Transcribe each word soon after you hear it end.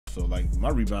So like my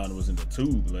rebounder was in the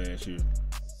tube last year.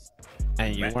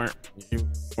 And you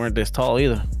weren't this tall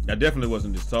either. I definitely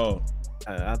wasn't this tall.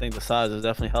 I think the size is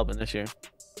definitely helping this year.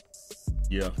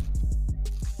 Yeah.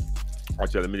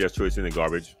 Actually, let me just throw it in the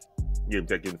garbage. Game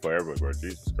taking forever, bro.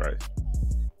 Jesus Christ.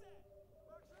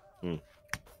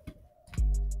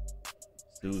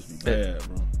 Dudes be bad,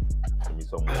 bro. Give me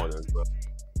some more, bro.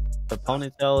 The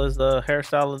ponytail is the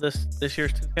hairstyle of this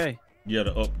year's 2K. Yeah,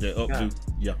 the updo.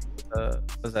 Yeah.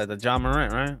 Was that the John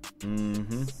Morant, right?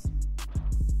 Mm-hmm.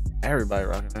 Everybody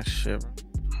rocking that shit, bro.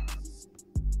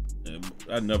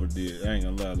 I never did. I ain't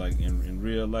gonna lie. Like in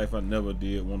real life, I never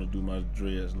did want to do my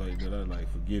dreads like that. I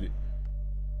like forget it.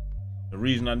 The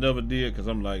reason I never did, cause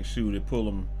I'm like, shoot, it pull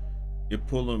them.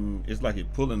 It's like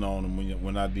it pulling on them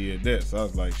when I did that. So I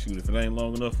was like, shoot, if it ain't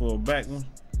long enough for a back one,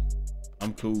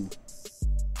 I'm cool.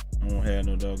 I don't have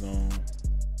no doggone.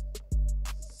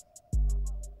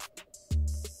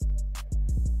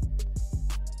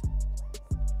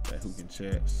 That who can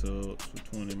chat subs for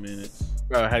 20 minutes.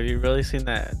 Bro, have you really seen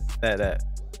that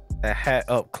hat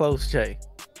up close, Jay?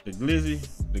 The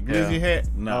glizzy hat?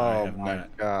 No, I have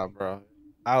not. God, bro.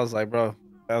 I was like,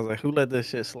 who let this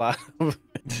shit slide?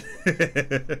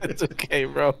 It's okay,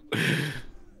 bro.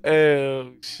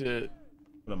 Oh shit.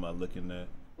 What am I looking at?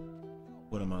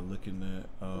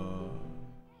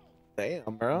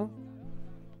 Damn, bro.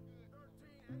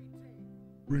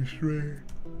 Restrain.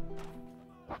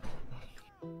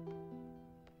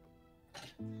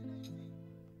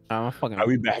 I'm fucking. Are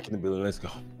we back in the building? Let's go.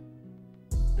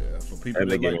 Yeah, for people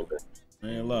that like,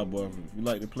 man, lie, boy. If you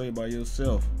like to play by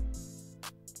yourself,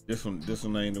 this one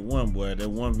ain't the one, boy. That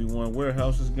 1v1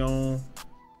 warehouse is gone.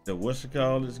 The what's it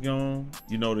called is gone.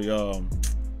 You know the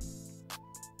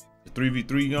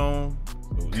 3v3 gone.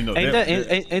 You know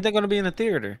ain't that gonna be in the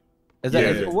theater? Is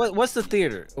that what's the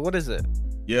theater? What is it?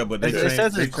 Yeah, but it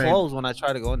says it's closed when I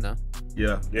try to go in there.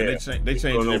 Yeah. They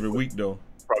change it every week though.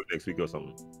 Probably next week or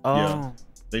something. Oh. Yeah.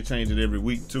 They change it every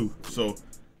week too. So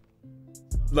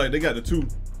like they got the two.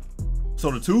 So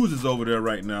the twos is over there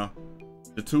right now.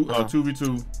 The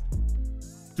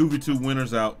 2v2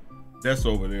 winners out. That's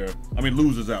over there. I mean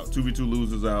losers out. 2v2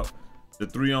 losers out. The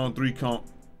 3-on-3 comp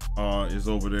is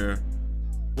over there.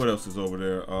 What else is over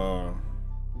there? All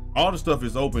the stuff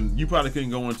is open. You probably couldn't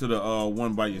go into the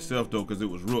one by yourself though, because it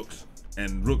was rooks,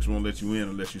 and rooks won't let you in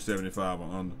unless you're 75 or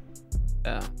under.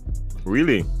 Yeah.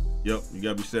 Really? Yep, you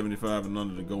gotta be 75 and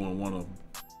under to go in one of them.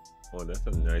 Oh, that's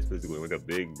a nice place to go with a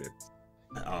big bit.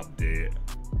 I'm dead.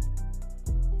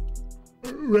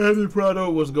 Randy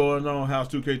Prado, what's going on? House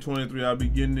 2K23, I'll be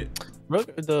getting it. You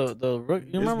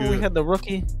remember we had the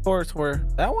rookie course where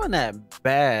that wasn't that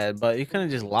bad, but you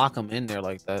couldn't just lock them in there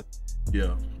like that.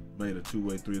 Yeah, made a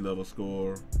 2-way 3-level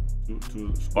score.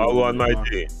 Follow on my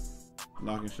team.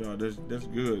 Knocking shot. That's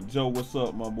good. Joe, what's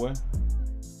up, my boy?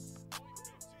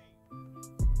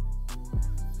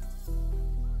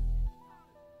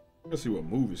 Let's see what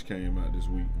movies came out this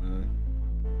week, man.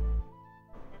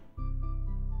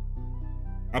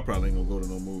 I probably ain't gonna go to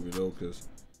no movie though, cause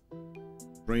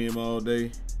stream all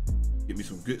day, get me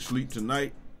some good sleep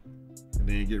tonight, and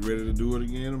then get ready to do it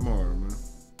again tomorrow, man.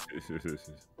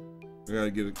 I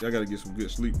gotta get some good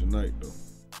sleep tonight though.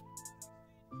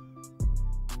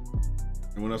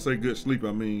 And when I say good sleep,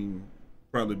 I mean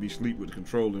probably be sleep with the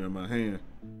controller in my hand,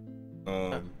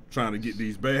 trying to get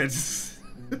these badges.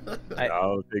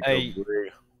 Hey,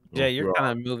 Jay, you're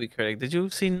kind of a movie critic. Did you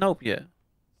see Nope yet?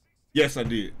 Yes, I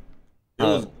did.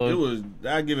 It was.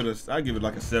 I give it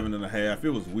like a 7.5. It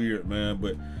was weird, man.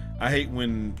 But I hate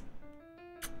when,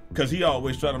 cause he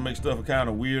always try to make stuff kind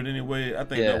of weird anyway. I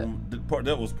think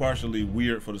that was partially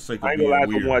weird for the sake of being weird. I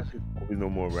ain't gonna lie, watch it no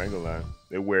more. I ain't gonna lie.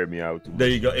 They wear me out. There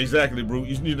you go. Exactly, bro.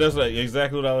 That's like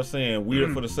exactly what I was saying.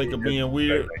 Weird for the sake of being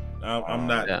weird. I'm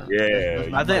not. Yeah.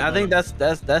 I think that's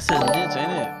his niche, ain't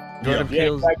it? Yeah,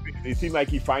 exactly. It seems like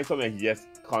he finds something and he just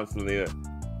constantly.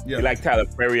 Yeah. He like Tyler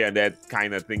Perry and that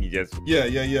kind of thing. He just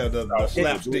the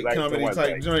slapstick like comedy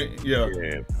type joint. Yeah.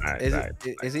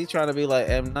 Is he trying to be like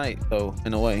M. Night though,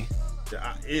 in a way?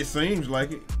 It seems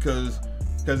like it, cause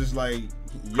it's like.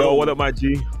 Yo, what up, my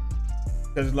G?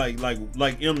 Cause like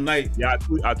M. Night. Yeah,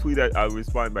 I tweeted. I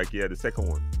respond back. Yeah, the second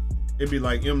one. It'd be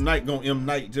like M. Night gon' M.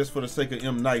 Night just for the sake of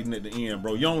M. Nighting at the end,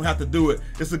 bro. You don't have to do it.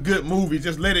 It's a good movie.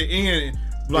 Just let it end.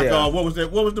 Like what was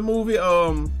that? What was the movie?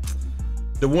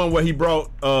 The one where he brought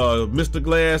Mr.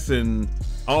 Glass and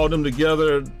all them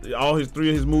together, all three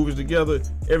of his movies together.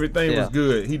 Everything was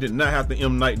good. He did not have to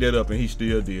M. Night that up, and he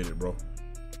still did it, bro.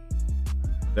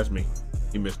 That's me.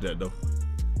 He missed that though.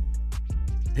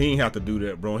 He ain't have to do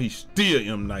that, bro. He still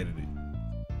M. Nighted it.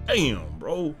 Damn,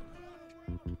 bro.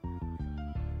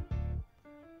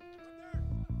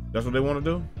 That's what they want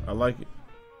to do? I like it.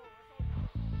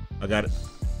 I got it.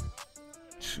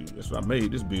 Shoot, that's what I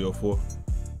made this bill for.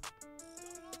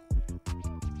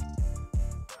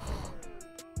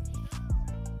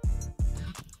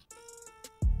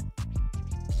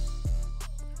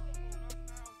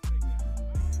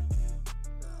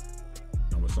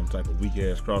 I'm with some type of weak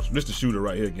ass cross. This the shooter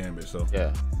right here, Gambit. So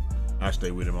yeah, I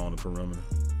stay with him on the perimeter.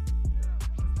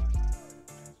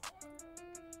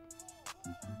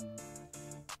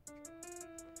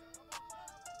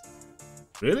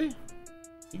 Really?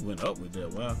 He went up with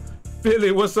that. Wow.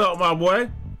 Philly, what's up, my boy?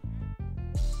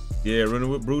 Yeah, running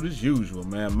with Brute as usual,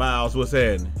 man. Miles, what's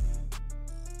happening?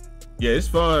 Yeah, it's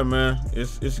fun, man.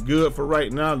 It's good for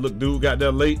right now. Look, dude got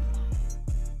there late.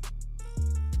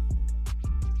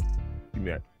 Give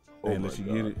me that. Oh, hey, let you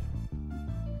get it.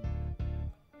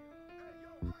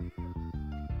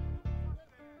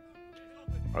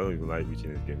 I don't even like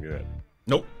reaching this game yet.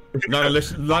 Nope. Not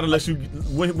unless you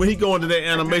when he go into that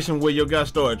animation where your guy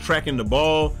start tracking the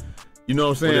ball, you know what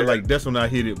I'm saying? Yeah. Like that's when I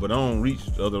hit it, but I don't reach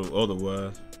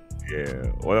otherwise. Yeah.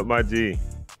 What up, my G?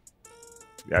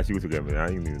 Yeah, shoot again, man. I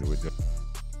ain't even with them.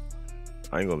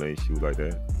 I ain't gonna let you shoot like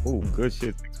that. Oh, good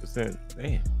shit, 6%.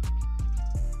 Damn.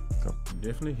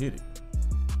 Definitely hit it.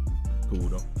 Cool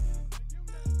though.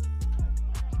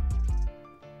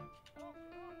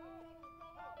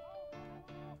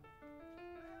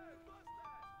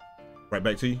 Right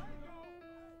back to you.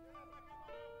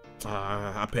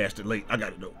 I passed it late. I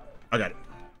got it though. I got it.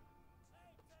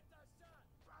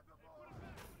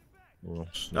 Well,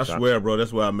 I swear, bro,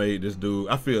 that's why I made this dude.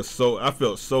 I felt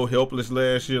so helpless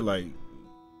last year. Like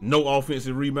no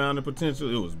offensive rebounding potential.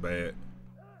 It was bad.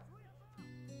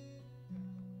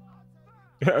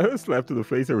 Slap to the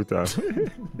face every time.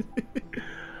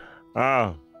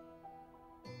 Ah.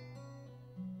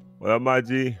 What up, my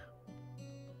G?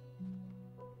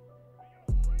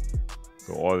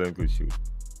 So all of them could shoot.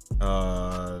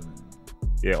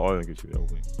 Yeah, all of them could shoot.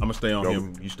 Okay. I'm gonna stay on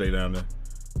him. You stay down there.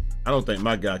 I don't think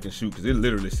my guy can shoot because it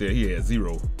literally said he had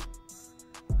 0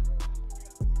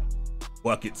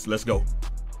 buckets. Let's go.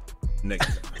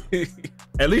 Next.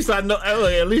 At least I know.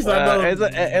 At least I know.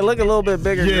 It look a little bit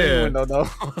bigger. Yeah. Window, though.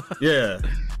 Yeah.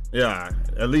 Yeah.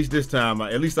 At least this time.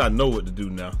 At least I know what to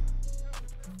do now.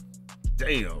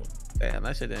 Damn. Damn,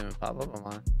 that shit didn't even pop up on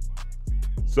mine.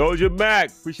 Soldier Mac,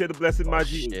 appreciate the blessing, my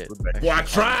G. Well, I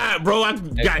tried, bro. I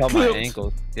got clipped. My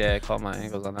ankles. Yeah, it caught my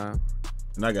ankles on that.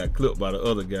 And I got clipped by the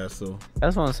other guy, so.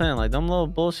 That's what I'm saying. Like, them little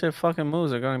bullshit fucking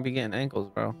moves are going to be getting ankles,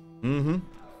 bro. Mm-hmm.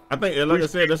 I think, like I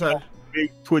said, that's how.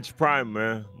 Big Twitch Prime,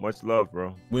 man. Much love,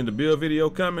 bro. When the build video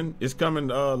coming, it's coming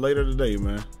later today,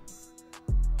 man.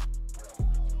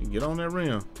 You get on that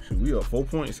rim. Shoot, we up 4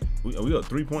 points. We up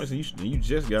 3 points, and you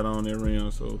just got on that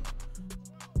rim, so.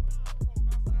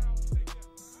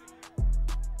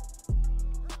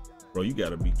 Bro, you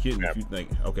gotta be kidding if you think,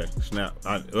 okay, snap.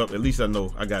 At least I know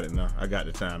I got it now. I got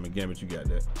the time. And Gambit, you got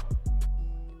that.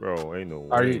 Bro, ain't no way.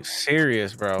 Are you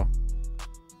serious, bro?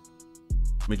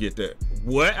 Let me get that.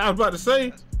 What? I was about to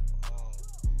say.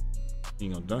 He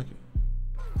ain't gonna dunk it.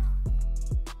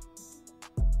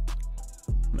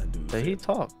 Did he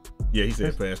talk? Yeah, he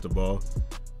said pass the ball.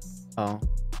 Oh.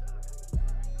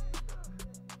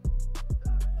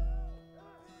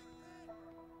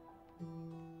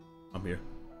 I'm here.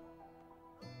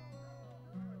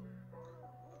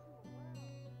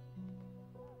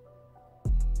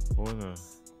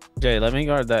 Jay, let me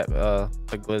guard that the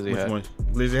Glizzy hat. Which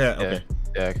one? Glizzy hat? Yeah. Okay.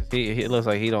 Yeah, because he looks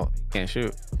like he can't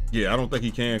shoot. Yeah, I don't think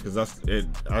he can because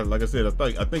like I said,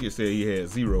 I think it said he had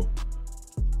 0.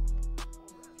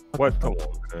 What? Come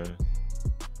on, man.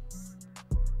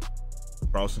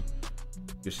 Crossing.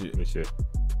 Good shit. Good shit.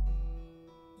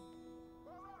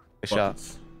 Good shot.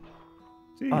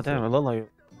 Oh damn! It looked like.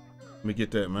 Let me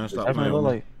get that, man. Stop playing. Look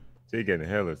like. They getting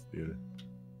hella, dude.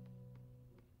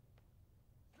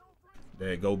 There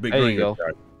you go, big there green. You go.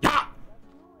 Yeah.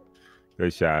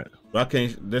 Good shot. I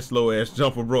can't. That slow ass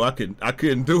jumper, bro. I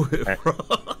couldn't do it, bro.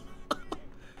 I'm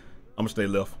gonna stay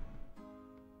left.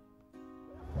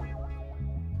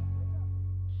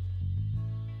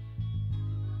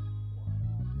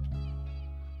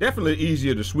 Definitely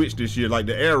easier to switch this year. Like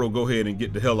the arrow, go ahead and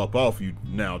get the hell up off you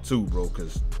now too, bro.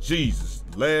 Cause Jesus,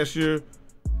 last year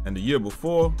and the year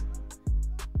before.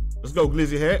 Let's go,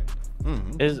 Glizzy hat.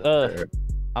 Is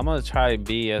I'm gonna try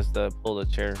B as the pull the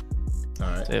chair. All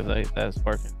right. See if that's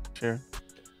working. Sure.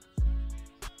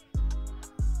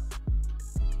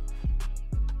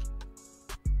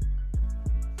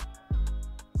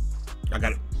 I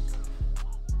got it.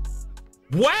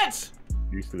 What?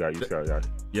 You still got it.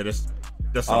 Yeah, that's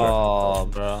oh,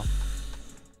 bro.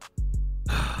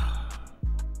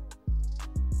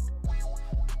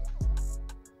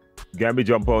 Gambit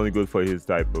jumper only good for his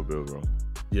type of build, bro.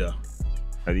 Yeah.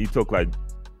 And he took like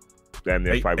damn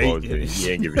near 5 hours.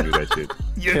 He ain't giving you that shit.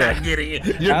 You're not getting it.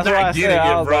 You're That's not getting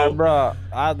it, bro. Like, bro,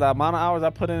 the amount of hours I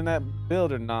put in that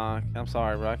builder, nah. I'm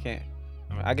sorry, bro. I can't.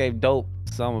 I gave dope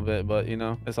some of it, but you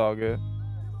know, it's all good.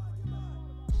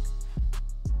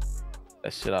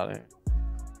 That shit out of here.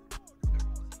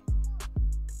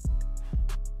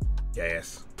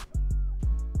 Yes.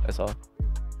 That's all.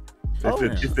 It's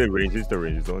the range. It's the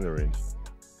range. It's on the range.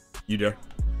 You there?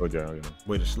 Go down. You know.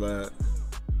 Way to slide.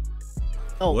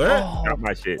 Oh, What? oh. Got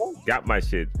my shit. Got my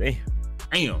shit.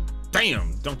 Damn.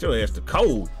 Damn. Don't tell your ass the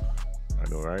code. I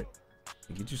know, right?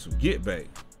 Get you some get back.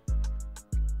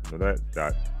 Know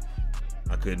that.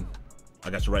 I couldn't. I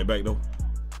got you right back though.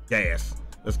 Gas.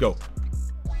 Let's go.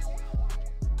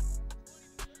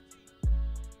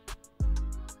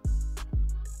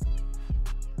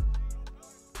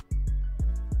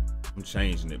 I'm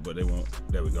changing it, but they won't.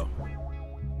 There we go.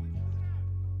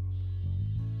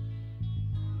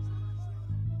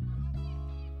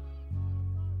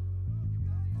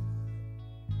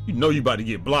 You know you about to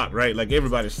get blocked, right? Like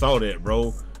everybody saw that,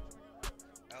 bro.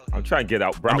 I'm trying to get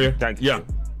out, bro. I'm here. Thank Yeah. you.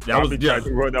 That was trying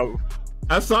to run out.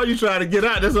 I saw you trying to get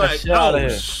out. That's like, oh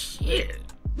shit.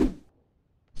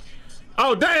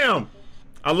 Oh damn!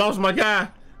 I lost my guy.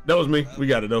 That was me. We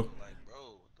got it though.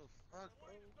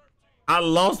 I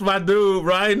lost my dude,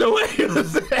 bro. I ain't know where he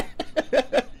was at.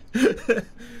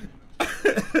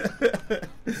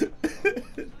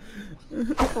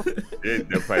 They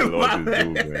probably lost his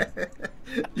dude, man.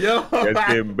 Yo, Just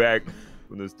came back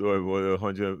from the store with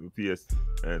 100 PS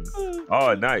and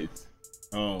oh, nice.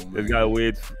 Oh, man. Just gotta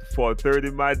wait for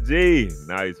 30, my G.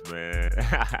 Nice, man.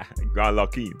 You got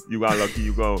lucky. You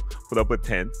gonna put up a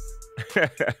tent.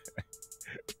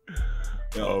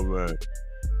 Oh man.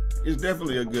 It's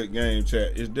definitely a good game,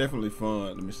 chat. It's definitely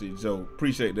fun. Let me see, Joe.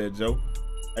 Appreciate that, Joe.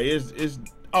 Hey, it's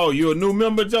oh, you a new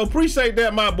member, Joe? Appreciate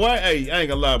that, my boy. Hey, I ain't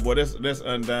gonna lie, boy. That's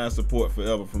undying support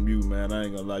forever from you, man. I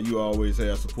ain't gonna lie. You always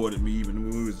have supported me, even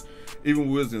when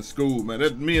we was in school, man.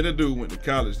 Me and that dude went to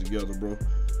college together, bro.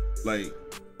 Like,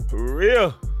 for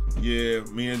real? Yeah,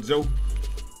 me and Joe.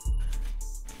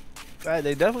 Right,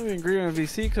 they definitely agree on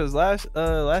VC because last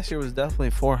year was definitely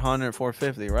 400,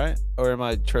 450, right? Or am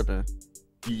I tripping?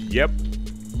 Yep.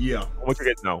 Yeah. How much you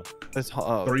get now? It's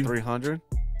 300.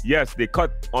 Yes, they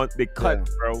cut, bro.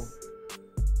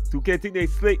 2K think they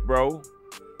slick, bro.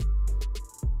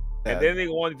 Yeah. And then they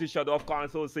wanted to shut off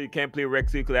consoles so you can't play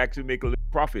Rex so you could actually make a little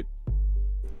profit.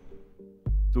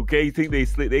 2K think they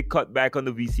slick. They cut back on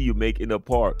the VC you make in the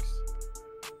parks.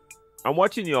 I'm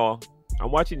watching y'all.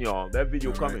 That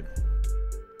video coming.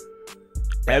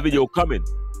 That video coming.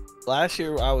 Last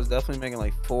year, I was definitely making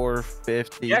like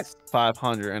 450, yes.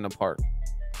 500 in the park.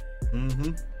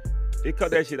 Mm-hmm. They cut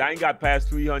that shit. I ain't got past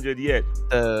 300 yet.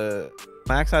 The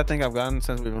max I think I've gotten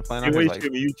since we've been playing is like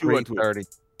YouTube and 330.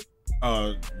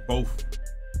 Both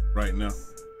right now.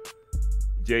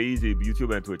 J-Eazy,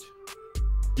 YouTube and Twitch.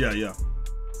 Yeah.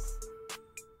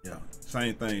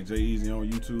 Same thing. J-Eazy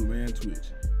on YouTube and Twitch.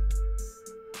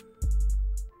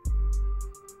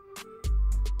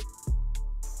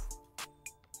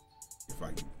 If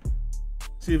I can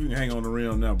see if you can hang on the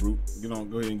rim now, Brute.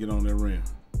 Go ahead and get on that rim.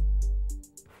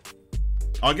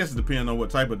 I guess it depends on what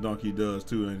type of dunk he does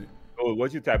too, ain't it? Oh,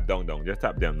 once you tap down, just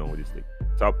tap down with this stick.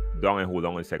 Tap down and hold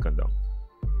on a second down.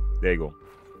 There you go.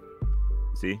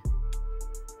 See?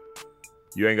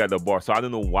 You ain't got the bar, so I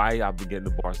don't know why I've been getting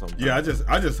the bar sometimes. Yeah, I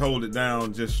just hold it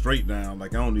down, just straight down.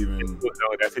 Like I don't even. No,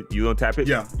 that's it. You don't tap it.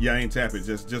 Yeah, I ain't tap it.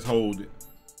 Just hold it.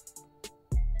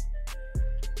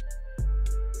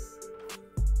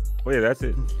 Oh yeah, that's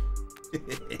it.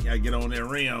 I get on that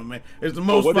rim, man. It's the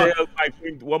most what fun. The hell,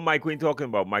 what Mike Queen talking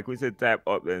about? Mike Queen said tap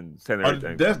up and send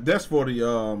everything. That's for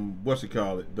the what's it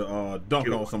call it? The dunk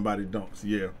on somebody dunks.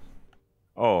 Yeah.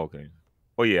 Oh okay.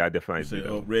 Oh yeah, I definitely say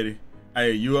up ready.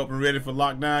 Hey, you up and ready for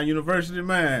Lockdown University,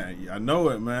 man? Yeah, I know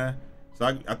it, man. So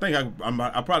I think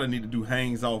I probably need to do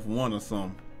hangs off one or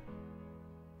something.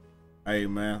 Hey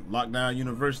man, Lockdown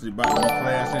University about to be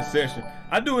class in session.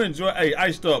 I do enjoy. Hey,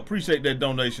 Iced Up, appreciate that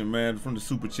donation, man, from the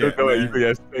super chat. Man.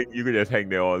 You could just hang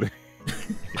there all day.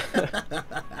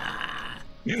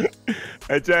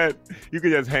 Hey Chad, you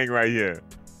could just hang right here.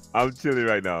 I'm chilling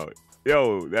right now.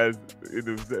 Yo, that's in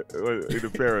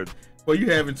the parent. Well, you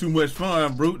having too much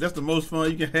fun, Brute. That's the most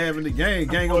fun you can have in the game.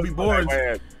 Game gonna be boring.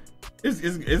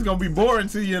 It's gonna be boring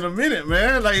to you in a minute,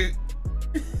 man. Like.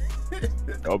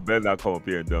 I better not come up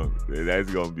here and dunk.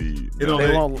 That's gonna be. They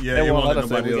won't let us.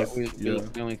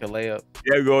 We only can lay up.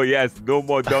 There you go. Yes, no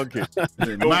more dunking.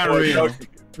 No more dunking.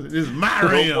 This is my No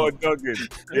rim. more dunking.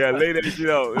 Yeah, lay that shit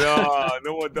out.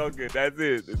 No more dunking. That's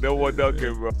it. No more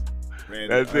dunking, bro. Man,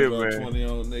 That's it, man. 20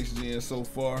 on next gen so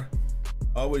far.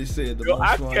 I always said the Yo,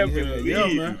 I most fun can't you had. believe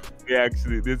Yeah, man.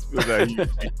 actually this feels like huge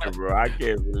feature, bro. I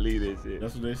can't believe this shit.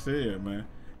 That's what they said, man.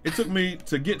 It took me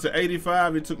to get to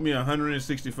 85. It took me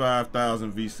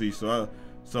 165,000 VC.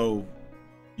 So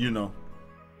you know,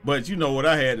 but you know what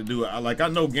I had to do. I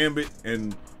know Gambit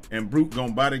and Brute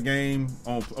gonna buy the game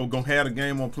on, or gonna have the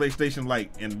game on PlayStation,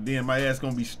 and then my ass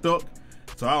gonna be stuck.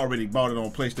 So I already bought it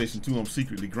on PlayStation 2. I'm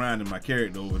secretly grinding my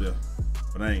character over there,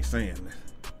 but I ain't saying that.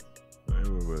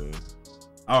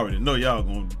 I already know y'all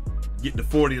gonna get the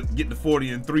 40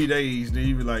 in 3 days. Then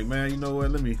you be like, man, you know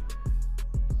what? Let me,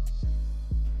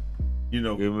 you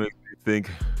know. It makes me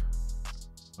think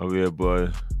of it,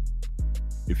 but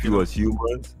if you was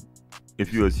human,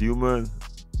 that's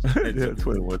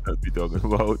 21 that we talking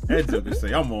about. That joker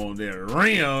say I'm on that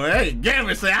rim. Hey,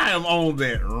 Gambit say I am on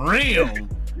that rim.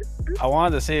 I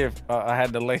wanted to see if I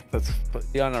had the length to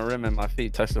be on the rim and my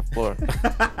feet touch the floor.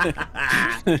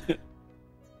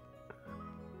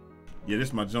 Yeah, this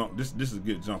is my jump. This is a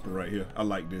good jumper right here. I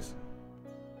like this.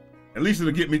 At least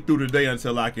it'll get me through the day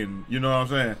until I can, you know what I'm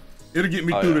saying? It'll get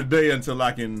me through the day until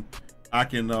I can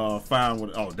find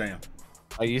what. Oh damn.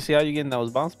 Like, you see how you getting those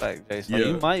bounce back, Jay? So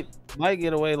you might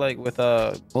get away with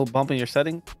bumping your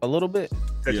setting a little bit.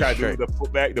 To try to do the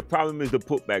putback. The problem is the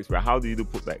putbacks, bro. How do you do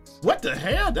putbacks? What the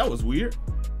hell? That was weird.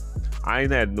 I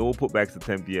ain't had no putbacks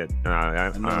attempt yet.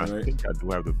 I think I do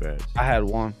have the badge. I had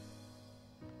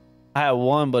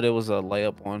one, but it was a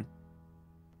layup one.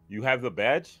 You have the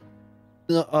badge?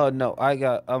 No, I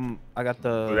got the.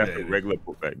 Oh, that's a regular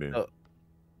putback then.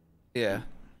 Yeah.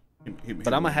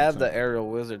 But I'm gonna have the aerial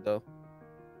wizard though.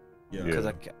 Yeah.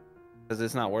 Because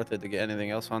it's not worth it to get anything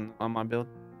else on my build.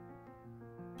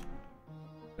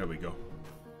 There we go.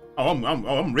 Oh,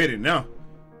 I'm ready now.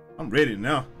 I'm ready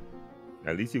now.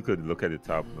 At least you could look at the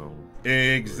top now.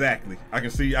 Exactly. I can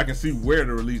see where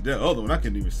to release that other one. I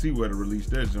can't even see where to release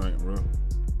that joint, bro.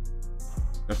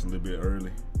 That's a little bit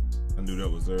early. I knew that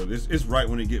was early. It's right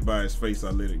when it get by his face, I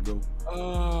let it go.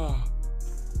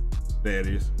 There it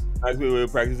is. Nice way to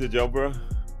practice the jump, bro.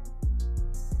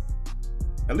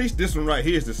 At least this one right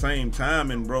here is the same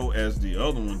timing, bro, as the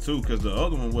other one too, because the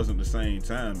other one wasn't the same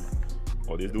timing.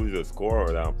 Oh, this dude is a scorer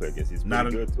that I'm playing against. He's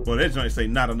pretty good too. Well, that joint say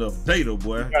not enough data,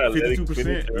 boy.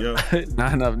 52%. Yeah.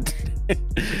 Not enough.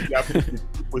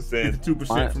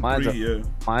 52%. From three. Yeah.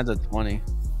 Mine's a 20.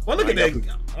 Well, look at that.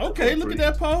 Okay, look at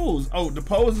that pose. Oh, the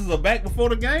poses are back before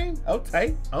the game.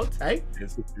 Okay.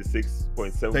 It's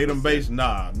 66.7%. Tatum base.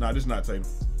 Nah, this is not Tatum.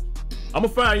 I'm gonna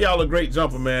find y'all a great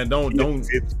jumper, man. Don't.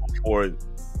 It's for it.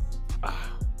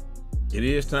 It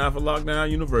is time for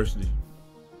Lockdown University.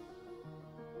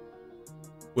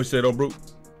 What's that, old Brute?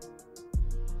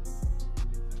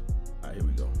 All right, here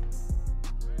we go.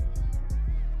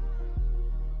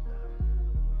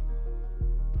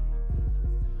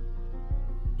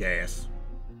 Gas.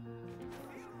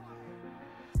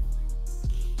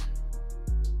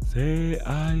 Say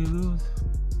I lose.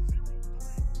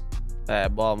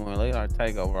 That ball moving late. Our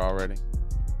takeover already.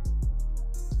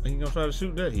 He gonna try to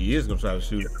shoot that? He is gonna try to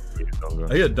shoot it.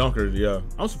 He a dunker, yeah.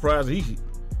 I'm surprised he.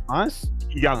 Honest?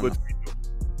 He got good speed though.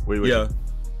 Wait. Yeah.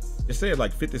 It said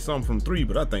like 50 something from 3,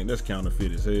 but I think that's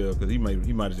counterfeit as hell because he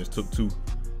might have just took 2.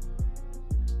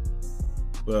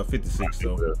 Well, 56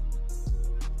 though.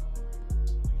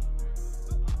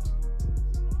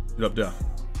 Get up there.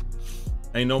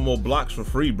 Ain't no more blocks for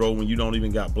free, bro, when you don't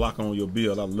even got block on your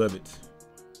build. I love it.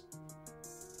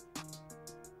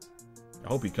 I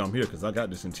hope he come here because I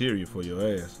got this interior for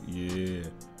your ass. Yeah.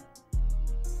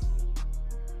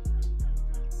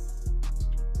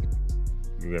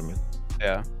 You get me?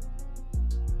 Yeah.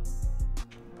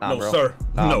 No, bro. sir.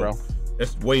 No. Bro.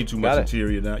 That's way too much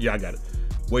interior down. Yeah, I got it.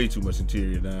 Way too much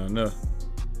interior down there.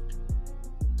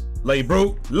 Lay,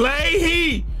 bro.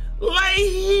 Lay.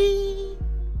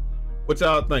 What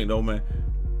y'all think, though, man?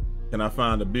 Can I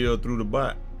find a build through the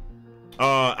bot?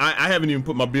 I haven't even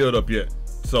put my build up yet.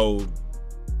 So,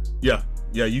 yeah,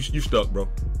 you stuck, bro.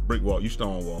 Brick wall. You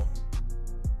stone wall.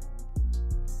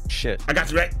 Shit. I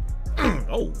got you right.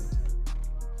 Oh.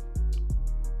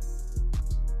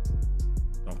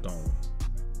 Dunked on.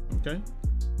 Okay.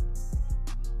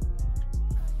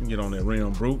 Get on that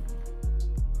rim, Brute.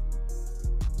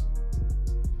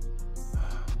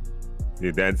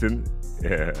 You dancing?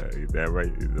 Yeah, you damn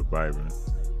right. It's a vibrant.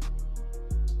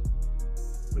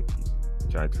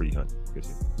 Try 300.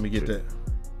 Let me get that.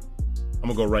 I'm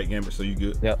gonna go right, Gambit, so you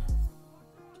good. Yep.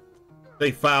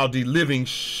 They fouled the living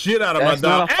shit out of my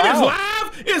dog. And it's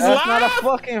live? It's That's live? not a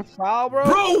fucking foul, bro.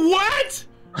 Bro, what?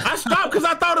 I stopped because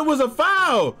I thought it was a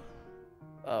foul.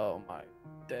 Oh my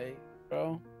day,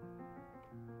 bro.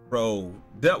 Bro,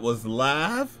 that was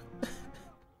live.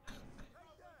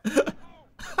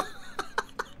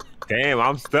 Damn,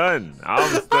 I'm stunned.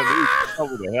 I'm stunned. You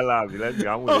cover the hell out of me. Let me.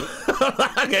 I'm with it.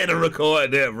 I can't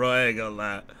record that, bro. I ain't gonna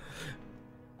lie.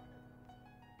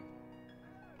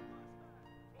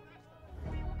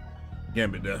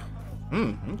 Gambit there.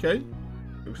 Okay.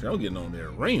 I'm getting on there.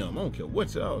 Ram. I don't care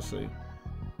what y'all say.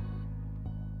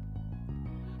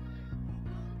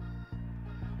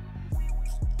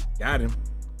 Got him.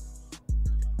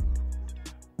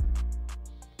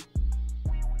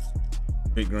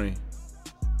 Big green.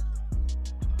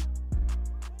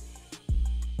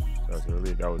 That was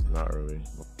early. That was not early.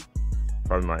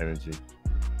 Probably my energy.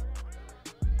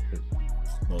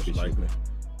 Most likely.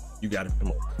 You got him.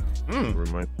 Come on.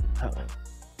 Remind.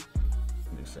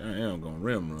 I am gonna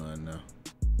rim run now.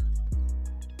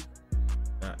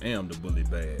 I am the bully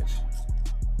badge.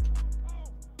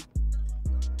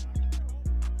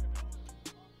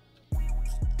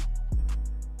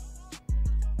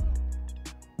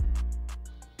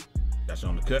 Got you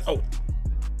on the cut. Oh.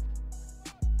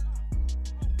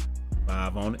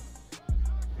 5 on it.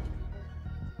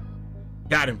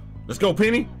 Got him. Let's go,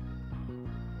 Penny.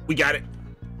 We got it.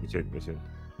 Good shit.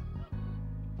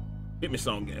 Hit me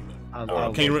some game.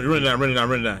 I'll Can't run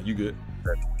it down. You good.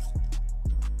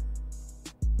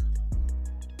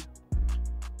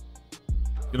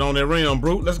 Get on that rim,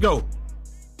 Brute. Let's go.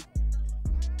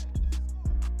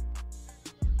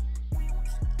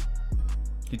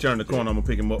 He turned the corner. I'm gonna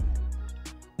pick him up.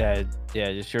 Yeah,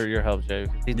 just your help, Jay.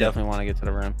 He definitely want to get to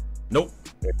the rim. Nope.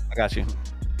 I got you.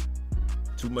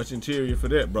 Too much interior for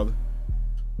that, brother.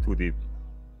 Too deep.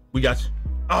 We got you.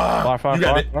 Ah, Far. you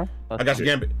got it. Far. I got you,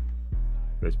 Gambit.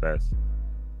 First pass.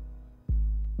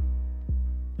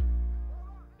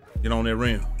 Get on that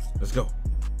rim. Let's go.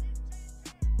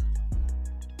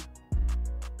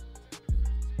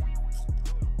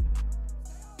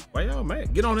 Why y'all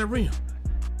mad? Get on that rim.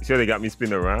 You sure they got me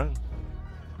spinning around?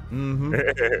 Mm-hmm.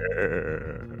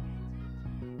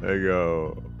 There you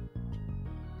go.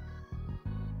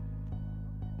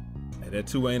 Hey, that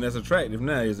 2 ain't as attractive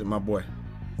now, is it, my boy?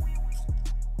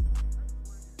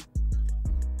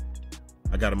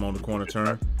 I got him on the corner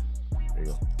turn. There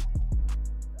you go.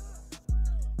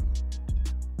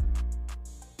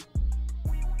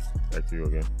 Back to you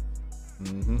again.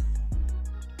 Mm-hmm.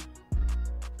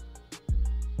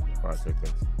 5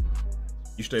 seconds.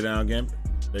 You stay down, Gambit.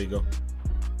 There you go.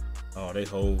 Oh, they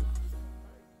hold.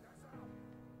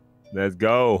 Let's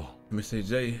go. Let me say,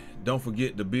 Jay, don't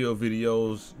forget the Bill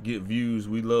videos get views.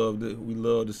 We love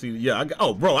to see. Yeah,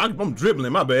 bro, I'm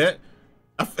dribbling. My bad.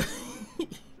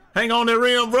 Hang on that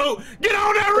rim, bro. Get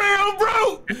on that rim,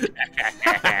 bro.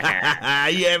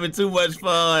 You having too much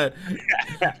fun.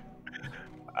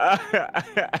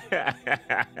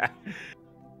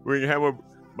 Ring hammer.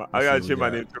 I gotta change my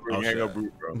name to Ring Hanger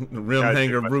Brute, bro. Rim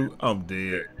Hanger Brute. I'm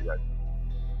dead.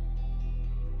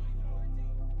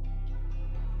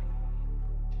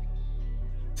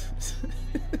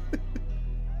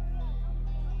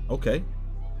 Okay.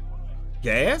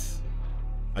 Gas?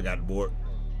 I got the board.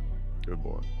 Good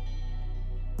boy.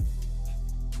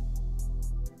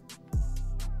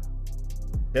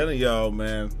 Telling y'all,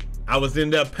 man. I was in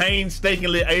there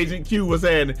painstakingly, Agent Q was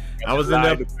saying. I was in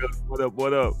there.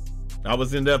 What up? I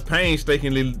was in there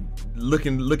painstakingly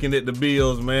looking at the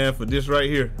bills, man, for this right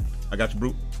here. I got you,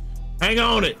 Brute. Hang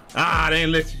on it. Ah, they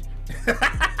ain't let you.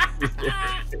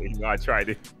 You know I tried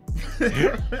it.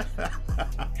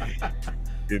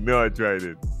 You know I tried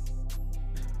it.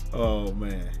 Oh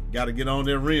man, gotta get on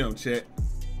that rim, Chet.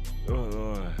 Oh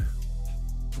Lord.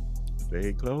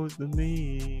 Stay close to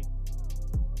me.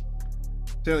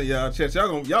 Telling y'all, Chet,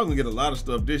 y'all gonna get a lot of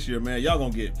stuff this year, man. Y'all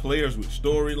gonna get players with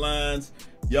storylines.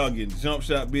 Y'all getting jump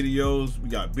shot videos. We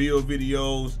got build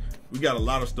videos. We got a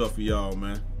lot of stuff for y'all,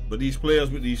 man. But these players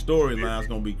with these storylines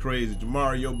gonna be crazy.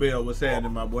 Jamario Bell, what's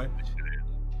happening, my boy?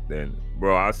 Then,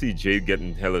 bro, I see Jay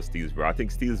getting hella steals, bro. I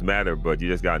think steals matter, but you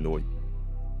just gotta know it.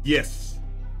 Yes,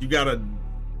 you gotta.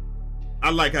 I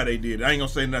like how they did it. I ain't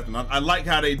gonna say nothing. I like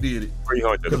how they did it.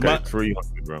 300, okay?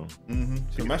 300, bro. Mm-hmm.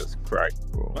 Jesus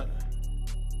Christ, bro.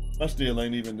 My still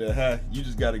ain't even that high. You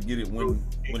just gotta get it when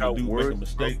the dude make a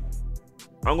mistake.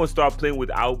 Bro. I'm gonna start playing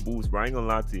without boost, bro. I ain't gonna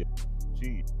lie to you.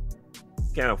 She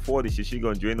can't afford this shit. She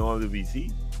gonna drain all the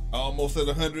VC. Almost at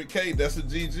 100K. That's a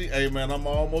GG. Hey man, I'm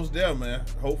almost there, man.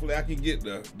 Hopefully I can get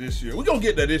there this year. We're gonna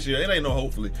get there this year. It ain't no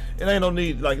hopefully. It ain't no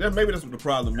need. Like that. Maybe that's what the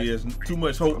problem is. Too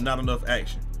much hope, not enough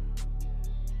action.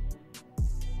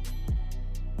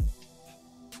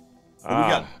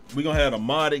 We gonna have a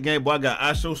modded game. Boy, I got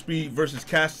ISO Speed versus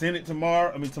Cash Senate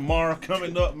tomorrow. Tomorrow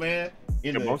coming up, man.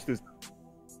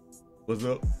 What's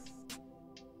up?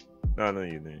 No,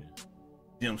 you didn't.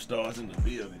 Them stars in the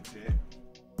building, Chad.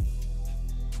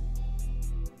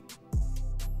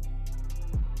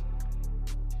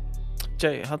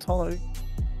 Jay, how tall are you?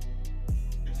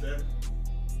 6'7".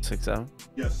 6'7".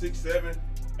 Yeah, 6'7".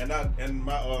 And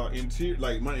my interior,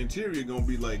 like my interior, gonna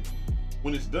be like,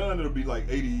 when it's done, it'll be like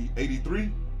 80,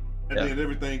 83, and then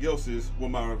everything else is, well,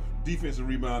 my defensive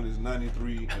rebound is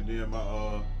 93, and then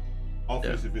my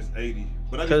offensive is 80.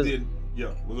 But I just did. Yeah,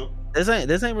 what's up?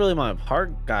 This ain't really my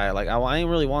park guy. Like I ain't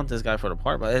really want this guy for the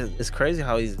park, but it's crazy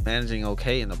how he's managing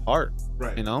okay in the park.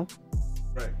 Right. You know.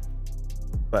 Right.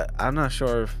 But I'm not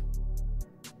sure if.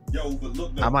 Yo, but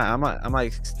look though, I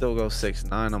might still go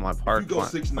 6'9" on my park. If you go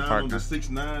 6'9" on the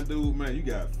 6'9", dude, man, you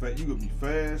got fat. You gonna be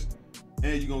fast,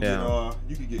 and you gonna get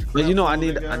you can get. But you know, I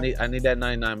need that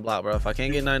 99 block, bro. If I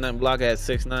can't get 99 block at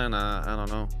 6'9", I don't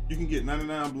know. You can get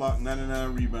 99 block,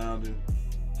 99 rebounding,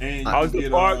 and you how's can the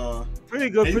get park? Pretty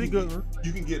good.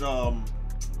 You can get Hall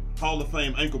of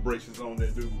Fame ankle braces on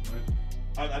that dude, man.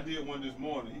 I did one this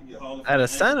morning. You can get Hall of Fame at a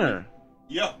center.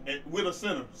 Yeah, with a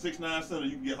center, 6'9" center,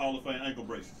 you can get Hall of Fame ankle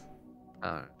braces.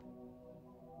 All right.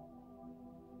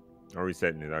 I'm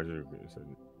resetting it. I should reset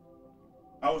it.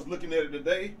 I was looking at it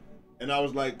today, and I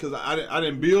was like, cause I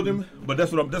didn't build him, but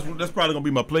that's probably gonna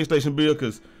be my PlayStation build,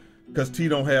 cause T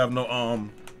don't have no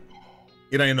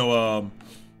it ain't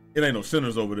no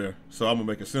centers over there, so I'm gonna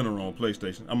make a center on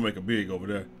PlayStation. I'm gonna make a big over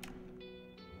there.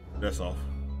 That's all.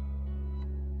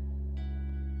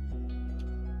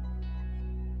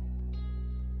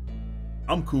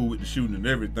 I'm cool with the shooting and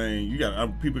everything.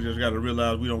 People just gotta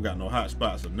realize we don't got no hot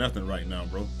spots or nothing right now,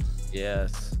 bro.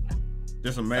 Yes.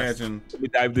 Just imagine. We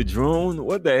dive the drone.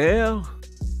 What the hell?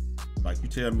 Like you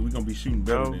tell me, we gonna be shooting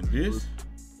better than this.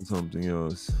 Something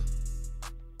else.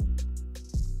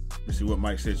 Let's see what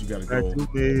Mike says. You gotta go.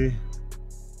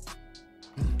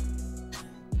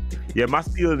 Yeah, my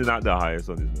steal is not the highest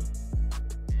on this one.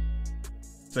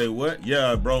 Say what?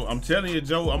 Yeah, bro. I'm telling you,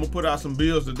 Joe. I'm gonna put out some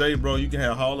bills today, bro. You can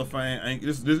have Hall of Fame.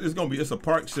 It's a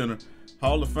park center,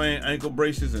 Hall of Fame ankle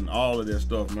braces and all of that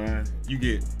stuff, man. I'm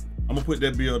gonna put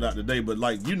that build out today. But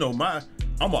like, you know,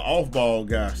 I'm an off ball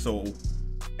guy. So,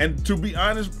 and to be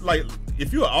honest, like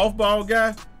if you're an off ball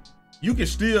guy, you can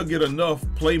still get enough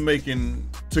playmaking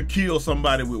to kill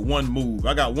somebody with one move.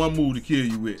 I got one move to kill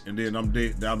you with, and then I'm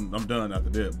dead. I'm done after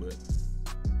that. But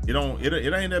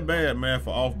it ain't that bad, man, for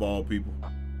off ball people.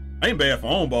 Ain't bad for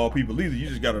on ball people either. You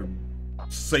just gotta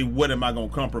say, what am I gonna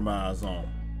compromise on?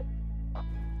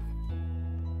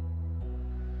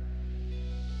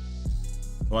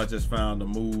 Oh, I just found a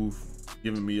move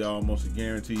giving me almost a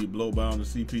guaranteed blow by on the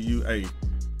CPU. Hey,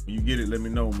 when you get it, let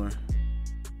me know, man.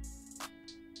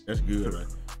 That's good, man.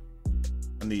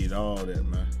 I need all that,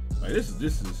 man. Like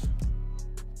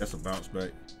that's a bounce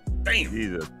back. Damn.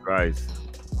 Jesus Christ.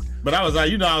 But I was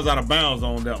like, I was out of bounds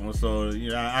on that one, so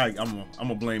I'm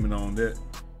gonna blame it on that.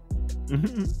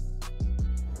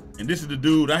 And this is the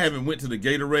dude. I haven't went to the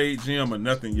Gatorade gym or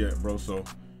nothing yet, bro. So,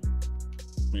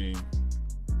 I mean,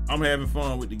 I'm having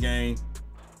fun with the game,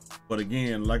 but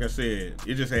again, like I said,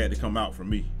 it just had to come out for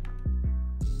me.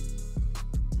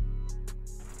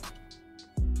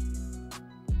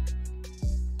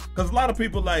 Cause a lot of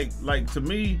people like to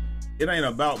me, it ain't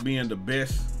about being the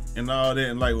best and all that.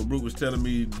 And like what Brute was telling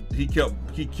me, he kept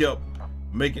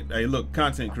making, hey, look,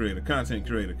 content creator.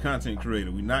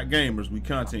 We not gamers, we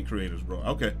content creators, bro.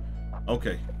 Okay,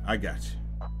 I got you.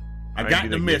 I got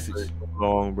the message.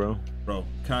 Long, bro,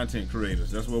 content creators.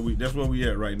 That's where we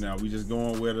at right now. We just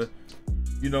going where the,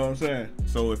 you know what I'm saying?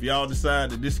 So if y'all decide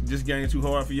that this game too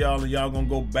hard for y'all and y'all gonna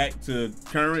go back to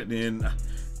current, then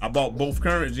I bought both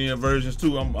current gen versions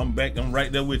too. I'm back. I'm right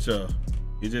there with y'all.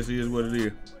 It just is what it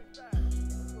is.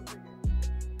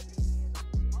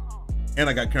 And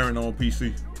I got current on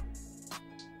PC.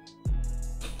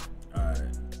 All right.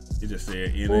 It just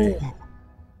said NA.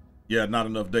 Yeah, not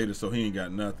enough data, so he ain't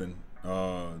got nothing.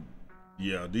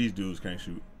 Yeah, these dudes can't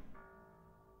shoot.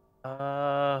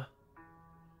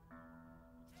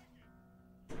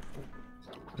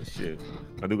 Shit.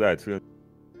 I do got 2.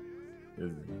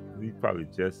 He probably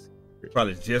just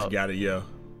got it, yeah.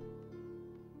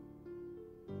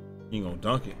 He ain't gonna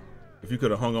dunk it. If you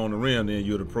could have hung on the rim, then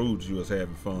you would have proved you was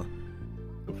having fun.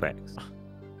 The facts.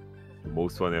 The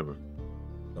most fun ever.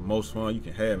 The most fun you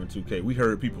can have in 2K. We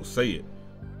heard people say it.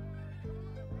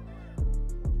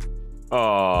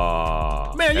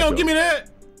 Oh man, you don't give me that.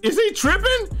 Is he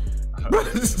tripping?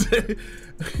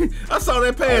 I saw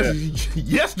that pass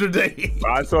yesterday.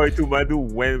 I saw it too. My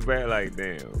dude went back like,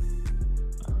 damn.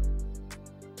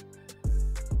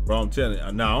 Bro, I'm telling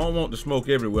you. Now, I don't want the smoke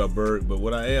everywhere, Bird, but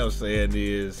what I am saying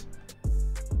is,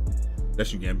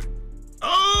 that's you, Gambit.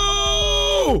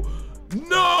 Oh!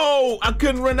 No! I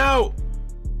couldn't run out.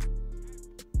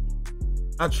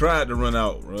 I tried to run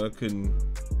out, bro. I couldn't.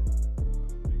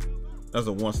 That's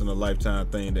a once-in-a-lifetime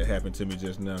thing that happened to me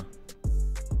just now.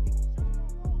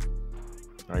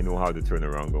 I know how the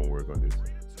turnaround gonna work on this.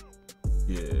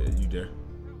 Yeah, you there.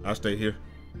 I'll stay here.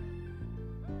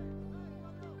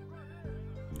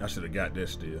 I should have got that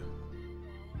still.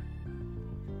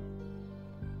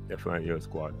 Definitely your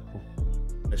squad.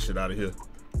 That shit out of here.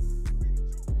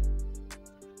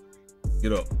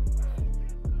 Get up.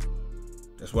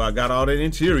 That's why I got all that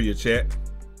interior, chat.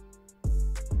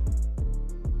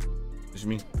 It's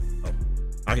me. Oh,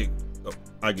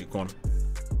 I get corner.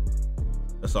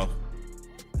 That's off.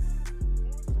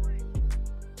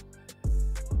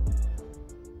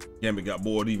 Gambit got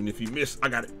bored even if he missed. I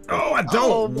got it. Oh, I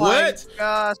don't. Oh my what?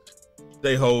 gosh.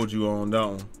 They hold you on,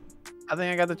 don't they? I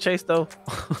think I got the chase though.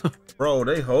 Bro,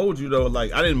 they hold you though.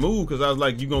 Like I didn't move because I was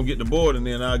like, you gonna get the board and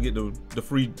then I'll get the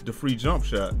free jump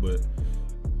shot, but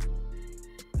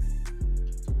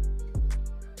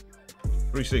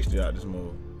 360 out this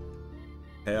move.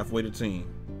 Halfway to team.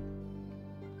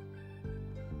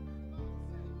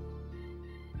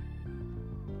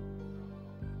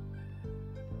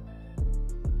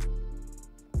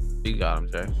 You got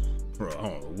him, Jay. Bro, I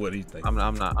don't know what he think. I'm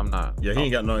not. Yeah, he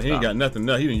ain't got no. He ain't got nothing.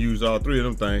 No, he didn't use all three of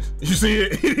them things. You see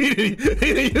it? He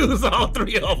didn't use all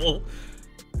three of them.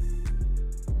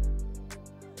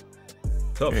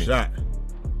 Tough shot.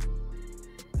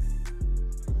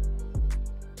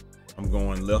 I'm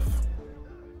going left.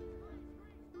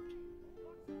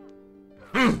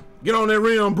 Get on that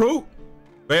rim, bro.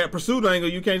 Bad pursuit angle.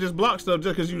 You can't just block stuff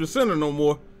just because you the center no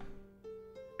more.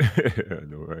 I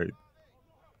know, right?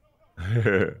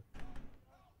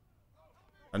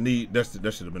 I need that should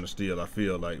have been a steal. I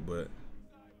feel like, but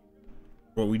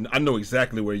I know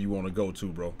exactly where you want to go to,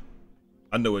 bro.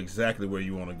 I know exactly where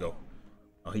you want to go.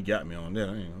 Oh, he got me on that.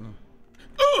 I ain't know.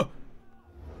 Oh,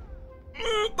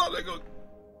 thought that go.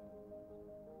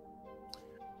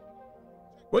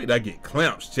 Wait, I get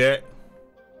clamps, chat.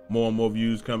 More and more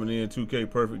views coming in. 2K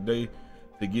perfect day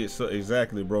to get so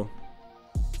exactly, bro.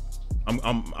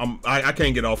 I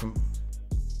can't get off him.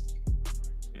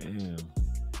 Damn.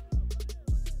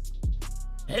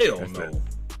 Hell That's no. it.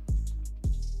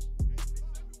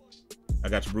 I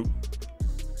got you, Brute.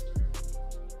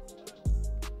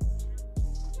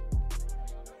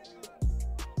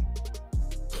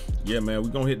 Yeah, man, we're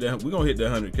gonna hit that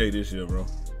 100K this year, bro.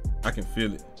 I can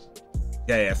feel it.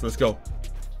 Gas, let's go.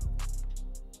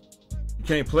 You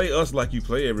can't play us like you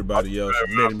play everybody else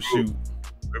and let him shoot.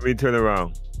 Let me turn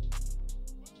around.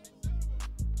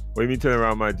 What do you mean turn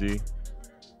around, my G?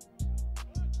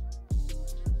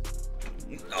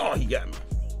 Oh, he got me.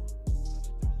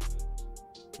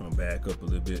 I'm gonna back up a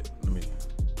little bit. Let me.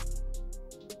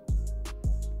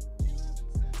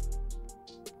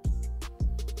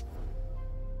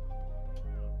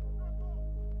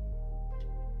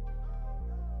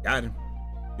 Got him.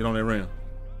 Get on that rim.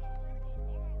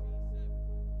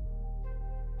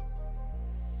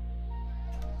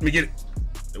 Let me get it.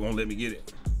 They won't let me get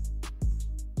it.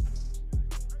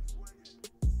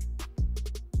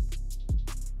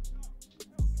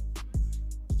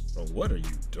 Bro, what are you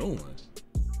doing?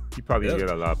 He probably get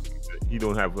a lot. He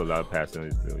don't have a lot of passing on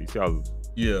his bill. You see how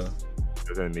the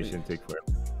animation take forever.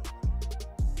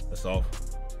 That's off.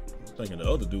 I'm thinking the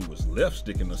other dude was left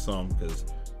sticking or something because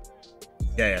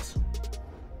gas.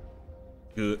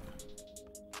 Good.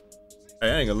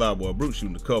 Hey, I ain't gonna lie, boy. Brute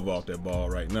shooting the cover off that ball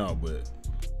right now, but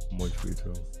much free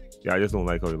throw. Yeah, I just don't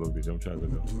like how he looked at jump shot.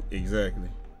 Exactly.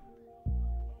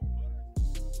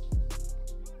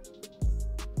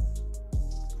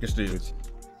 Get this.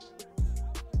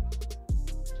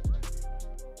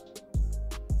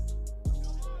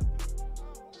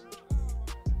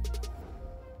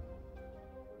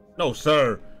 No,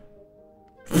 sir.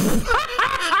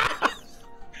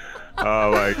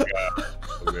 Oh my god.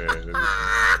 Oh, man.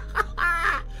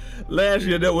 Last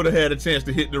year that would have had a chance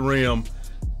to hit the rim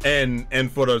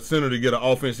and for the center to get an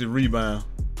offensive rebound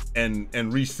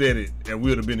and reset it, and we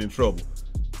would have been in trouble.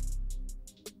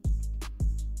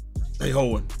 They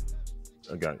holding.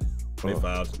 I got it.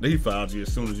 They fouled you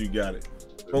as soon as you got it.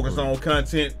 Focus on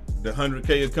content. The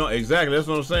 100K account. Exactly. That's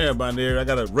what I'm saying, by there. I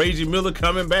got a Reggie Miller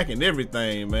coming back and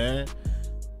everything, man.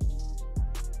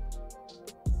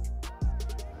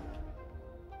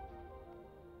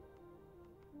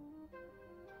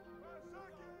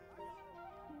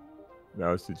 That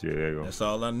was the There you go. That's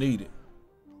all I needed.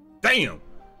 Damn.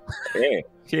 Yeah.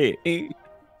 Shit.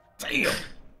 Damn.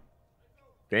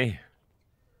 Damn.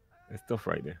 That's tough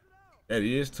right there. That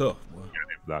is tough, boy.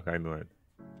 Block, I know it.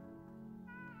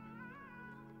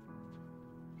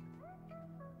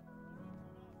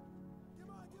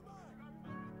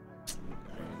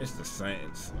 It's the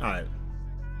Saints. All right.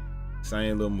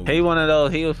 Same little move. He one of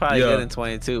those. He was probably good in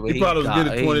 22, but he probably was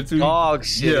good in 22. Dog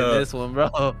shit in this one,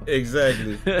 bro.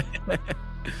 Exactly.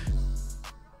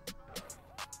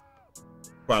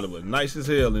 Probably was nice as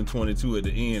hell in 22 at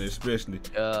the end, especially.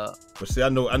 Yeah. But see, I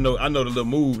know the little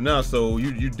move now, so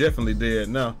you definitely dead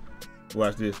now.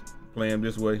 Watch this. Play him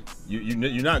this way.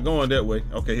 You're not going that way.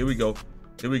 Okay, here we go.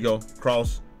 Here we go.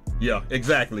 Cross. Yeah,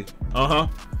 exactly. Uh-huh.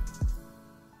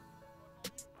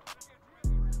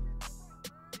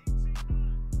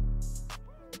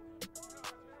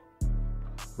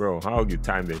 Bro, how you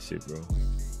time that shit, bro?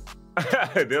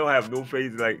 They don't have no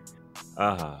face like,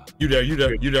 You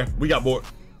there. We got bored.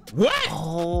 What?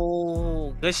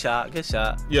 Oh, good shot.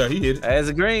 Yeah, he hit it. As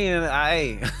a green,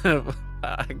 I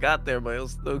got there, but it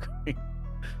was still green.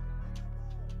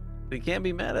 You can't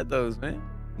be mad at those, man.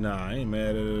 Nah, I ain't mad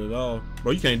at it at all.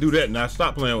 Bro, you can't do that now.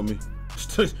 Stop playing with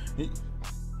me.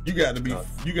 You got to be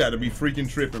freaking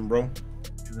tripping, bro.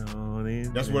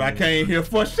 That's what I came here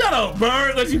for. Shut up,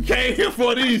 Bird. That you came here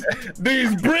for these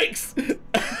bricks.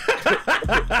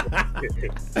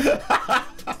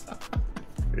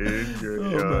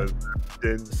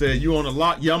 Said you on a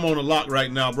lock. Yeah, I'm on a lock right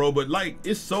now, bro. But like,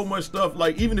 it's so much stuff.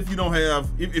 Like, even if you don't have,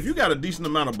 if you got a decent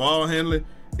amount of ball handling,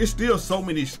 it's still so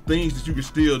many things that you can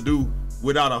still do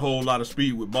without a whole lot of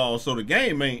speed with balls. So the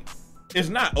game it's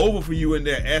not over for you in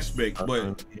that aspect.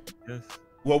 But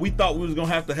well, we thought we was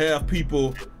gonna have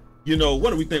people. You know, what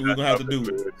do we think we was gonna have to do?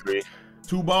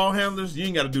 2 ball handlers? You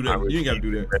ain't got to do that. You ain't got to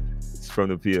do that. It's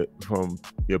from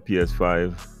your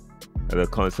PS5. And the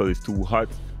console is too hot.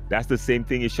 That's the same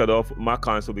thing. It shut off my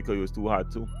console because it was too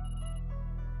hot too.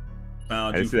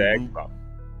 Found and you. The Xbox.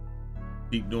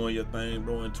 Keep doing your thing,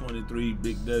 bro. In 23,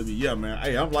 Big W. Yeah, man.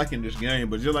 Hey, I'm liking this game,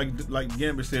 but just like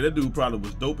Gambit said, that dude probably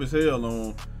was dope as hell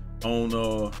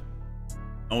on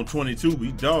 22.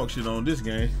 We dog shit on this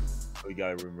game. We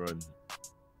gotta run.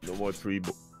 No more three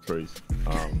ball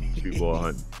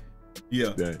hunting.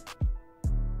 Yeah.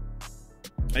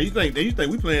 And you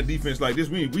think we playing defense like this?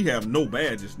 We have no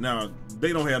badges. Now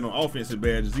they don't have no offensive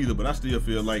badges either, but I still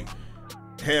feel like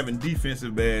having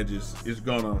defensive badges is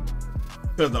gonna,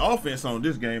 because the offense on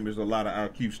this game is a lot of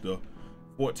IQ stuff.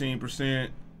 14%,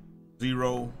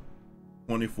 0,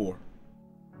 24.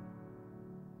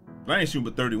 I ain't shooting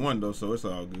but 31 though, so it's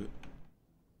all good.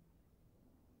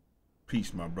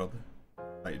 Peace, my brother,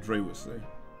 like Dre would say.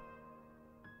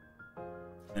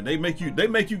 And they make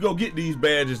you go get these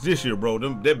badges this year, bro.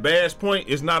 That badge point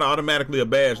is not automatically a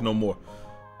badge no more.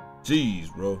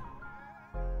 Jeez, bro.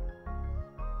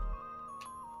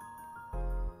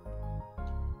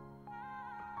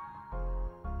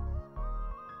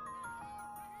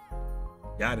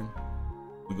 Got him.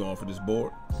 We going for this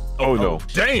board. Oh no.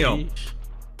 Damn.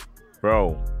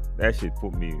 Bro, that shit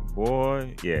put me,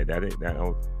 boy. Yeah, that ain't that.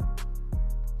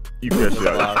 You press it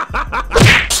out.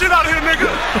 Shit out here, nigga.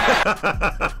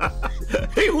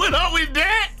 He went up with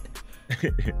that.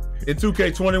 In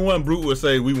 2K21, Brute would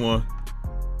say we won.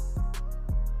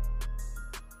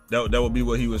 That would be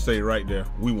what he would say right there.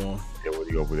 We won. Yeah, when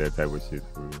you go for that type of shit,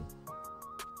 for real.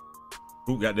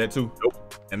 Brute got that too.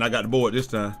 Nope. And I got the board this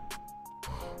time.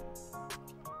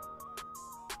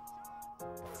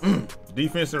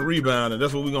 Defense and rebounding.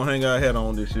 That's what we're gonna hang our head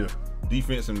on this year.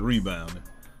 Defense and rebounding.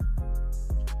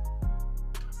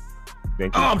 Oh,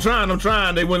 I'm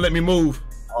trying. They wouldn't let me move.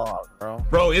 Oh,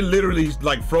 bro, it literally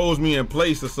like froze me in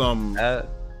place or something. That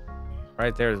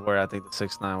right there is where I think the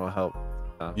 6'9" will help.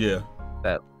 Yeah.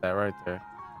 That right there.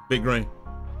 Big green.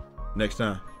 Next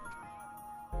time.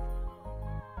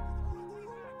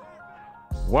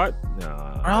 What?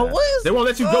 Nah. Bro, what is? They won't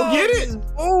let you go get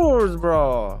it. Boards,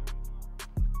 bro.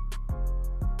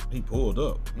 He pulled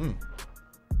up.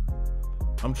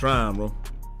 I'm trying, bro.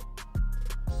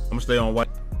 I'm gonna stay on white.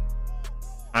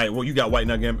 All right, well, you got white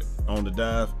now, Gambit, on the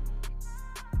dive.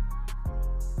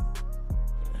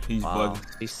 He's bugging.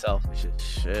 He's selfish as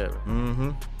shit.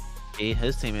 Mm-hmm.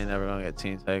 His team ain't never gonna get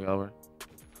team takeover.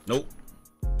 Nope.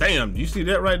 Damn, you see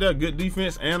that right there? Good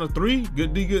defense and a 3.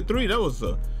 Good D, good 3. That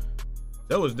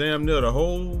was damn near the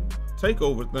whole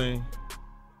takeover thing.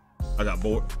 I got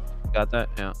bored. Got that?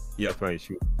 Yeah. Yeah. Trying to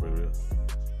shoot for real.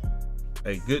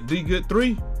 Hey, good D, good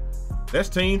 3. That's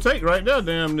team take right there,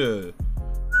 damn near.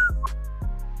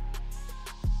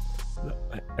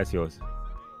 That's yours.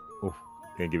 Oof,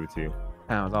 can't give it to you.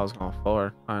 I was going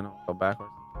forward. I know, go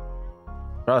backwards.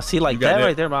 Bro, see, like that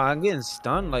right there, bro. I'm getting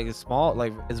stunned. Like it's small,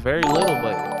 like it's very little,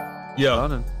 but yeah.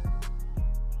 stunning.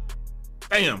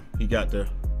 Damn, he got there.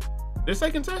 Did they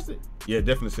say contested? Yeah,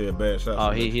 definitely say a bad shot.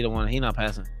 Oh, he the one. He not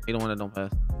passing. He the one that don't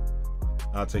pass.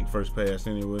 I'll take first pass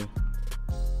anyway.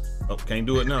 Oh, can't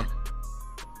do it now.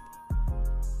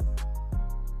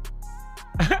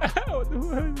 What the hell is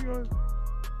going on?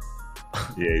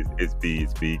 Yeah, it's B.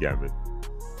 It's B, Gavin.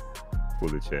 Pull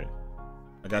the chair.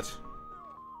 I got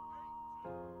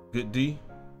you. Good D.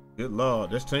 Good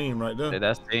lord. That's team right there. Yeah,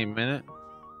 that's team, minute.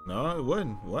 No, it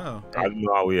wasn't. Wow. I don't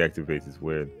know how we activate. It's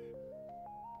weird.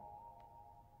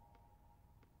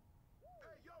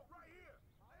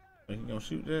 Think you gonna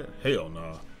shoot that? Hell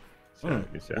no. Nah.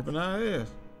 Good shot. Whooping our ass.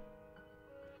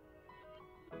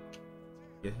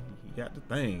 Yeah, he got the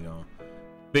thing on.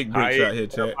 Big bricks out here,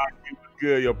 chat.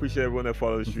 Good. Yo, appreciate everyone that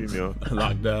followed the stream, yo.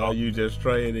 Lockdown, you just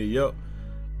training. Yup.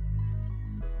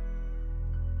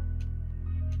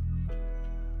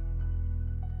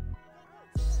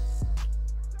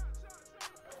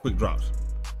 Quick drops.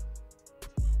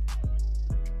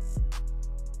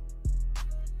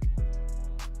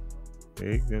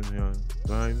 Take them down,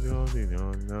 find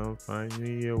now, find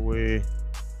me a way.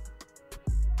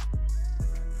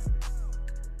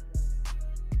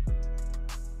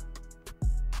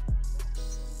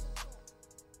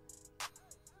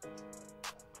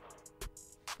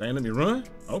 Dang, let me run.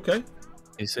 Okay.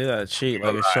 You see that cheat?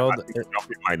 Like it showed. It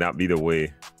might not be the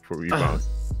way for rebound.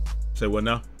 Say what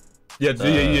now? Yeah,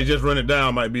 yeah, just run it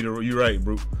down might be the. You're right,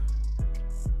 bro.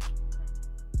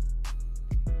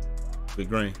 Big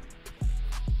green.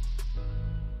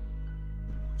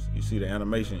 You see the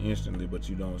animation instantly, but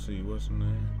you don't see what's the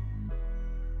name.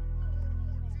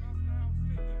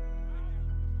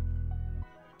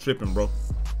 Tripping, bro.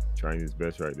 Trying his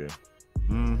best right there.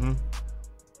 Mm-hmm.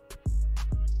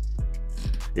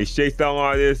 It's Chase Down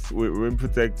Artist with Rim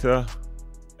Protector.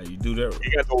 Hey, you do that. He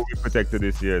got no Rim Protector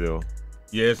this year, though.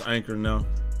 Yeah, it's anchored now.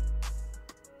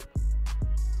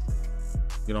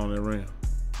 Get on that rim.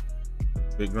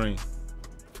 Big green.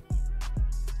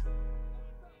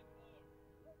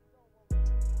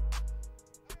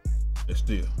 It's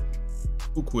still.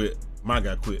 Who quit? My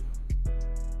guy quit.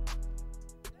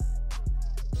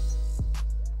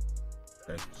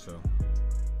 Okay, so.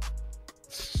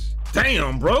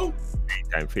 Damn, bro.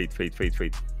 Time, fate.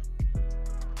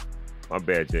 My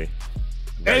bad, Jay.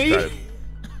 Hey,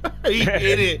 he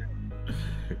hit it.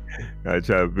 I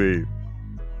try to be.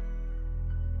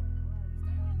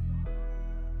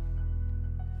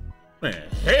 Man,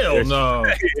 hell no.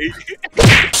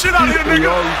 Shit out here,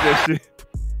 nigga.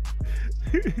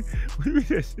 We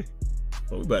that shit.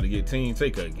 Well, we about to get team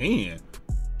take again.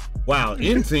 Wow,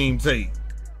 in team take.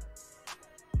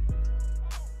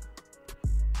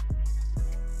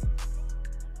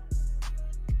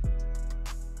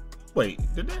 Wait,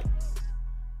 did that?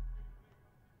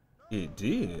 It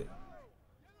did.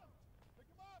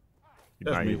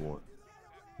 That's me.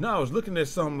 No, I was looking at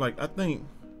something like, I think.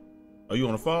 Are you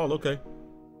on a fall? Okay.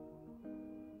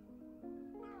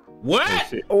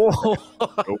 What? Oh.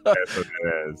 Go pass on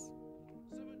that ass.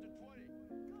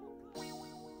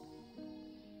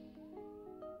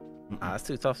 It's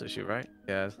too tough to shoot, right?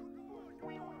 Yeah.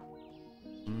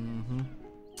 Mm-hmm.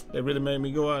 They really made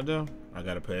me go out there. I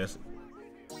gotta pass it.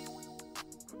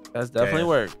 That's definitely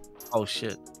work. Oh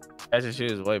shit. Catch and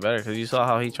shoot is way better because you saw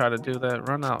how he tried to do that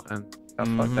run out and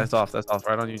that's off. That's off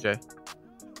right on you, Jay.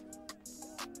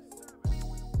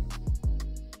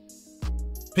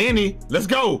 Penny, let's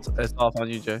go. That's off on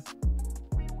you, Jay.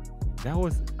 I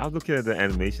was looking at the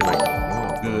animation like,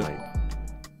 oh, good.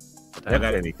 Like,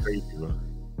 that ain't crazy, bro.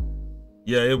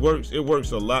 Yeah, it works. It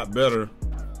works a lot better.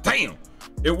 Damn,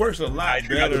 it works a lot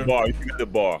better. Got the bar. You got the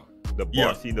bar. The bar.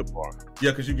 Yeah. See the bar.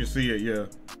 Yeah, because you can see it. Yeah.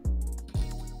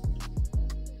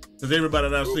 Because everybody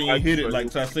that I've seen hit it like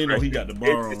Tassino, he got the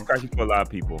bar on. It's crashing for a lot of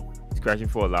people. It's crashing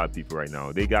for a lot of people right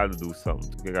now. They got to do something.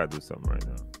 They got to do something right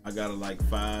now. I got like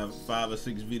five or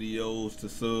six videos to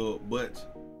sub,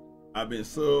 but I've been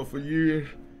sub for years.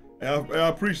 And I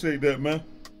appreciate that, man.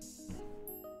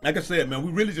 Like I said, man,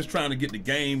 we really just trying to get the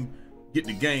game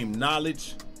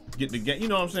knowledge, get the game. You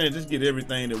know what I'm saying? Just get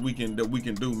everything that we can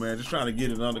do, man. Just trying to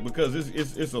get it under because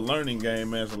it's a learning game,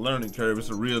 man. It's a learning curve. It's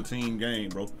a real team game,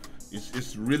 bro.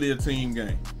 It's really a team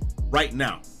game. Right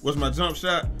now, what's my jump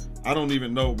shot? I don't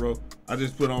even know, bro. I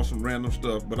just put on some random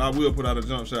stuff, but I will put out a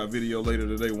jump shot video later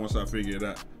today once I figure it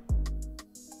out.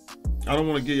 I don't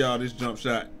want to give y'all this jump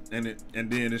shot and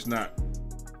then it's not,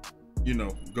 you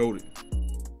know, goated.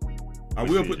 I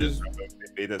will put this.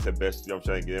 That's the best jump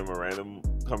shot. Give him a random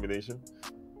combination.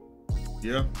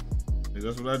 Yeah,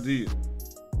 that's what I did.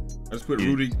 I just put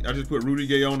Rudy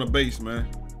Gay on the base, man.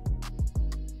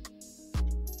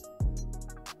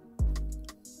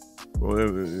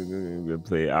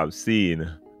 Play. I've seen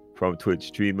from Twitch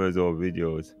streamers or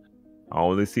videos. I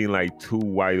only seen like 2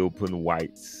 wide open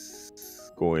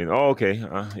whites going. Oh, okay.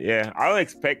 Yeah, I don't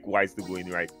expect whites to go in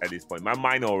right at this point. My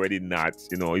mind already not.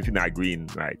 You know, if you're not green,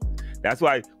 right. That's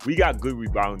why we got good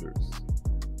rebounders.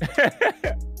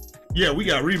 Yeah, we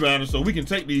got rebounders, so we can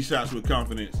take these shots with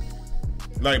confidence.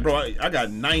 Like, bro, I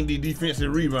got 90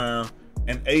 defensive rebound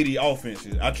and 80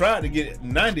 offensive. I tried to get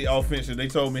 90 offensive. They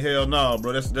told me, hell no,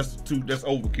 bro. That's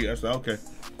overkill. I said, okay.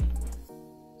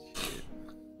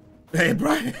 Hey,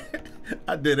 Brian,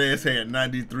 I dead ass had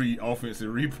 93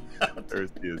 offensive rebounds.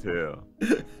 Thirsty as hell.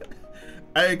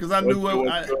 Hey, because I knew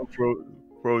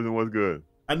Frozen was good.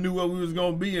 I knew what we was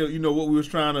gonna be, you know, what we was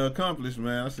trying to accomplish,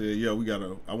 man. I said, yeah,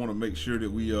 I want to make sure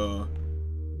that we, you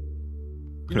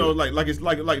know, like it's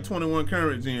like 21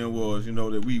 Current Gen was, you know,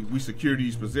 that we secure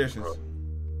these possessions.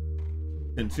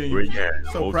 Continue.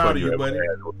 So proud of you, buddy.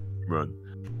 Run.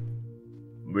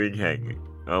 Ring hanging.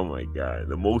 Oh my god,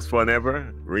 the most fun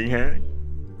ever. Ring hanging.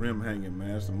 Rim hanging,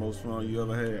 man. It's the most fun you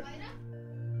ever had.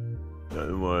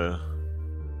 Nothing more.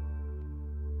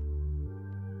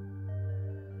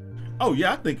 Oh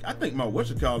yeah, I think my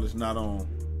whatchamacallit is not on.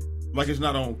 Like it's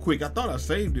not on quick. I thought I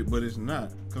saved it, but it's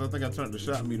not. Cause I think I turned the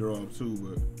shot meter off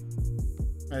too.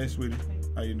 But hey, sweetie,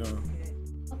 how you doing?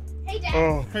 Hey, Dad.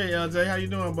 Oh, hey, LJ, how you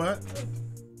doing, bud?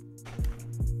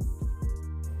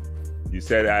 You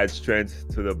said add strength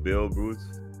to the build, Bruce.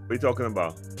 What are you talking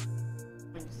about?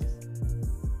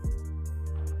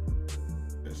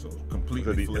 Yeah, so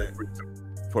completely flat.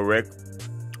 Correct.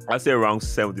 I say around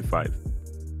 75.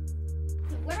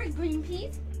 What are green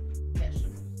peas?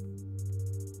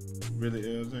 Really,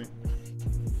 LJ?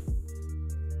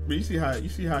 But you see how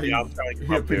I'm trying to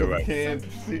he'll pick up right. a can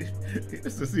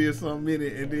just to see something in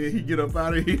it, and then he get up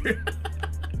out of here.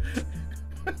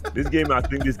 This game, I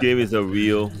think this game is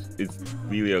it's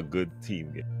really a good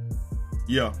team game.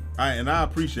 Yeah, I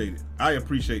appreciate it. I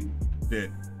appreciate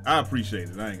that. I appreciate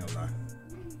it. I ain't gonna lie.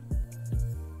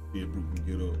 Yeah, Brooke can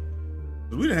get up.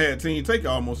 Cause we done had team take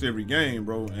almost every game,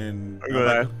 bro. And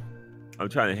I'm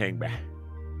trying to hang back.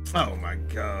 Oh my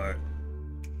god.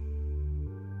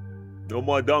 No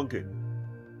more dunking.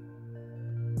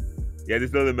 Yeah,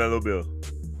 this another Mellow Bill.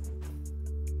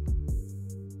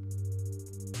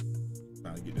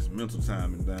 Trying to get this mental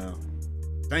timing down.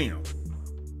 Damn.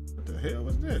 What the hell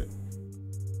was that?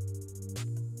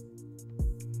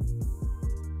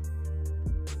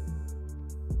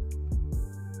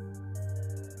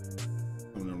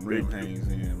 When them rim hangs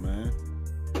in, man.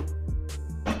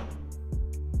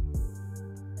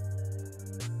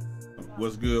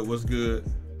 What's good? What's good?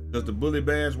 Does the bully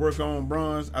badge work on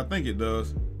bronze? I think it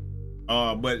does.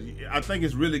 But I think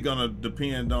it's really gonna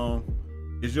depend on,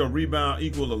 is your rebound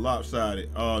equal or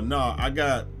lopsided? No, I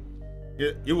got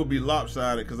it would be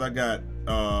lopsided because I got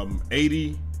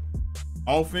 80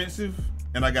 offensive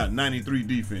and I got 93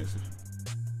 defensive.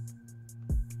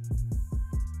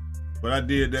 But I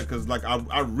did that because like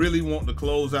I really want to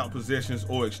close out possessions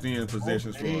or extend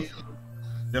possessions for us.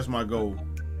 That's my goal.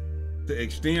 To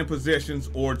extend possessions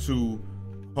or to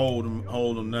hold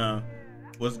them now.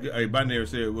 What's good? Hey, Binary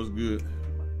said what's good.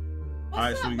 All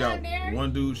right, so we got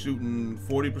one dude shooting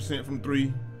 40% from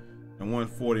 3 and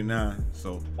 149.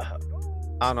 So I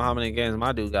don't know how many games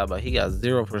my dude got, but he got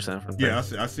 0% from 3. Yeah,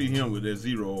 I see him with that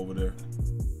 0 over there.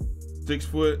 6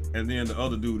 foot, and then the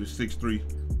other dude is 6'3".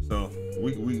 So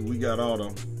we got all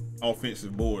the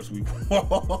offensive boards. We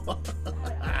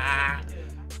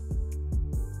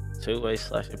two-way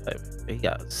slashy paper. He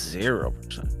got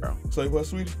 0%, bro. Say what,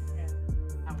 sweetie?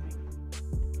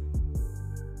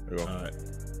 There you go. All right.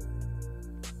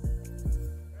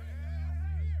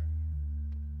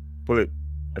 Pull it.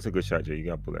 That's a good shot, Jay. You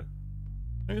gotta pull that.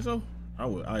 Think so? I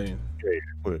would. I ain't. Yeah,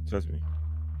 pull it. Trust me.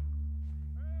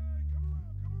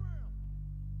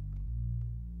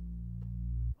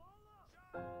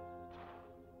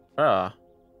 One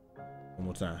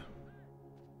more time.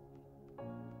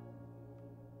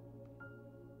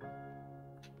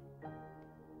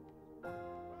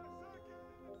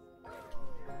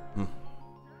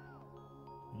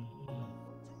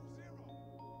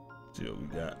 See what we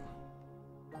got.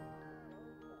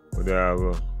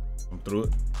 Whatever. I'm through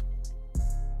it.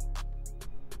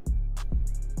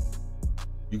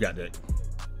 You got that.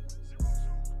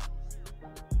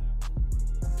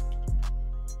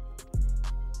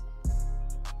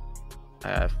 I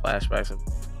had flashbacks of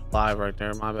live right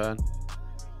there. My bad.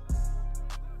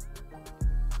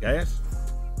 Gas?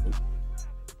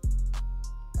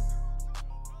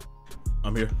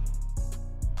 I'm here.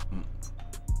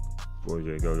 Go,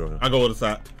 Jay. Go. I go to the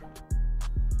side.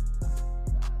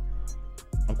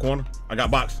 I'm corner. I got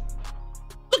box.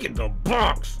 Look at the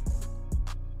box.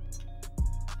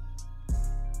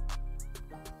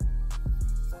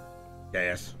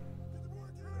 Gas.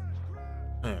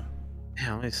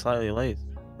 Damn, he's slightly late.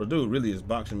 But dude really is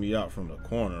boxing me out from the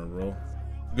corner, bro.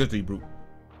 Good to you, Brute.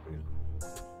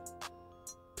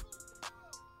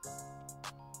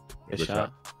 Good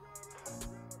shot.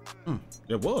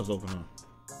 It was open,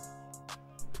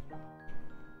 huh?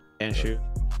 Can't shoot.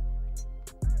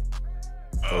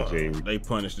 Okay. They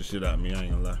punished the shit out of me, I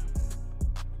ain't gonna lie.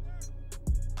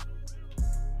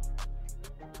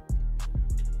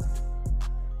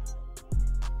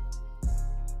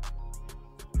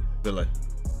 Billy.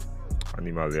 I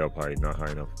need my layup high, not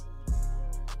high enough.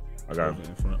 I got him.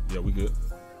 In front. Yeah, we good.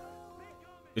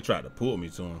 They tried to pull me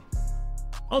to him.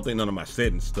 I don't think none of my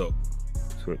settings stuck.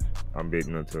 Switch. I'm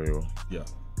baiting until you. Yeah.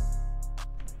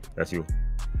 That's you.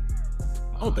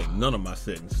 I don't think none of my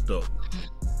settings stuck.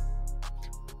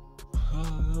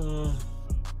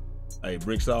 Hey,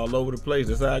 bricks all over the place.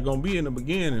 That's how it's gonna be in the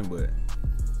beginning, but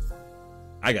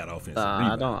I got offensive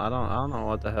rebound. I don't know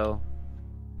what the hell.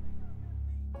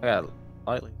 I got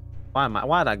lightly.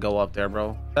 Why'd I go up there,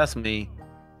 bro? That's me.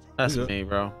 That's me,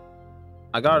 bro.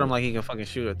 I guard him like he can fucking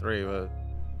shoot a 3, but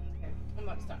I'm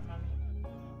about to start running.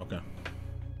 Okay.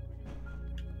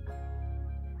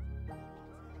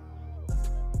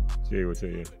 See what's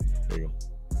here. There you go.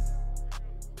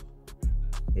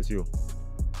 That's you.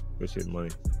 Good shit, money.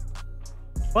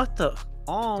 what the?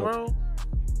 Oh, bro.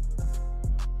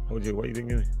 Hold you. Why you didn't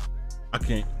get me?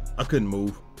 I couldn't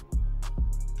move.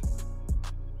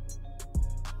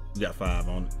 You got 5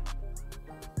 on it.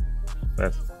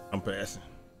 Pass. I'm passing.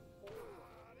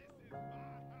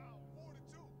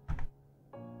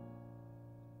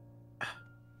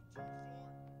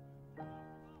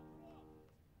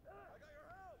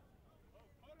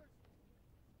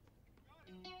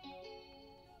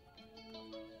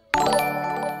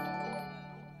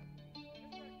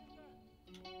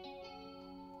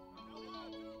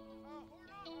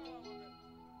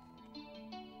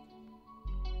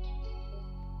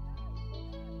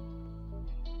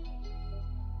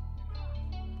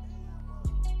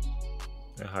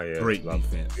 Great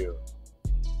defense. So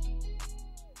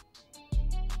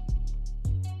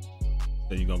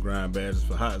you gonna grind badges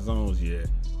for hot zones? Yeah,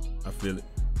 I feel it.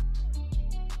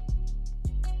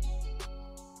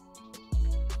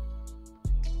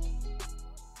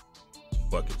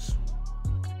 Buckets.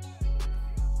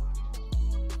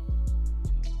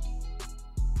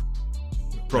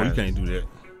 Bro, you can't do that.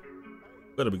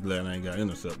 Better be glad I ain't got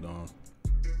intercept on.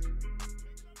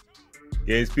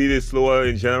 Game speed is slower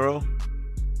in general.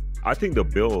 I think the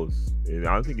Bills, I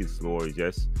don't think it's slower. It's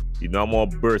just the normal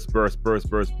burst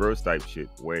type shit.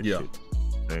 Weird shit.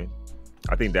 Right?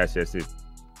 I think that's just it.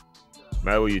 No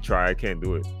matter what you try, I can't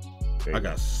do it. I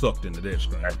got sucked into that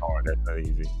screen. That's hard. That's not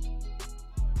easy.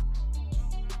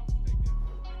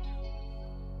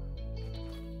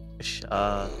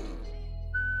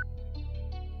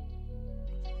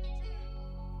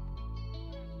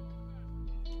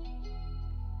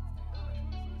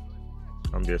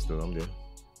 I'm there still. I'm there.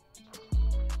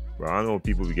 Bro, I don't know if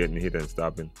people be getting hit and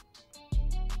stopping.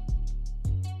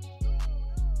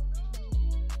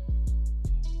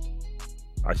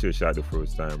 I should have shot the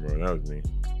first time, bro. That was me.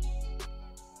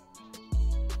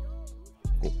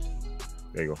 Cool.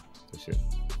 There you go. That shit.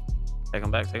 Take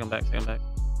him back. Take him back. Take him back.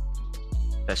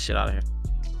 That shit out of here.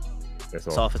 That's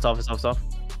It's all. off. It's off. It's off. It's off.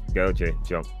 Go, Jay.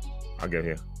 Jump. I'll get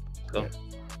here. Go. Yeah.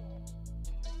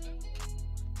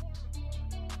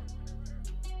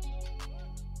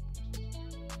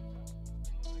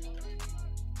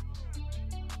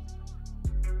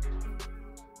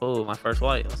 Oh, my first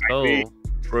white. Let's go. Hey,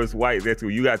 first white. That's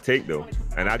what you got to take, though.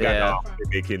 And I got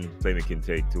playmaking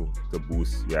take, too, to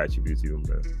boost your attributes even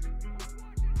better.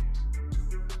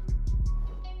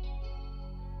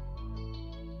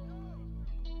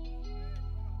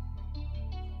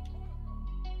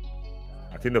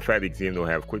 I think the fact that team don't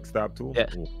have quick stop too. Yeah,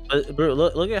 but bro,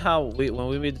 look at how when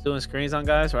we be doing screens on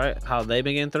guys, right? How they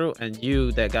been getting through, and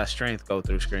you that got strength go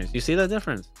through screens. You see that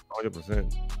difference?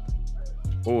 100%.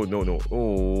 Oh no.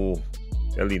 Oh,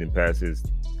 that leading passes.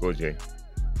 Go Jay.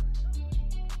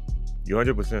 You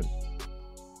 100%.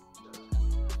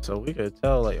 So we could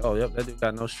tell, like, oh, yep, that dude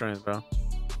got no strength, bro.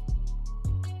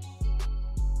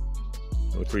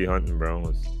 No 300,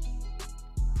 bro.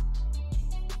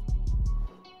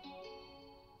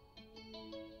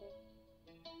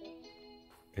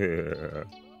 Yeah.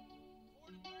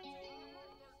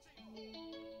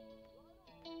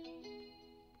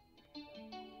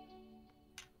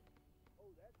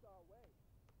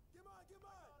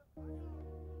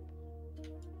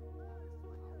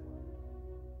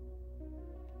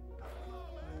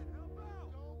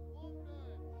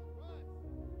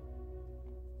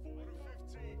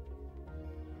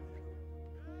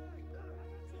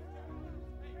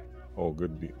 Oh,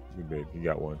 good bit. Good bit. You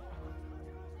got one.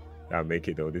 Gotta make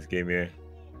it though. This game here.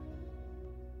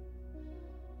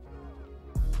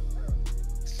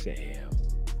 Damn.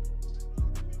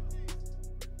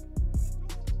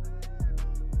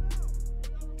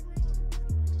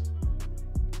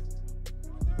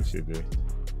 Good shit, dude.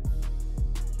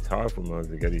 It's hard for Muggs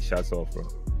to get these shots off, bro.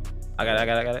 I got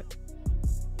it.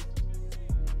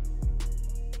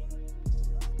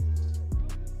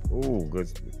 Ooh, good.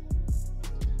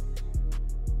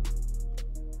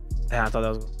 Damn, I thought that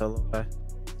was going to go a little way.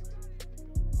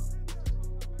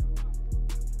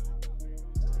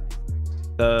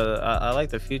 I like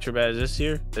the future badge this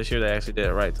year. This year they actually did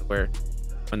it right to where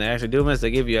when they actually do miss, they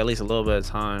give you at least a little bit of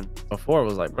time. Before it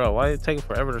was like, bro, why did it take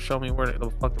forever to show me where the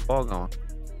fuck the ball going?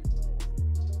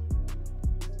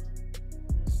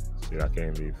 Shit, I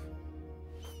can't leave.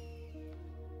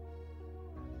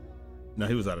 No,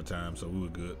 he was out of time, so we were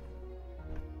good.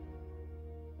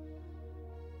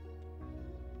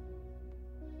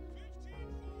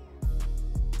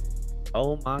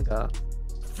 Oh my god.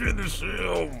 Finish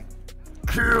him.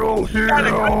 Kill him.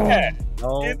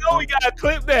 Oh, You know we gotta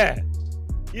clip that.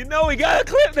 You know we gotta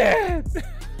clip that.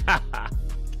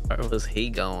 where was he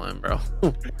going, bro?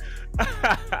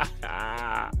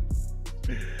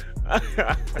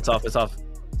 It's off. It's off.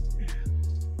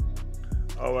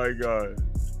 Oh my god.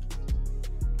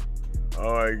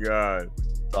 Oh my god.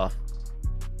 It's off.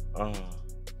 Oh.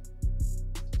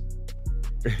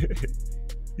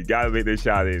 You gotta make this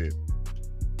shot in it.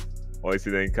 Or it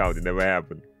didn't count. It never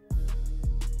happened.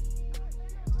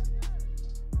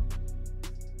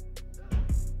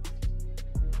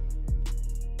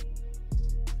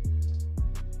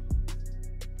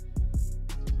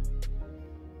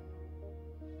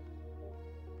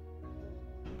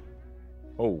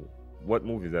 Oh, what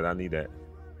move is that? I need that.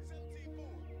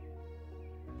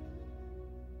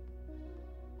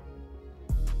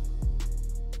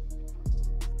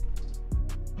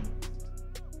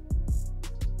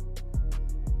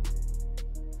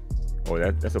 Oh,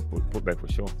 that's a put back for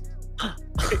sure.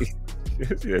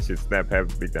 See that shit snap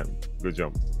half big time. Good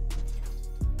jump.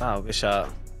 Wow, good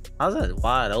shot. I was that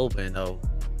wide open though.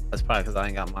 That's probably because I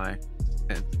ain't got my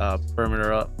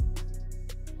perimeter up.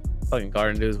 Fucking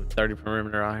guarding dudes with 30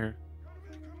 perimeter out here.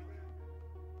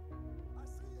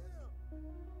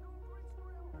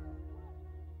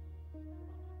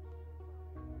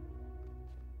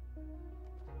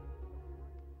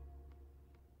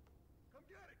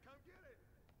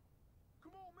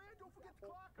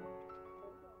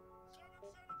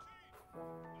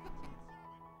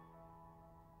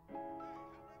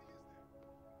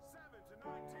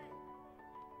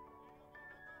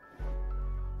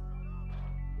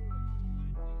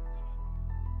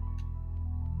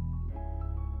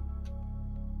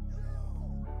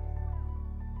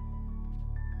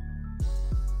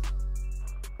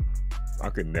 I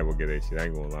could never get that shit. I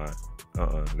ain't gonna lie.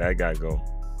 That guy go.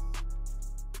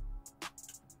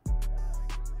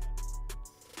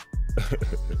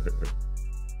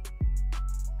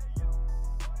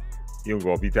 You don't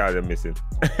go up. You tired of missing.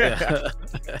 Yeah.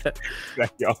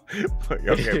 Like yo, can't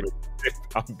miss.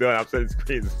 I'm done. I'm setting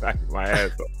screens like my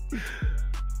ass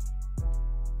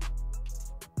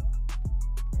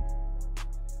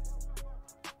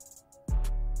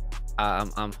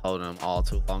off. I'm holding them all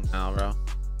too long now, bro.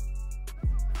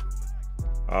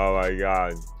 Oh my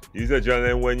god. Use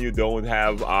adrenaline when you don't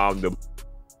have the.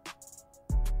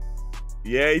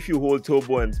 Yeah, if you hold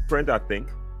turbo and sprint, I think.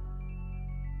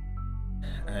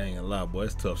 I ain't gonna lie, boy.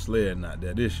 It's tough sledding out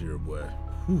there this year, boy.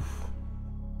 Whew.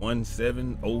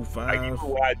 1705. Like, you know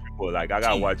what I dribble. Like, I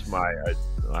gotta watch my,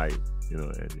 like, you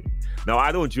know. Now,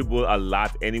 I don't dribble a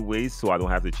lot anyways, so I don't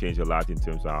have to change a lot in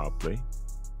terms of how I play.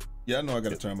 Yeah, I know I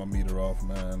gotta turn my meter off,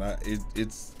 man.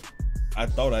 I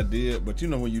thought I did, but you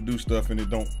know when you do stuff and it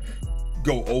don't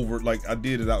go over, like I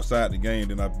did it outside the game,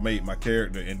 then I made my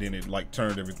character and then it like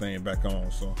turned everything back on,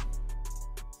 so.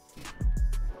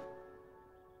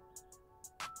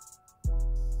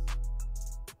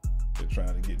 They're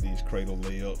trying to get these cradle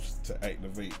layups to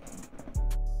activate.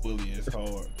 Bully is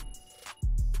hard.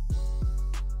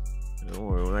 Don't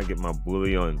worry, when I get my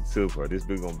bully on silver, this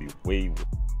big gonna be way.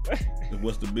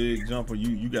 What's the big jumper?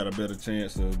 You got a better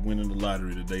chance of winning the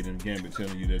lottery today than Gambit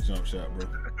telling you that jump shot,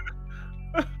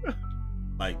 bro.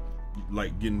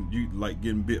 like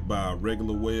getting bit by a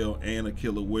regular whale and a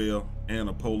killer whale and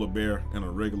a polar bear and a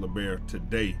regular bear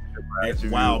today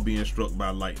while being struck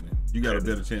by lightning. You got a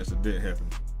better chance of that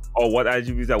happening. Oh, what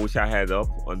attributes I wish I had up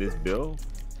on this build?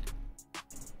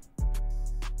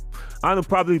 I don't know,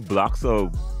 probably blocks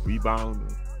or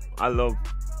rebound. I love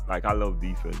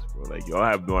defense, bro. Like, y'all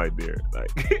have no idea.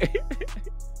 Like,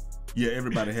 Yeah,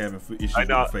 everybody having issues I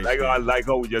know, with the face like I cam. like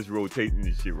how we just rotating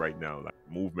this shit right now, like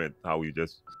movement, how we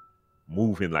just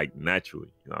moving like naturally.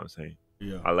 You know what I'm saying?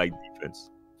 Yeah. I like defense.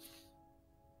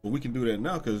 But we can do that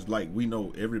now because, like, we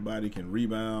know everybody can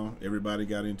rebound. Everybody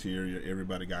got interior.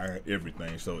 Everybody got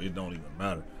everything. So it don't even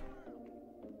matter.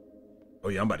 Oh,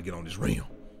 yeah, I'm about to get on this rim.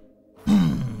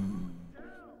 I'm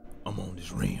on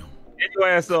this rim. Get your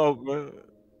ass off, man.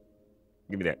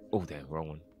 Give me that. Oh, damn, wrong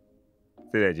one.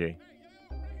 Say that, Jay.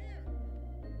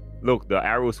 Look, the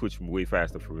arrow switch way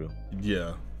faster for real.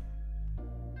 Yeah.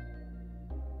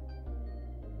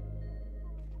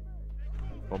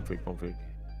 Pump fake, pump fake.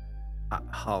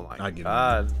 Oh my I get it.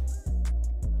 god.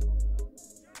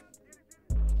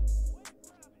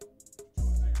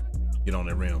 Get on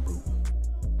that rim, bro.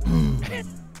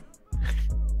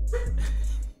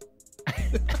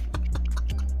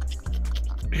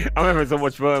 I'm having so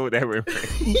much fun with that rim.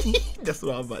 That's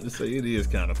what I was about to say. It is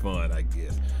kind of fun, I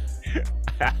guess.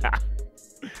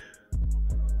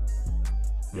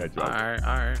 Yeah, All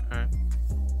right.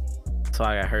 So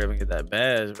I got hurry up and get that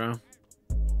badge, bro.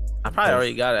 I probably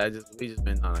already got it. We just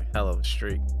been on a hell of a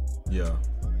streak. Yeah.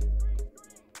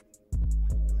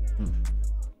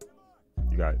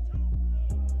 You got it.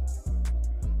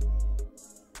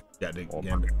 Got the Oh,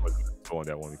 gambit. on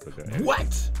that one because that.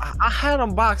 What? I had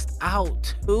them boxed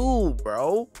out too,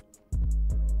 bro.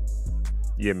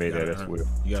 Yeah, made You that. gotta That's earn- weird.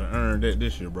 You gotta earn that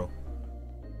this year, bro.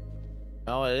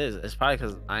 No, it is. It's probably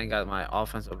because I ain't got my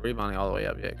offensive rebounding all the way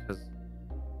up yet. Because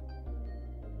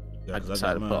Yeah, I 'cause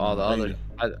decided to got put mine all the rated.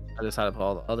 other. I decided to put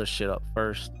all the other shit up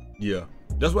first. Yeah,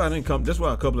 that's why I didn't come. That's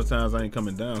why a couple of times I ain't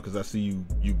coming down because I see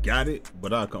you got it,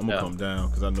 but I'm gonna come down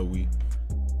because I know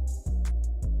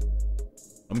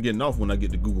I'm getting off when I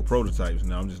get the Google prototypes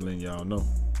now. I'm just letting y'all know.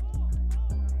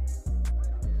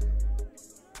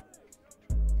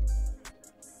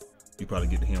 You probably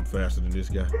get to him faster than this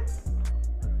guy.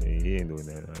 Hey, he ain't doing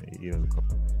that. He doesn't come.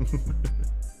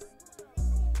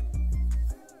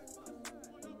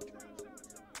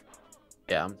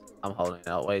 Yeah, I'm holding it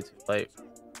out way too late.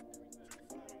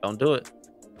 Don't do it.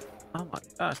 Oh my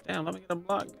gosh, damn! Let me get a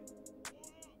block.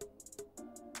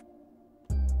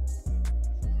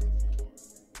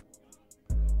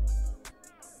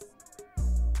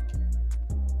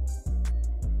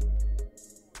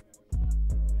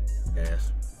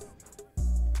 Ass.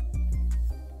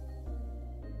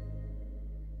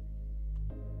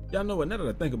 Y'all know what? Now that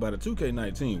I think about it,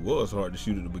 2K19 was hard to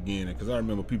shoot at the beginning because I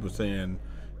remember people saying,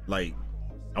 like,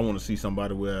 I want to see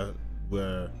somebody where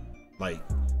like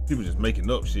people just making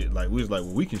up shit. Like we was like,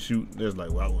 well, we can shoot. There's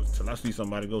like, well, till I see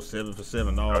somebody go 7 for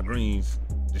 7 all greens.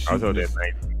 I was on that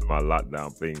night my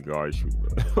lockdown playing guard shooting.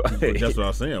 That's what I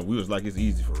was saying. We was like, it's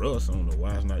easy for us. I don't know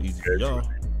why it's not easy for y'all.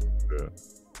 Yeah.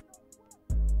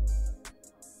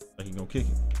 Like you gonna kick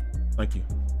it. Thank you.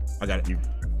 I got it. You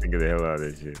think of the hell out of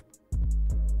that shit.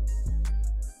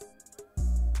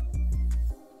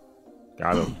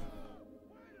 Got him.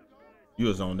 You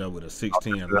was on there with a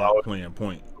 6'10" lock playing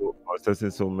point. I was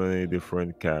testing so many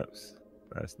different caps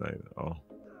last night. Oh.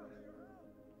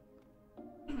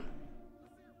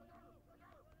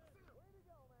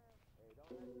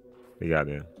 They got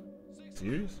there.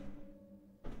 Serious?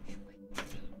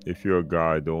 If you're a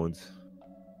guy, don't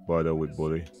bother with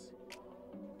bully.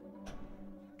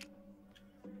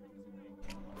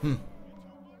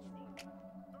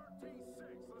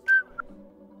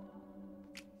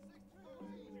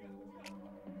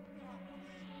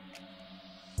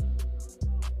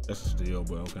 That's a steal,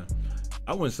 but okay.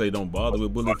 I wouldn't say don't bother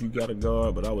with bully if you got a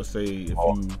guard, but I would say if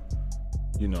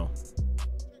you know.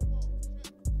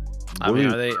 I mean,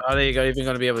 are they even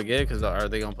going to be able to get it? Because are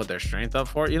they going to put their strength up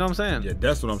for it? You know what I'm saying? Yeah,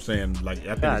 that's what I'm saying. Like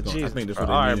I think, I think that's what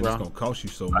they mean. It's gonna cost you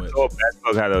so much. Oh,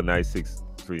 Basketball had a nice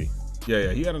 6'3".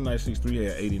 Yeah, he had a nice 6'3", he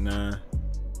had 89.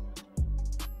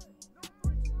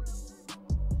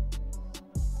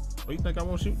 Oh, you think I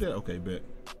won't shoot that? Okay, bet.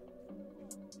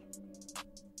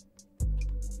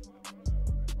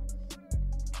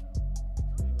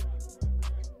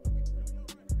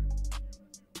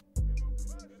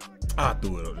 I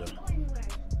threw it up there.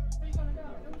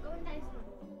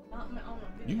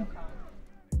 You?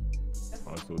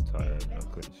 I'm so tired. I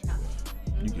couldn't shoot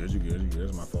that. You good.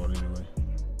 That's my fault anyway.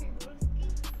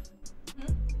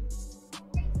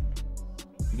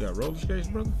 You got roller skates,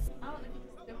 brother?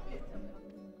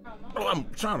 Oh, I'm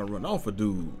trying to run off a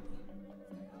dude.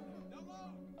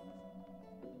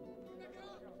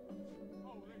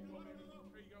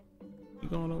 You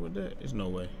going over that? There's no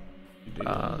way.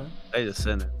 They just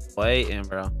sitting there waiting,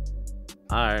 bro. All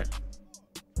right.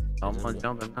 I'm gonna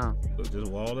jump it now.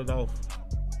 Just wall it off.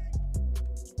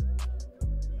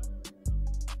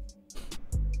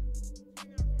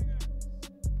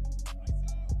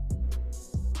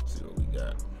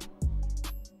 that.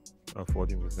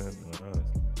 14%.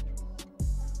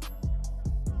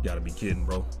 Gotta be kidding,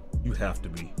 bro. You have to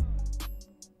be.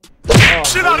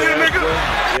 Shit out here, nigga!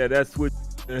 Yeah, that switch.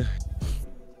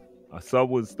 A sub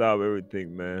would stop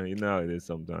everything, man. You know how it is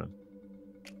sometimes.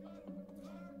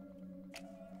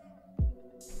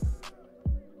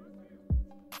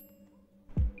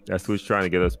 That switch trying to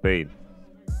get us paid.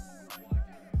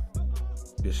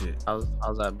 Good shit. How's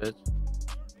that, bitch?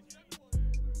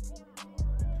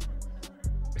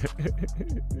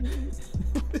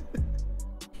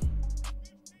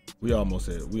 We almost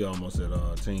at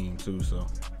team too, so.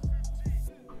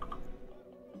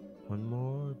 One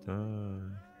more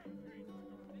time.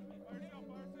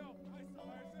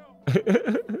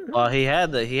 Well, he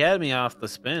had me off the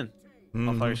spin.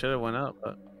 Mhm. I should have went up,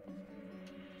 but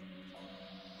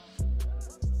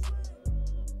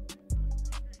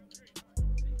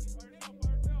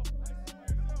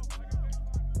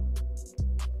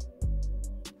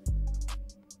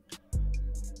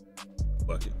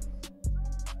Bucket.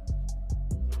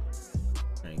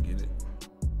 I ain't get it.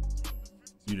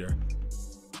 You there?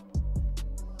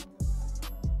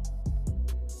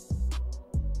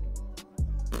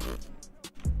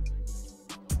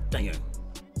 Dang it.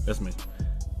 That's me.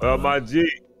 Well, my G.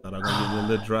 Thought I was gonna get a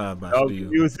little drive by Oh, steal.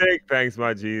 music. Thanks,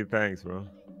 my G. Thanks, bro.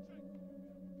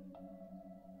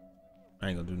 I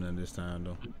ain't gonna do nothing this time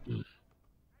though.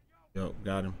 Yo,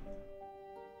 got him.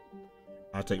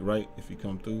 I'll take right if he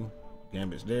come through.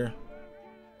 Gambit's there.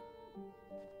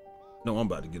 No, I'm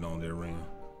about to get on their ring.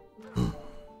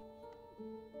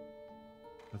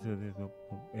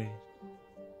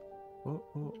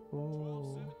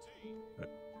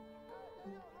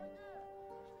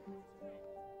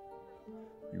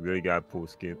 You really got full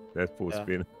skin. That's full Yeah.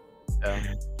 spin.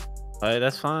 yeah. Alright,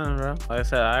 that's fine, bro. Like I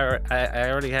said, I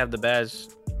already have the badge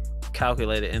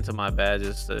calculated into my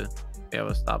badges to be able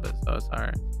to stop it, so it's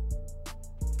alright.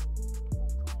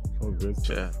 Oh, good.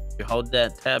 Yeah. You hold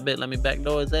that tab bit, let me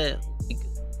backdoor his ass.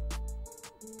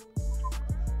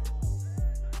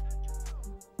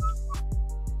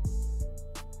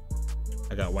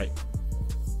 I got white.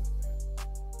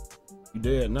 You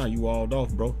dead now? You walled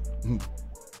off, bro.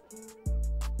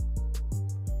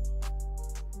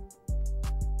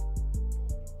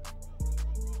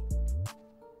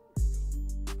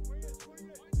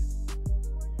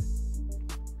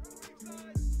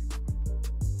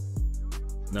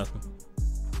 Nothing.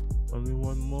 Only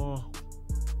one more.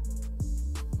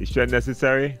 Is that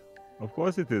necessary? Of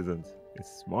course it isn't.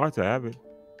 It's smart to have it.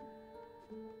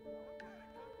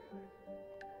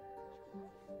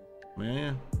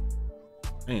 Man.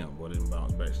 Damn, boy, them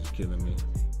bounce backs is killing me.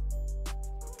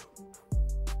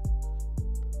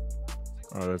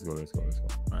 Oh, let's go. All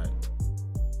right.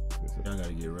 Y'all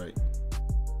gotta get right.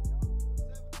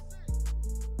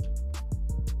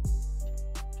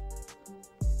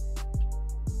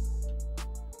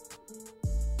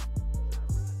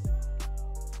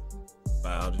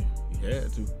 Biology. You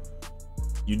had to.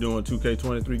 You doing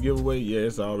 2K23 giveaway? Yeah,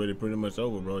 it's already pretty much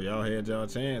over, bro. Y'all had y'all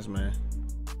chance, man.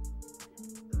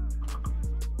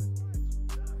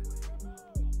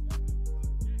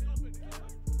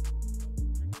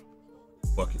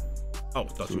 Bucket. Oh,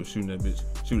 thought you were shooting that bitch.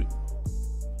 Shoot it.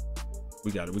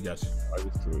 We got it. We got you. I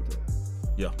just threw it there.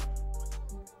 Yeah.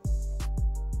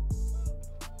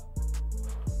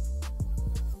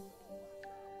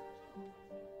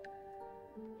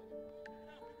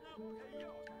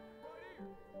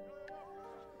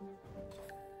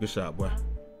 Good shot, boy.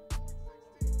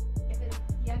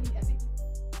 Yeah, I think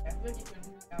we'll get you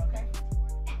in. Okay.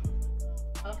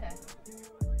 Okay.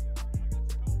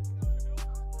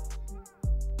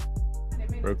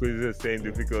 Berkeley is the same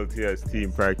difficulty as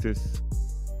team practice.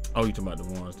 Oh, you talking about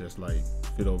the ones that's like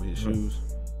fit over his shoes?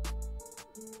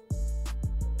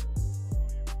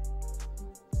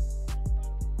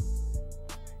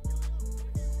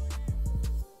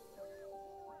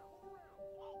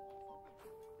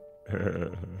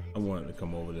 I wanted to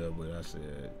come over there, but I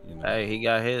said, you know. Hey, he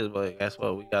got his, but guess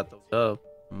what? We got the dub.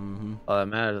 Mm-hmm. All that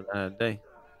matters at the end of the day.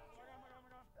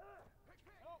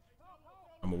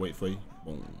 I'm gonna wait for you.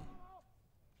 Boom.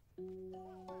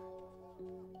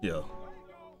 Yeah.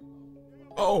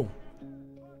 Oh.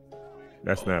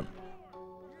 That snap.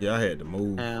 Yeah, I had to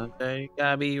move. And they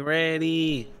gotta be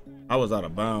ready. I was out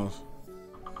of bounds.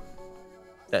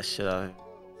 That shit out here.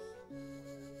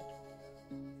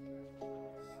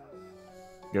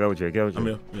 Get over here. Get over I'm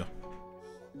here. here. Yeah.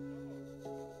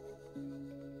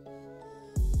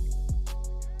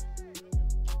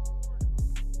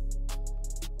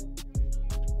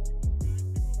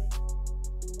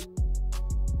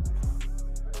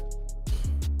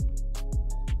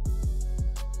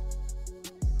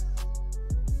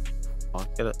 Oh,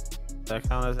 get it. That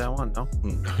count as that one, no?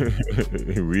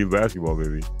 Real basketball,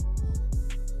 baby.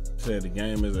 Said the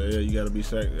game is a you gotta be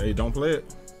hey, don't play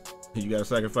it. You gotta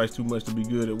sacrifice too much to be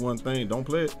good at one thing. Don't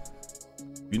play it.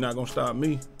 You're not gonna stop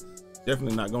me.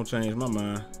 Definitely not gonna change my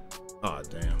mind. Oh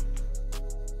damn.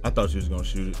 I thought you was gonna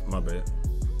shoot it. My bad.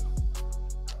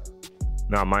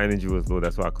 Nah, my energy was low,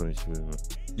 that's why I couldn't shoot it, man.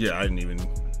 Yeah, I didn't even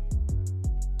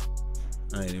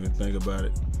think about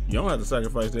it. You don't have to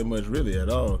sacrifice that much really at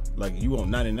all. Like you want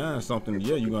 99 something,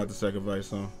 yeah, you gonna have to sacrifice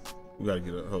some. We gotta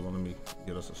get hold on, let me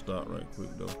get us a stop right quick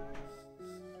though.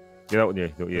 Get out there.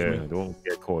 Don't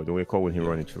get caught. Don't get caught when he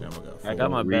running through. I got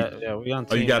my bat. Yeah, we on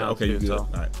team. Oh, you got it. now Okay, too, you good. so. All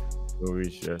right. Don't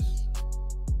reach, yes.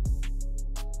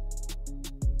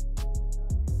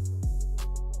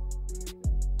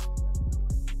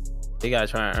 You gotta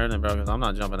try and earn it, bro, because I'm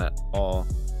not jumping at all.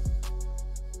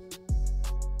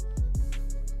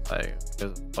 Like,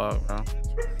 good as fuck, bro.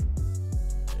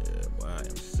 Yeah, boy, I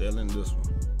am selling this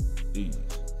one. Jeez.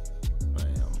 I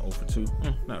am 0 for 2.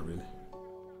 Not really.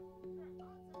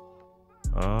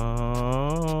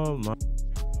 Oh, my.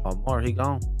 Oh, more, he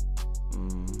gone.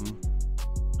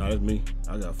 No, that's me.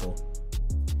 I got 4.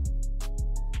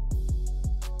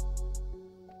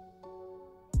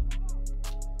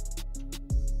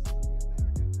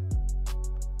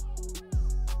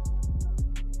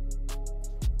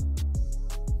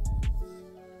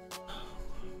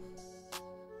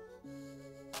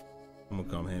 I'm gonna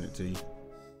come hand it to you.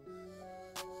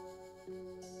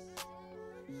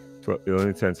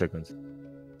 Only 10 seconds.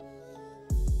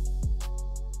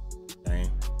 Dang.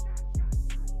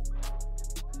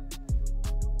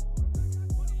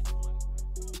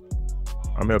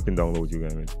 I'm helping download you,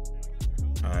 man.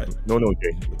 All right. No,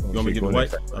 Jay. You want me to get the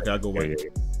white? Okay, I'll go white. Yeah.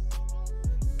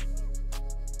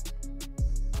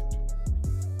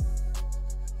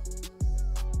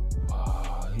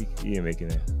 Oh, he ain't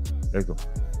making it. Let's go.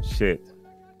 Shit.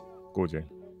 Go, Jay.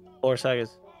 4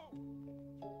 seconds.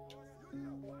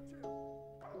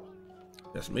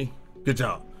 That's me. Good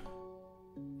job.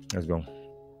 Let's go.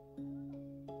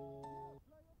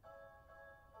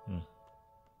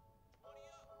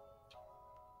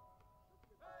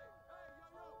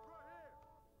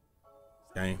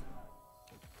 Dang.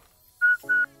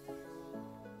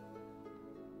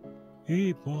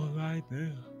 Keep on right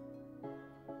there.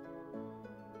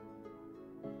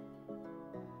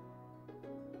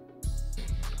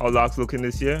 How Locks looking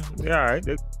this year? Yeah, all right.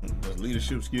 Does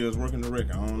leadership skills working the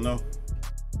record? I don't know.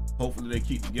 Hopefully they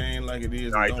keep the game like it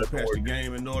is and don't patch the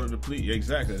game in order to please.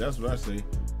 Exactly, that's what I say.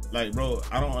 Like, bro,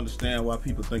 I don't understand why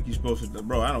people think you're supposed to.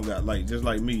 Bro, I don't got, like, just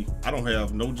like me, I don't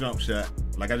have no jump shot.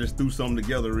 Like, I just threw something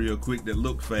together real quick that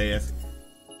looked fast.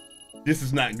 This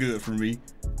is not good for me.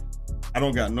 I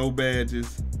don't got no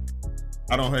badges.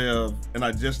 I don't have, and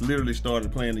I just literally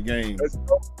started playing the game.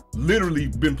 Literally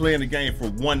been playing the game for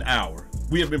 1 hour.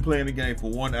 We have been playing the game for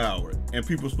 1 hour, and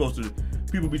people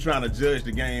be trying to judge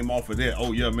the game off of that.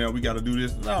 Oh yeah, man, we got to do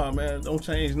this. No, man, don't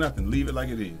change nothing. Leave it like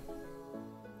it is.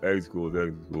 That is cool. That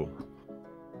is cool.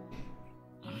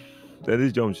 That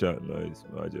is jump shot nice.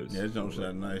 Yeah, jump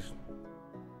shot nice.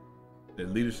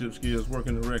 That leadership skills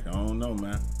working the record. I don't know,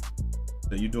 man.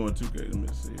 That you doing 2K? Let me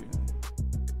see.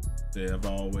 Yeah, I've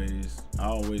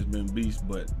always been beast,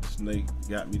 but the snake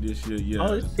got me this year. Yeah,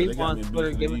 all these people on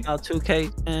Twitter giving out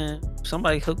 2K, man.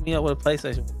 Somebody hooked me up with a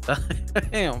PlayStation.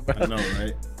 Damn, bro. I know,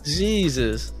 right?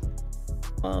 Jesus,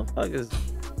 motherfuckers.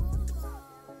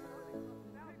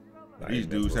 These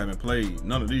dudes haven't played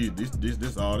none of these.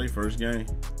 This all their first game.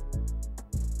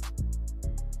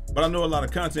 But I know a lot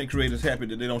of content creators happy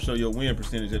that they don't show your win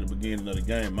percentage at the beginning of the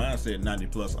game. Mine said 90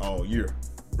 plus all year.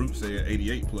 Brute said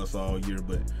 88 plus all year,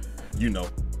 but you know,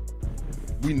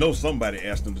 we know somebody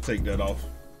asked them to take that off.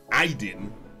 I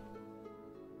didn't.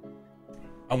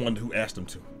 I wonder who asked them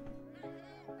to.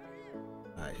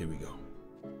 All right, here we go.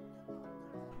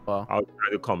 Well, I'll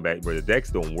try to come back, but the decks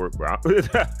don't work, bro.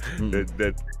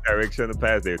 the direction of the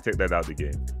pass, they'll take that out the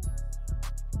game.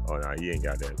 Oh, nah, he ain't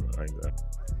got that, bro. I ain't got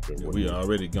that. Yeah, we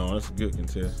already gone. That's a good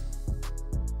contest.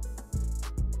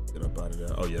 Get up out of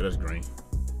there. Oh, yeah, that's green.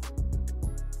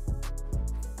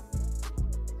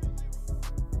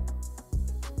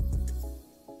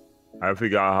 I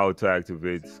figure out how to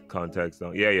activate context.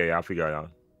 Yeah, I figure it out.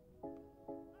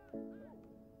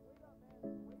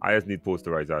 I just need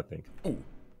posterize, I think. Ooh.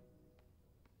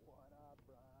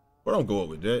 Well, don't go up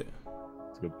with that.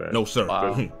 It's a good pass. No, sir.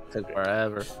 wow. Took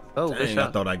forever. Oh, good Dang, shot.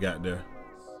 I thought I got there.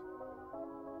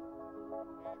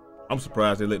 I'm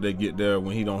surprised they let that get there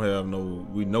when he don't have no.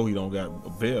 We know he don't got a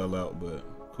bail out, but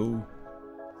cool.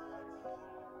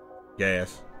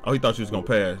 Gas. Oh, he thought you was gonna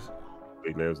pass.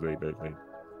 Late.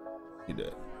 He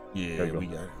did. Yeah, we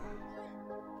got it.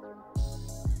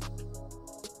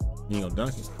 You ain't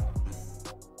gonna dunk it.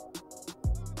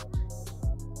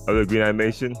 Other green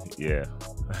animation? Yeah.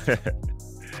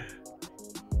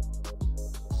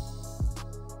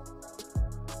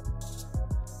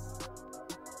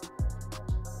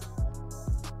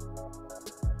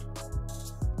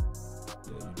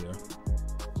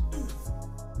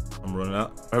 I'm running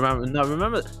out.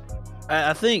 Remember.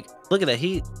 I think. Look at that.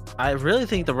 I really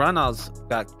think the runouts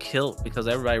got killed because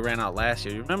everybody ran out last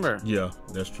year. You remember? Yeah,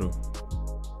 that's true.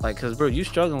 Like, cause bro, you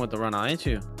struggling with the runout, ain't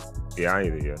you? Yeah, I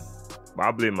ain't it, yeah. But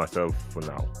I blame myself for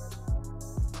now.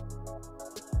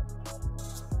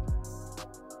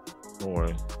 Don't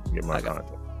worry. Get my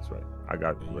content. That's right. I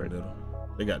got it ready.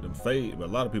 They got them fades, but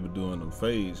a lot of people doing them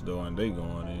fades though, and they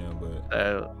going in. But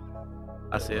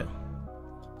I see it.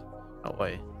 Oh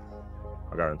wait.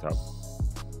 I got it on top.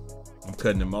 I'm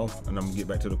cutting them off, and I'm gonna get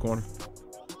back to the corner.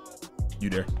 You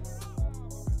there?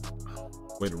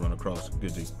 Way to run across.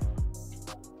 Good G.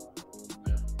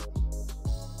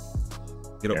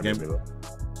 Get up, game.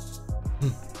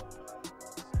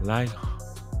 Like,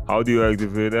 how do you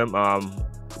activate them? Down,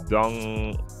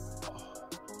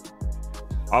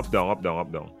 up, down, up, down,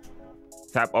 up, down.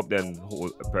 Tap up, then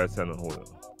hold, press and hold it.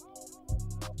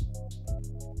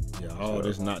 Yeah, all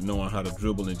this not knowing how to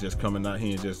dribble and just coming out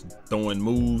here and just throwing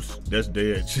moves. That's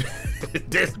dead.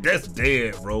 that's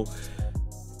dead, bro.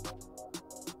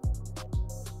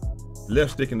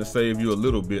 Left sticking to save you a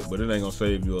little bit, but it ain't gonna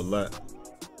save you a lot.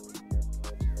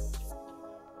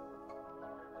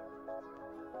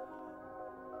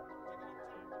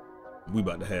 We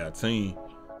about to have a team.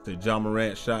 Say Ja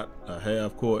Morant shot a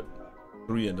half court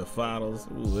 3 in the finals.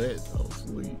 Ooh, that's so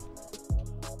sweet.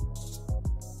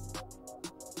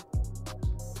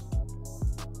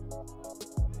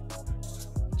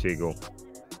 Chigo.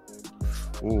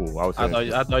 Ooh,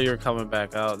 I thought you were coming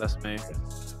back out. That's me.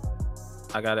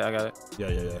 I got it.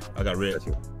 Yeah. I got red.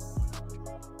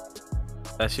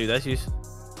 That's you.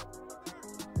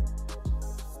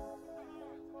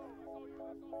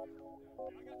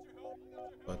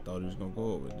 I thought he was gonna go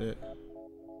over that.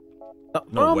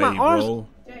 No way, bro.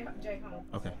 Jay, hold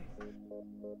on. Okay.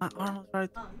 My arm was right.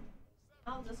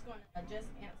 I was just going to just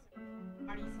answer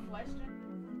Marty's question.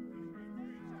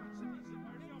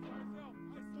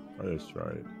 I just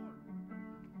tried it.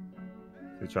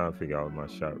 Just trying to figure out my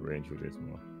shot range with this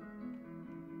one.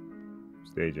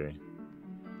 Stay, Jay.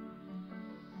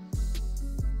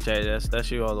 Jay,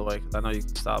 that's you all the way, because I know you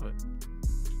can stop it.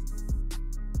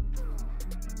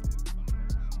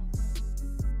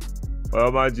 Well,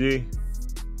 my G.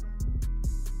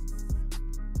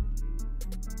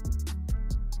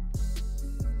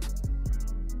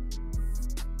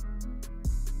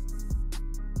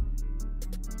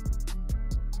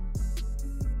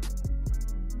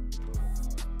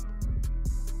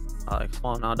 Alright, come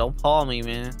on now, don't paw me,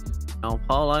 man. Don't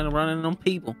paw like I'm running them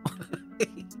people.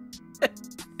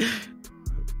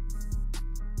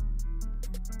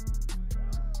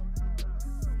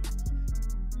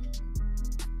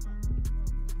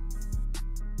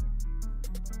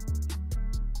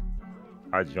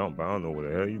 I jump, but I don't know what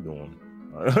the hell you doing.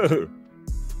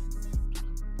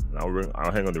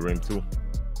 I'll hang on the rim too.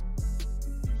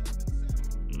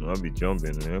 I'll be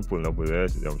jumping and pulling up with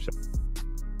that jump shot.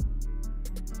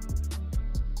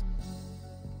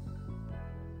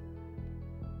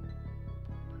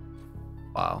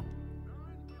 Wow.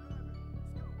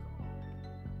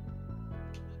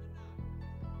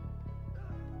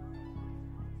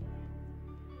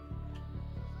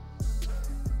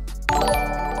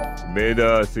 Made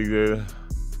 6. You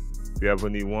ever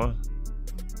need one?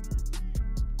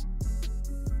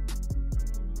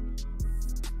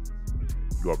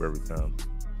 Go up every time.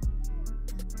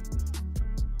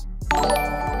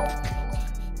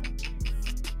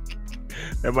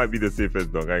 That might be the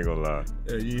safest dunk, I ain't gonna lie.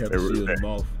 Yeah, you have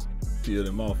to shield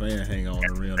them off and hang on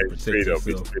the rim to protect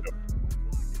yourself.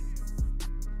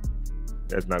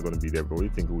 That's not gonna be there, bro. What do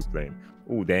you think who's playing?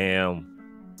 Ooh, damn.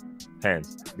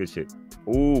 Hands. Good shit.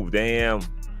 Ooh, damn.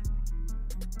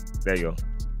 There you go.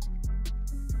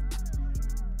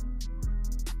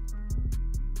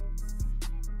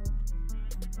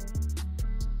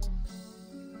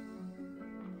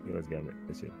 Yeah, let's get it.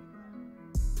 That's it.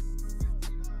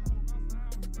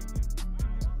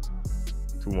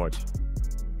 Too much.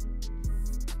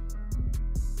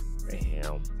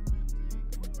 Damn.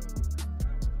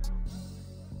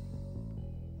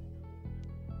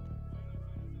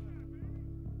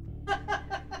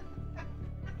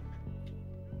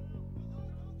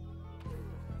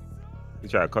 You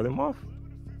try to cut him off?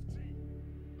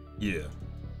 Yeah.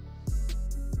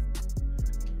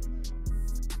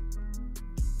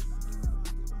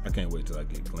 I can't wait till I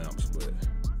get clamps, but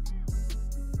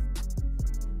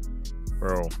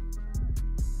Bro.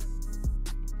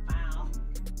 Wow.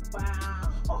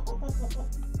 Wow.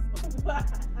 Wow.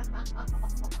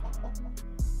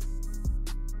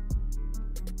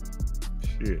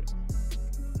 Shit.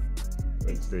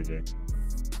 Wait, stay, Jay.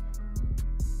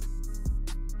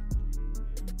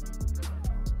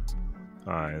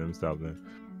 Alright, let me stop there.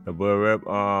 The bullet rep,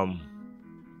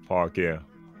 Park, yeah.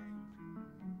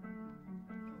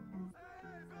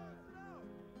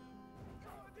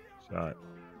 Shot.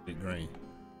 Big green.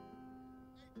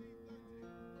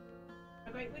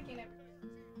 A great weekend.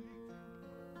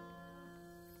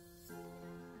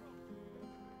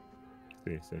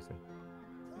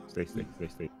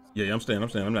 Stay. Yeah, I'm staying.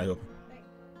 I'm not helping.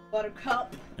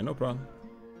 Buttercup. Ain't no problem.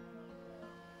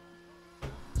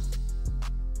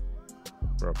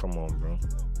 Bro, come on, bro.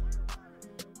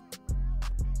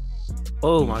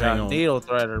 Oh my Hang god, on. needle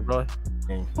threader, bro.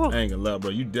 I ain't gonna lie,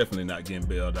 bro. You definitely not getting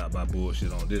bailed out by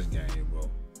bullshit on this game, bro.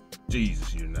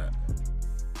 Jesus, you're not.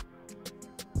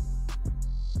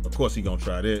 Of course he gonna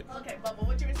try that. Okay, Bubba,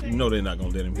 what you were You saying? know they're not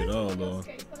gonna let him hit all, Lord.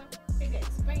 Okay, but I think they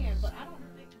expand, but I don't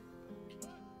think.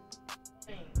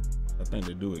 I think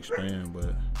they do expand,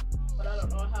 but But I don't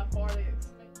know how far they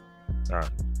expand.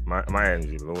 Alright, my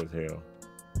energy low as hell.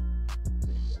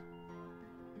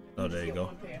 oh, there you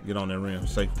go. Get on that rim,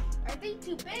 safe. Are they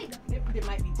too big? It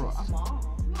might be too Bro,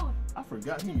 small. No. I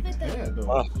forgot he had those.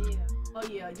 Yeah. Oh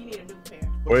yeah, you need a new pair.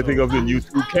 What do you think of the new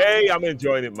 2K? I'm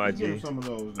enjoying it, my Give him G. some of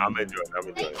those. I'm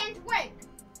enjoying They it. can't work.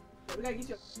 We gotta get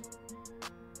you.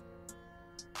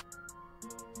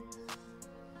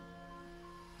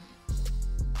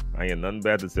 I ain't got nothing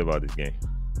bad to say about this game.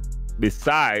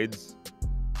 Besides,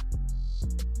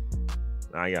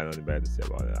 I ain't got nothing bad to say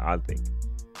about it. I think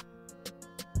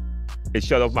it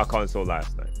shut off my console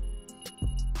last night.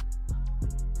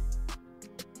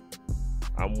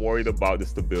 I'm worried about the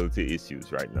stability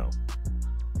issues right now.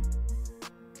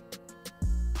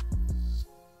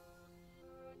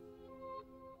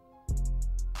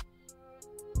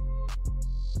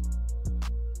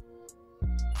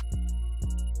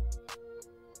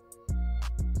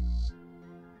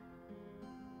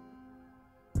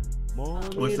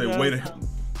 What's that? Way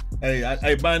to,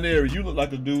 hey, Binary, you look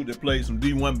like a dude that played some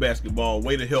D1 basketball.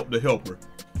 Way to help the helper.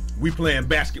 We playing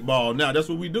basketball now. That's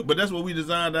what we do. But that's what we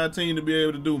designed our team to be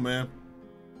able to do, man.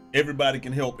 Everybody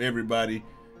can help everybody,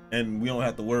 and we don't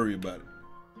have to worry about it.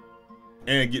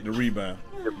 And get the rebound.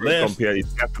 Compare,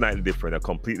 it's definitely different. A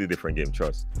completely different game.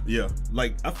 Trust. Yeah,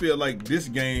 like I feel like this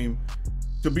game,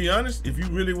 to be honest, if you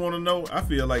really want to know, I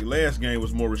feel like last game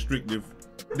was more restrictive.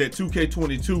 That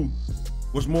 2K22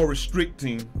 was more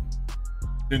restricting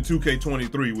than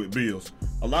 2K23 with Bills.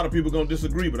 A lot of people gonna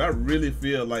disagree, but I really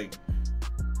feel like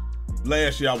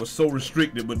last year I was so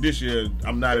restricted, but this year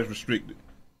I'm not as restricted.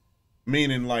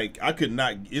 Meaning, like, I could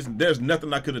not. There's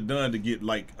nothing I could have done to get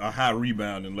like a high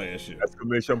rebound than last year.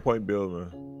 Exclamation point, Bill,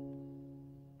 man.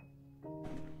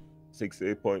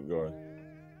 6-8 point guard.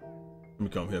 Let me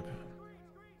come help you.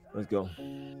 Let's go.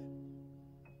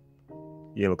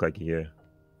 You look like you here.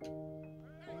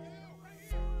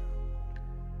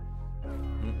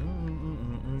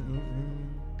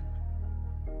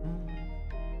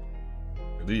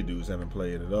 These dudes haven't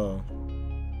played at all.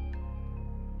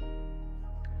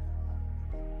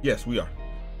 Yes, we are.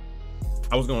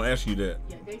 I was gonna ask you that.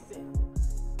 Yeah, they said.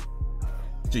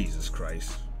 Jesus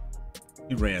Christ.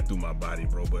 You ran through my body,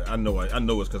 bro, but I know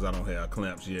it's because I don't have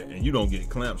clamps yet, and you don't get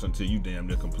clamps until you damn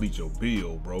near complete your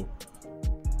build, bro.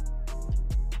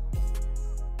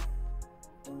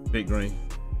 Big green.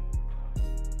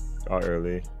 Oh,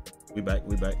 early. We back.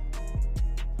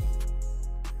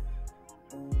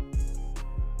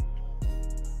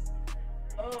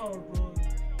 Oh, boy.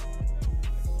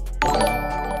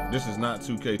 This is not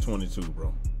 2K22,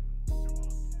 bro.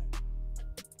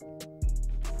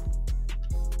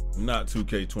 Not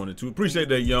 2K22. Appreciate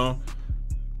that, young.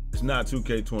 It's not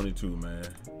 2K22, man.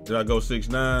 Did I go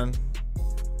 6'9"?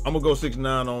 I'm gonna go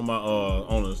 6'9" on my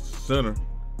on the center.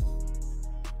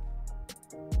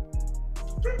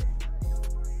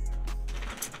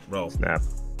 Bro, Snap.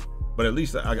 but at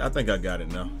least I think I got it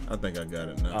now. Oh my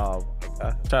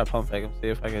god. Try to pump fake him, see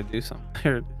if I can do something.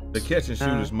 Here. The catch and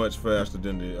shoot is much faster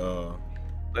than the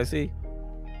Let's see.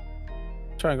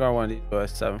 Try and guard one of these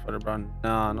boys 7-footer, bro.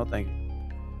 No, no thank you.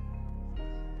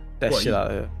 That What, shit you-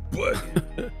 out of here.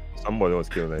 But Somebody was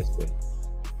killing that shit.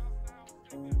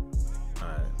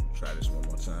 alright, try this one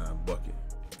more time. Bucket.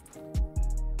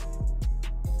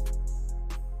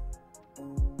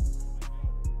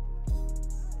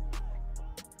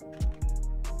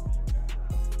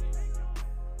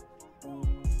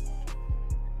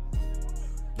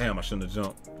 Damn, I shouldn't have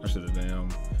jumped. I should have damn.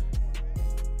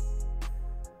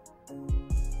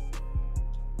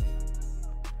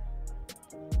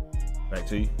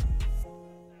 T.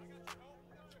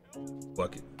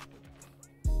 Bucket.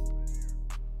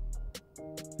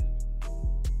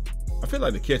 I feel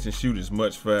like the catch and shoot is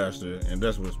much faster, and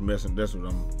that's what's messing. That's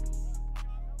what I'm.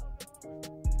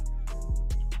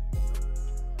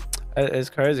 It's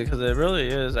crazy because it really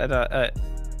is.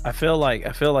 I feel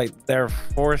like they're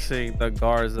forcing the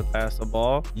guards to pass the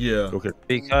ball. Yeah. Okay.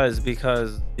 Because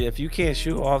if you can't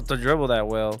shoot off the dribble that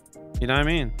well, you know what I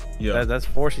mean? Yeah. That's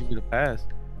forcing you to pass.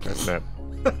 That's not.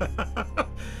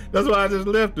 That's why I just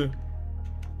left him.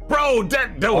 Bro,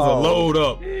 that was a load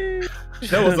up.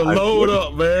 That was a load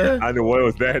up, man. I know what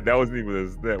was that. That wasn't even a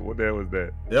step. What the hell was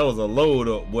that? That was a load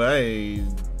up, boy.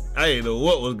 I ain't know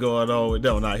what was going on with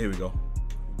that one. Nah, here we go.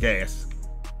 Gas.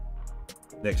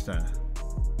 Next time.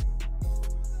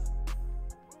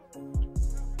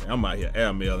 I'm out here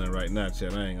air mailing right now,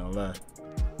 Chad. I ain't gonna lie.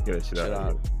 Get that shit out of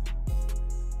here.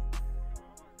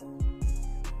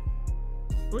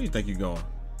 Where do you think you're going?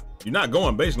 You're not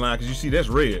going baseline because you see that's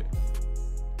red.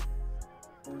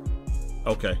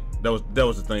 Okay, that was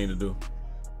the thing to do.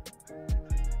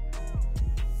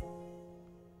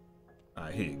 All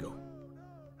right, here you go.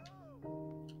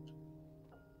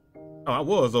 Oh, I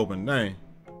was open, dang.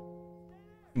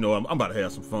 You know, I'm about to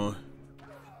have some fun.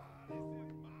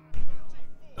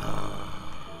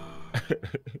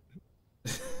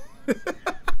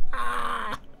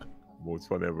 Most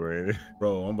fun ever, ain't it?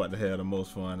 Bro, I'm about to have the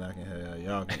most fun I can have.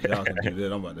 Y'all can do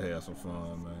that. I'm about to have some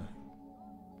fun, man.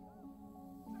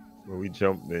 When we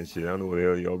jumped and shit, I don't know what the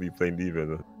hell y'all be playing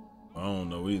defense. I don't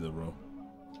know either, bro.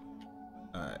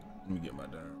 All right, let me get my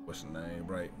darn, what's the name,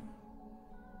 right?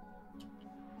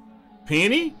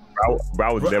 Penny? Bro,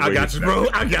 I was never. I got you, bro.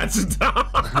 I got you, dog.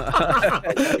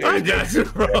 I got you,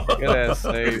 bro. Look at that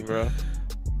save, bro.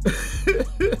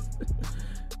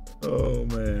 Oh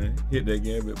man, hit that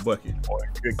Gambit bucket. Oh,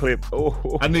 good clip.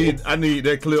 Oh, I need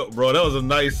that clip, bro. That was a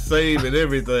nice save and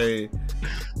everything.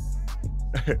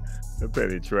 That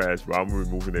penny trash, bro. I'm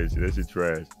removing that shit. That shit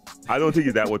trash. I don't think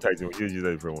it's that one Tyson. He'll use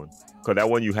a different one. Cause that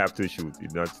one you have to shoot.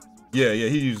 It's not. Yeah,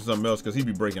 he uses something else because he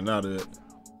be breaking out of it.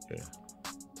 Yeah.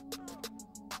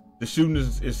 The shooting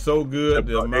is so good.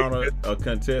 The amount of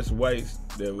contest whites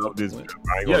that we This, went.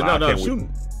 I ain't Yeah, gonna lie, I no, can't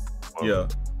shooting. wait. Yeah.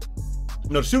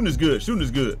 No, the shooting is good. Shooting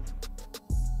is good.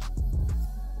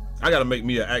 I gotta make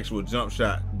me an actual jump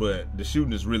shot, but the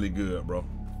shooting is really good, bro.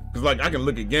 Cause like I can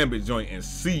look at Gambit joint and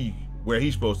see where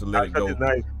he's supposed to let it go.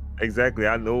 Nice. Exactly.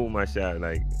 I know my shot.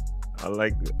 Like, I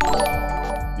like it.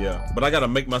 Yeah, but I gotta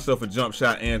make myself a jump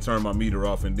shot and turn my meter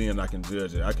off, and then I can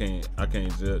judge it. I can't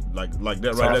judge like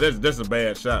that right there. That's a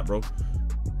bad shot, bro.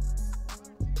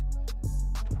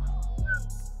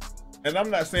 And I'm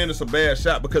not saying it's a bad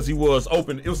shot because he was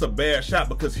open. It was a bad shot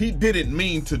because he didn't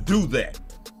mean to do that.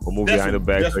 We'll move behind the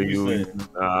back for you.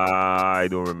 I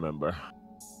don't remember.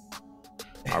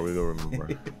 I really don't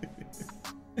remember.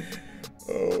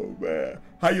 Oh man,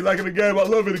 how you liking the game? I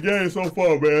love the game so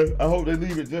far, man. I hope they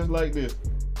leave it just like this.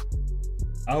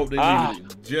 I hope they leave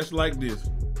it just like this.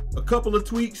 A couple of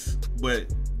tweaks,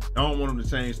 but I don't want them to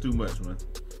change too much, man.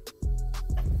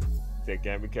 Take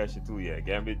Gambit catch it too, yeah.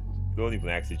 Gambit don't even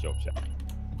actually jump shot,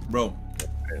 bro.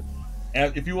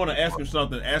 If you want to ask him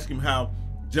something, ask him how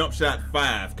jump shot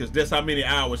 5, because that's how many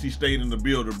hours he stayed in the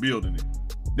builder building it.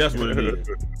 That's what it is.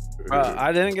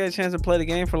 I didn't get a chance to play the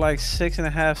game for like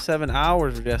 6.5, 7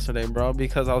 hours yesterday, bro,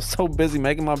 because I was so busy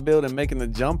making my build and making the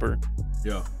jumper.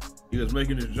 Yeah, he was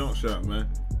making his jump shot, man.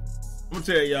 I'm gonna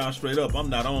tell y'all straight up, I'm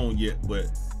not on yet, but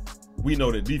we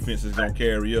know that defense is gonna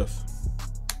carry us.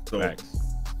 So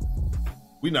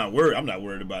we not worried. I'm not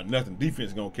worried about nothing. Defense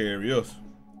is gonna carry us.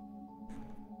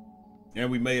 And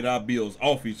we made our builds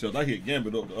off each other. I hit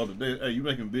Gambit up the other day. Hey, you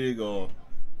making big or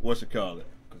what's it call it?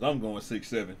 Cause I'm going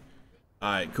 6'7".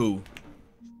 All right, cool.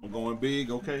 I'm going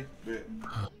big, okay? Bet.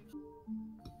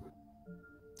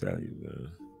 Tell you,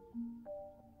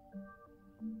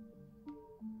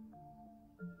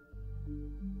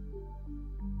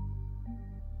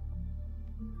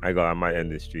 man. I might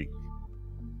end this streak.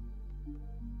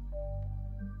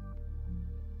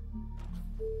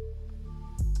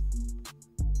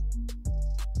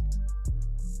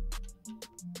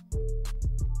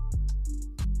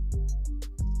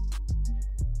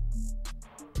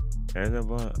 And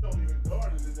about Don't even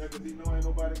guard it because he know ain't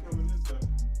nobody coming this time.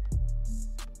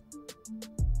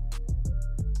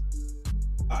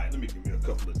 All right, let me give me a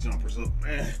couple of jumpers up,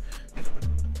 man.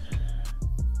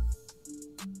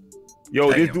 Yo,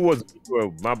 Damn. this dude was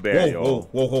my bad, yo.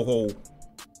 Whoa.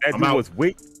 That I'm dude out. was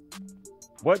wait.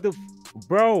 What the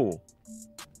bro?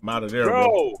 I'm out of there,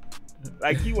 bro.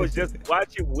 Like he was just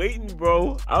watching, waiting,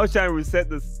 bro. I was trying to reset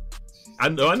this. I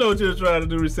know what you were trying to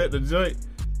do, reset the joint.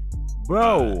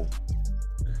 Bro,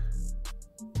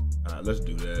 right, let's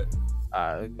do that.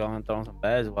 Go and throw some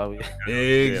badges while we.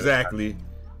 Exactly.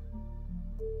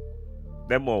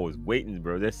 Them all was waiting,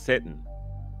 bro. They're sitting.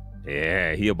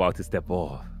 Yeah, he about to step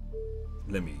off.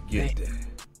 Let me get that.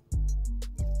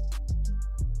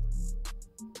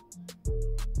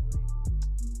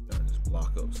 Gotta just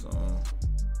block up some.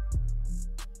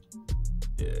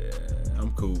 Yeah,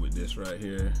 I'm cool with this right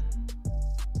here.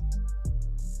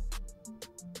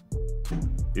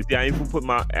 You see, I even put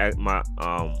my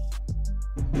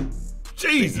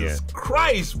Jesus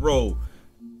Christ, bro.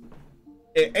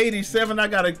 At 87, I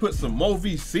gotta put some more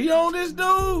VC on this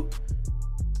dude.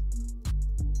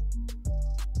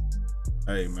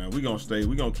 Hey man, we gonna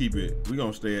keep it. We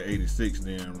gonna stay at 86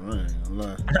 then, right?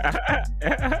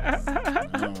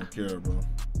 I don't care, bro.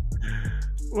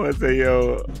 What say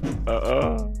yo?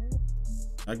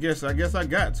 I guess I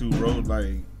got to, bro.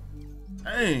 Like,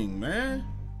 dang, man.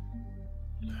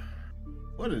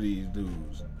 What are these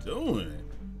dudes doing?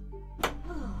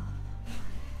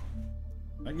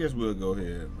 I guess we'll go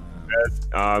ahead, man.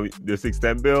 That's the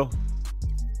 610 bill.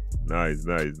 Nice.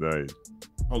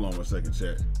 Hold on 1 second,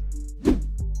 chat.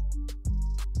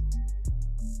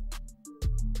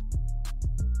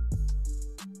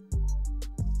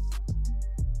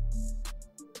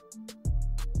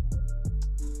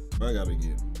 I gotta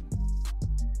get.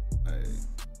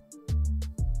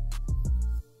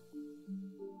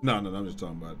 No, I'm just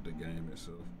talking about the game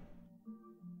itself.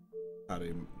 How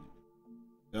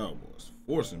y'all was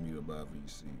forcing me to buy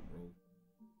VC, bro.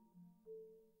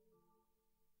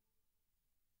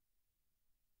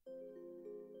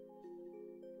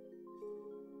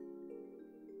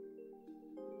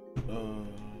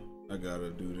 I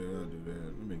gotta do that. I'll do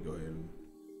that. Let me go ahead and.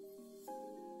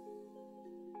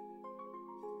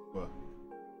 Well,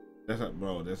 that's how,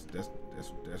 bro. That's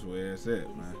where it's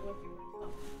at, man.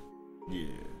 Yeah.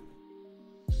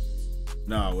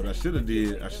 Nah, what I should have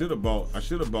did, I should have bought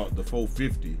the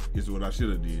 450 is what I should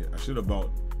have did. I should have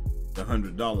bought the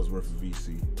 $100 worth of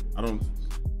VC. I don't.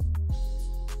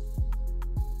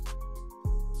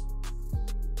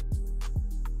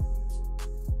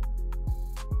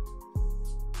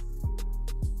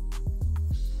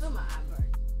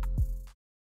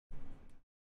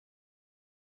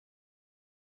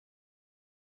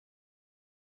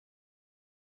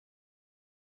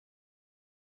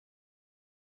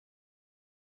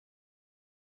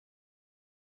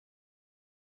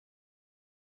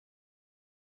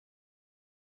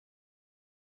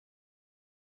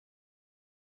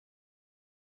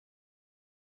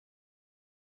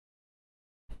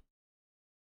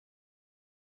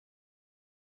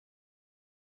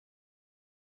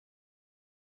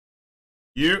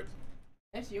 Yeah.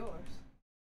 That's yours.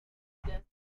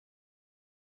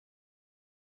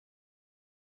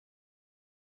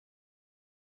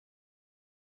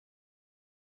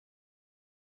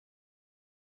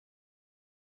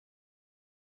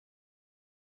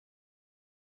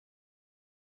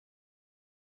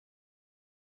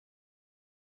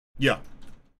 Yeah.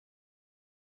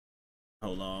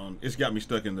 Hold on. It's got me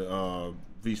stuck in the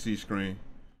VC screen.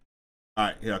 All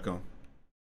right, here I come.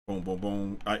 Boom, boom,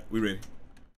 boom. All right, we ready.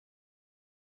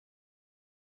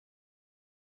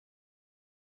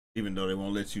 Even though they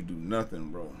won't let you do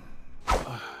nothing, bro.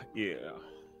 Yeah.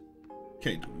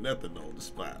 Can't do nothing on the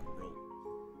spot, bro.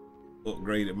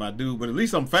 Upgraded my dude, but at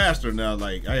least I'm faster now.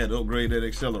 Like, I had to upgrade that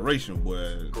acceleration,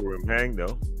 boy. Cool, hang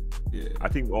though. Yeah. I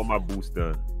think all my boosts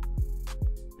done.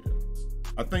 Yeah.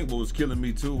 I think what was killing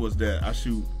me too was that I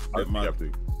shoot at my.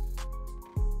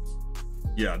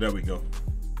 Yeah, there we go.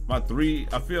 My 3,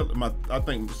 I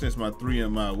think since my 3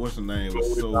 and my what's the name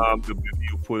was so. The video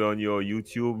you put on your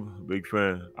YouTube, big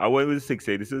fan. I went with a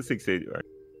 680. This is a 680, right?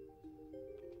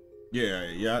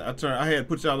 Yeah. I had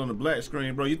put y'all on the black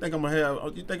screen, bro. You think I'm gonna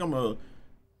have? You think I'm gonna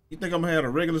have a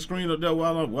regular screen up there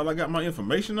while I got my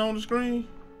information on the screen?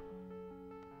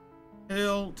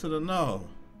 Hell to the no.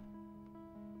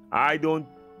 I don't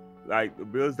like the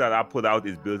builds that I put out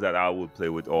is builds that I would play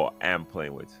with or am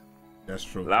playing with. That's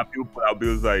true. A lot of people put out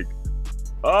builds like,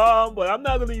 but I'm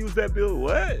not gonna use that build.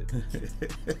 What?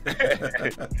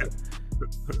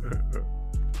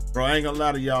 Bro, I ain't gonna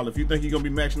lie to y'all. If you think you're gonna be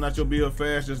maxing out your build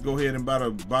fast, just go ahead and buy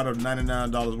the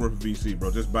 $99 worth of VC,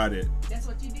 bro. Just buy that. That's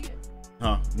what you did?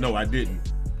 Huh? No, I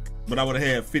didn't. But I would have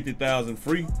had 50,000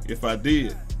 free if I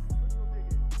did.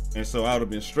 And so I would have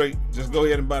been straight. Just go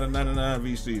ahead and buy the 99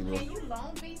 VC, bro. Can you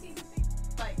loan VC to people?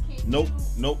 Like, Nope.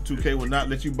 2K will not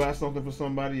let you buy something for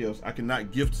somebody else. I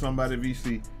cannot gift somebody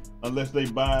VC unless they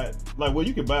buy it. Like, well,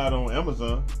 you can buy it on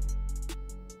Amazon.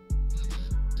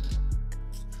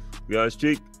 We on the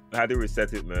streak. I had to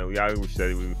reset it, man. We had to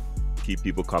reset it. We keep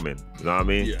people coming. You know what I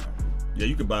mean? Yeah. Yeah,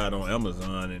 you can buy it on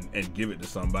Amazon and give it to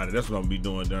somebody. That's what I'm gonna be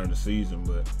doing during the season.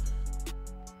 But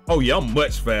oh yeah, I'm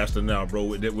much faster now, bro,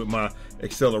 with my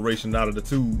acceleration out of the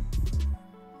tube.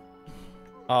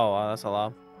 Oh, wow, that's a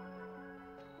lot.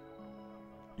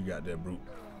 You got that, brute.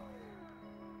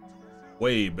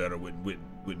 Way better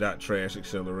with that trash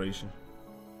acceleration.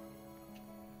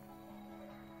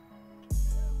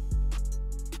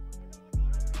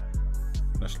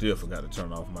 I still forgot to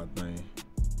turn off my thing.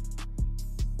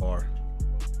 Or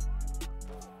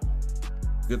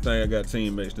good thing I got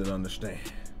teammates that understand.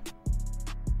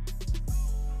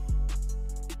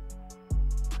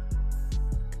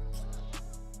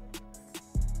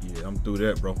 Yeah, I'm through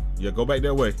that, bro. Yeah, go back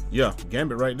that way. Yeah,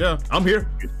 Gambit right there. I'm here.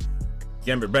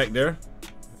 Gambit back there.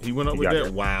 He went up with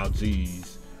that. Wow,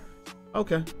 geez.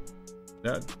 Okay.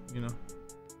 That, you know.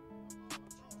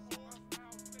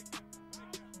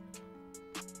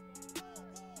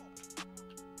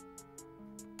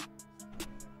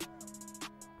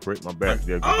 Break my back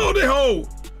there. Oh, they hold.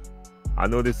 I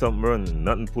know there's something running.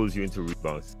 Nothing pulls you into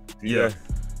rebounds. Yeah.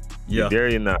 Yeah. There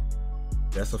you're not.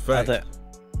 That's a fact. I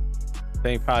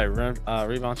think probably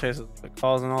rebound chases the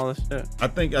calls and all this shit. I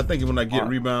think when I get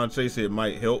rebound chase, it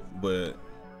might help, but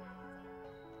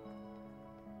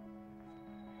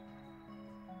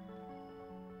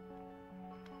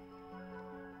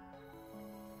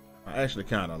I actually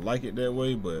kind of like it that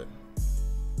way. But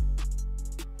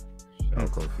I'm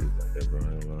confused like that,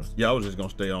 bro. Yeah, I was just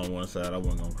gonna stay on one side. I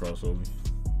wasn't gonna cross over.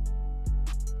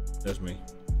 That's me.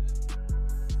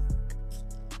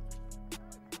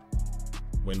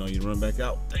 Waiting on you to run back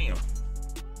out. Damn.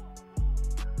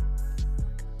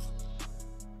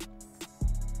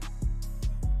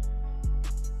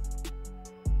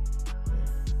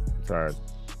 I'm tired.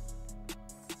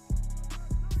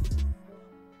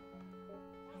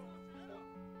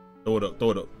 Throw it up.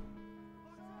 Throw it up.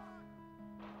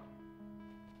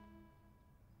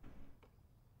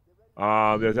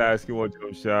 Just asking what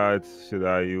jump shots should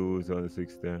I use on the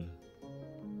 610.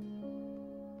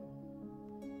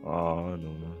 Oh, no,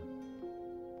 man.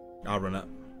 I'll run up.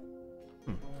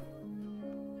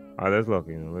 That's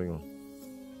lucky. There you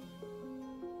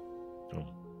go.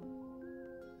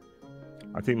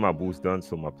 I think my boost done,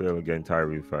 so my player will getting tired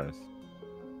real fast.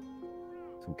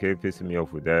 2K pissing me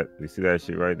off with that. You see that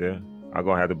shit right there? I'm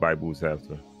gonna have to buy boost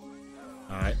after.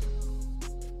 Alright.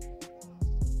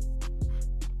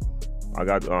 I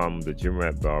got the gym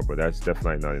rat bar, but that's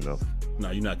definitely not enough.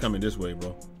 No, you're not coming this way,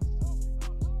 bro.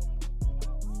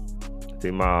 I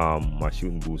think my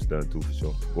shooting boost done too for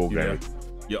sure. Go Gary.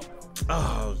 Yep.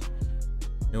 Oh,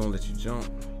 they won't let you jump.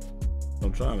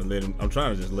 I'm trying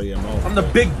to just lay him off. I'm the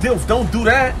big dilf. Don't do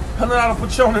that. $100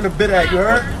 Patron in the bid at, you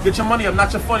heard? Get your money up,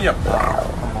 not your funny up.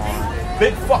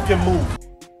 Big fucking move.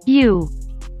 You.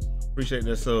 Appreciate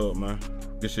that sub, man.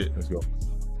 Good shit. Let's go.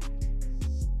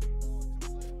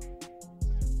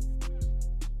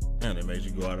 And they made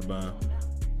you go out of bounds.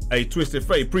 Hey, Twisted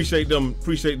Fate, appreciate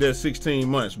that 16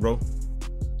 months, bro.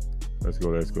 Let's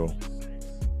go.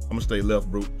 I'm gonna stay left,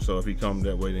 brute. So if he come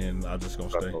that way, then I just gonna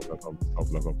stay. Lock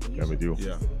up. Yeah, with you.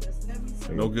 Yeah.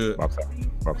 No good. Box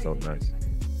out. Nice.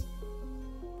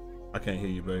 I can't hear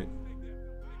you, babe.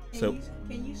 Can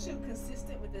you shoot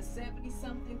consistent with the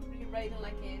 70-something free rating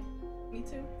like in Me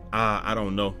Too? I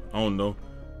don't know. I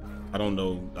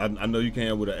know you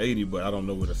can with an 80, but I don't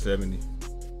know with a 70.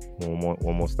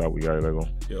 One more stop. We got it. Let go.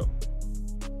 Yep.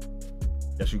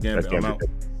 Yes, you can. I'm out.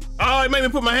 Oh, it made me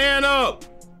put my hand up.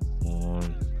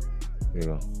 There you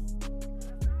go.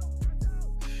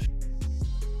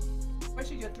 Where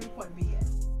should your 3-point be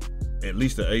at? At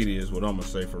least the 80 is what I'm gonna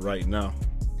say for right now.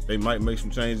 They might make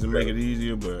some changes to make it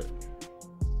easier, but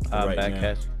Right back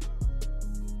catch.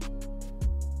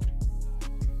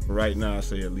 Right now, I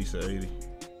say at least an 80.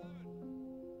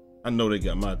 I know they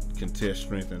got my contest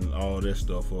strength and all that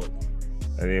stuff up.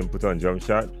 And then put on jump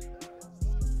shot.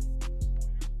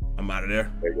 I'm out of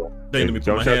there. There you go. They let me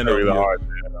put my hand up. Really up. hard,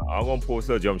 man. I'm gonna post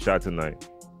a jump shot tonight.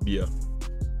 Yeah.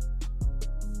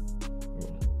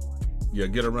 Yeah,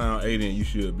 get around 80 and you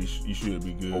should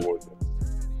be good.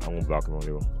 I'm gonna block him on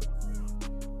you.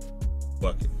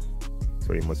 Bucket.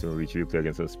 So you mustn't reach you play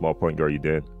against a small point guard. You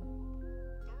dead.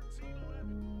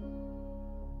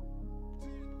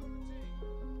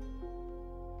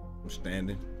 I'm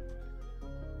standing.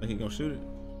 Think he gonna shoot it?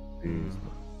 Jeez.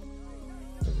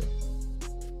 Okay.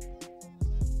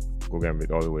 Go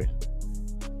Gambit all the way.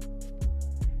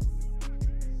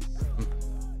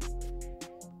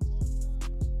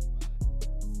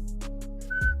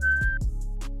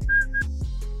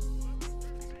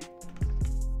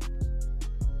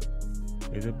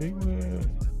 It's a big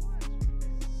man.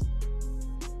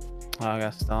 Oh, I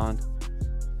got stunned.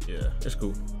 Yeah, it's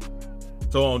cool.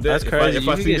 So on that, That's crazy. if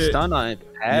You I can see get that, stunned on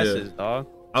it. Passes, dog.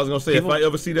 I was gonna say People- if I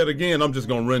ever see that again, I'm just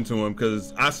gonna run to him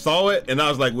because I saw it and I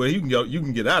was like, well, you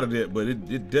can get out of that, but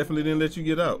it definitely didn't let you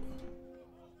get out.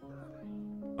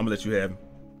 I'm gonna let you have him.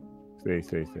 Stay.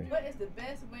 What is the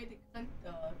best way to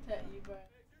contact you, bro?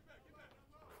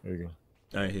 There you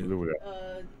go. I ain't here. Live with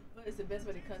that. What is the best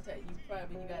way to contact you?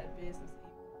 Probably when you got a business.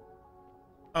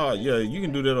 Oh yeah, you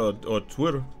can do that on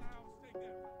Twitter.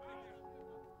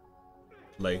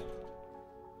 Like,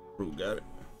 Fruit got it.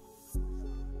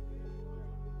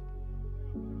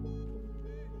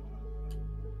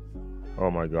 Oh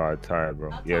my God, tired,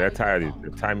 bro. Yeah, that tired is the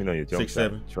timing on your jump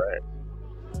 6'7". shot. Trash.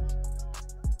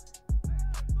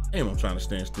 Damn, I'm trying to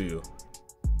stand still.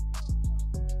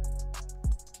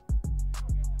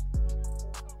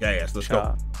 Gas, let's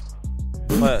Shot.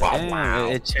 go. But Wow, damn, wow.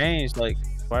 it changed. Like,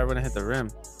 why wouldn't it hit the rim?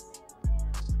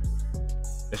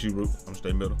 That's you, Root. I'm gonna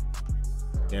stay middle.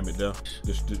 Damn it, down.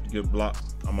 Just get blocked.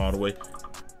 I'm all the way.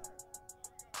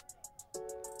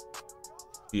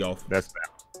 He off. That's bad.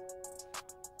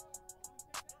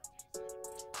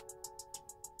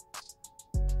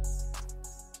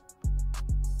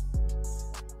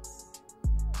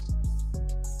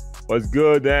 What's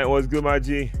good, Dan? What's good, my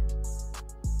G?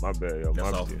 My bad, yo.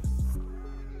 That's My off. G.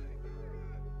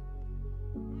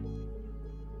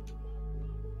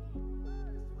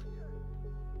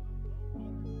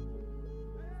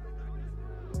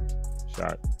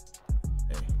 Shot.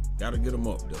 Hey, gotta get him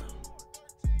up, though.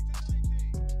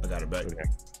 I got it back. Okay.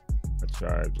 I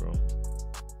tried, bro.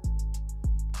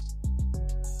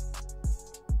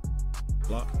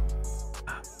 Block.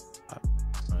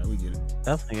 All right, we get it.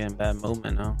 Definitely getting bad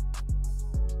movement now.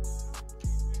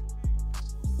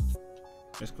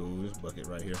 That's cool. This bucket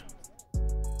right here.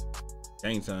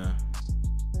 Game time.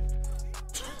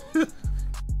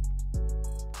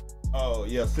 Oh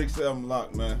yeah, 6'7"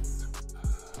 lock, man.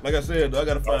 Like I said, though, I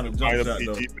gotta find a jump shot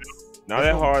though. Not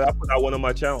that hard. I put that one on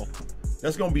my channel.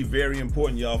 That's gonna be very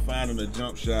important, y'all, finding a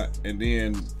jump shot and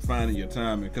then finding your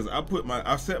timing. Cause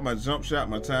I set my jump shot,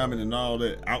 my timing, and all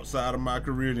that outside of my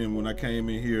career. Then when I came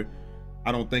in here,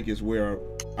 I don't think it's where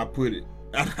I put it.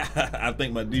 I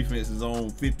think my defense is on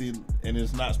 50, and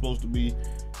it's not supposed to be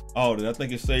all that. I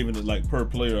think it's saving it like per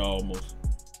player almost.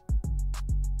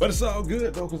 But it's all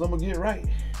good though, cause I'm gonna get right.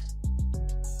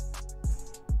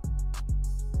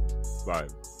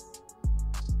 Right.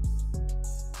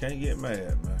 Can't get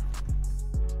mad, man.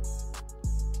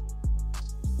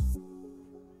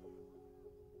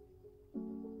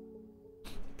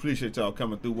 Appreciate y'all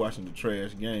coming through, watching the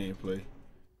trash gameplay.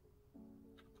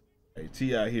 Hey,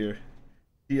 T out here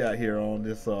on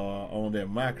this on that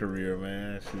my career,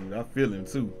 man. Shoot, I feel him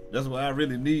too. That's what I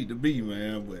really need to be,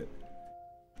 man. But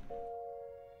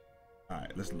all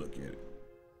right, let's look at it.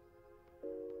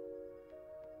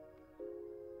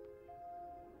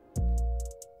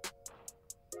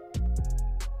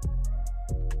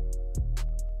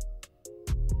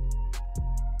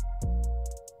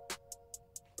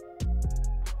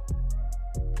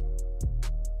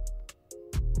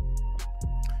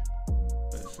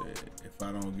 Let's see. If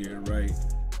I don't get it right,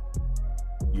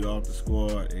 you off the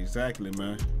squad. Exactly,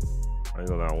 man. I ain't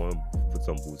gonna lie. I want to put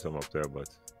some boots on up there, but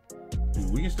Dude,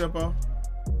 we can step off.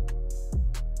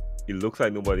 it looks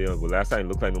like nobody else. But last time it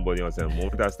looked like nobody else. And the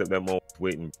moment I stepped that moment,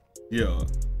 waiting. Yeah.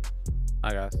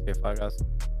 I gotta see if I got some.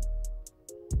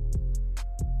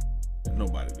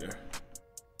 Nobody there.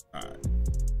 All right.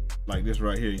 Like this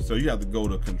right here. So you have to go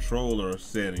to controller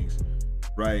settings,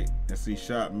 right? And see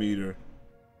shot meter.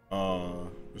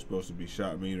 It's supposed to be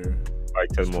shot meter. Like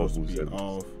 10 more Supposed to boots. be in.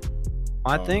 off.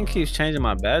 My thing keeps changing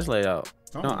my badge layout.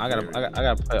 It's No, on I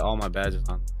gotta put all my badges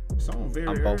on. It's on very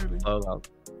On both early. loadouts.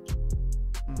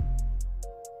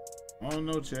 I don't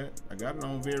know, chat. I got it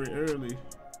on very early.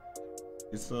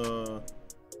 It's Oh.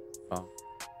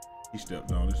 he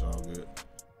stepped on. It's all good.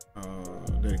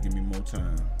 That'll give me more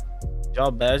time.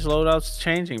 Y'all badge loadouts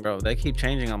changing, bro. They keep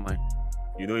changing on mine.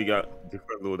 You know you got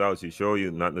different loadouts. You sure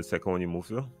you not the second one you move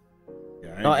to? Yeah,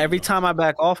 I ain't No, got every no- time I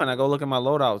back off and I go look at my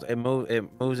loadouts, it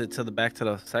moves it to the back to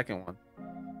the second one.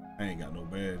 I ain't got no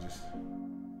badges.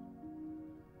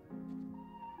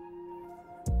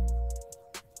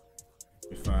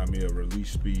 You find me a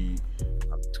release speed.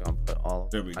 I'm just gonna put all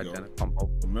There we go. identical on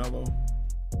both. Mellow.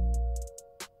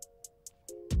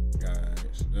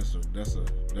 Guys, that's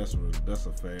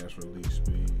a fast release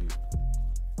speed.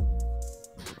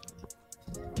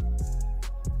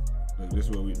 Look, this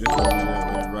is what we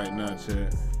at right now,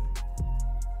 chat.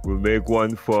 We'll make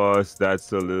one for us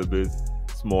that's a little bit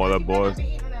smaller, boss.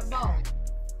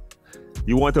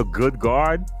 You want a good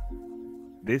guard?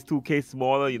 This 2K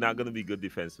smaller, you're not gonna be good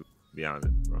defensive. Be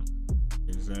honest, bro.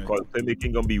 Exactly. Exactly. Because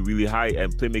playmaking gonna be really high,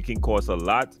 and playmaking costs a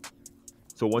lot.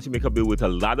 So once you make a build with a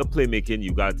lot of playmaking,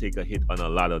 you gotta take a hit on a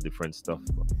lot of different stuff.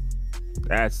 Bro.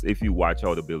 That's if you watch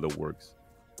how the builder works.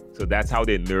 So that's how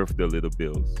they nerf the little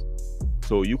builds.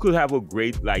 So you could have a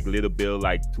great like little build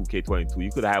like 2K22.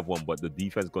 You could have one, but the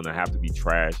defense gonna have to be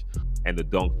trash, and the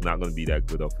dunk not gonna be that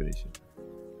good of finishing.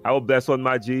 I will bless on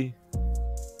my G.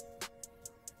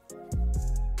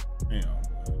 Damn.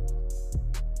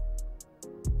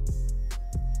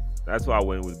 That's why I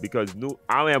went with, because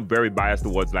I am very biased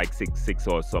towards like 6'6"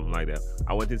 or something like that.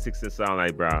 I went in 6 and sound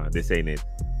like, bro, this ain't it.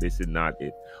 This is not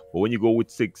it. But when you go with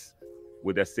 6,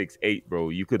 with a 6'8", bro,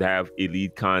 you could have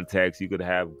elite contacts, you could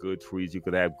have good trees, you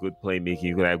could have good playmaking,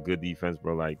 you could have good defense,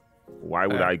 bro. Like, why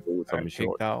would I go with something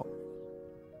short? Out.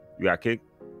 You got kicked?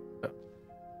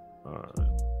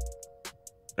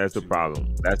 That's the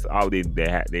problem. That's how they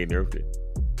nerfed it.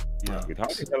 Yeah. I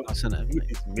hit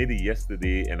this midi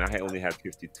yesterday, and I only had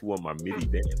 52 on my midi.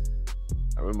 Damn.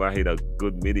 I remember I hit a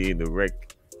good midi in the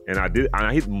wreck, and I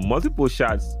hit multiple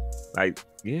shots. Like,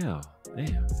 yeah,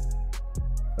 damn.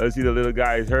 Let's see, the little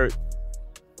guy is hurt.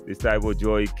 This type of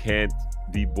joy can't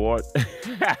be bought.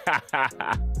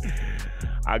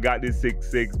 I got this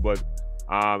 6'6", but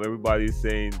everybody's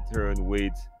saying turn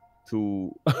weight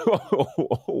to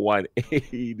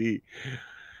 180,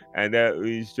 and that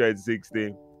we stretch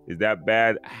 60. Is that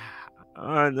bad?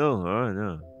 I know.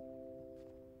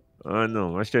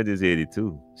 My strength is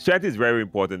 82. Strength is very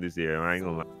important this year. I ain't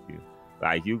gonna lie to you.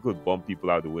 Like, you could bump people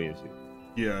out the way and shit.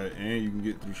 Yeah, and you can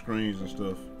get through screens and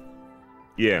stuff.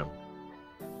 Yeah.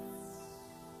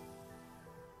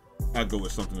 I go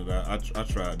with something that I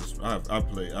tried this. I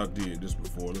did this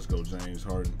before. Let's go, James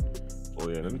Harden. Oh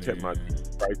yeah, let me check my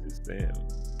prices. Damn,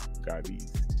 got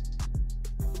these.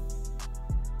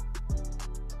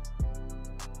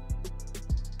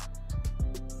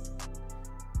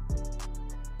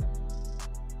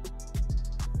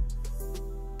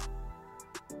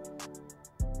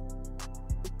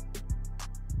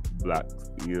 Black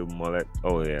steel mullet.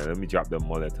 Oh yeah, let me drop the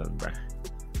mullet on back.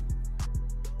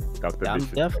 Yeah, I'm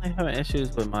definitely having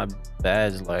issues with my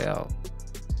badge layout.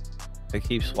 They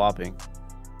keep swapping.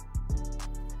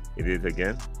 It is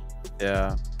again?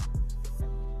 Yeah.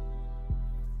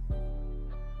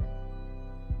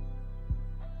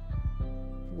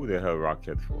 Who the hell rock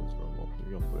headphones from?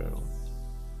 We're gonna put that on.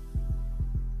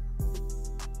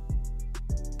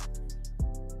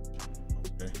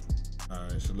 Okay.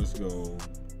 Alright, so let's go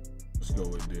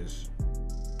with this.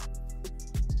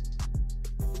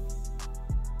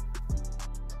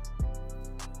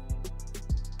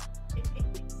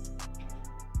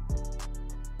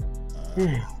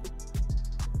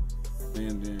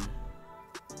 And then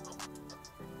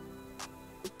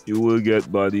you will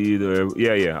get bodied.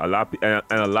 Yeah. A lot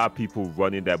of people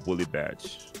running that bullet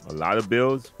badge. A lot of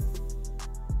builds.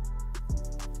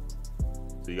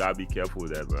 So you gotta be careful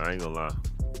with that, bro. I ain't gonna lie.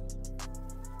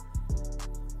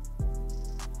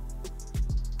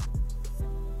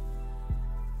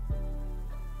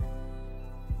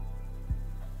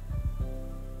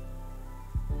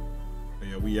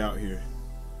 Yeah, we out here.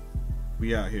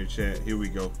 We out here, chat. Here we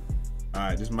go. All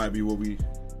right, this might be what we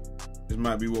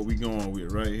going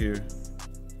with right here.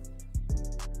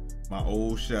 My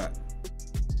old shot.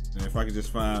 And if I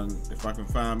can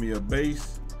find me a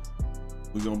base,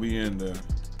 we're gonna be in there.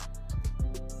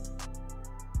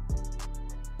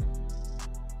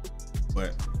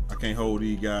 But I can't hold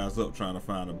these guys up trying to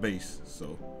find a base.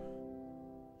 So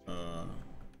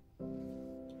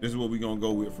this is what we're gonna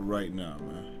go with for right now,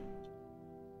 man.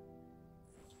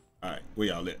 All right, where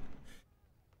y'all at?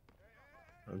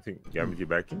 I don't think Gambit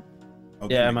back in. Oh,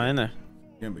 Yeah, am I in there?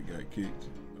 Gambit got kicked.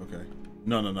 Okay.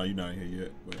 No, you're not in here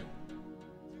yet. But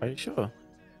Are you sure?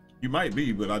 you might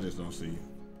be, but I just don't see you.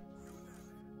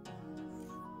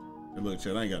 And look,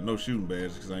 Chad, I ain't got no shooting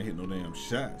badges because I ain't hit no damn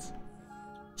shots.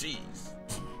 Jeez.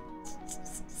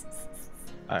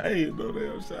 I ain't hit no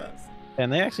damn shots.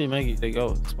 And they actually make you, they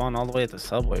go spawn all the way at the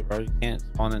subway, bro. You can't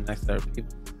spawn in next to other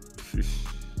people.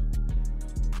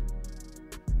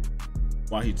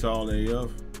 Why he tall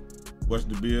AF? What's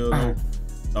the bill though?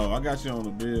 Oh, I got you on the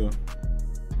bill.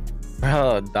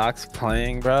 Bro, Doc's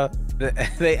playing, bro.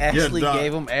 They actually Doc.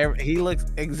 gave him he looks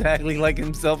exactly like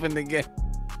himself in the game.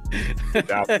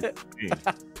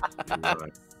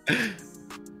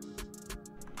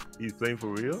 He's playing for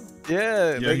real?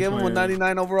 Yeah, they gave him a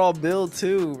 99 overall build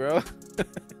too, bro.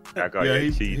 Yeah,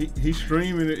 he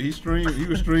streaming it. He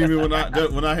was streaming when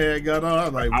I had got on. I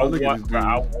was like, bro, look at this dude.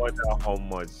 I wonder how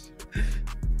much.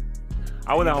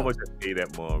 I wonder how much I pay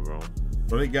that more, bro.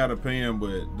 But they gotta pay him.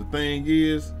 But the thing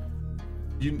is,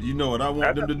 You know what I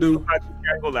want them to do? I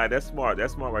can't go lie. That's smart.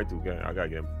 That's smart right too. Okay, I gotta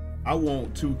get him. I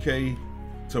want 2K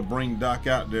to bring Doc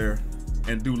out there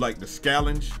and do like the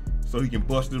scallenge, so he can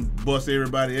bust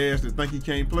everybody ass that think he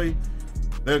can't play.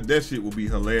 That shit will be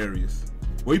hilarious.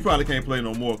 Well, he probably can't play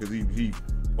no more because he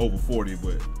over 40,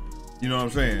 but you know what I'm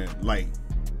saying? Like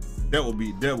that would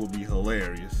be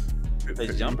hilarious.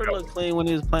 His jumper looked clean when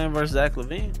he was playing versus Zach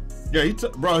LaVine. Yeah,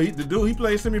 the dude he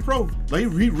played semi-pro.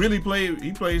 Like he really played.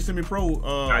 He played semi-pro.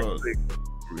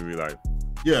 In real life.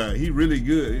 Yeah, he really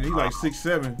good. And he like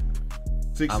 6'7",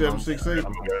 6'8".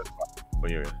 Oh,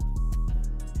 yeah.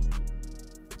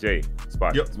 Jay,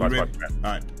 spot. Yep, spot. all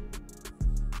right,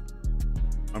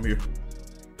 I'm here.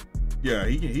 Yeah,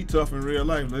 he tough in real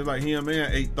life. They're like him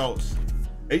and 8 Thoughts.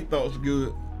 8 Thoughts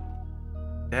good.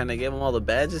 And they gave him all the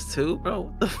badges too, bro.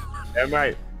 What the That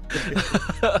right.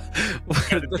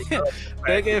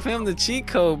 They gave him the cheat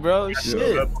code, bro.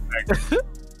 Shit.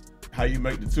 How you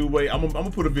make the 2-way? I'm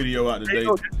gonna put a video out today.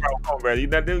 You're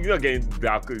not getting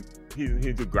Doc.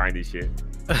 He's to grind this shit.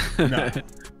 Nah.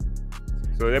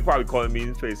 So they're probably calling me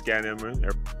in face scan him, man.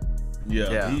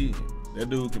 Yeah. That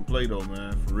dude can play though,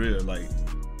 man. For real. Like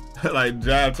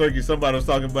Jive Turkey, somebody was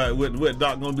talking about what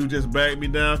Doc gonna do, just bag me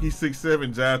down. He's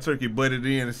 6'7". Jive Turkey butted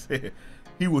in and said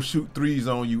he will shoot threes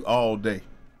on you all day.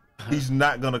 He's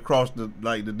not gonna cross the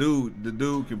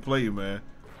dude can play, man.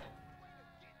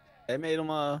 They made him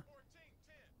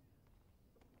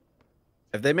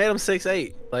if they made him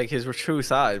 6'8", like his true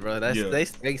size, bro, they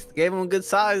gave him good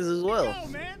size as well.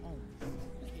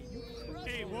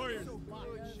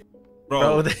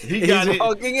 Bro, he got he's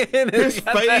walking in his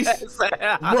face,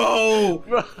 bro.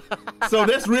 So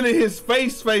that's really his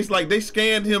face. Like they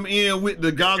scanned him in with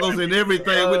the goggles and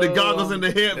everything, with the goggles and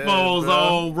the headphones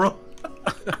on, bro.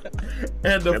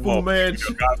 And the Fu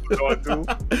Manchu.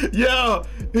 Yeah,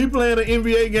 he playing an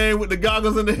NBA game with the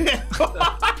goggles and the headphones.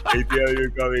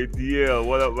 ATL,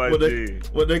 what up, my G?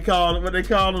 What they call them?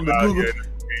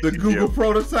 The Google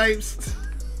prototypes.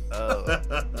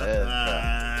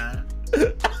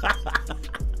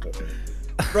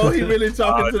 Bro, he really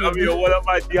talking to the dude. What up,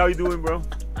 my G? How you doing, bro?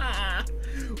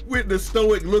 With the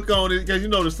stoic look on it, because you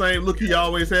know the same look he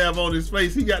always have on his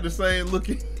face. He got the same look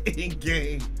in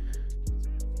game.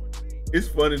 It's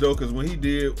funny though, because when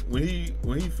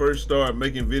he first started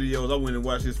making videos, I went and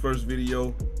watched his first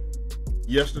video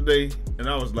yesterday, and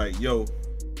I was like, yo.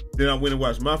 Then I went and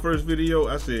watched my first video.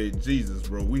 I said, Jesus,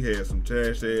 bro, we had some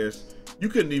trash ass. You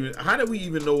couldn't even. How did we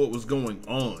even know what was going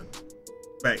on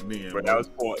back then? But that was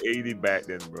 480 back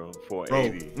then, bro.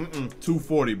 480.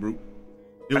 240, bro.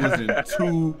 It was in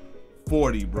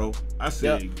 240, bro. I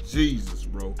said, yep. Jesus,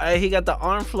 bro. Hey, he got the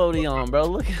arm floaty on, bro.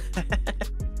 Look at that.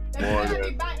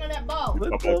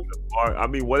 I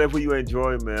mean, whatever you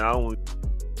enjoy, man. I don't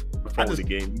follow the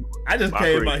game. I just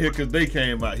came out here because they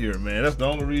came out here, man. That's the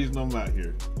only reason I'm out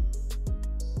here.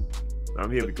 I'm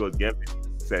here because Gambit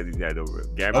said he had over.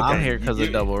 I'm here because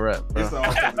of double rep, bro.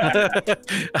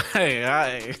 Hey,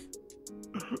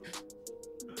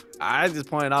 I just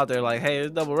pointed out there like, hey,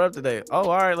 it's double rep today. Oh,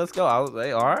 all right, let's go. I was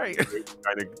like, all right.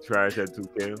 Trying to trash at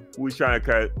 2K. Who's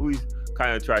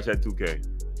kind of trash at 2K?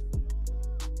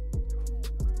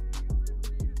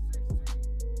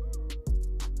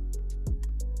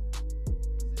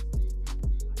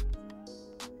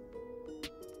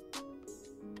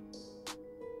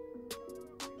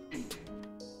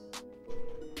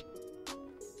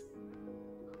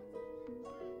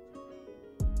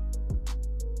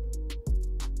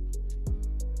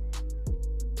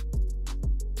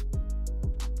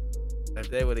 If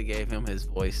they would have gave him his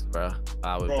voice, bro,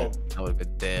 I would have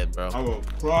been dead, bro. I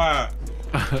would cry.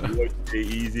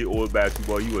 Easy old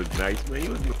basketball. He was nice, man. He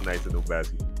was nice in no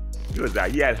basketball.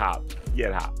 He had hops.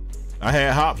 I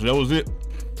had hops. That was it.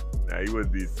 Nah, he was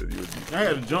decent. I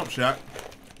had a jump shot.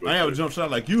 I had a jump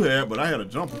shot like you had, but I had a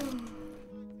jumper.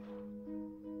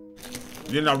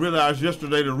 Then I realized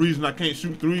yesterday the reason I can't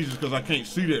shoot threes is because I can't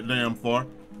see that damn far.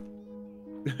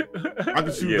 I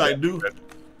can shoot like dude.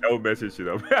 That would mess his shit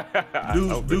up.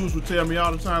 dudes would tell me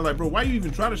all the time, like, bro, why you even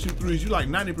try to shoot threes? You like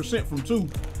 90% from 2,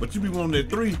 but you be wanting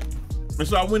that 3. And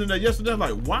so I went in there yesterday,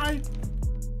 like, why?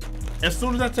 As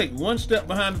soon as I take one step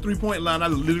behind the 3-point line, I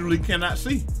literally cannot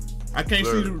see. I can't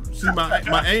see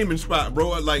my aiming spot, bro.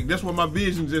 Like, that's where my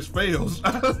vision just fails.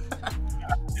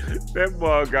 That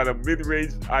ball got a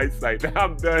mid-range eyesight. Now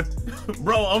I'm done.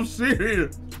 Bro, I'm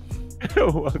serious.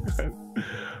 Oh my God.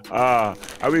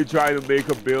 I've been trying to make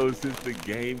a build since the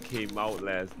game came out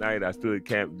last night. I still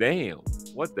can't. Damn.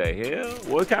 What the hell?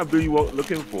 What kind of build you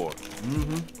looking for?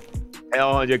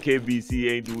 L100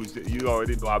 KBC ain't doing shit. You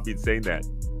already know I've been saying that.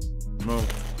 No.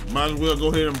 Might as well go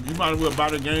ahead and you might as well buy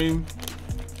the game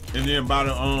and then buy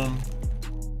the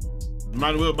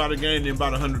might as well buy the game, then buy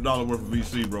the $100 worth of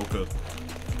VC, bro. Cause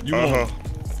you want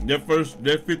that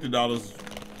 $50.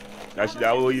 That's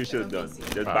what you should have done.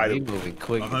 Just buy He the. moving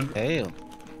quick. 100. Damn.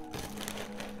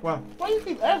 Why you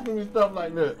keep asking me stuff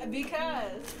like that? Because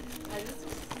I just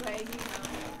say, you know.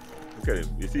 Look at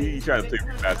him. You see, he trying to play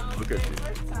fast. Look at you.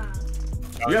 First time.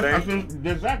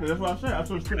 Yeah, exactly. That's what I said. I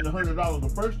should have spent $100 the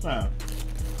first time.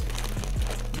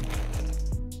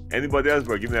 Anybody else,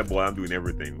 bro? Give me that ball. I'm doing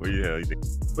everything. What the hell you think?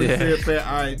 But you said fat,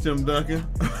 all right, Tim Duncan.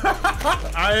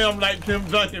 I am like Tim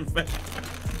Duncan fat.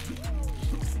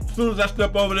 As soon as I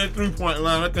step over that 3-point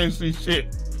line, I can't see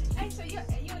shit. Hey, so your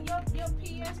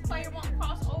PS player won't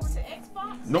cross over to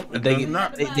Xbox? Nope, it They, does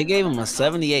not. they gave him a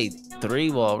 78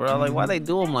 3-ball, bro. Like, why they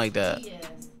do him like that?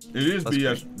 Yes. It is That's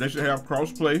BS. They should have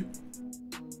cross play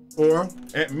or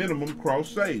at minimum cross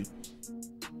save.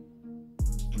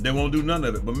 They won't do none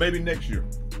of it, but maybe next year.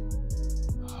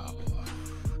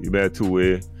 You better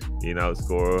two-way. You know,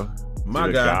 scorer.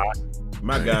 My guy,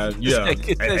 yeah,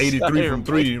 at 83 from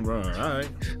 3. All right.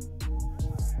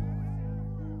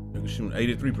 Nigga shooting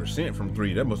 83% from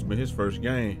 3. That must have been his first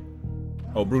game.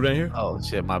 Oh, Brute ain't here? Oh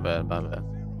shit, my bad.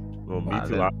 Well, me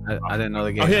too. I didn't know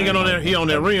the game. Oh, he ain't got on there. He on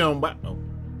that rim. But, oh.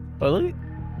 But look,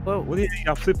 well, What do you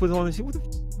got flippers on and shit? What the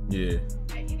Yeah.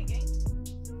 Hey, any game?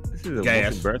 This is the Gas.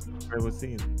 most embarrassing I've ever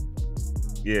seen.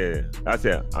 Yeah, that's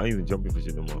it. I ain't even jumping for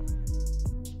shit no more.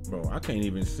 Bro, I can't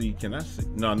even see. Can I see?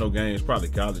 No games. Probably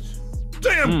college.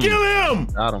 Damn, kill him!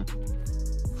 got him.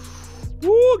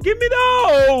 Woo, give me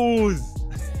those!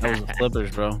 That was the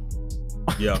flippers, bro.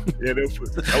 Yeah. Yeah, they're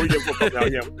flippers. How we get football out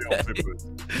here on flippers?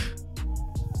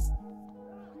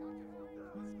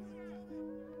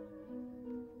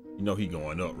 You know he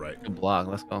going up, right? Good block.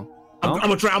 Let's go. I'm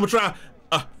gonna try.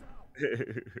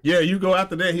 Yeah, you go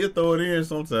after that. He'll throw it in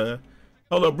sometime.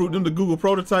 Hold up, Brute. Them the Google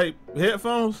prototype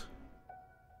headphones?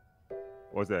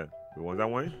 What's that? The ones I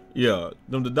want? Yeah,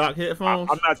 them the Doc headphones?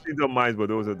 I'm not seeing them mines, but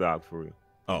those are dark for real.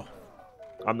 Oh,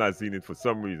 I'm not seeing it for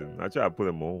some reason. I try to put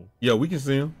them on. yeah, we can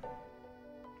see them.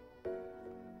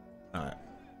 All right.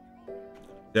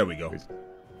 There we go.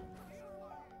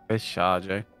 Good shot,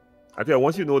 Jay. I tell you,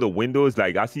 once you know the windows,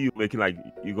 like I see you making like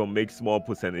you're gonna make small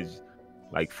percentage,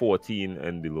 like 14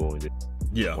 and below.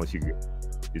 Yeah. Once you get,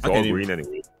 it's I all can't green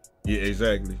anyway. Yeah,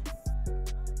 exactly.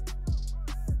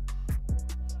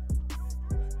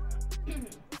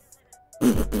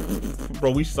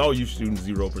 Bro, we saw you shooting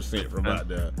 0% from out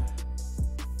there.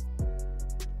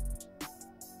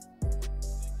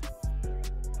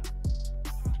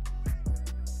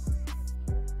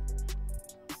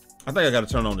 I think I got to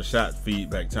turn on the shot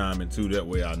feedback timing too. That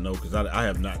way I know, because I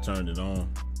have not turned it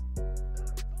on.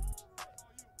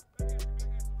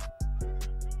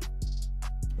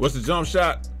 What's the jump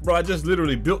shot? Bro, I just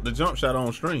literally built the jump shot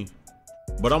on stream.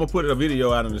 But I'm going to put a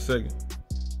video out in a second.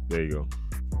 There you go.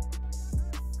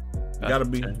 Gotta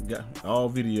be all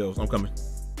videos. I'm coming.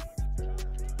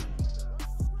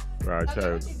 Right,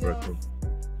 try it.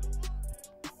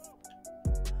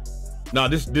 Nah,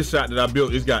 this shot that I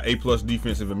built, it's got A+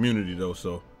 defensive immunity though,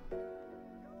 so.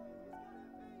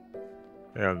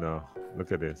 Hell no.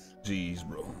 Look at this. Jeez,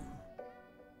 bro.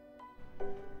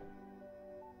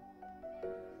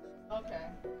 Okay.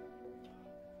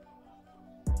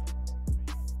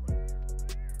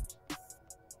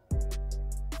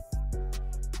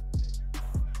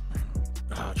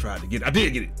 I tried to get it. I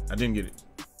did get it. I didn't get it.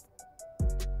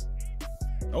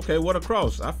 Okay, what a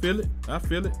cross. I feel it. I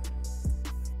feel it.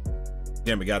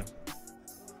 Gambit got it.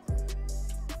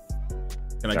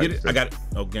 Can I get it? I got it.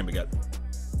 Oh, Gambit got it.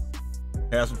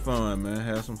 Have some fun, man.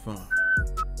 Have some fun.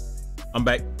 I'm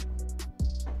back.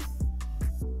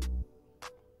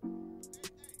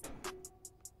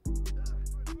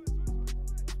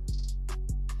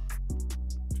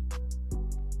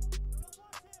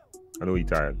 I know he's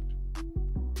tired.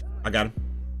 I got him.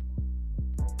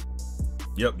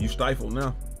 Yep, you stifled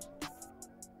now.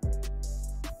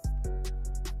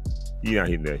 He not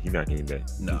hitting that. He not hitting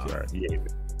that. No. He's tired. He ain't hitting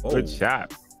that. Oh, Good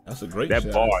shot. That's a great That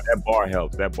shot. bar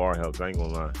helps. That bar helps. I ain't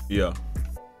gonna lie. Yeah.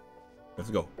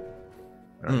 Let's go.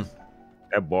 Nice.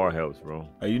 That bar helps, bro.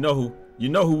 Hey, you know who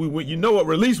we went, you know what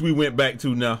release we went back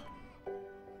to now.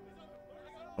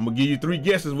 I'm gonna give you 3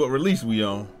 guesses what release we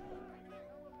on.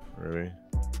 Really?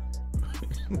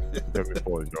 Definitely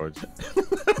Paul George.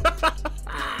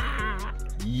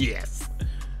 Yes.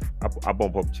 I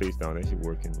bump up Chase down. That shit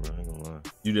working, bro. I ain't gonna lie.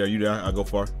 You there? I go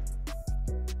far.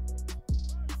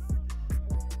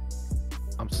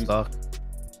 I'm stuck.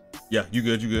 Yeah, you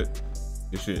good.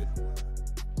 Good shit.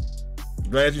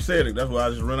 Glad you said it. That's why I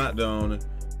just run out there on it.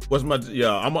 What's my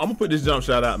I'm gonna put this jump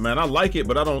shot out, man. I like it,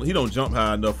 but he don't jump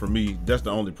high enough for me. That's the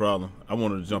only problem. I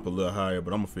wanted to jump a little higher,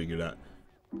 but I'm gonna figure it out.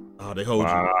 Oh, they hold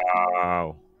you.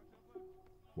 Wow.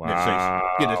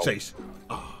 Wow. Get a chase.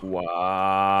 Oh,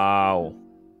 Wow.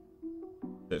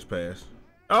 let's pass.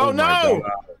 Oh, no!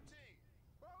 God.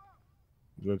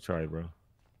 Good try, bro.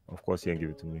 Of course, he ain't give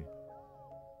it to me.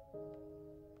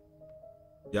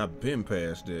 Y'all been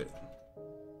past that.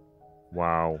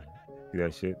 Wow. See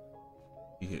that shit?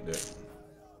 He hit that.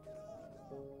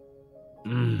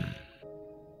 There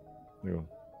you go.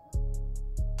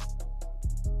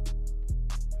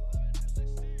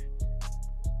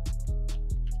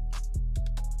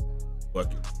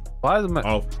 Fuck it. Why is my?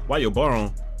 Oh, why your bar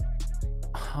on?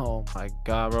 Oh my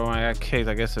god, bro! I got kicked.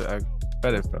 I guess I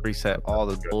better reset all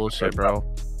the bullshit, bro.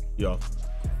 Yo.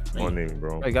 One name,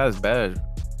 bro. I got his badge.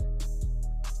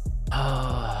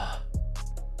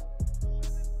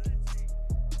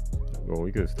 Go.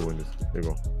 We could still win this. There you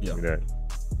go. Yeah. Look at that.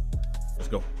 Let's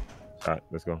go. All right,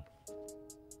 let's go.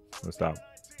 Let's stop.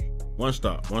 One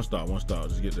stop.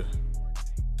 Just get there.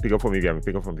 Pick up from me, Gavin.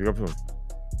 Pick up from me. All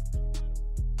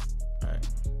right.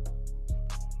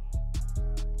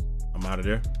 I'm out of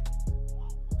there.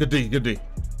 Good D.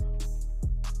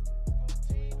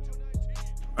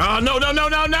 Oh,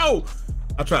 no.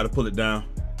 I tried to pull it down.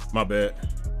 My bad.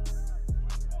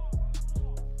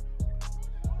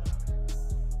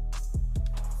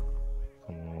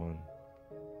 Come on.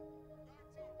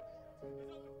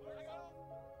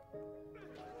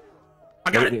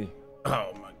 I got it.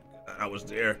 Oh my god, I was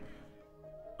there.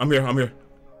 I'm here.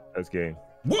 That's game.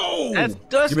 Whoa! That's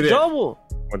Give me that. double.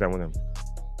 One time.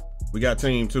 We got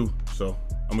team too, so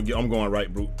I'm going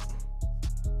right, Brute.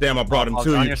 Damn, I brought him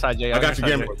to on you. your side, Jay. I got you,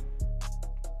 Gambit.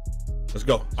 Let's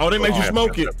go. Oh, they made you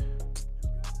smoke it.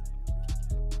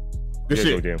 Good Yeah,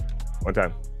 shit. go, Jam. One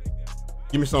time.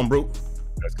 Give me some, Brute.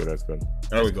 That's good.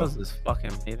 There we go. Because this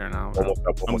fucking meter now, bro.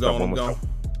 I'm going.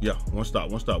 Yeah, one stop.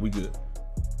 We good.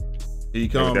 Here you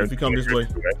come. If you come this way.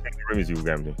 The rim is you,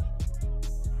 Gambit.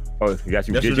 Oh, he got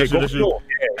you. That's you, JJ, that's you. go.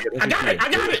 Yeah, I got it.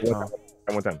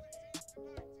 One time.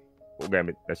 Oh,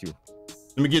 Gambit, that's you.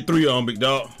 Let me get 3 on, big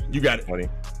dog. You got it. Money.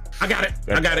 I got it.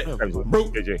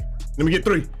 Brute. JJ. Let me get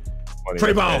 3. Money.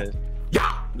 Trey ball.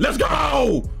 Yeah, let's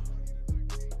go.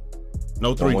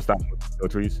 No 3. Almost stop. No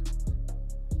trees.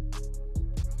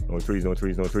 No trees. No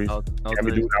Gambit, threes.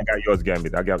 dude, I got yours,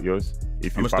 Gambit. I got yours.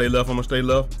 If I'm gonna stay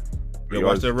left. Yeah,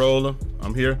 watch that roller.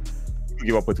 I'm here. You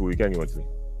give up a 2, you can't give up 2.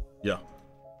 Yeah.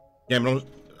 Gambit, all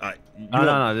right.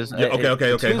 No. This, yeah,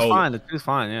 okay. The two's Hold fine. The two's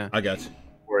fine. Yeah. I got you. Don't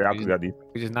worry, I got these.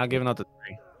 We're just not giving up the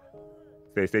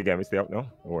 3. Stay, Gambit. Stay up. No,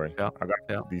 don't worry. Yeah. I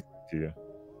got these to you.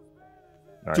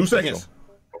 All right, 2 seconds.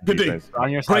 Good D.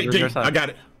 On your side. Great D. Your side. I got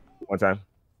it. One time.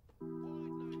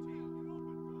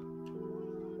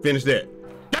 Finish that.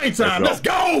 Game time. Let's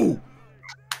go.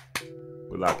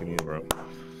 We're locking in, bro.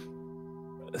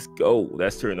 Let's go.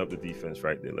 That's turning up the defense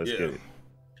right there. Let's get it.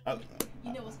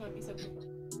 You know what's gonna be so good?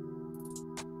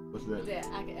 What's that? That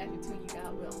I can actually tune you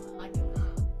out well. I can.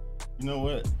 You know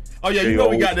what? Oh yeah, you know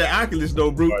we got that Oculus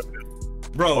though, Brute.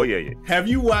 Bro, Oh yeah. Have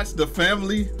you watched the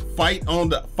family fight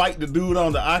the dude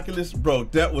on the Oculus? Bro,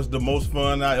 that was the most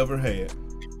fun I ever had.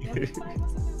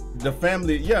 The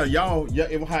family, y'all,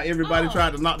 how everybody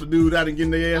tried to knock the dude out and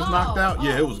getting their ass knocked out.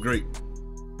 Yeah, it was great.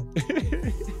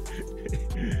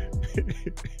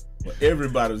 But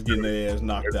everybody was getting their ass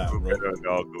knocked out, bro.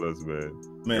 Oculus, man.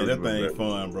 Man, that thing ain't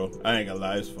fun, bro. I ain't gonna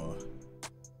lie, it's fun.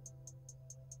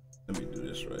 Let me do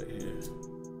this right here.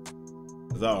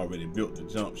 Cause I already built the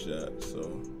jump shot,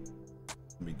 so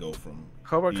let me go from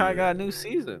Cobra Kai here. got a new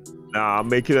season. Nah,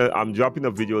 I'm dropping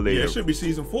a video later. Yeah, it should be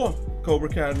season 4. Cobra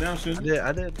Kai now, shouldn't it?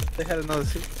 I did. They had another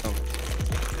season.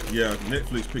 Yeah,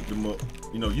 Netflix picked them up.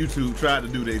 You know, YouTube tried to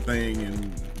do their thing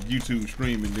and YouTube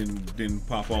streaming didn't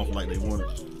pop off like they wanted.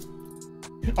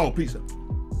 Oh, pizza.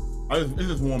 It's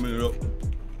just warming it up.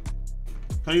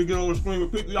 Can you get over the screen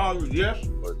and pick y'all? Yes.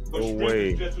 No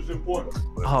way. Just as important.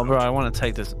 Oh, bro, I want to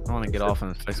take this. I want to get off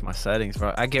and fix my settings,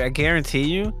 bro. I guarantee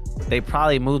you, they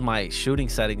probably moved my shooting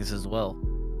settings as well.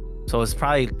 So it's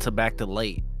probably back to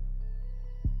late.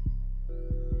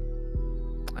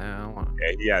 Yeah,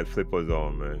 he had flippers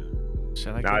on, man.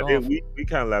 Should I Nah, get off? we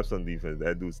kind of lapsed on defense.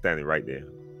 That dude standing right there.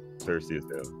 Thirsty as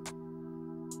hell.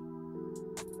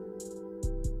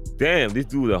 Damn, this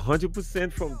dude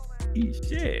 100% from 3.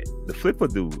 Shit. The flipper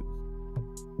dude.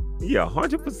 Yeah,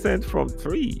 100% from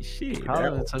 3. Shit. Probably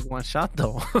only took one shot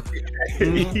though.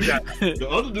 The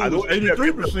other dude was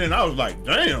 83%. I was like,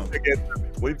 damn.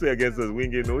 When he play against us, we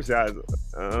ain't getting no shots.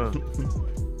 Oh,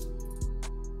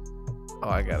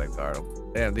 I gotta guard him.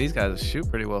 Damn, these guys shoot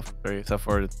pretty well from 3, except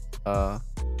for the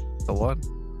one.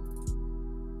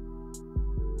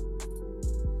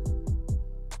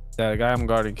 That guy I'm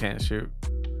guarding can't shoot.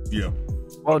 Yeah.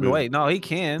 Oh no, wait, no, he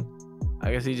can.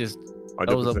 I guess he just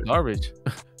throws up 100%. garbage.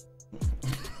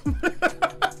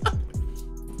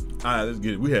 All right, let's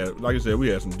get it. We had, like I said, we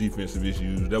had some defensive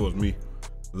issues. That was me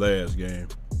last game.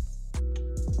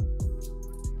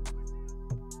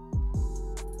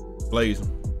 Blaze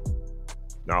him.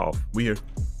 No, We here.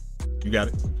 You got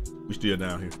it. We still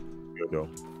down here. good though.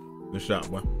 Good shot,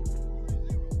 boy.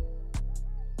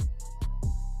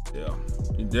 Yeah.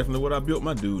 It's definitely what I built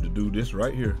my dude to do this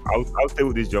right here. I'll stay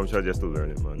with this jump shot just to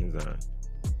learn it, man. It's all right.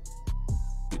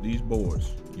 Get these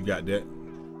boards. You got that.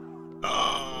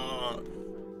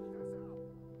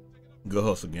 Good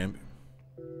hustle, Gambit.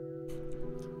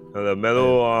 The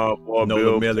mellow ball No,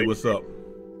 Bill Melly, what's up?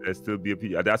 and still be a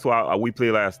P. That's why we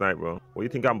played last night, bro. What do you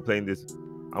think I'm playing this?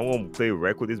 I'm gonna play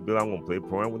rec with this bill. I'm gonna play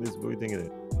prime with this bill. What do you think of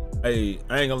it? Hey,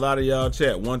 I ain't gonna lie to y'all,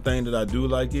 chat. One thing that I do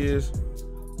like is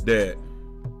that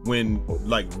when,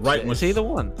 like, right when Is he the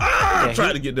one? I Yeah, tried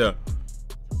he- to get there.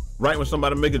 Right when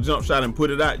somebody make a jump shot and put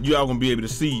it out, you all gonna be able to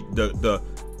see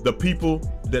the people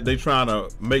that they trying to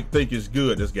make think is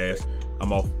good. This gas,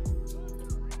 I'm off.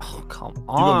 Oh, come You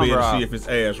gonna on, be able to bro. see if it's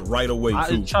ass right away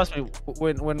too. Trust me,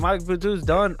 when my Badu's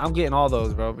done, I'm getting all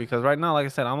those, bro. Because right now, like I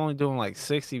said, I'm only doing like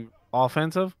 60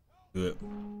 offensive. Good.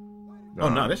 Oh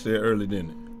no, that said early, didn't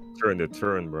it? Turn the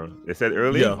turn, bro. They said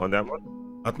early Yeah. on that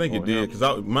one. I think Oh, it did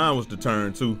because mine was the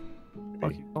turn too.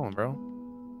 Fuck you going, bro?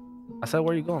 I said,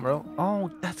 where you going, bro? Oh,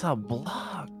 that's a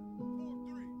block.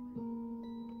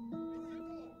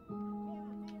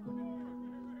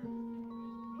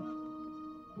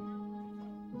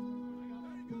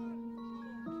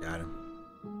 Got him.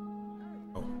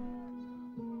 Oh,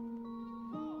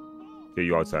 Okay,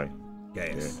 you outside.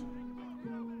 gas.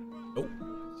 Oh,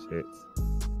 Shit.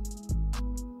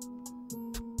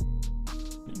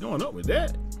 you going up with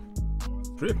that?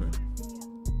 Tripping.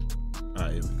 All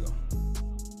right, here we go.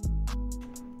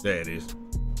 There it is.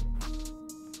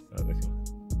 Let's see.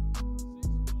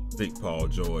 Big Paul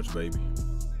George, baby.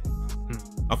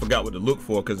 I forgot what to look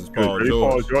for because it's Paul Really,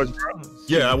 George. Paul George, bro?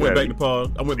 Yeah, I went Yeah, back to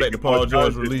Paul. I went back to Paul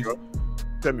George release. bro.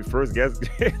 Tell me first guess.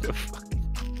 The fuck?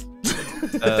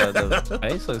 The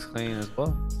base looks clean as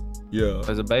well. Yeah.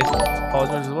 There's a base Paul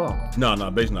George as well. No,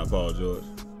 base not Paul George.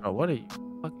 Bro, what are you?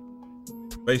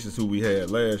 Base is who we had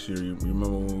last year. You remember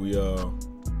when we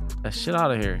That shit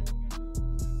out of here.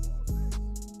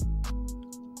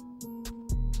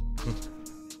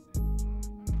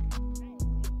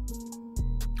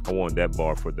 I want that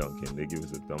bar for Duncan. They give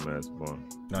us a dumbass bar.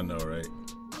 I know, right?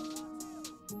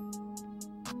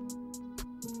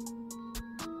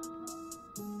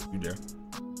 You there?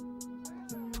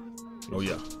 Oh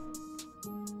yeah.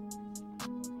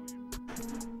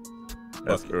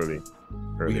 That's Fuck it. early.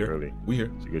 We Early, here. early. We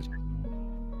here. It's a good.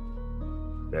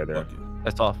 There, there. Fuck it.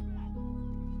 That's off.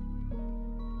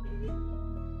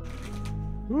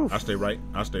 I stay right.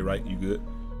 I stay right. You good?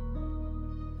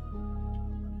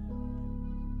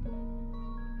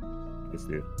 It's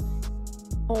there.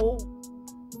 Oh.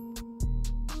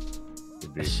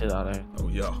 Good That day. shit out of here. Oh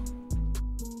yeah.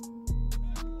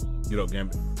 Get up,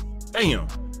 Gambit. Damn.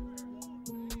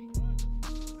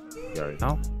 Got it.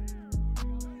 No?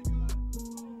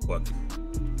 Fuck it.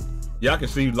 Yeah, I can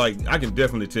see. Like, I can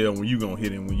definitely tell when you gonna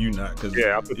hit him when you not. Cause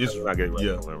Yeah, I put it's not getting right.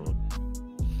 yeah.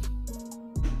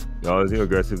 Y'all is he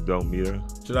aggressive dunk meter?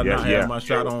 Should I not have my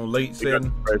shot on late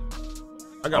setting?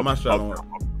 I got my shot on.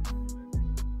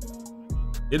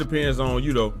 It depends on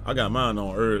you though. I got mine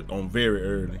on early, on very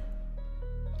early.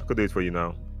 I could do it for you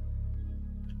now.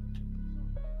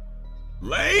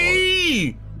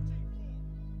 Lay.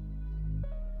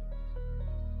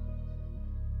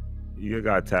 You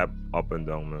gotta tap up and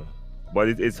down, man. But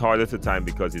it's harder to time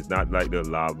because it's not like the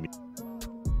loud me.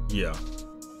 Yeah.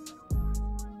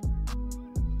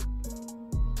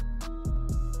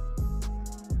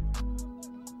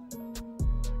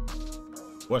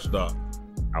 What's up?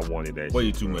 I wanted that. Way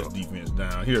shit, too bro. much defense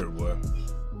down here, boy.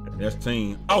 That's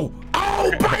team. Oh,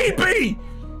 baby!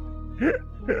 You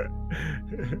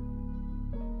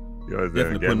know,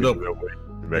 Definitely putting up.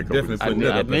 Definitely I, putting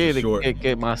up. I That's needed short. to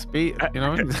get my speed. You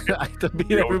know, I have to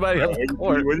beat everybody on the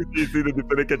court. When you see the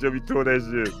defender catch up, you throw that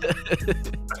shit.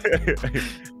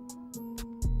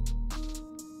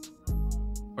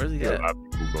 Where's he Yeah, a at? lot of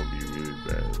people gonna be really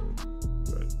bad.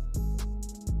 But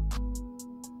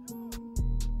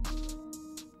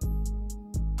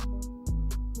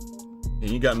And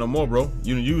you got no more, bro.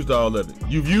 You done used all of it.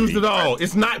 You've used it all.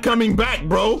 It's not coming back,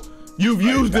 bro. You've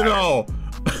used it all.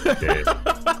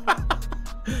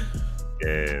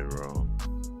 yeah, bro.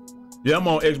 Yeah, I'm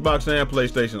on Xbox and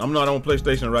PlayStation. I'm not on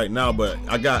PlayStation right now, but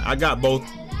I got both.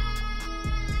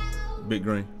 Big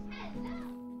Green.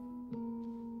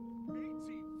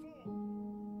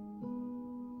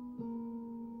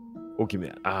 Okay,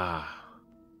 man. Ah.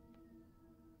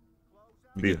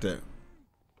 You get that.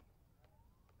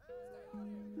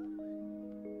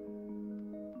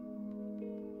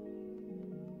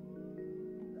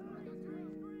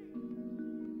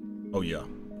 Oh yeah,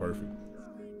 perfect.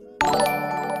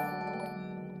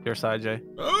 Your side, Jay.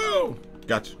 Oh,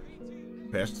 gotcha.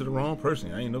 Passed to the wrong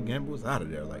person. I ain't know Gamble was out of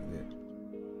there like that.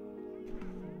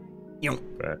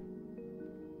 Bad.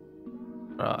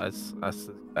 Bro, that's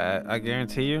bad. I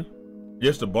guarantee you.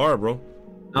 Yes, the bar, bro.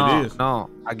 No, It is. no.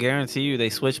 I guarantee you they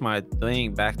switched my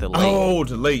thing back to late. Oh,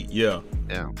 to late, yeah.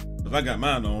 Yeah. Cause I got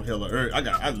mine on hella early.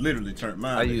 I literally turned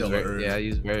mine to hella early. I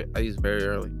use very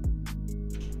early.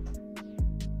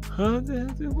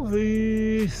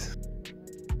 Please.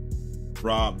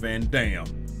 Rob Van Dam.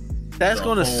 That's The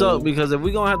gonna whole suck because if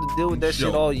we gonna have to deal with that shit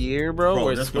show. all year, bro, Bro,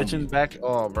 we're that's gonna switching be- back.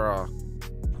 Oh, bro.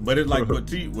 But it's like what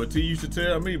T used to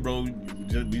tell me, bro.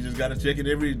 We just gotta check it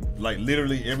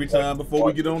literally every time before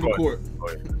we get on the court.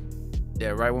 Yeah,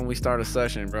 right when we start a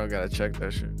session, bro, gotta check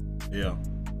that shit. Yeah.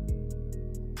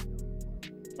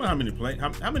 Well, how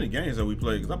many games have we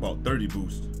played? Cause I bought 30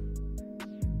 boosts.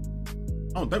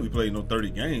 I don't think we played no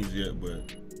 30 games yet,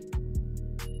 but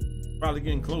probably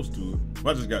getting close to it.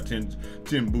 I just got 10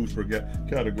 boosts per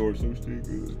category, so it's still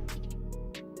good.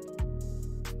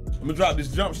 I'm gonna drop this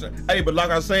jump shot. Hey, but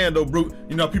like I was saying though, Brute,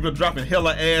 you know, people are dropping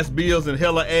hella ass bills and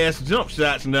hella ass jump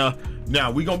shots now. Now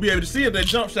we gonna be able to see if that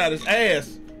jump shot is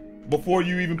ass before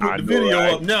you even put the video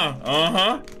up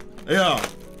now. Yeah.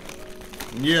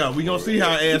 Yeah, we gonna see how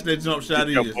ass that jump shot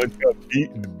is.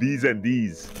 B's and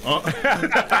D's.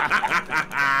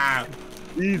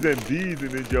 B's and D's in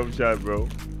this jump shot, bro.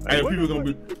 Hey, people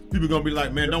gonna be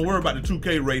like, man, don't worry about the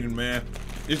 2K rating, man.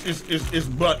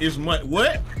 It's much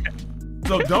what?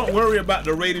 So don't worry about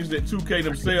the ratings that 2K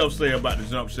themselves say about the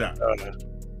jump shot.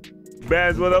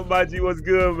 Bands, what up, my G? What's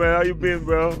good, man? How you been,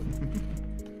 bro?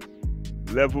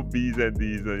 Level B's and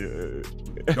D's on your.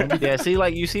 Yeah, see,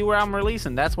 like you see where I'm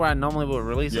releasing. That's where I normally would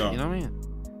release Yeah. it. You know what I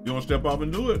mean? You wanna step up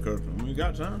and do it, Kirk? We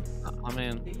got time. I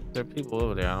mean, there are people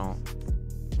over there. I don't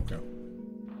Okay.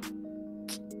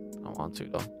 want to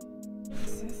though.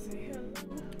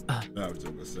 I was just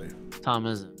gonna say. Time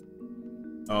isn't.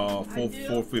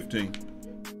 4:15.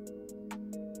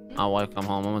 My wife come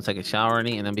home. I'm gonna take a shower and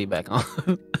eat, and then be back on.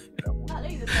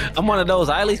 I'm one of those.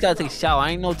 I at least gotta take a shower.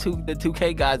 I ain't no the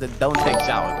 2K guys that don't take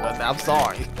showers. But I'm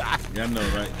sorry. Yeah, I know,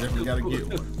 right? Definitely gotta get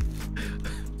one.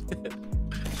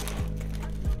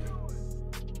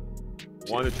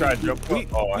 Want to try to jump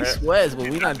up? We sweats, but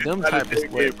we not them type of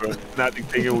sweat. bro. Nothing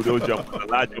thinking with those jumpers. A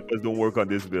lot of jumpers don't work on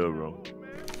this build, bro.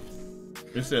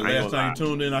 It said I ain't last time you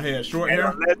tuned in, I had short And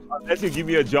hair. unless you give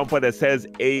me a jumper that says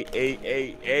A,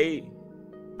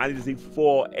 I need to see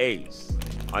 4 A's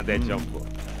on that jumper.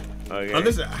 Okay.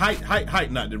 Listen,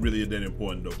 height not really that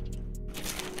important though.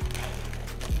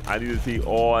 I need to see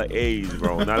all A's,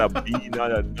 bro. Not a B,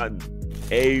 not a nothing.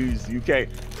 A's. You can't.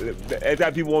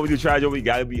 Anytime people want me to charge over, you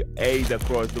gotta be A's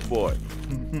across the board.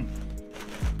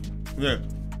 Yeah.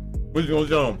 What's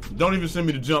going on? Don't even send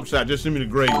me the jump shot. Just send me the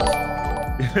grade.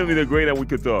 Give me the grade and we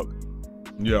could talk.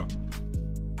 Yeah.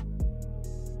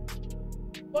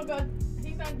 Well, God,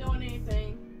 he's not doing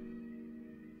anything.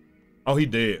 Oh, he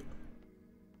dead.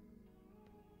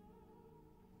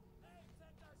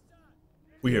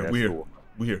 We here. Yeah, We here. cool.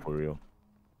 We here. For real.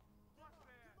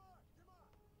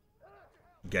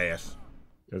 Gas.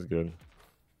 That's good.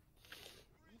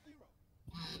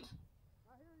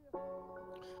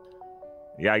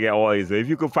 You gotta get all A's. So if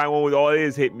you could find one with all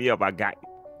A's, hit me up. I got you.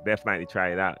 Definitely try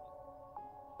it out.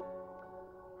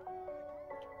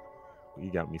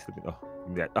 You got me slipping. Oh,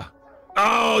 give me that.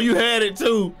 Oh, you had it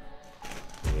too.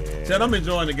 Yeah. Chad, I'm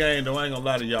enjoying the game though. I ain't gonna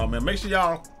lie to y'all, man. Make sure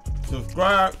y'all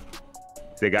subscribe.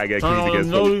 Say, gotta get Turn keys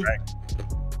to on get notice.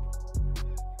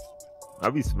 I'll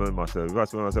be smelling myself. If I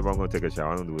smell myself, I'm gonna take a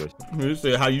shower. I don't do that shit. You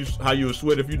say how you a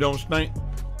sweat if you don't stink.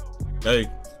 Hey,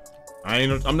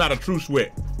 I'm not a true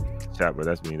sweat. Chat, bro.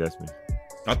 That's me. That's me.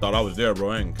 I thought I was there,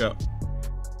 bro. I ain't kept.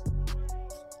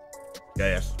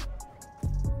 Gas.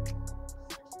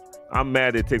 I'm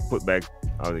mad they take putback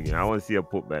out again. I want to see a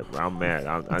putback, bro. I'm mad.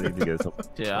 I need to get some.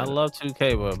 Yeah, I love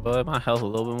 2K, but my health a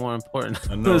little bit more important I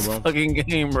than know, this bro. fucking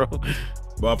game, bro.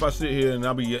 But if I sit here and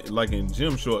I be like in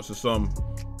gym shorts or something,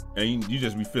 and you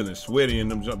just be feeling sweaty in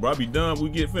them, bro, I be done. We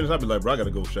get finished. I be like, bro, I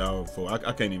gotta go shower.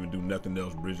 I can't even do nothing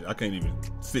else, Bridget. I can't even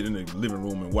sit in the living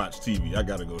room and watch TV. I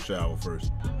gotta go shower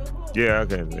first. Yeah, I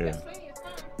can. Yeah.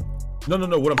 No.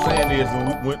 What I'm saying is,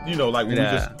 when you know, like when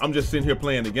Yeah. I'm just sitting here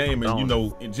playing the game, and you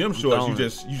know, in gym shorts, Don't.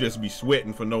 you just be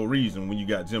sweating for no reason when you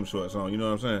got gym shorts on. You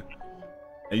know what I'm saying?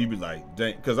 And you be like,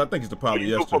 dang, because I think it's the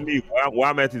You know, polyester. for me, where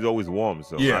I'm at is always warm,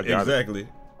 so Yeah, I gotta, exactly.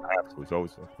 have to. So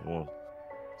come on.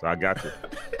 So I got you.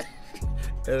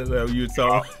 That's how you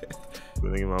talk. So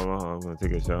nigga, I'm gonna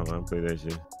take a shot, man. Play that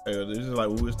shit. Hey, this is like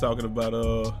we was talking about.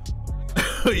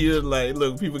 You was like,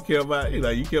 look, people care about. You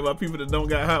like, you care about people that don't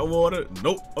got hot water.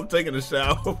 Nope, I'm taking a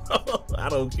shower. I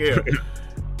don't care.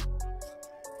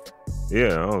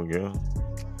 Yeah, I don't care.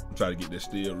 I'm trying to get this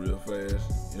steal real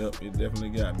fast. Yep, it definitely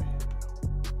got me.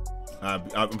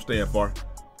 I'm staying far.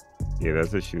 Yeah,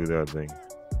 that's a shootout thing.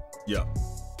 Yeah.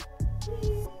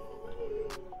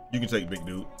 You can take big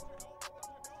dude.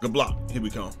 Good block. Here we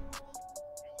come.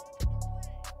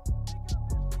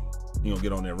 You gonna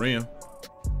get on that rim?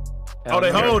 Oh,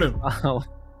 they hold him. Oh.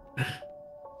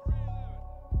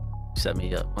 Set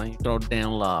me up, man. You throw the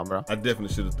damn lob, bro. I definitely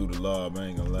should have threw the lob. I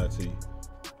ain't gonna lie to you.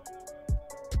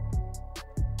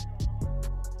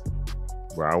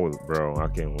 Bro, I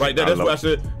can't wait. Right there, that's what I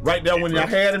said. Right there, when I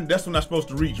had him, that's when I'm supposed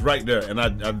to reach. Right there, and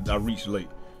I reached late.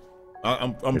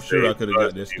 I'm sure I could have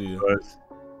got that steal.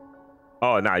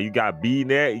 Oh, nah, you got B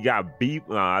net. You got B.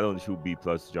 Nah, I don't shoot B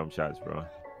plus jump shots, bro.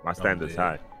 My standard's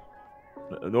high.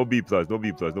 No B plus. No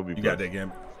B plus. No B plus. You got that,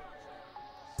 Gambit.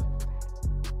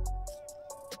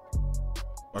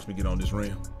 Watch me get on this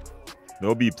rim.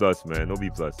 No B plus, man. No B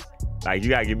plus. Like, you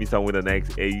gotta give me something with the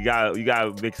next. Hey, you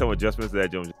gotta make some adjustments to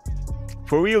that jump.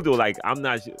 For real though, like, I'm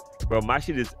not, bro. My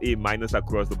shit is A-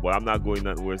 across the board. I'm not going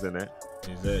nothing worse than that.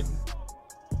 Exactly.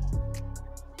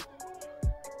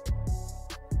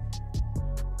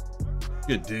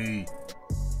 Good D.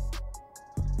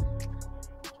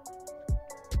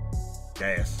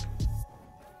 Gas.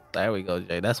 There we go,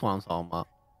 Jay. That's what I'm talking about.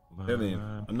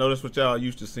 I know that's what y'all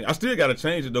used to see. I still gotta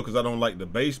change it though, cause I don't like the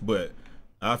bass, but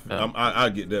I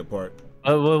get that part.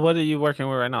 What are you working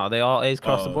with right now? Are they all A's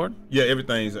across the board? Yeah,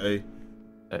 everything's A.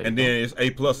 And then it's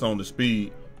A+ on the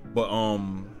speed, but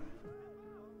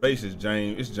bass is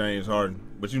James Harden.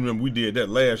 But you remember we did that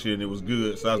last year and it was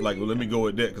good, so I was like, well, let me go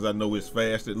with that because I know it's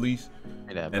fast at least,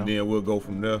 and then we'll go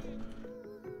from there.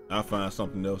 I'll find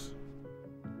something else.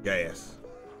 Gas.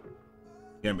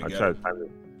 I try to time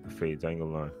the fades. I ain't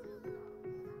gonna lie.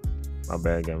 My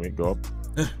bad, got me go up.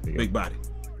 Big body.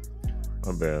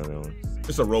 My bad on that one.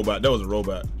 It's a robot. That was a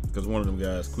robot because one of them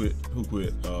guys quit. Who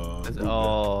quit? Oh,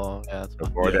 yeah,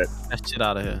 that's that shit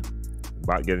out of here.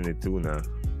 About getting it too now.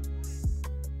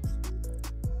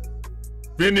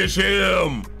 Finish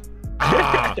him!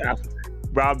 Ah.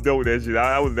 Bro, I'm done with that shit.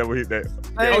 I would never hit that.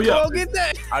 Hey, go get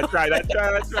that. I tried.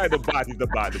 The bot. He's the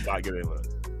bot. Get in,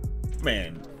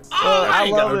 man. I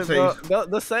love it, bro.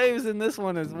 The saves in this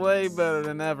one is way better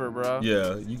than ever, bro.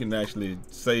 Yeah, you can actually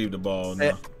save the ball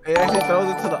now. It actually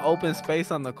throws it to the open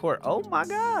space on the court. Oh my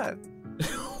god.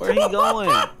 Where he going?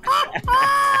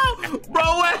 Bro,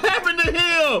 what happened to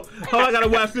him? Oh, I gotta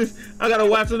watch this. I gotta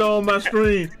watch it on my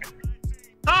screen.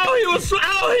 Oh,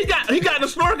 he got the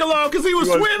snorkel on because he was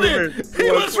swimming. He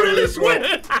was really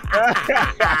swimming.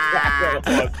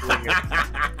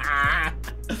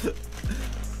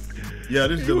 Yeah,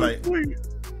 this is like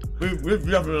we're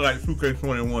definitely like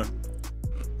 2K21,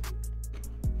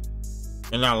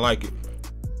 and I like it.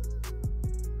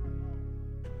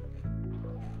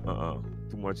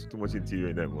 Too much interior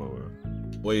in that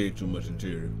one. Way too much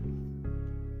interior.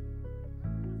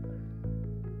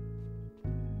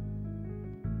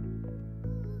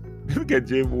 Look at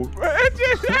Jay move.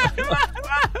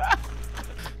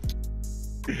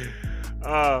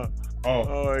 Oh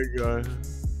my god.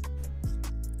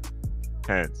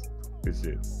 Hands. Good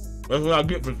shit. That's what I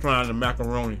get for trying the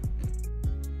macaroni.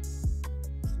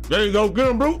 There you go, get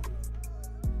him, bro.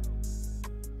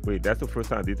 Wait, that's the first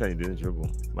time they didn't dribble.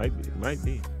 Might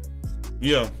be.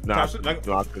 Yeah. I couldn't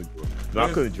dribble. I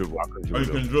couldn't dribble. Oh, you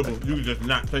can dribble. You can just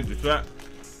not take the shot.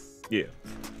 Yeah.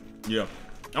 Yeah.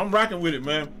 I'm rocking with it,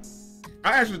 man.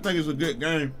 I actually think it's a good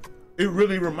game. It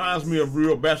really reminds me of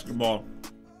real basketball.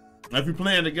 If you're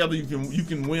playing together, you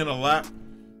can win a lot.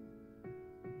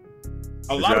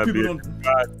 A lot of people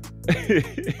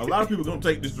gonna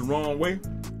take this the wrong way,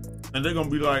 and they're gonna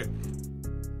be like,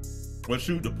 "Well,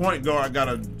 shoot, the point guard got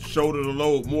to shoulder the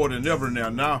load more than ever now."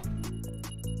 Now,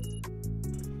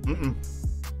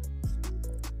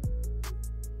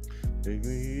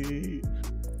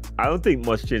 I don't think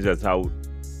much change. That's how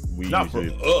we not usually.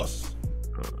 For us.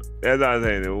 That's what I'm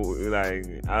saying.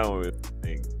 Like, I don't really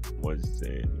think much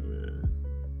change, man.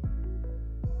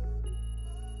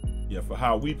 Yeah, for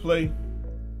how we play,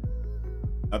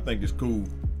 I think it's cool.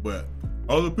 But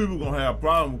other people gonna have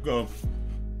problems because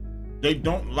they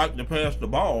don't like to pass the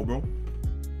ball, bro.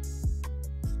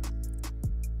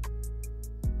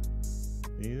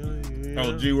 Yeah.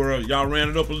 Oh, G-World, y'all ran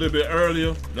it up a little bit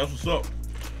earlier. That's what's up.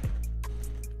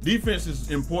 Defense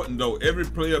is important though. Every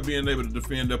player being able to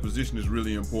defend their position is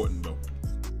really important though.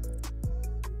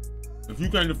 If you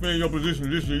can't defend your position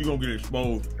this year, you're gonna get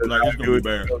exposed. Like it's gonna be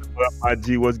bad. What up, my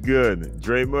G? What's good?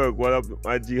 Dre Merck, what up,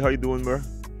 my G? How you doing, bro?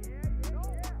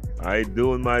 How you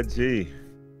doing, my G?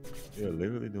 Yeah,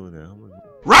 literally doing that.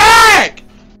 Rack!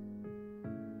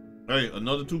 Hey,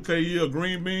 another 2K year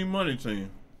green bean money team.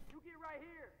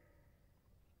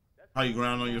 How you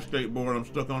grind on your skateboard? I'm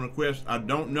stuck on a quest. I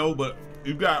don't know, but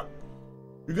you got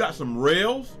some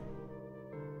rails.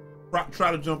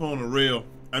 Try to jump on a rail,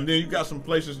 and then you got some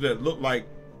places that look like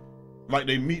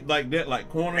they meet like that, like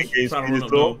corners. Try to run up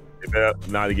those.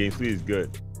 Nah, the game speed is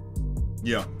good.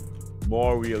 Yeah,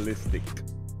 more realistic,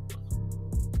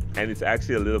 and it's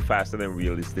actually a little faster than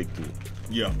realistic too.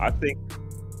 Yeah, I think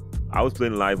I was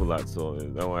playing live a lot, so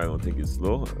that's why I don't think it's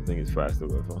slow. I think it's faster.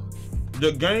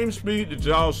 The game speed that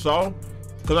y'all saw,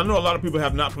 because I know a lot of people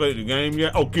have not played the game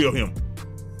yet. Oh, kill him.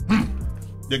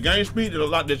 The game speed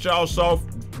that y'all saw,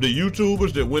 the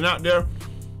YouTubers that went out there,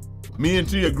 me and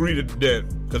T agreed that,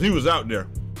 because he was out there,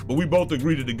 but we both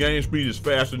agreed that the game speed is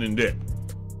faster than that.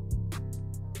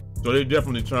 So they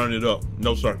definitely turned it up.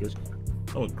 No, sir.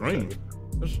 That was green.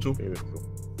 That's two.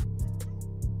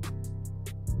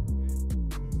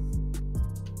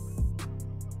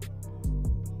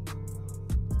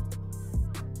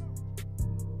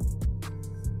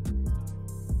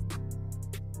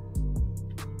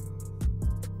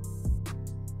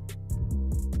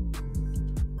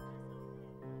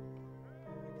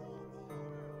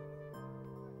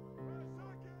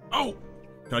 Oh,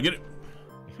 can I get it?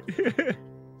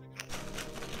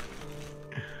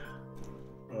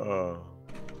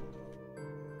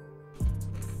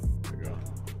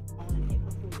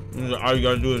 All you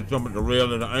gotta do is jump at the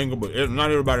rail at an angle, but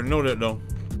not everybody know that though.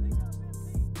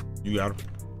 You got it.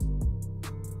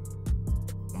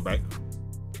 I'm back.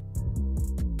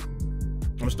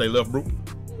 I'm gonna stay left, bro.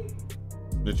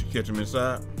 Let you catch him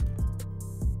inside.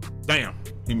 Damn,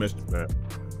 he missed it. Man.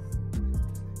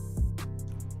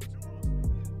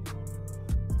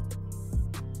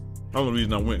 The only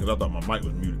reason I went because I thought my mic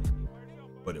was muted,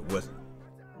 but it wasn't.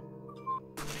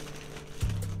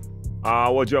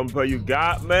 What jumper you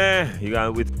got, man? You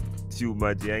got with you,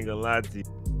 my G. Ain't gonna lie to you.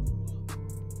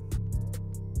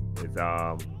 It's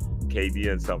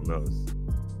KD and something else.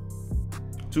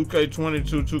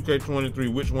 2K22,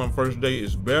 2K23. Which one first day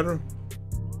is better?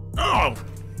 Oh,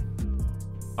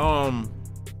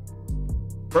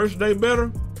 first day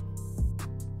better.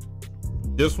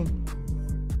 This one.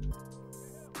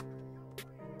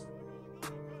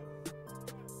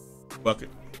 Bucket.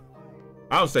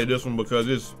 I would say this one because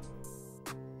this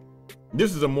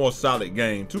is a more solid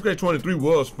game. 2K23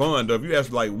 was fun though. If you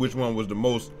ask like which one was the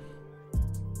most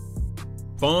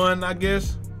fun, I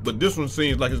guess. But this one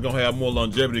seems like it's gonna have more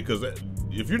longevity because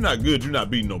if you're not good, you're not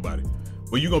beating nobody.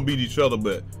 Well, you're gonna beat each other,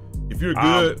 but if you're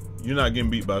good, you're not getting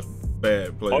beat by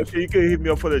bad players. Okay, you can hit me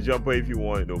up for the jumper if you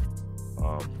want though.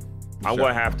 I'm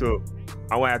gonna have to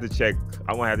check.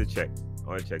 I'm gonna check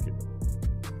it.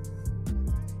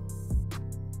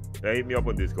 Yeah, hit me up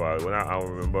on Discord. When I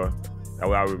remember,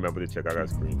 I remember to check. I got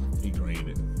screen. He greened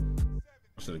it.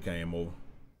 I should have came over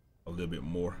a little bit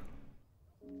more.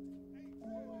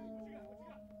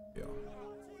 Yeah.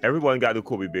 Everyone got the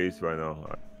Kobe base right now.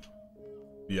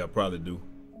 Yeah, I probably do.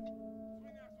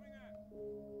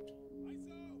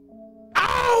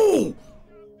 Ow!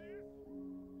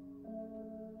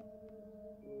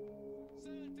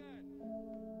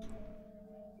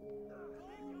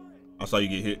 I saw you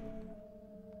get hit.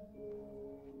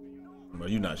 But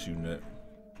you're not shooting that.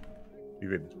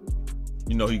 You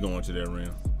know he going to that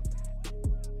rim.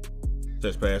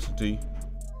 Test pass to T.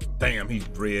 Damn, he's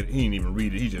red. He didn't even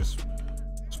read it. He just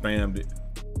spammed it.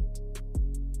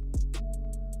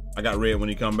 I got red when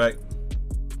he come back.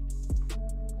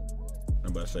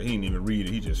 I'm about to say he didn't even read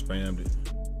it. He just spammed it.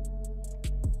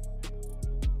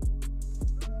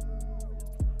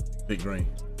 Big green.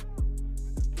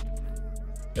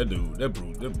 That dude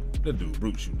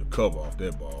Brute shooting the cover off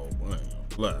that ball. I ain't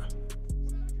gonna lie.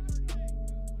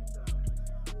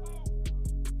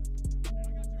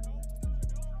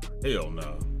 Hell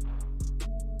no.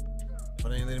 Why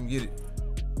they ain't let him get it?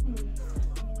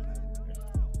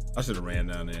 I should have ran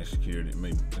down there and secured it.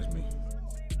 Maybe that's me.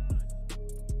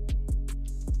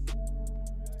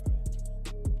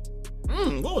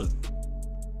 What was it?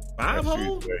 5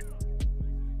 holes?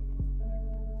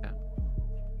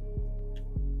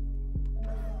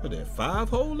 Put that 5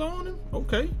 hole on him?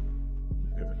 Okay.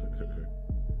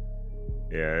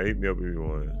 Yeah, hit me up if you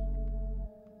want.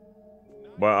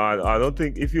 But I don't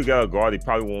think if you got a guard, he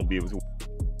probably won't be able to.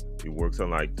 He works on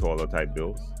like taller type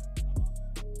builds.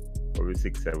 Probably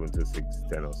 6'7" to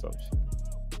 6'10" or some shit.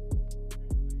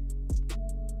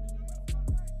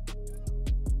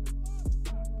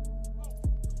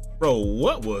 Bro,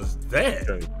 what was that?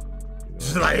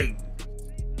 It's like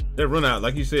that run out,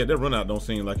 like you said, that run out don't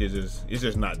seem like it's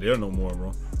just not there no more,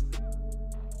 bro.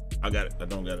 I got it. I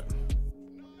don't got it.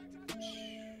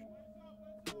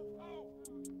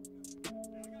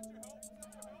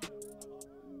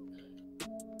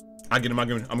 I get him. I'm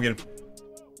getting him.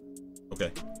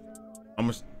 Okay.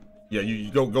 Yeah,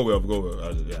 you go well.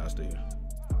 Yeah, I stay here.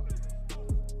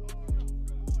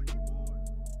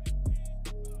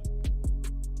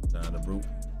 Down the brute.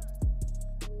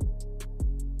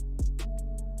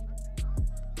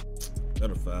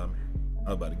 That'll fire me. I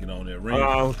was about to get on that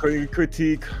ring.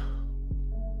 Critique.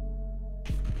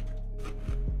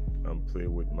 I'm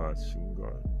playing with my shooting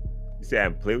guard. You say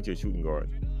I'm playing with your shooting guard.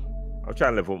 I'm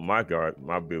trying to live with my guard,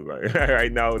 my build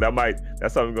right now.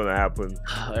 That's something gonna happen.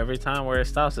 Every time where it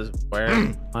stops is where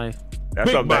my. That's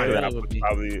something that gonna happen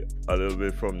probably a little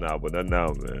bit from now, but not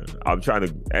now, man. I'm trying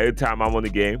to. Every time I'm on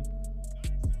the game,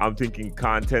 I'm thinking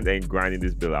content and grinding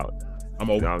this build out.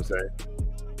 I'm over. You know what I'm saying?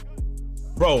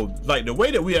 Bro, like the way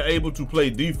that we are able to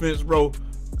play defense, bro,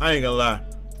 I ain't gonna lie.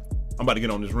 I'm about to get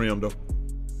on this rim though.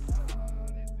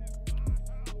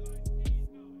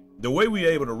 The way we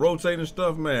able to rotate and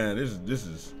stuff, man, this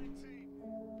is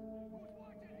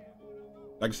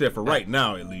like I said, for right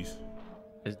now at least.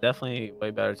 It's definitely way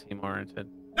better team oriented.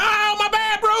 Oh, my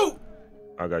bad, bro.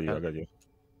 I got you.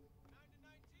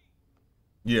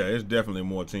 Yeah, it's definitely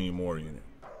more team oriented.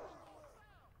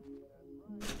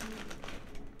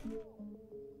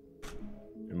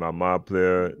 And my mob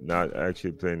player not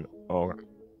actually playing all.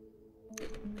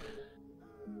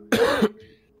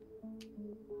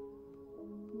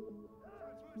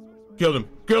 Kill him.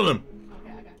 Okay,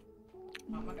 I got it.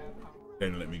 Mama got a call. They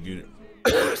didn't let me get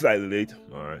it. Slightly late.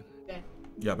 All right. Okay.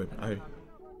 Yeah, baby. I hear you.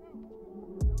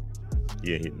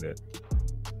 Yeah, hitting that.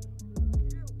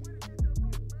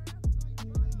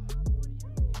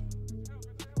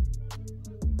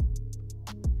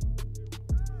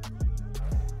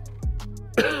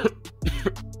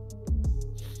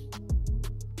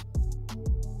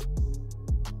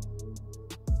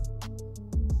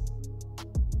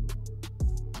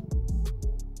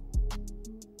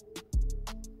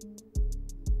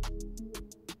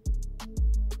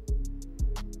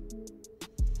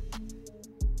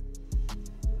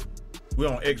 We're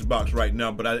on Xbox right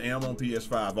now, but I am on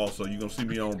PS5 also. You're gonna see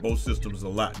me on both systems a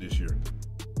lot this year.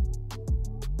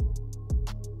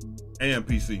 And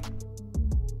PC.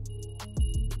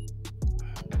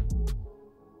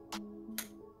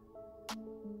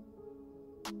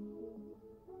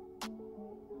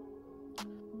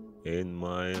 In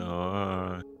my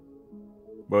heart.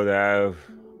 But I have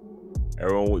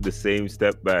everyone with the same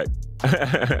step back.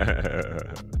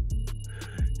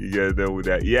 You guys know with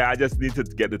that. Yeah, I just need to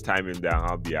get the timing down.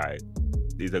 I'll be all right.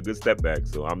 These are good step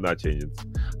backs, so I'm not changing.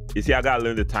 You see, I gotta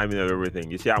learn the timing of everything.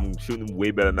 You see, I'm shooting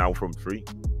way better now from 3.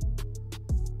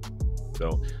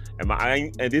 So,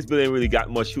 and this build ain't really got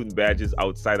much shooting badges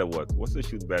outside of what's the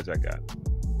shooting badge I got?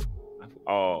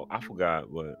 Oh, I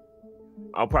forgot, but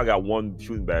I probably got 1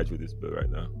 shooting badge with this build right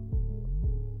now.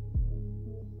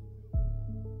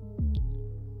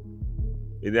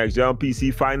 Is next gen on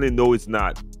PC finally? No, it's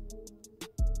not.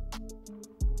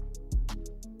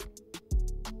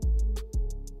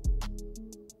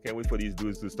 Can't wait for these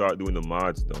dudes to start doing the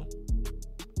mods though.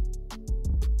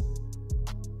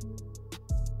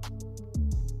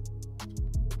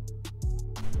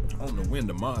 I don't know when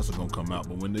the mods are gonna come out,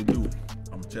 but when they do,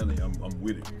 I'm telling you, I'm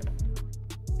with it.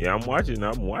 Yeah, I'm watching.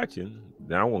 Now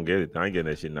I won't get it. I ain't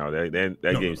getting that shit now. That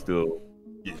game's still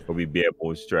gonna be bare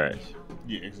bones trash.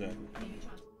 Yeah, exactly.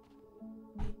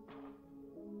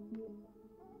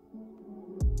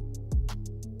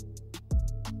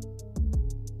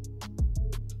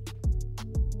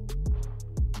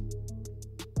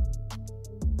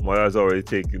 Moya's already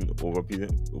taken over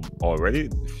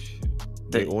already.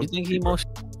 You think he motion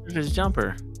captured his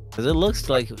jumper? Because it looks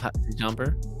like his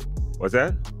jumper. What's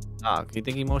that? You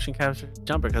think he motion captured his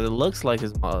jumper? Because it looks like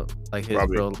his Probably.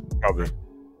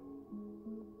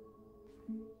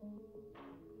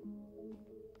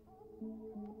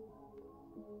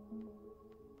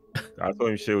 I saw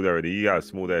him shield already. He got a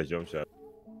smooth ass jump shot.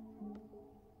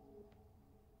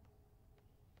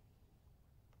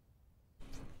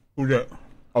 Who's that?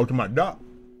 Oh, to my doc.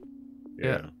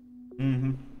 Yeah.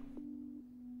 Mm-hmm.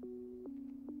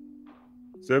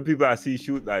 Certain people I see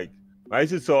shoot like I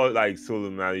used to saw like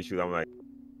Soleimani shoot. I'm like,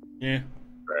 yeah,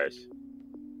 trash.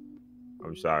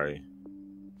 I'm sorry.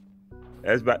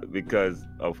 That's because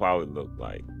of how it looked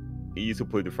like. He used to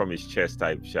put it from his chest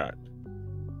type shot.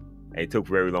 And it took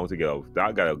very long to get off.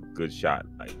 Doc got a good shot.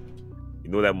 Like, you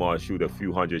know that man shoot a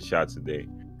few hundred shots a day.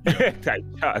 Type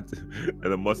shots. And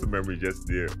the muscle memory just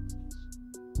there.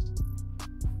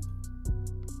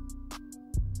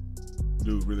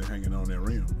 Dude really hanging on that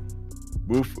rim.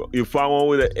 You found one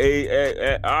with an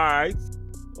A. All right.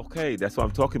 Okay, that's what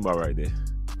I'm talking about right there.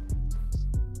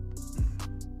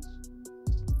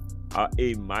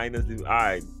 A minus.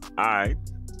 All right.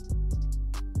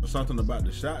 Something about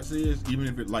the shots is, even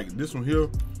if it like this one here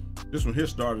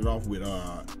started off with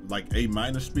like A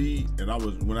minus speed, and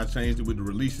when I changed it with the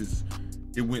releases,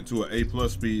 it went to an A+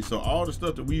 speed. So all the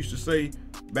stuff that we used to say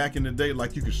back in the day,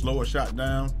 like you could slow a shot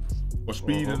down or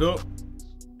speed it up,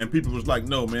 and people was like,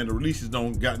 no man, the releases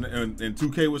don't got, and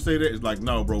 2K would say that, it's like,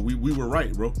 no bro, we were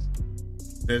right, bro.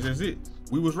 That's it,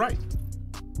 we was right.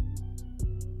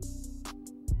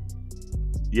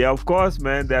 Yeah, of course,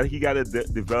 man. That he got to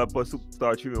develop a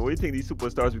superstar treatment. What do you think these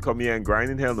superstars be coming here and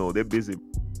grinding? Hell no, they're busy.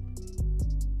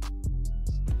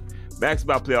 Max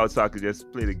about play outside, could just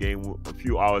play the game a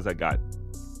few hours I got.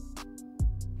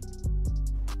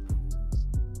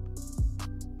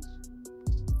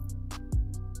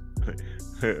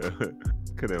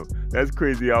 That's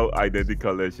crazy how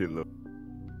identical that shit look.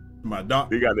 My doc,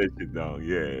 they got that shit down.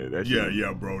 Yeah, that shit.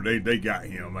 Yeah, bro. They got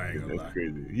him. I ain't gonna lie. That's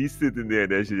crazy. He's sitting there,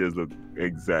 and that shit just look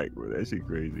exact, bro. That shit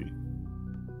crazy.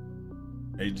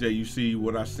 Hey Jay, you see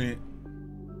what I sent?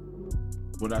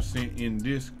 What I sent in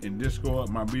Discord,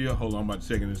 my bill. Hold on, I'm about to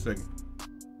check in a second.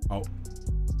 Oh,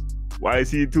 why is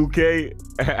he 2K?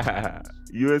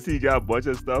 UNC got a bunch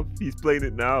of stuff. He's playing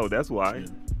it now. That's why.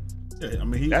 Yeah, I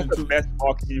mean, that's the best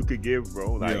marketing you could give,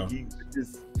 bro. Like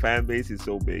his fan base is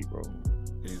so big, bro.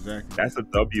 Exactly. That's a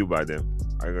W by them.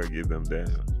 I gotta give them that.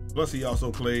 Plus he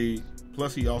also played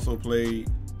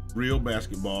real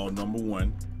basketball, number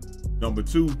 1. Number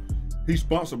 2, he's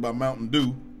sponsored by Mountain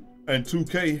Dew. And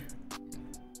 2K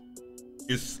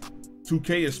is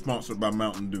sponsored by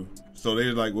Mountain Dew. So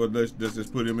they're like, well, let's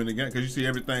just put him in the game. Because you see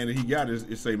everything that he got is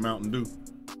say Mountain Dew.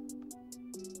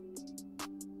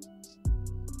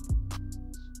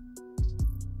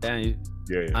 Damn,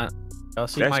 yeah. Y'all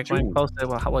see Mike Wayne posted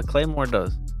what Claymore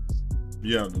does?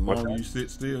 Yeah, the longer you sit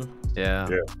still. Yeah.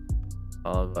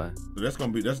 Oh, but so that's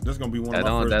gonna be one of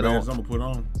my first bands I'm gonna put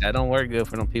on. That don't work good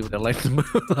for them people that like to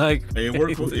move. Like, hey,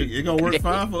 it gonna work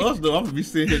fine for us though. I'm gonna be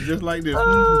sitting here just like this.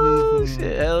 Oh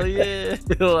shit, hell yeah!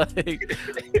 Like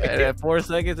at 4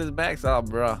 seconds is max out,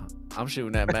 bro. I'm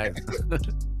shooting that max. Oh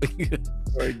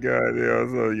my God, yeah,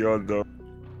 so y'all dumb.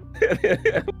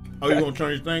 Oh, you gonna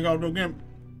turn your thing off though, Gam?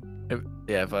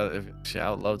 Yeah, if shit, I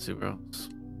would love to, bro.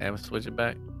 And switch it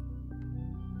back.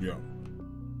 Yeah.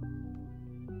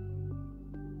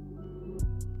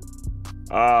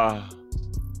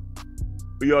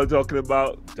 We all talking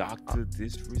about Dr.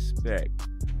 Disrespect.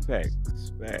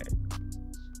 Respect.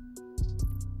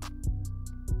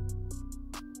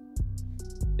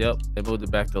 Yep, they moved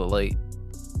it back to late.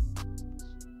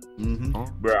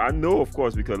 Bro, I know, of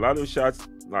course, because a lot of those shots,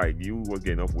 like, you was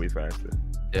getting off way faster.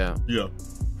 Yeah. Yeah,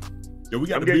 we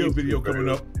got the build video coming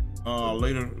up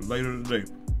later today.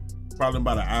 Probably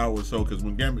about an hour or so, because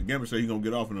when Gambit said he's gonna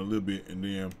get off in a little bit, and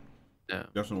then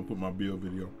that's when I'm gonna put my build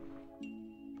video.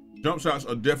 Jump shots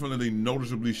are definitely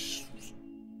noticeably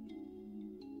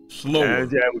slower.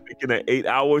 And yeah, we're thinking at 8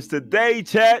 hours today,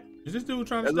 chat. Is this dude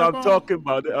trying to That's step what I'm on? talking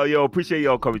about. Oh, yo, appreciate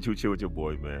y'all coming to chill with your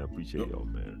boy, man. Appreciate y'all,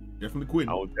 man. Definitely quitting.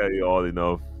 I don't tell you all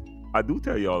enough. I do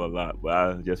tell y'all a lot, but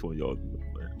I just want y'all to know,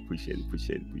 man. Appreciate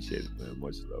it, man.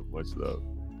 Much love.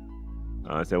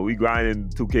 So we grinding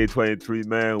 2K23,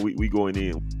 man. We going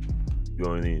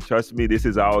in. Trust me, this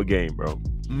is our game, bro.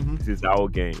 This is our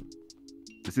game.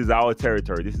 This is our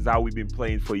territory. This is how we've been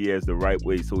playing for years the right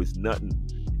way. So it's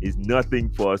nothing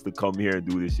for us to come here and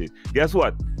do this shit. Guess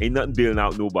what? Ain't nothing bailing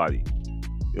out nobody.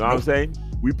 You know what I'm saying?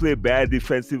 We play bad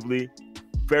defensively,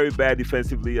 very bad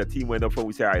defensively. A team went up front.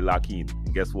 We said, all right, lock in.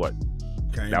 And guess what?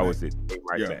 That was it. Came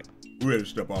right back. We ready to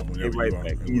step off whenever Came right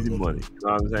back. Easy money. You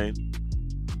know what I'm saying?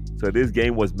 So this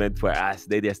game was meant for us.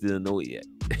 They just didn't know it yet.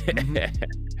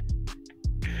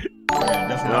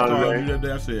 That's what I told you that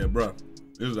day. I said, bro,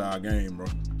 this is our game, bro.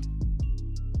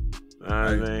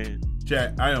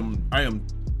 Chat, I am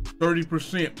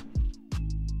 30%.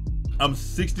 I'm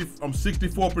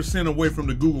 64% away from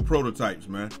the Google prototypes,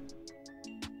 man.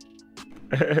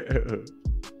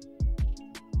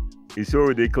 It's so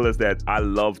ridiculous that I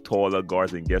love taller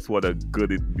guards, and guess what are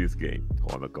good in this game?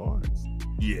 Taller guards.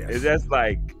 Yes. It's just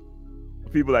like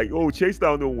people like, oh, chase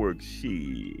down don't work. Shit,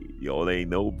 y'all ain't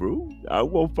know, bro. I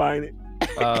won't find it.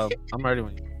 I'm ready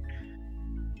when you.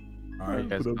 All right,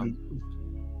 guys.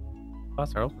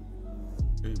 Spots are open.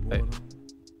 Hey.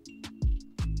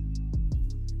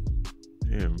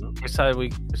 Damn, bro. Which side we?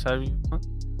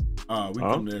 Huh? We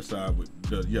come to that side with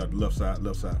the left side.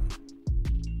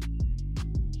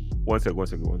 One second.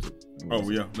 Oh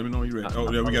yeah, let me know when you're ready.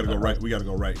 Oh yeah, we gotta go right. We gotta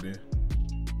go right there.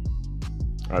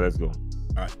 All right, let's go. All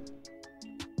right.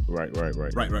 Right.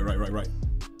 Right.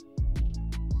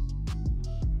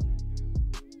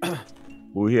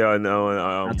 We're here now.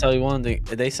 I'll tell you one thing.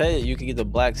 They say that you can get the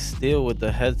black steel with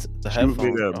the headphones.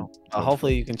 Bro.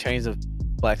 Hopefully you can change the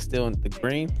black steel into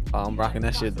green. I'm rocking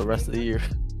that shit the rest of the year.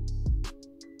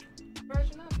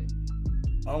 Version of it.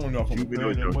 I don't know if I'm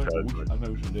playing that much. I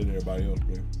know we should let everybody else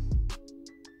play.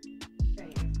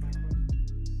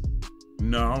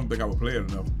 No, I don't think I would play it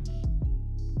enough.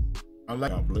 I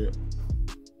like how I play it.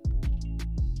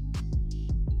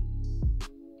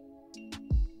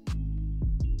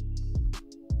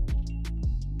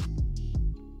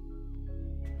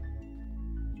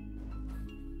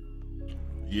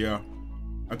 Yeah,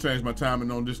 I changed my timing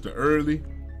on this to early.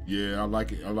 Yeah, I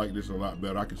like it. I like this a lot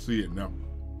better. I can see it now.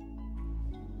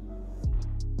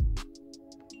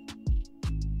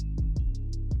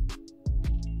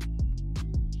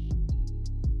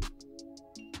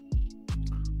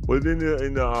 What's in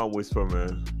the whisper,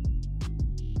 man?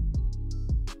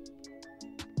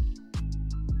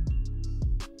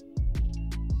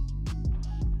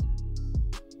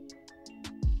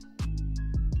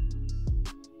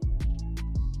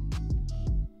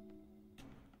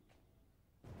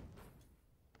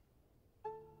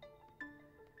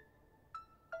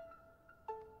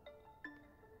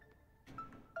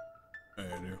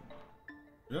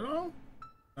 Is that all?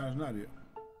 No, it's not it.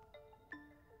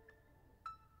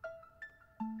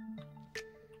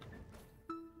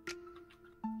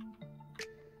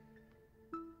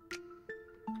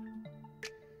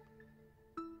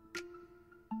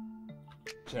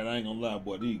 Chad, I ain't gonna lie,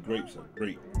 boy. These grapes are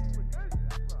great.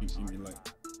 You see me like,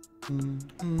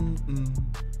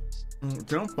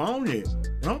 jump on it.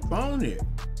 Jump on it.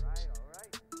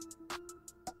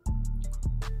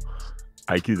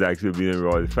 IQ's actually being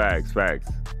raw. Facts.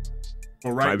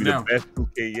 For right Might be now. the best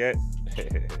 2K yet.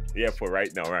 Yeah, for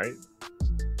right now, right?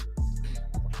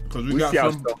 Because We got see how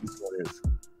some. strong this one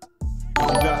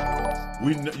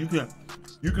is.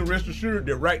 You can rest assured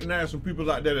that right now some people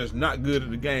out there that's not good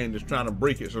at the game that's trying to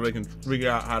break it so they can figure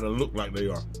out how to look like they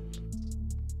are.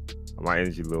 My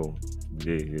energy low.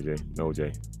 Jay. No,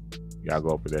 Jay. You gotta go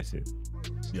up with that shit.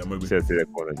 Yeah, maybe. Set to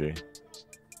that corner, Jay.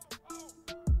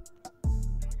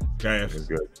 Gas. That's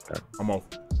good. I'm off.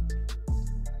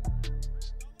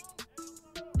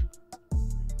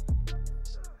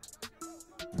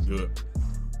 Good.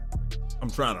 I'm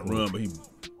trying to run, but he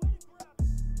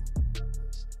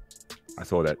I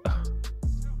saw that.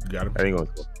 got him. I ain't gonna.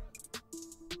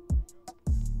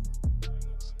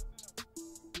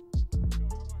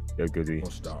 That's good, D.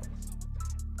 Don't stop.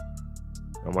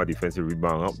 On my defensive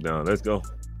rebound, up, down. Let's go.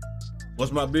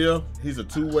 What's my bill? He's a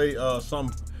two-way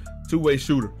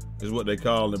shooter is what they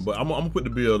call him. But I'm gonna put the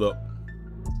build up.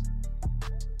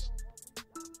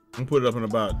 I'm gonna put it up in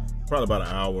probably about an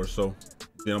hour or so.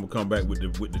 Then I'm gonna come back with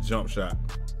the jump shot.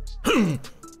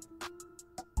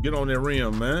 Get on that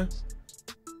rim, man.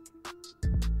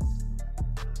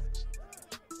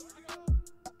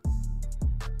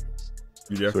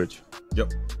 You there? Switch.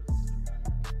 Yep.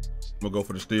 I'm gonna go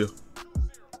for the steal.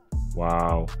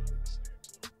 Wow.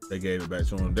 They gave it back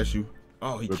to him. That's you.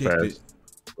 Oh, he Good kicked pass. it.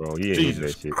 Bro, he ain't getting that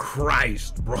Jesus shit.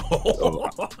 Christ, bro.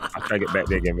 I try to get back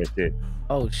there, get that shit.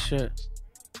 Oh shit.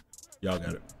 Y'all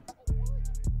got it.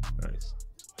 Nice.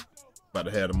 About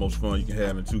to have the most fun you can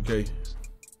have in 2K.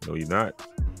 No, you're not.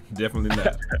 Definitely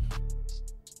not.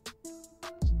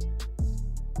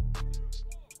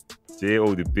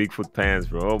 J.O. the Bigfoot pants,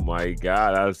 bro. Oh my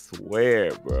God, I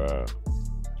swear, bro.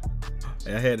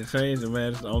 I had to change it,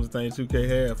 man. It's the only thing 2K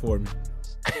had for me.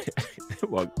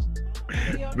 Well,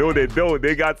 no, they don't.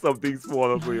 They got something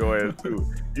smaller for your ass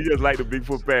too. You just like the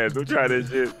Bigfoot pants. Don't try that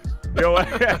shit. You know what?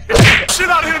 Shit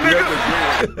out here,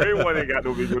 nigga. Gray one ain't got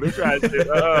no Bigfoot. Don't try that shit.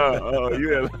 You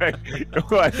just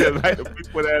like the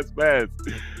Bigfoot ass pants.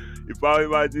 You follow me,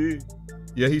 my G?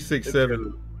 Yeah, he's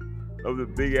 6'7". Of the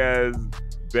big ass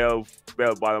bell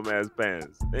bottom ass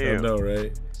pants. Damn. I know,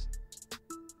 right?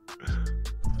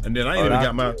 And then I ain't even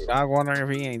got my. I'm wondering if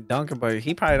he ain't dunking, but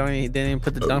he probably didn't even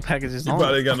put the dunk packages He on.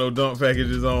 probably ain't got no dunk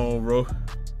packages on, bro.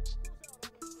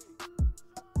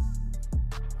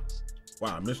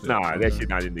 Wow, I missed it. Nah, that shit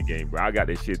not in the game, bro. I got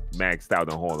that shit maxed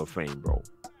out in Hall of Fame, bro.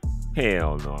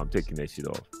 Hell no, I'm taking that shit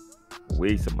off.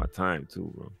 Wasting my time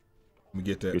too, bro. Let me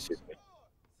get that. Good shit.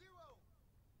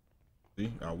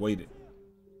 See, I waited.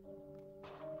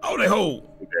 Oh, they hold.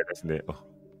 That's in there. Oh.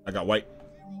 I got white.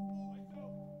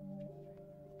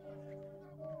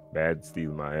 Bad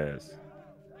steal my ass.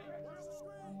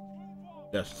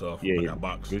 That's tough. I Yeah, got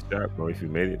box. good shot, bro. If you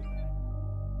made it.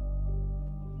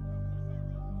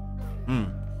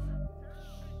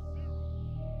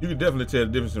 You can definitely tell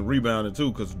the difference in rebounding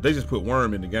too, because they just put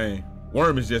Worm in the game.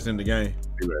 Worm is just in the game.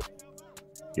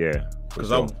 Yeah.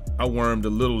 Because I wormed the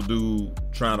little dude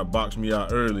trying to box me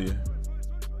out earlier.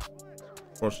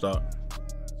 First stop.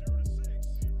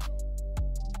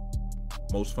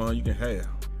 Most fun you can have.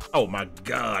 Oh my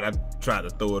God, I tried to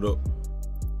throw it up.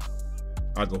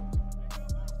 I go.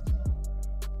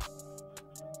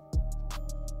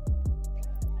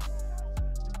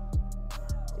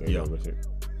 Yeah.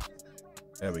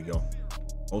 There we go.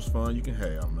 Most fun you can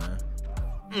have, man.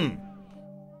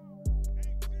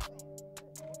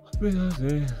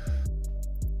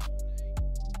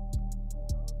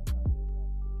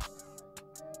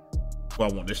 Well,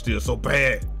 I want this steal so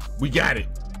bad. We got it.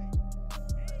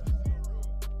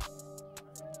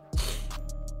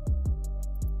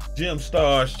 Gem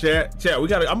stars, chat. We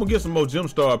got. I'm gonna get some more Gem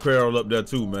Star apparel up there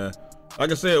too, man. Like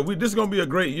I said, this is gonna be a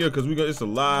great year because it's a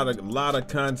lot of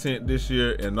content this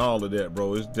year and all of that,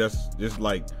 bro. It's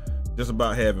just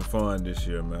about having fun this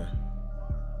year, man.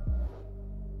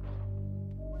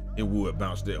 It would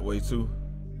bounce that way too.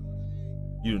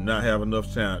 You do not have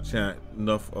enough time to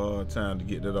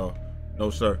get that off. No,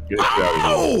 sir.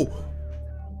 Oh!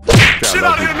 Shit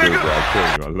out of here,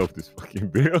 nigga! I love this fucking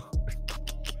bill.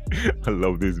 I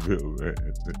love this bill, man.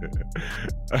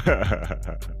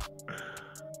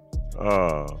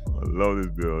 Oh, I love this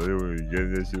bill.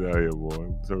 Get that shit out of here, boy.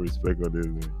 Put some respect on this,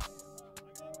 man.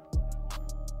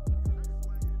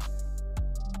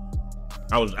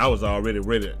 I was already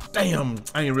ready. Damn,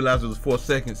 I didn't realize it was 4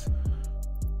 seconds.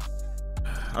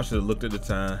 I should have looked at the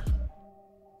time.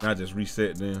 I just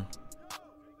reset them.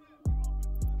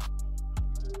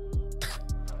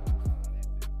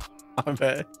 My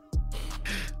bad.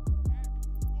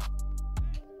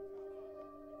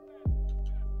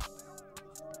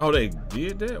 Oh, they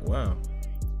did that? Wow.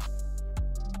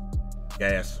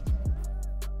 Gas.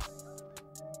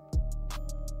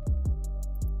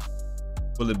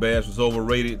 Bullet Bass was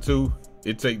overrated too.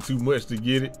 It take too much to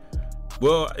get it.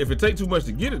 Well, if it take too much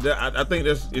to get it, I think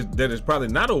that it's probably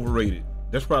not overrated.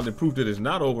 That's probably proof that it's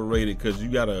not overrated because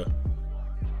you gotta,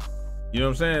 you know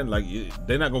what I'm saying? Like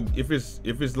they're not gonna, if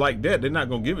it's like that, they're not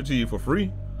gonna give it to you for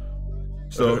free.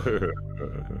 So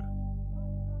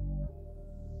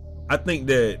I think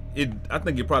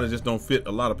it probably just don't fit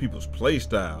a lot of people's play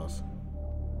styles.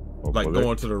 Like bullet.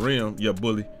 Going to the rim, yeah,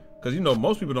 bully. Because you know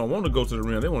most people don't want to go to the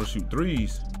rim; they want to shoot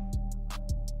threes.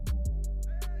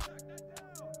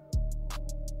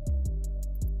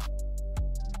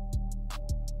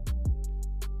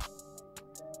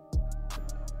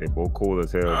 They both cold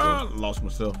as hell, bro. I lost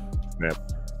myself. Snap.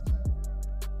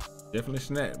 Definitely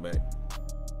snap back.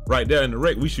 Right there in the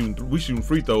rec, we shooting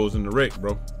free throws in the rec,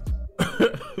 bro.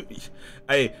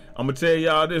 Hey, I'm gonna tell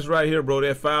y'all this right here, bro.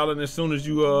 That fouling as soon as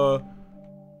your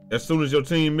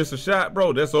team miss a shot,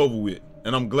 bro, that's over with.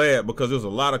 And I'm glad because there's a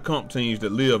lot of comp teams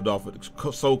that lived off of it.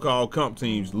 So-called comp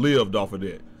teams lived off of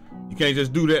that. You can't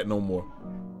just do that no more.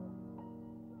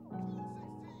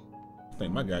 I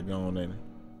think my guy gone, ain't he?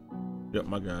 Yep,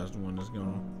 my guy's the one that's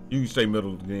gone. You can stay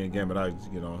middle again, Gambit. I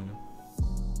just get on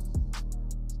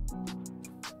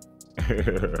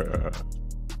here.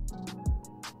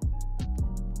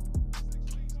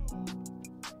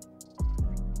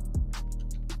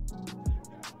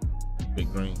 Big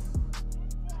green.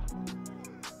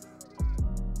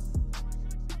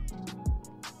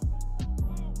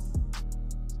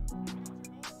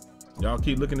 Y'all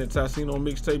keep looking at Tassino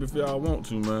mixtape if y'all want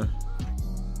to, man.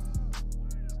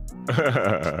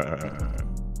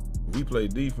 We play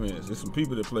defense. There's some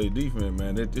people that play defense,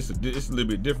 man. It's a little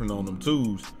bit different on them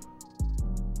twos.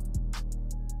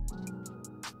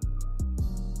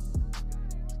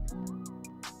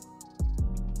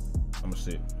 I'ma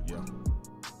sit, yeah.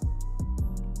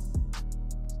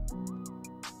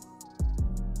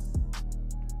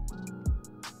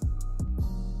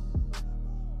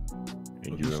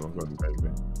 Thank you, man. I'm gonna be back,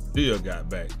 man. Still got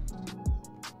back.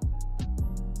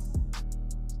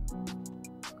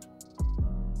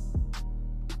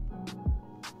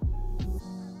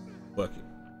 Bucket.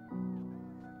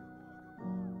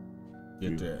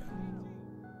 Get that.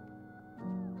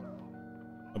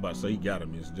 I'm about to say he got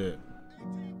him, it's dead.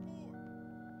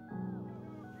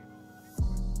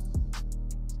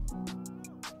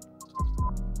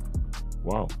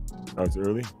 Wow. That was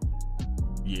early?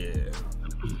 Yeah.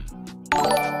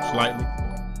 Slightly.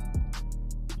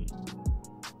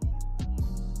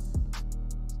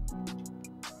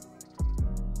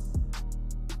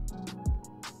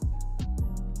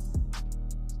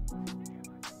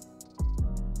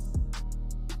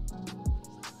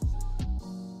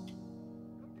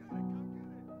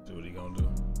 see what he gonna do.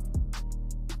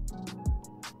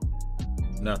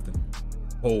 Nothing.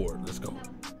 Forward. Let's go.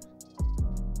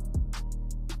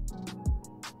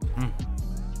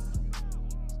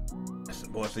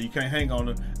 Boy, so you can't hang on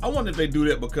the. I wonder if they do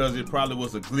that because it probably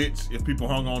was a glitch. If people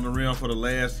hung on the rim for the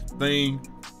last thing,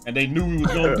 and they knew we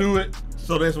was gonna do it,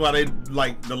 so that's why they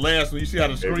like the last one. You see how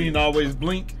the screen always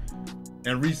blink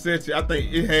and resets you. I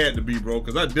think it had to be, bro,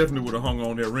 because I definitely would have hung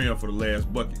on that rim for the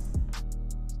last bucket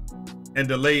and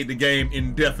delayed the game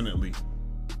indefinitely.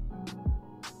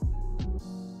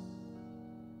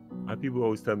 People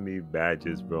always tell me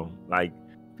badges, bro. Like,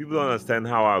 people don't understand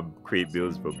how I create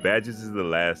builds, but badges is the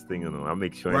last thing, you know. I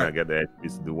make sure I get the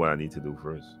attributes to do what I need to do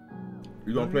first.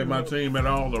 You gonna play my team at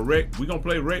all? The rec? We gonna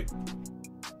play rec.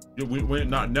 Yeah, we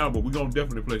not now, but we gonna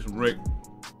definitely play some rec.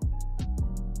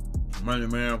 Money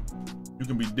man, you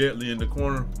can be deadly in the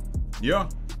corner. Yeah,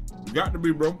 you got to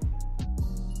be, bro.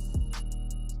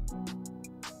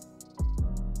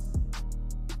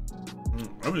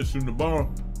 I'm just shooting the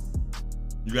ball.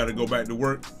 You got to go back to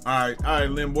work. All right,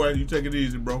 Lynn boy, you take it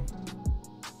easy, bro.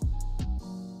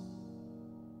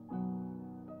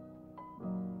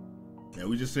 Yeah,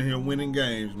 we just sitting here winning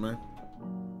games, man.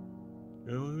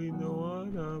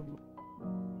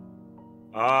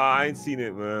 I ain't seen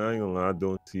it, man. I ain't gonna lie, I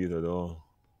don't see it at all.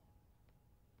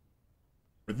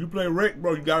 If you play rec,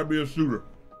 bro, you gotta be a shooter.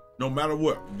 No matter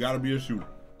what, you gotta be a shooter.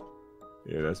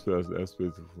 Yeah, that's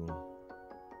beautiful.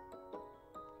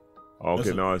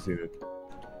 Okay, now I seen it.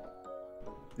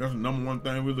 That's the number one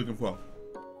thing we're looking for.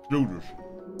 Shooters.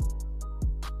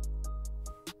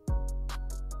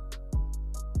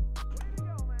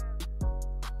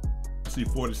 I see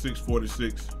 46,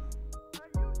 46,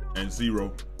 and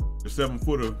 0. The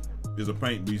 7-footer is a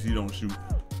paint beast. He don't shoot.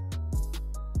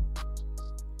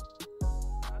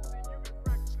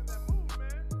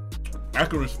 I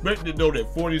can respect it though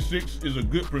that 46 is a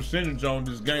good percentage on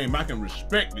this game. I can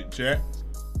respect it, chat.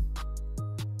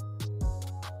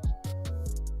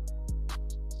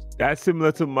 That's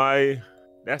similar to my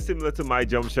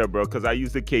jump shot, bro, because I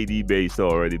use the KD base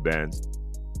already banned.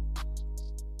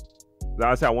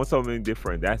 Last I want something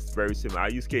different. That's very similar. I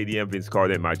use KD and Vince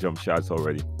Carter in my jump shots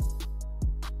already.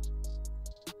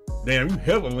 Damn, you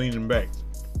hella leaning back.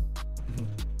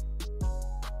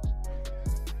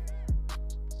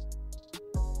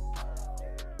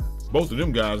 Both of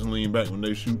them guys lean back when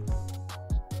they shoot.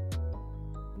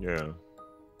 Yeah.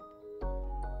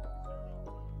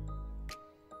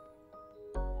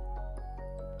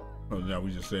 Oh, now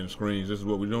we just setting screens. This is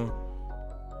what we're doing.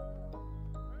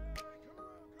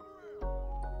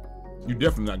 You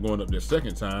definitely not going up there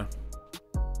second time.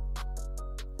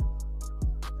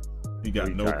 You got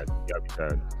no. You gotta be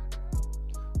tired.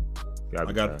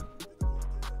 I got it.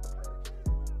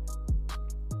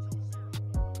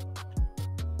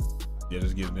 Yeah,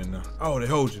 just get it in now. Oh, they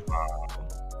hold you.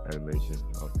 Animation.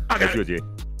 Oh. I got it. Jay.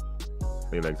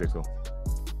 Play like 6 -0.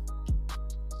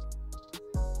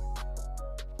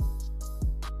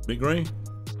 Big green.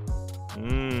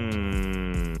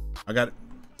 I got it.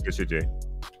 Good shit, Jay.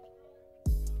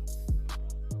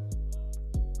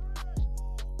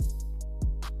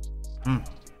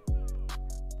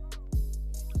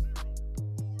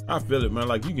 I feel it, man.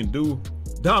 Like you can do.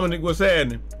 Dominic, what's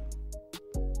happening?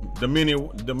 Dominic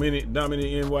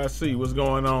NYC, what's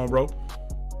going on, bro?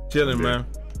 Chilling, man.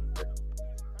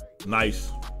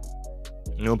 Nice.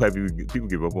 You know, people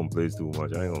give up on plays too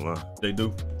much. I ain't gonna lie. They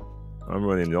do. I'm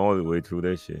running all the way through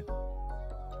that shit.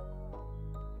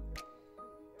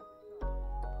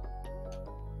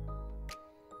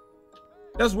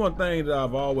 That's one thing that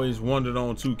I've always wondered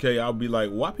on 2K. I'll be like,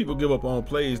 why people give up on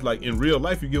plays? Like in real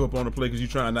life, you give up on a play because you're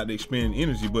trying not to expend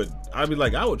energy. But I'd be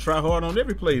like, I would try hard on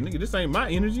every play. Nigga, this ain't my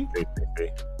energy.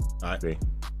 All right.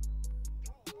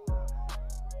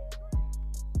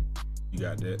 You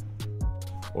got that.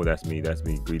 Oh, that's me. That's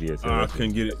me. Greedy as hell. I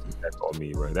couldn't get it. That's all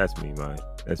me, bro. That's me, man.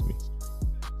 That's me.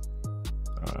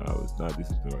 I was not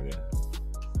disciplined right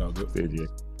there. All good. Stay, Jay.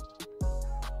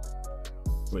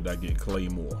 Where'd I get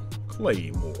Claymore?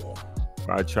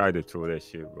 I tried to throw that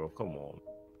shit, bro. Come on.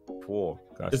 4.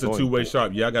 It's a two-way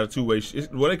shot. Yeah, I got a two-way.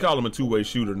 Well, they call him a two-way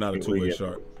shooter, not a two-way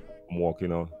shot. I'm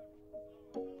walking on.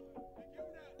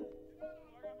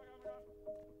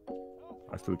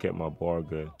 I still kept my bar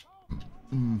good.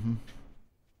 I'm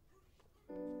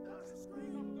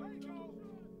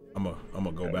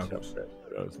gonna go backwards. That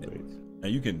was late.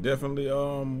 And you can definitely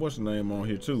what's the name on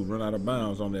here too? Run out of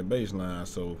bounds on that baseline.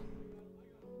 So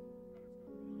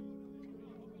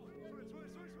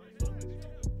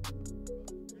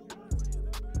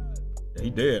he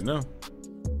dead now.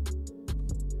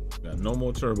 Got no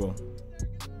more turbo.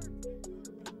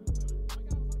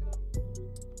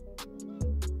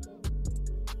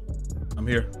 I'm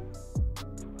here.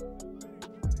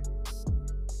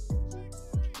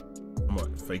 I'm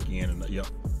gonna fake you in and yep.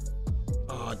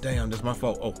 Oh damn, that's my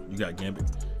fault. Oh, you got Gambit.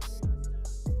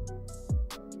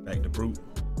 Back to Brute.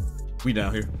 We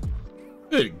down here.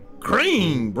 Good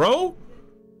green, bro.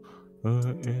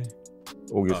 Yeah.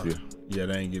 Oh, yes, Yeah,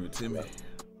 they ain't give it to me.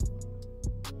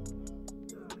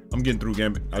 I'm getting through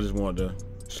Gambit. I just wanted to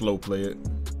slow play it.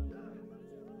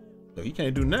 So he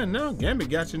can't do nothing now. Gambit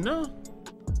got you now.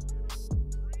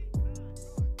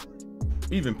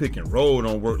 Even pick and roll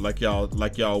don't work like y'all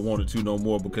wanted to no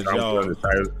more because y'all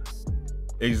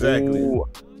exactly. Ooh,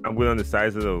 I'm good on the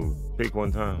size of the pick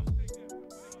one time.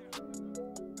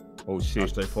 Oh shit! I'll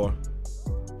stay far.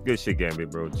 Good shit, Gambit,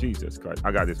 bro. Jesus Christ,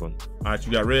 I got this one. All right,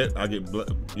 you got red. I get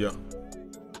yeah.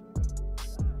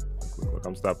 Look,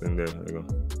 I'm stopping there. There you go.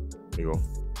 There you go.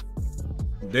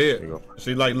 Dead. There you go.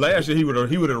 See, like last year, he would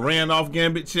have ran off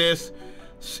Gambit chest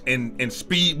and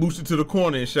speed boosted to the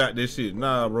corner and shot this shit.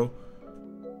 Nah, bro.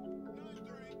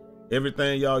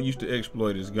 Everything y'all used to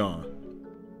exploit is gone.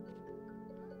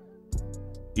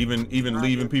 Even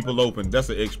leaving people open, that's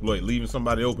an exploit. Leaving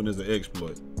somebody open is an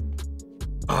exploit.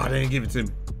 Ah, they didn't give it to me.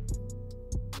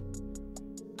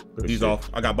 Good He's shit. off.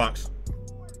 I got box.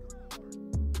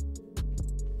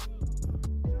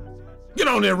 Get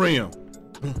on that rim.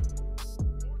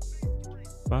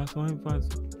 Pass on him, pass.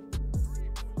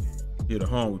 If he'd have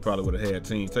hung, we probably would have had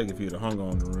team take if he'd have hung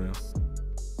on the rim.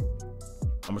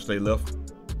 I'm gonna stay left.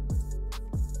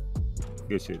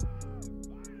 Good shit.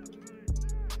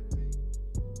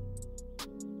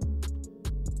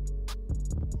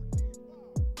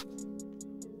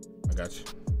 I got you.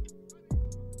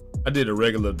 I did the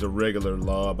regular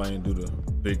lob. I didn't do the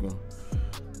big one.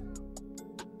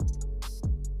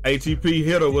 ATP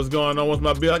hitter, what's going on? What's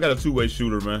my bill? I got a two-way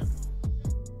shooter, man.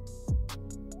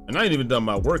 And I ain't even done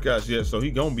my workouts yet, so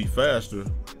he gonna be faster.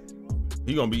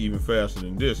 He gonna be even faster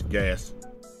than this gas.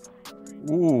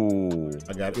 Ooh,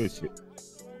 I got it. Good shit.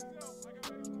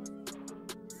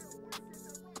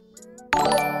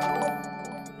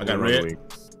 I got red.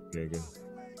 Yeah, good.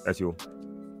 That's you.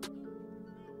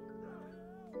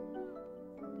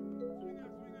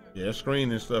 Yeah,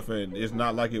 screen and stuff, and it's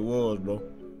not like it was, bro.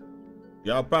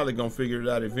 Y'all probably gonna figure it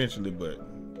out eventually, but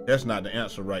that's not the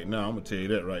answer right now. I'm gonna tell you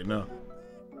that right now.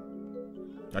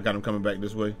 I got him coming back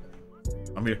this way.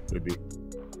 I'm here. Could be.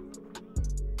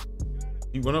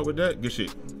 He went up with that? Good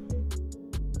shit.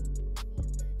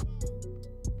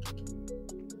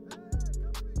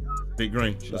 Big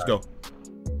green. Let's go.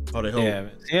 Oh, they hold.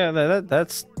 Yeah,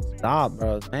 that's stop,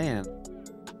 bro. Man.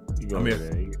 You go I'm here.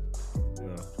 there.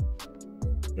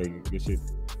 Yeah, good shit.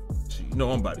 See, you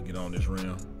know I'm about to get on this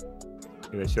rim.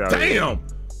 Get that shit out of there. Damn!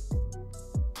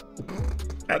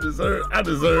 I deserved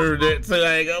that too,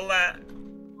 I ain't gonna lie.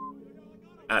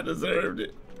 I deserved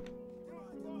it.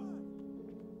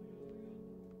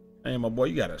 Hey, my boy,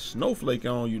 you got a snowflake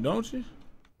on you, don't you?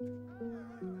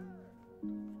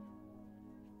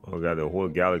 Oh, got the whole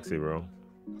galaxy, bro.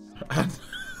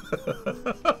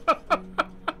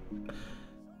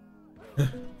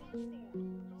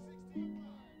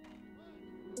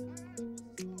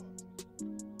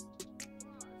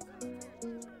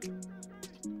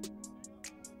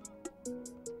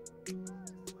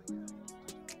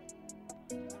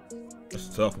 That's a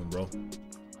tough one, bro.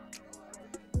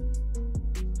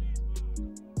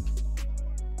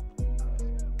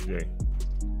 Jay.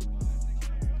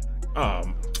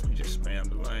 You just spammed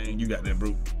the lane. You got that,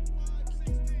 bro.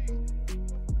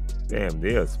 Damn,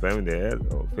 they are spamming their ass.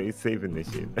 Oh, face saving this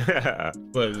shit.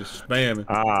 But it's spamming.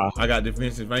 I got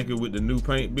defensive anchor with the new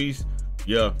paint beast.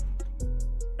 Yeah.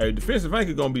 Hey, defensive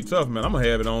anchor gonna be tough, man. I'm gonna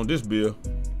have it on this bill.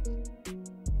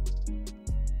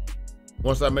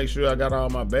 Once I make sure I got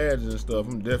all my badges and stuff,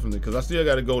 I'm definitely, because I still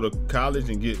got to go to college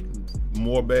and get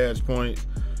more badge points.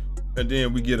 And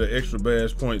then we get an extra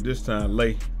badge point this time,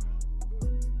 late.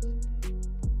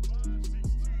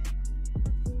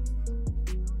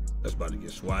 That's about to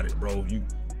get swatted, bro. You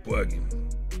bugging.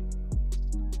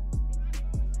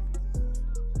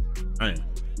 Man.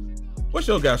 What's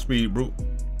your guy speed, bro?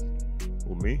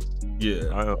 With me?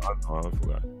 Yeah. I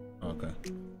forgot. Okay.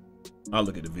 I'll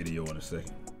look at the video in a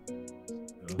second.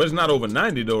 But it's not over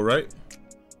 90 though, right?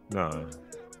 Nah.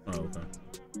 Oh, okay.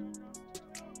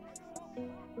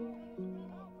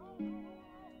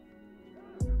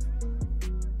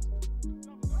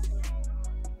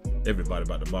 Everybody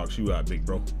about to box you out, big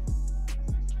bro.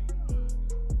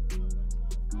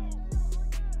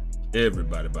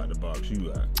 Everybody about to box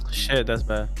you out. Shit, that's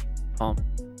bad. Yeah,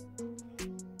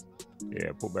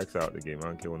 pullbacks out the game. I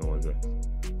don't care when no one's there.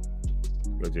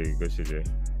 Go Jay, good shit, Jay.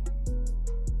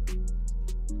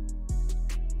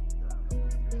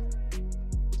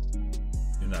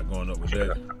 not going up with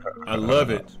that. I love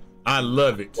it. I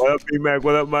love it. What up, B-Mac?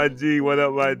 What up, my G? What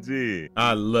up, my G?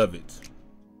 I love it.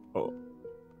 Oh.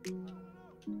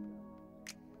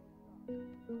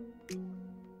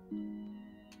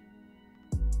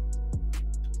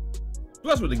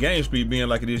 Plus, with the game speed being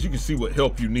like it is, you can see what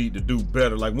help you need to do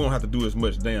better. Like, we don't have to do as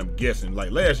much damn guessing.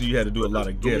 Like, last year, you had to do a lot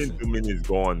of guessing. Zoom in is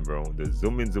gone, bro. The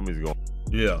zoom in is gone.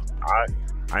 Yeah.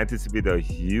 I anticipate a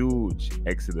huge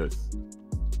exodus.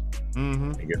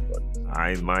 Mm-hmm. And guess what?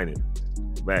 I ain't mind it.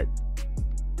 Back.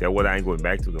 That's what I ain't going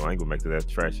back to, though. I ain't going back to that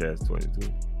trash-ass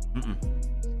 22.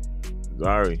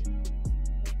 Sorry.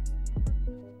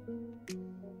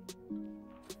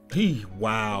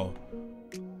 Wow.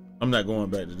 I'm not going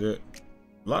back to that.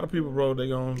 A lot of people, bro,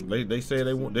 they say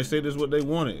this is what they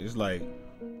wanted. It's like,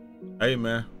 hey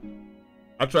man,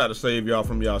 I tried to save y'all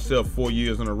from yourself 4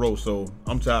 years in a row, so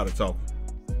I'm tired of talking.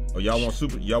 Oh, y'all want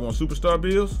superstar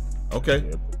bills? Okay.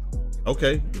 Yep.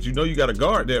 Okay. But you know you gotta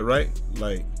guard that, right?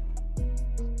 Like,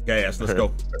 gas, let's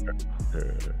go.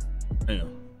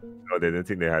 Damn. No, they didn't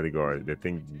think they had to guard. They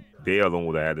think they alone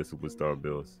would have had the superstar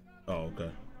bills. Oh, okay.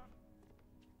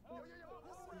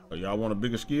 Oh, y'all want a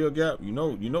bigger skill gap? You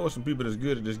know there's some people that's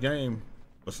good at this game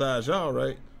besides y'all,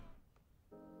 right?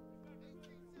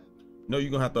 You know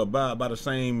you're gonna have to abide by the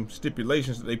same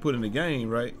stipulations that they put in the game,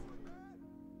 right?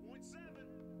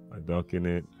 I ducking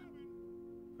it.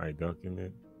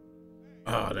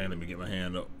 Oh, dang, let me get my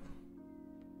hand up.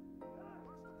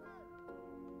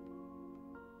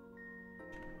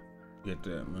 Get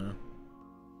that, man.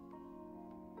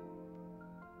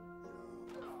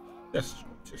 That's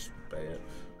just bad.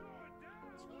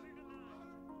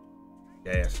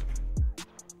 Gas.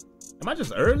 Am I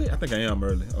just early? I think I am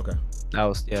early. Okay. That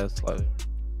was slightly.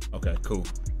 Okay, cool.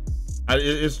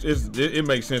 It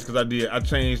makes sense because I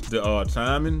changed the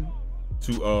timing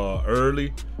to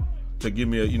early to give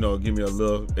me a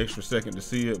little extra second to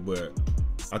see it, but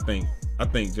I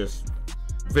think just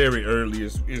very early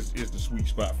is the sweet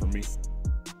spot for me.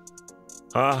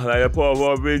 Like that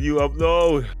Paul video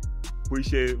upload.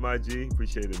 Appreciate it, my G.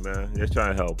 Appreciate it, man. Just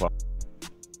trying to help.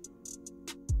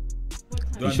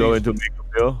 You sure into make a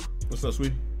bill? What's up,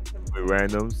 sweetie? With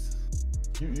randoms.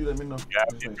 You let me know. Yeah,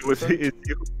 it's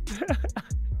you.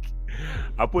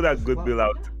 I put that good bill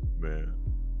out, man.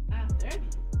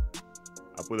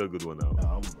 I put a good one out.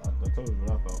 No, I told you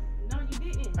what I thought. No,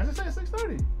 you didn't. I just said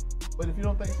 6:30. But if you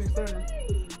don't think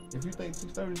 6:30, if you think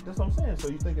 6:30, that's what I'm saying. So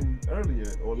you thinking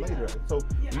earlier or later. So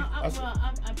Yeah, I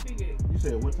figured. you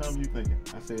said, what time are you thinking?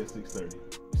 I said 6:30.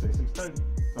 You said 6:30.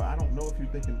 So I don't know if you're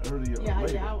thinking earlier or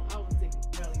later. Yeah, I was thinking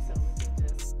early, so we can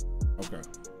just Okay.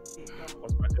 get going.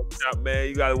 What's my jump shot, man?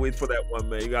 You gotta wait for that one,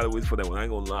 man. You gotta wait for that one. I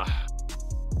ain't gonna lie.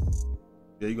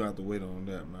 Yeah, you're gonna have to wait on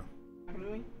that, man.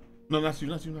 Really? No, not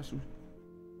you.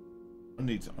 I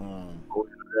need to Go to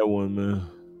that one, man.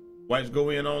 whites go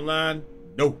in online?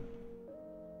 No.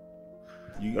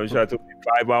 I'm trying to take me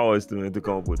 5 hours to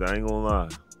come up with. I ain't gonna lie.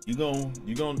 It's gonna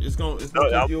No,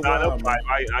 take you a while, man.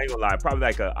 I ain't gonna lie. Probably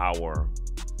like an hour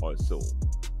or so.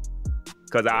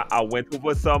 Cause I went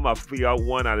over some. I figured out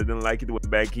one. I didn't like it. Went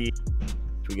back in.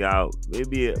 Figure out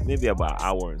maybe about an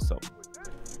hour and something.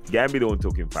 Gambit don't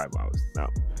took him 5 hours. No,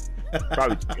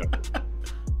 probably.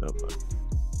 No,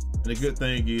 And the good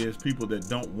thing is, people that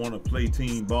don't want to play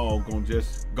team ball gonna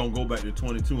go back to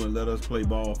 22 and let us play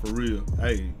ball for real.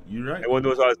 Hey, you right? Everyone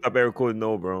knows how to stop every code.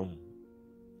 No, bro.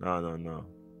 No.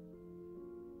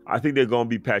 I think they're gonna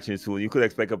be patching soon. You could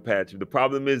expect a patch. The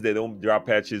problem is they don't drop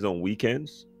patches on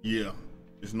weekends. Yeah,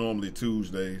 it's normally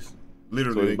Tuesdays.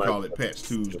 Literally, they call it Patch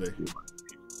Tuesday.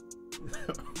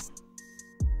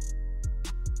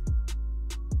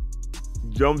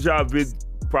 Jump shot vid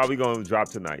probably gonna drop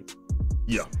tonight.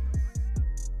 Yeah.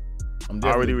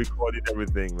 I already recorded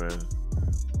everything, man.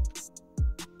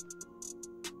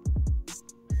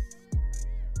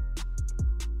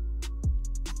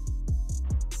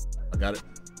 I got it.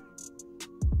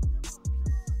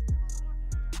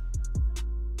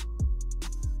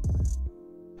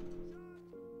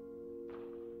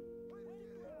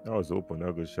 That was open.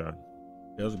 That was a good shot.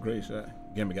 That was a great shot.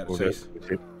 Gambit got the Okay. chase.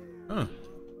 Huh.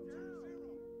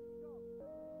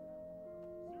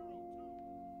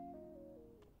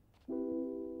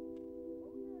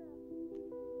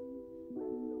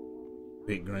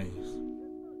 Big grains.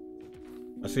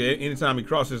 I see anytime he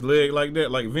crosses his leg like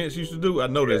that, like Vince used to do, I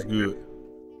know that's good.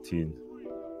 10.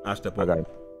 I step I up. got it.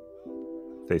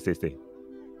 Stay.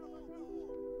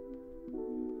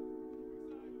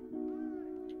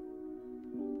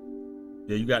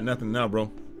 Yeah, you got nothing now, bro.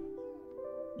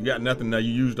 You got nothing now.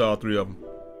 You used all three of them.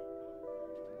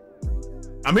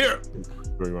 I'm here.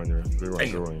 Good run.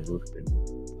 Damn.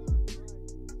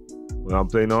 When I'm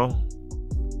playing now,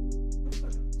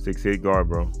 6'8" guard,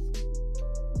 bro.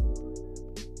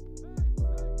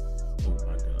 Oh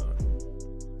my god.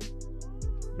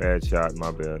 Bad shot,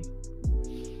 my bad.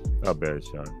 Not bad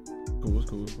shot. Cool, it's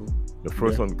cool, it's cool. The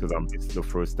first Yeah. one because it's the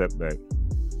first step back.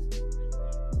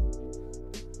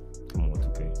 Come on,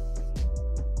 2K.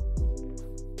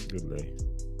 Good lay.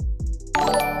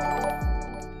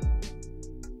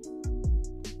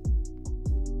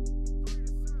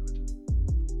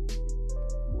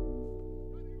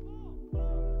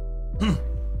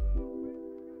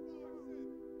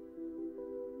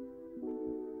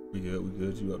 We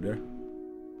good. You up there?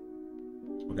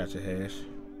 We got your hash.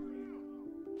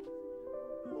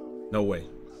 No way.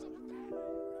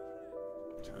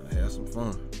 Trying to have some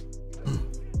fun.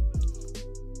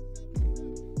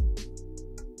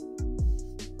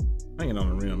 Hanging on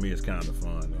the rim is kind of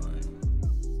fun, though.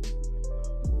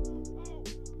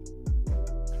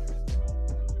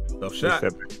 Tough Good shot.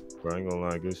 step back, bro. I ain't gonna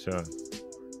lie, good shot.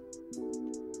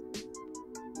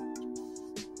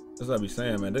 That's what I be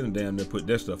saying, man. They done damn near put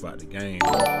that stuff out the game. Ooh.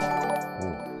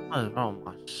 What is wrong with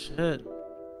my shit?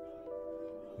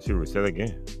 You should reset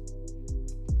again.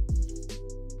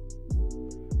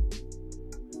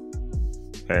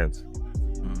 Hands.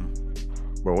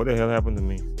 Bro, what the hell happened to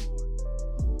me?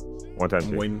 One time, I'm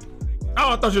Jay. waiting.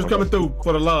 Oh, I thought you was coming through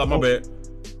for the lob. My bad.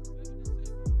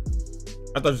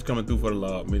 I thought you was coming through for the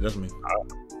lob. Me, that's me. I'm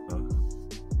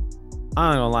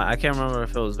not gonna lie. I can't remember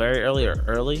if it was very early or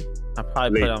early. I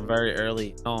probably Late. put on very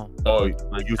early. No. Oh,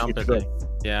 my you jumper switched it thing.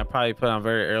 Yeah, I probably put on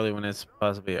very early when it's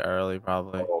supposed to be early.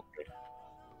 Probably. Oh, okay.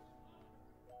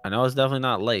 I know it's definitely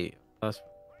not late. That's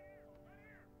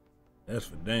That's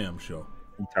for damn sure.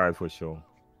 I'm tired for sure.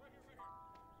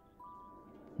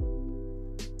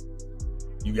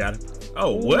 You got it.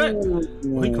 Oh, what?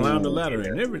 Well, he climbed the ladder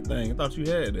and everything. I thought you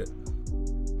had it.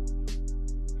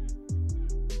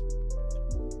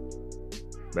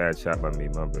 Bad shot by me,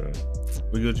 my bad.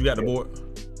 We good? You got the board?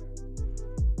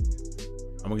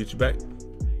 I'm gonna get you back.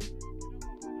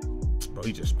 Bro,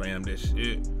 he just spammed this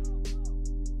shit.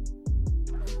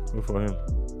 Good for him.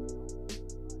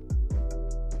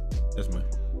 That's me.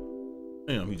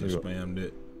 Damn, he just Yeah. spammed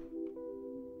it.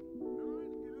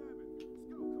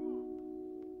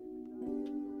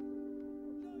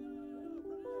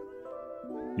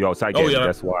 You outside Oh, game, yeah.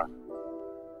 that's why.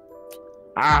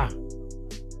 Ah!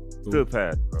 Ooh. Still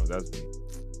pass, bro. That's me.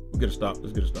 Let's get a stop.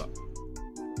 Let's get a stop.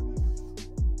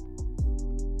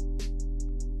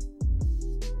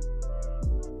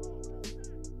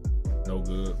 No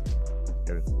good.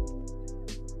 Get it.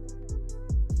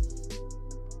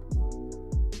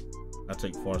 I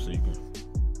take far so you can.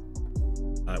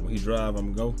 All right, when he drive,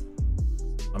 I'm gonna go.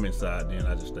 I'm inside, then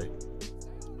I just stay.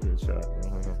 Good shot,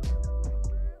 bro.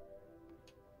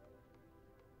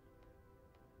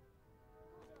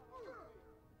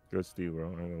 Good steal, bro. I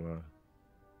ain't gonna lie.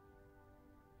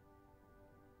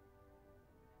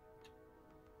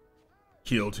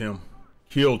 Killed him.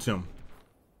 Killed him.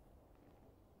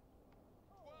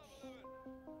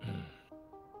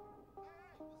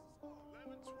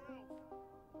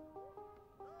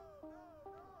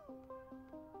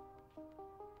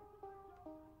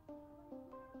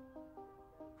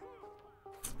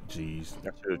 Jeez,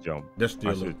 I should have jumped. that's I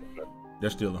still should.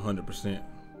 that's still 100%.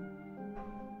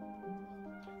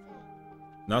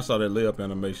 Now I saw that layup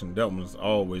animation. That one's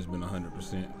always been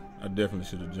 100%. I definitely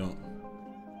should have jumped.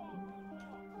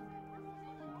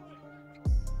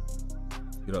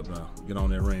 Get up now. Get on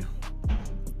that rim.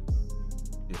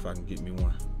 See if I can get me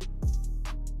one.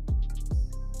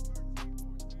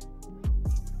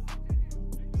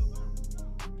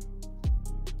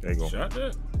 There you go. Shot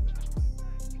that?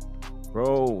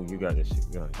 Bro, you got this shit.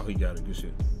 You got it. Oh, he got it. Good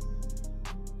shit.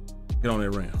 Get on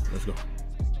that rim. Let's go.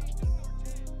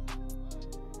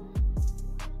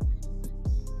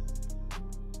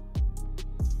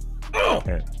 Oh!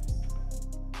 Yeah.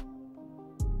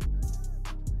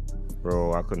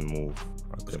 Bro, I couldn't move.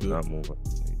 I could good. not move.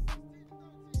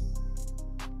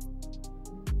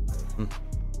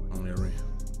 On that rim.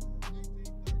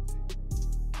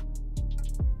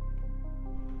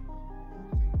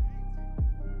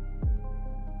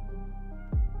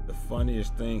 The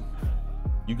funniest thing,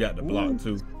 you got the block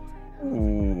too.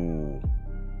 Ooh.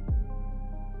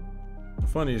 The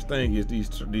funniest thing is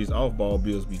these off-ball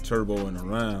bills be turboing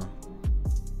around.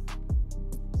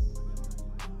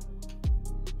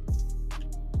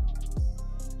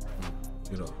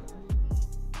 Get up.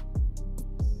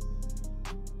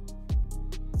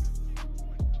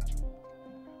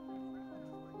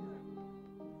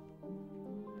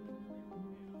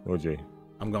 OJ.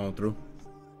 I'm going through.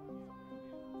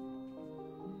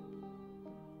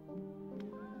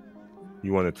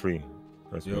 You want a 3.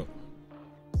 That's Yep. good.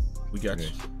 We got you.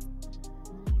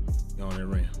 Get on that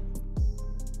rim.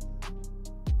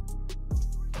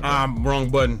 Wrong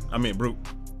button. I meant brute.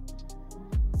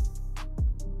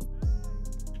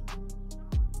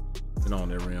 Get on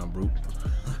that rim, brute.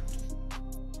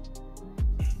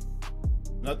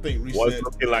 I think reset. What's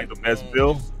looking like the best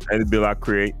build? Any build I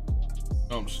create.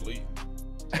 I'm asleep.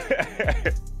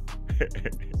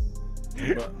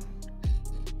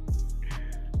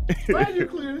 Why are you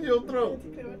clearing your throat?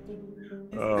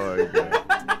 Oh my God.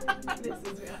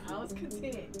 I was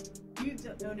content. You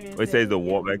jumped on there. And It says the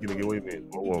walk back in the game. What do you mean?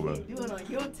 What walk back? do it on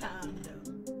your time,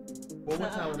 though. Well,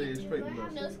 what time it is? Straight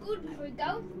to No school before we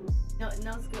go. No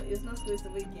school. It's no school. It's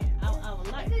the weekend. I would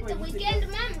like for It's the you to weekend, go.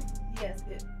 Mom. Yes,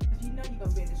 if you know you're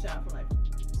gonna be in the shop for like.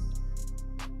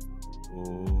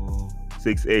 Oh,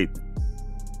 6'8".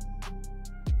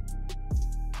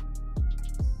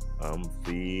 I'm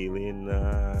feeling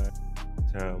like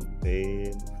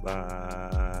champagne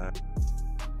fly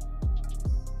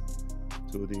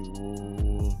to the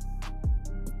moon.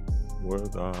 We're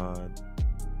gone.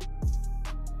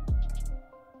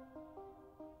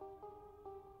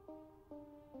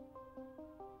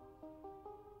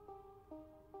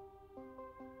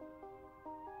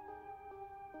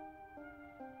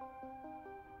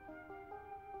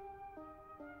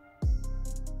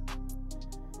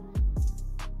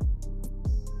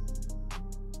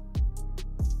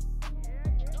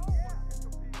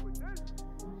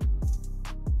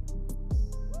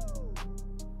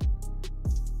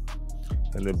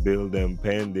 And the build and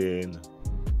pending.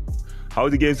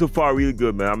 How's the game so far? Really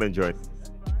good, man. I'm enjoying it.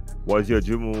 What's your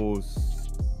dribble moves?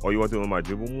 Or you want to know my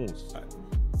dribble moves? All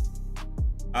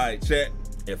right, chat.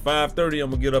 At 5:30, I'm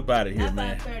gonna get up out of here, At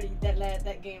man. 5:30,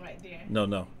 that game right there.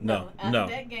 No. After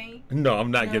that game. No, I'm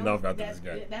not no, getting off after this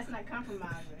game. That's not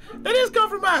compromising. That is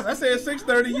compromise. I said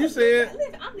 6:30. You said.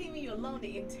 Listen, I'm leaving you alone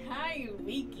the entire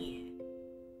weekend.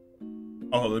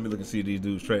 Oh, let me look and see if these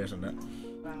dudes trash or not.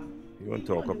 Wow. You want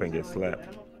to talk up and get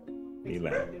slapped? He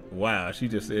like, Wow, she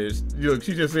just said. Look,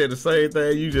 she just said the same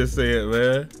thing you just said,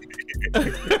 man.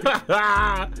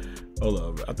 Hold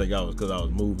on, I think I was because I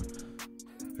was moving.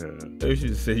 Maybe she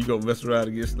just said you gonna mess around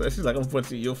and get slapped. She's like, I'm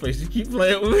punching you in your face. You keep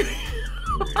playing with me.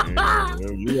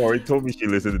 you already told me she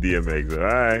listened to DMX. All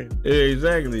right. Yeah,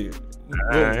 exactly.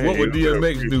 What would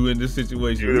DMX do in this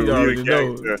situation? You We already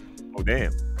know. Oh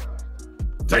damn.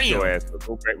 Damn. Your ass.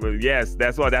 Yes,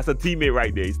 that's why. That's a teammate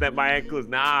right there. He snapped my ankles.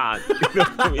 Nah.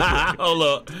 Hold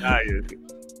up. I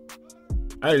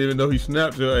didn't even know he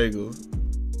snapped your ankles.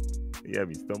 Yeah,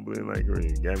 be stumbling like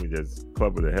crazy. Gammy just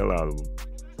clubbing the hell out of him.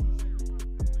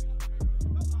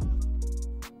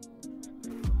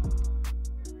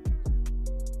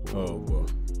 Oh boy.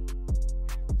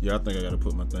 Yeah, I think I gotta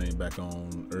put my thing back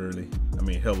on early. I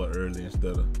mean, hella early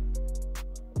instead of.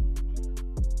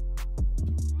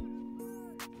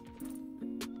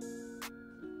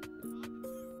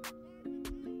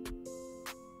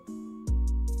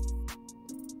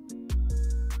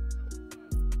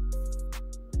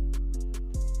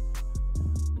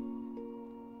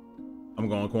 I'm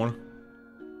going corner.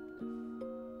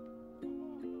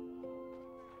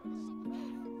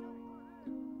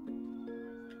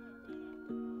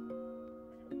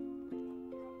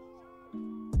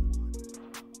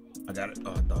 I got it.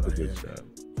 Oh, I thought I Good had shot. it.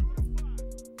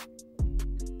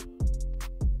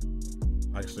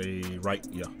 I say right,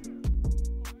 yeah.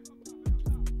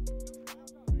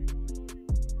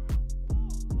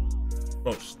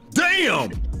 Oh,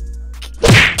 damn!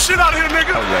 Shit out of here,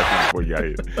 nigga! I'm laughing before you got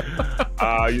it.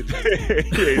 Yeah,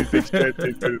 86 strength.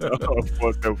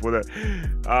 For that.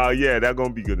 Yeah, that's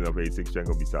gonna be good enough. 86 strength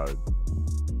gonna be solid.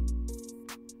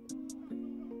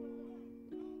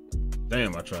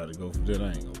 Damn, I tried to go for that.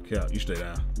 I ain't gonna count. You stay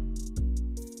down.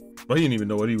 But he didn't even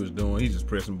know what he was doing. He's just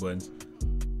pressing buttons.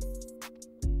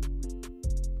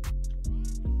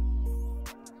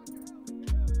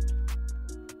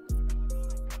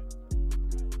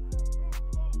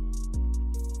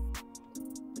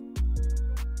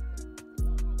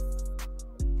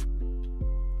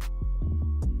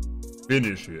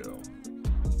 Finish him.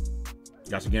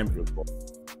 Got your game. Good ball.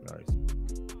 Nice.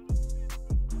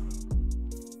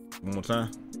 One more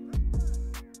time.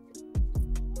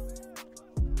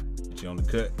 Get you on the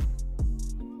cut.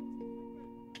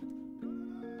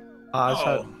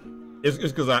 Oh, it's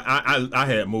because I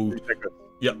had moved.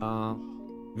 Yep.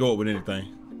 Go up with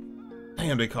anything.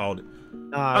 Damn, they called it.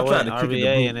 I tried to kick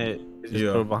it and it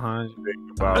just put it behind you.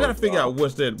 I gotta figure out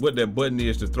what that button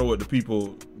is to throw it to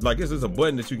people. Like, is this a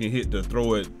button that you can hit to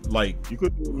throw it? Like, you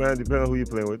could do it, man, depending on who you're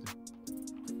playing with.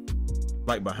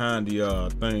 Like behind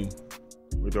the thing.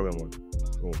 We're talking about.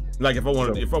 Oh. Like if I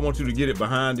want you to get it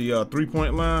behind the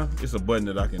 3-point line, it's a button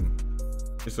that I can.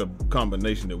 It's a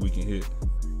combination that we can hit.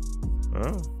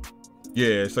 Oh.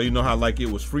 Yeah, so you know how like it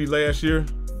was free last year,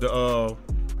 the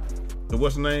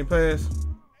what's the name pass?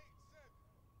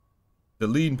 The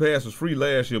leading pass was free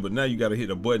last year, but now you got to hit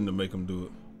a button to make them do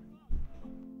it.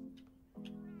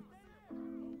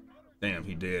 Damn,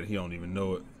 he dead. He don't even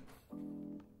know it.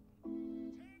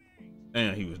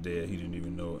 Damn, he was dead. He didn't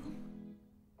even know it.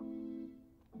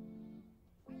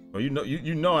 Well, you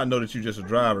know I know that you're just a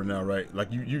driver now, right? Like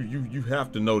you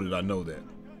have to know that I know that.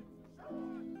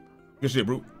 Good shit,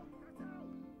 bro.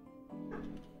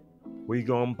 We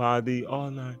gon' party all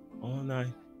night, all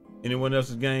night. Anyone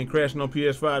else's game crashing on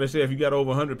PS5? They say if you got over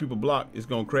 100 people blocked, it's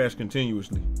gonna crash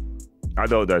continuously. I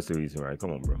know that's the reason, right?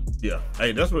 Come on, bro. Yeah.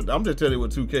 Hey, that's what I'm just telling you what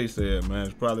 2K said, man.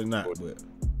 It's probably not, but.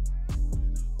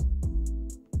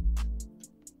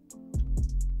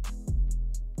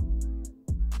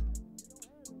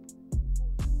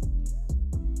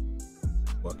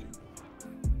 Fuck it.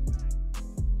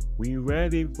 We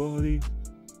ready for the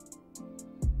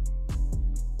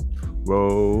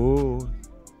road.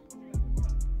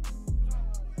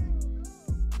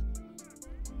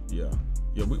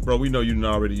 Yeah, bro. We know you done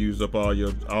already used up all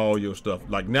your stuff.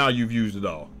 Like now you've used it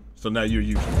all, so now you're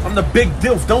using it. I'm the big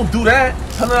dilf. Don't do that.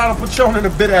 $100 Patron in the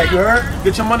bid act, you heard?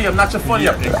 Get your money up, not your funny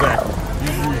up. Exactly.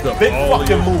 You used up Big all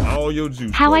fucking move. all your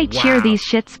juice. How bro. I cheer these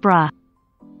shits, bruh.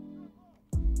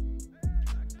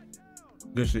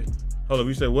 Good shit. Hold on,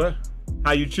 we said what?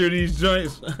 How you cheer these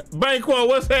joints? Banquo,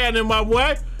 what's happening, my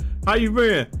boy? How you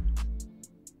been?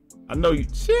 I know you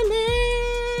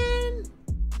chillin'.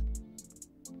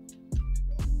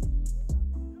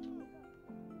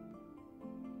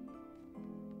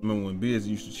 Remember when Biz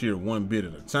used to cheer one bit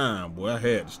at a time, boy, I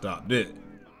had to stop that.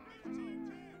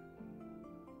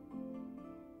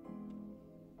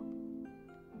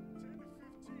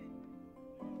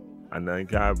 And then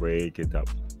can break it up.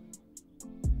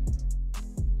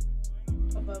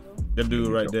 That dude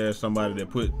right there is somebody that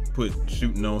put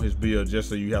shooting on his bill just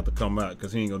so you have to come out,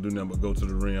 because he ain't gonna do nothing but go to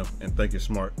the rim and think it's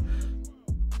smart.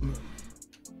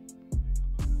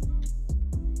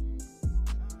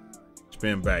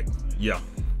 Spin back. Yeah.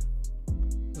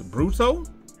 Is it Bruto?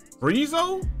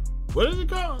 Breezo? What is it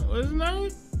called? What is his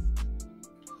name?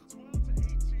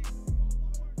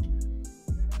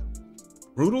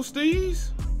 Brutal Steez?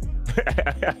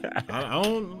 I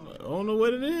don't know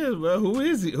what it is, but who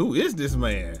is he? Who is this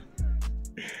man?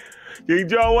 King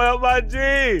John, what up, my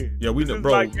G? Yeah, we this know, is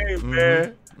bro. my game,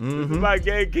 man. This is my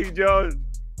game, King John.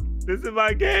 This is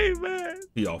my game, man.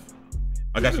 He off.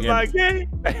 I got this you. This is my game.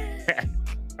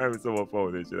 I'm so much fun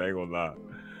with this shit. I ain't gonna lie.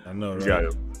 I know, right? You got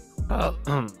it.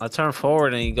 I turn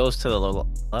forward and he goes to the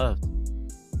left.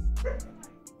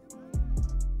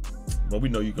 But we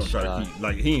know you gonna try to keep,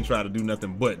 like, he ain't try to do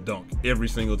nothing but dunk every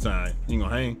single time. You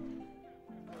gonna hang?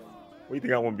 What do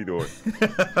you think I want to be doing?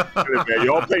 Man,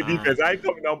 y'all play defense. I ain't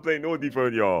coming down playing no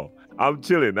defense, y'all. I'm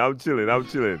chilling.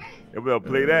 You better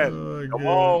play that. Come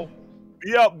on.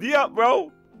 D up, bro.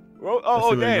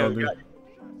 Oh, damn.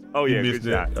 Oh, yeah, good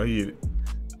shot. Oh, he hit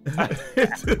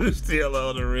it. Still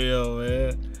on the reel,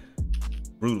 man.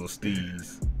 Brutal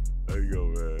Steez. There you go,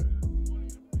 man.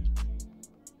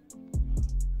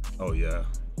 Oh, yeah.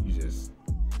 You just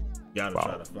gotta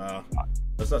try to foul.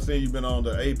 That's I seen you been on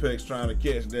the Apex trying to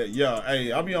catch that. Yeah,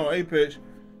 hey, I'll be on Apex.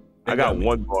 I got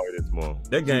one bar this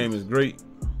month. That game is great.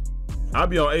 I'll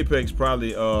be on Apex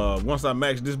probably once I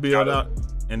max this build out,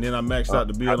 and then I max out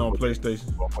the build on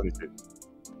PlayStation.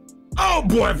 Oh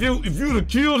boy, if you'd have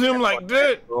killed him like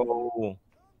that. Oh.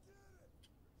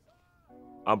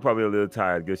 I'm probably a little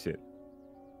tired. Good shit.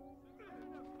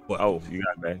 What? Oh, you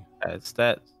got it, man.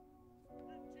 Stats.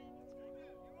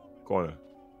 Corner.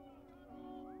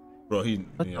 Bro,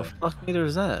 What the fuck meter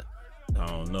is that? I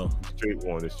don't know. Straight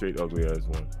one, the straight ugly ass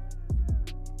one.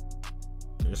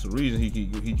 There's a reason he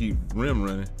keep rim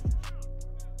running.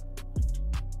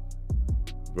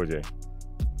 Go Jay.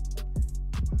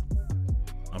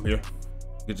 I'm here.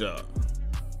 Good job.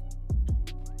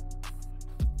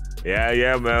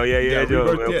 Yeah, man. Yeah,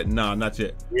 Joe. Yet? Nah, not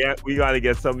yet. Yeah, we gotta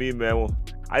get some in, man. Well,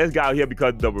 I just got out here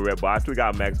because of double red, but I still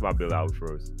gotta max my bill out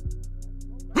first.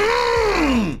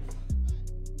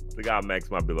 I gotta max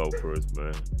my bill out first,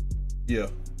 man. Yeah.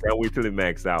 Can't wait till it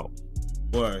max out.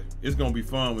 Boy, it's gonna be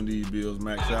fun when these bills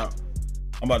max out.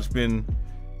 I'm about to spend.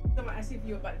 Somebody asked if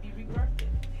you're about to be rebirthed.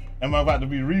 Am I about to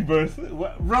be rebirthed?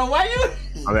 What? Bro, why you?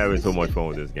 I'm having so much fun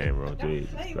with this game, bro. Jeez.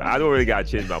 I don't really gotta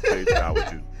change my play style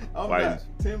with you. I'm not.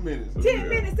 10 minutes. 10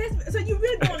 minutes. So you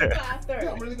really going to 5:30?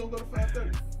 Yeah, I'm really gonna go to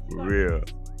 5:30. For real.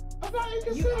 I'm not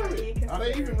even serious. Are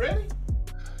they even ready?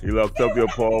 You locked up your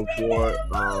palm for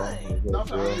No,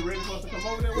 sorry, you ready for us to come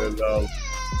over there good with love.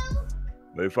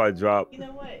 But if I drop You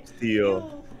know what?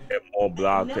 steel and more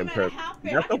block No and matter pep, how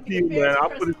fair, that's I up can to be you, the man. fairest I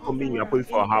put it person for on the me. I put world it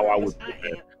for in how the I world, would which do I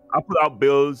it. am. I put out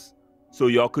bills so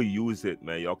y'all could use it,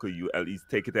 man. Y'all could at least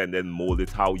take it and then mold it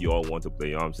how y'all want to play.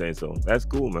 You know what I'm saying? So that's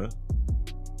cool, man.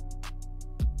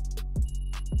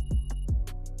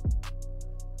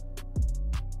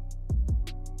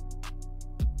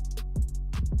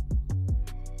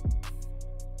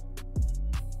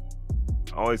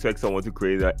 I don't expect someone to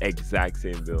create the exact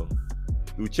same build.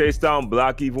 Do chase down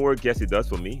block even work? Yes, it does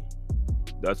for me.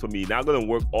 That's for me. Not gonna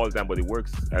work all the time, but it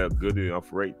works at a good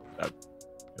enough rate. You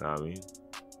know what I mean?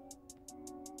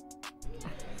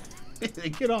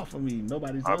 Get off of me.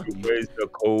 Nobody's on you. Where's the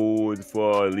code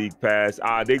for League Pass?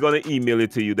 They're gonna email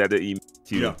it to you. That they email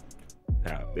to you.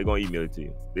 Yeah, they're gonna email it to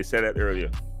you. They said that earlier.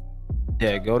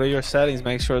 Yeah, go to your settings,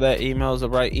 make sure that email is the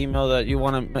right email that you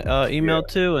want to email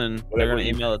to, and they're gonna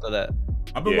email it to that.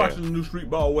 I've been watching the new Street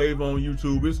Ball Wave on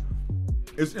YouTube.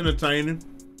 It's entertaining.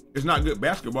 It's not good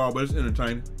basketball, but it's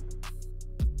entertaining.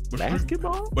 But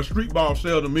Basketball? But street ball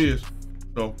seldom is.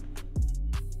 So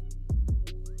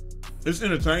it's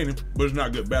entertaining, but it's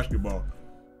not good basketball.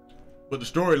 But the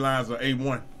storylines are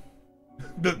A1.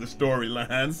 the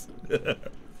storylines.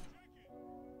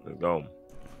 Let's go.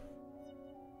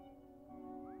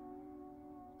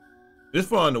 It's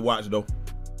fun to watch though.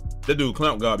 That dude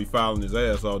Clamp God be fouling his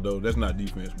ass off though. That's not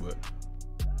defense, but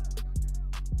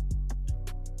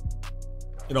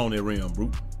get on that rim,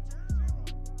 brute.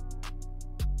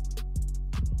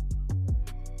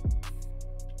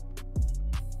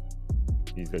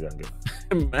 He's good.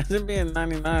 Imagine being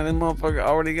 99. This motherfucker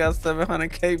already got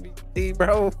 700 KBT,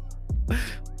 bro.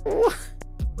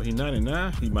 But he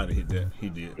 99. He might have hit that. He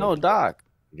did. No, Doc.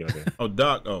 Oh,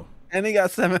 Doc. Oh. And he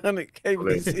got 700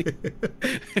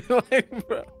 KBT. Like,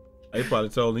 bro. They probably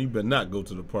told him you better not go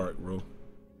to the park, bro.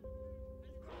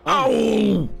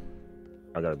 Oh!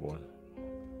 I got one.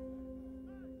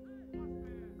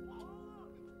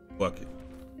 Fuck it.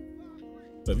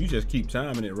 So if you just keep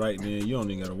timing it right, then you don't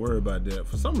even gotta worry about that.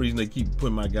 For some reason, they keep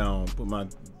putting my guy on, put my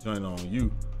joint on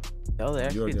you. Yo, they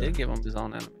actually did give him his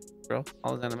own animation, bro.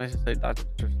 All his animations say Dr.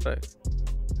 Disrespect.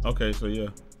 Okay, so yeah.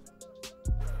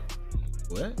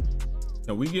 What?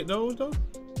 Can we get those though?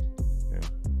 Yeah.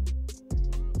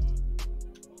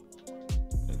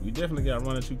 We definitely got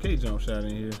running 2K jump shot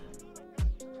in here.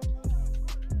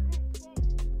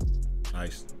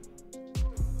 Nice.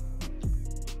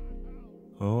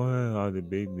 Oh, the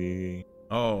big league.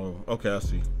 Oh, okay, I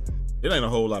see. It ain't a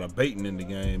whole lot of baiting in the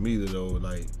game either though.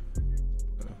 Like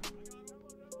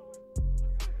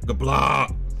the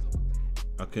block.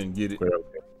 I couldn't get it.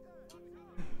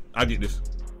 I get this.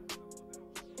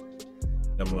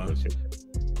 Never mind.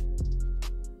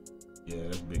 Yeah,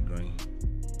 that's big green.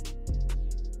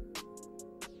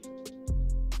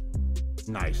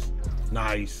 Nice.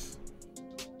 Nice.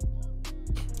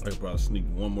 I could probably sneak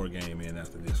one more game in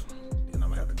after this one. Then I'm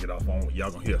gonna have to get off on what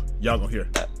y'all gonna hear. Y'all gonna hear.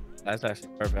 That's actually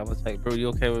perfect. I'm gonna take, bro, you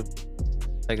okay with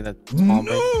taking that small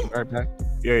break right back?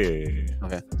 Yeah.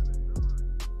 Okay.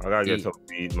 I gotta get something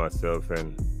to eat myself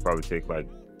and probably take like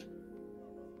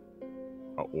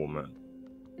oh man.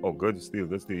 Oh, good steal.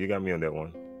 You got me on that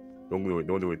one. Don't do it.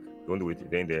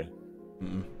 It ain't there.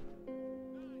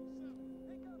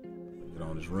 Get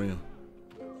on this rim.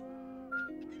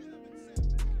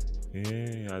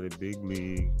 Yeah, the big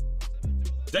league.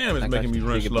 Damn, it's making me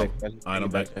run slow. All right, I'm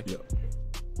back. Yep.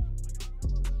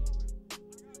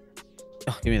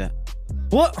 Oh, give me that.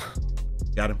 What?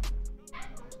 Got him.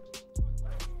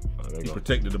 Oh, He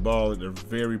protected the ball at the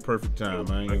very perfect time.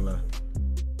 I ain't gonna lie.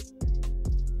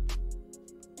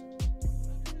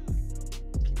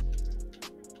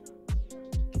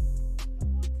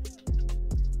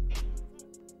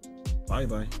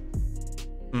 Bye.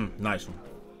 Nice one.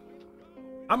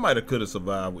 I might have could have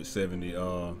survived with 70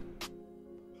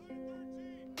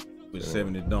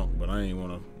 70 dunk, but I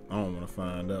don't wanna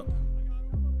find out.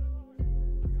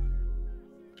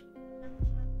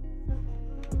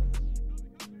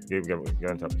 Get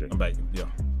on top of that. I'm back. Yeah.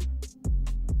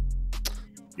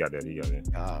 You got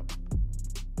that. God.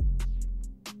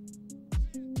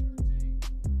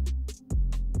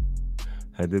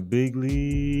 Had the big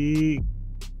league.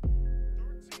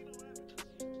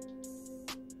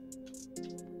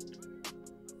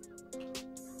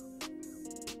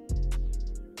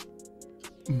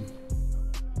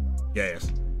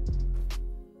 Gas.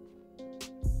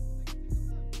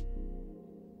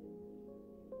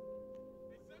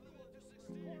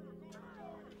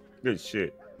 Good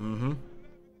shit. Mm-hmm.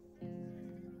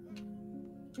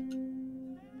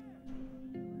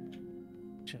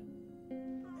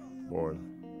 Four.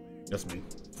 That's me.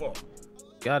 Fuck.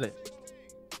 Got it.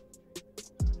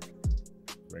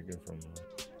 Breaking from.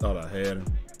 Thought I had him.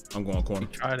 I'm going corner.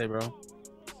 Tried it, bro.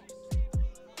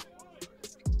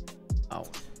 Oh.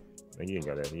 Man, you ain't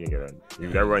got that. You ain't got that.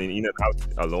 You got running in and out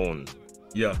alone.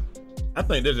 Yeah. I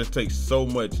think that just takes so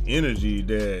much energy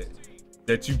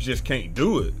that you just can't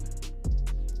do it.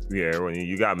 Yeah, when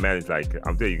you got to manage, like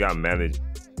I'm telling you, got to manage.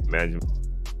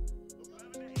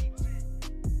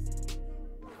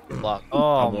 Block.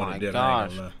 Oh my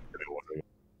gosh.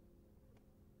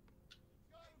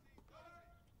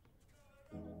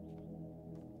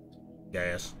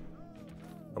 Gas.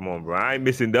 Come on, bro. I ain't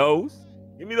missing those.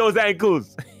 Give me those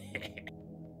ankles.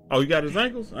 Oh, you got his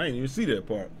ankles? I didn't even see that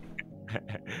part.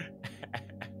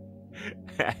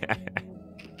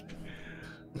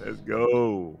 Let's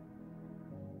go.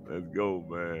 Let's go,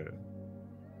 man.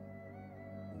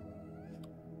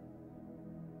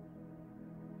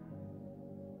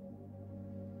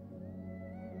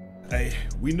 Hey,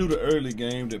 we knew the early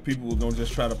game that people were gonna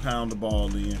just try to pound the ball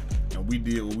in, and we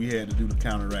did what we had to do to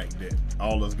counteract that.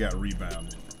 All us got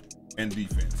rebounded and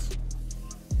defense.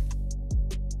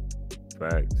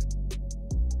 Facts.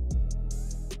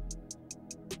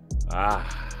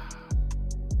 Ah.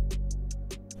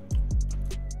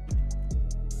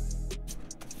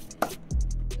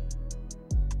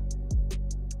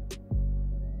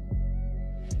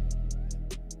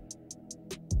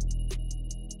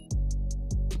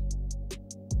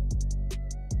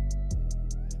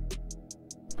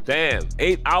 Damn,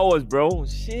 8 hours, bro.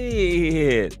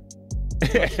 Shit.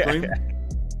 I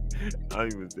don't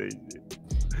even say shit.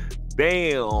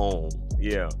 Damn.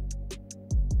 Yeah.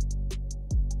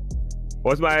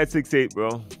 What's my at 6'8",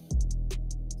 bro?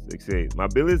 6'8". My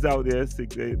bill is out there,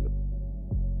 6'8".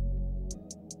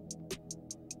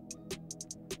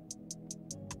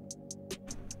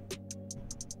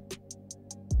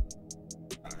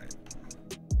 All right.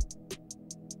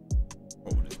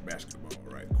 Over this basketball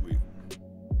right quick.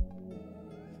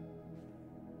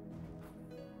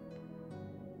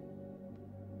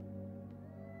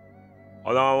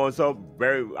 Hold on, what's up?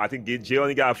 I think Jay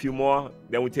only got a few more.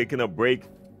 Then we're taking a break.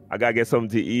 I gotta get something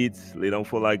to eat. Lay down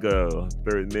for like 30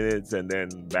 minutes and then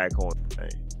back on.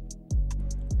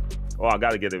 Oh, I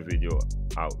gotta get a video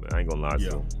out, man. I ain't gonna lie to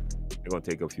you. It's gonna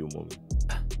take a few moments.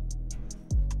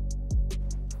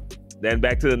 Then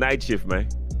back to the night shift, man.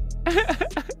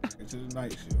 Into the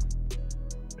night shift.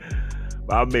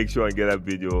 But I'll make sure and get that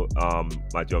video,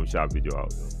 my jump shot video out.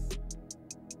 Though.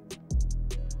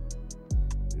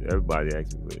 Everybody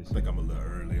asking me. I think I'm a little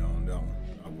early on that one.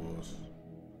 I was.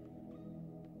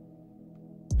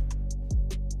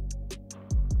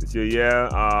 This year,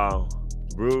 yeah.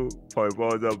 Brew, point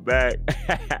balls up back.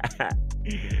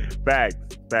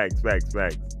 Facts. I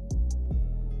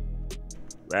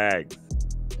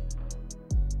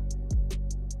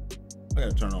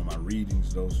gotta turn on my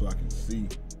readings though so I can see.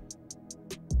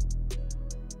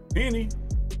 Penny.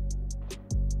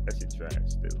 That shit trash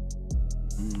still.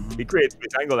 Mm-hmm. It creates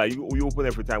space. I ain't gonna lie. You open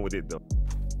every time with it though.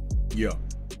 Yeah.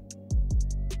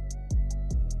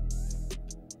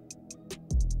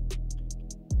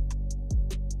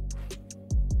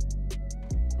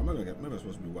 Maybe I'm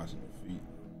supposed to be watching the feet.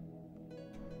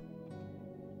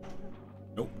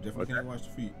 Nope, definitely can't watch the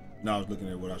feet. No, I was looking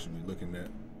at what I should be looking at.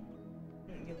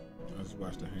 I just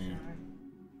watched the hand.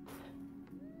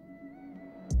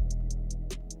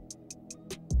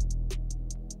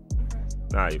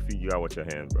 Nah, your feet, you gotta watch your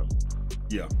hands, bro.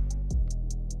 Yeah.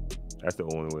 That's the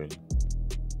only way.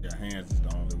 Yeah, hands is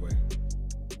the only way.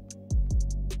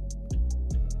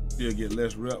 Still get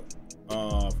less rep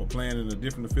for playing in a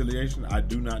different affiliation. I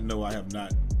do not know. I have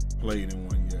not played in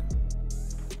one yet.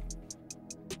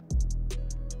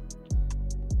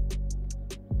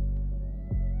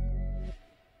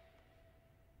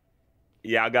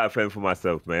 Yeah, I got a friend for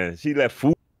myself, man. She left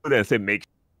food and said, make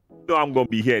sure I'm gonna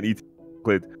be here and eat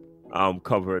chocolate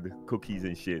covered cookies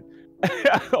and shit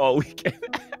all weekend.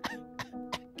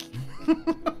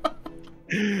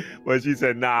 But she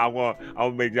said, nah,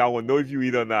 I'll make y'all want to know if you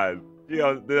eat or not. You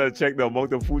know, they'll check the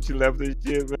amount of food she left and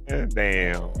shit, man.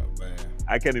 Damn. Oh, man.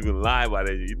 I can't even lie about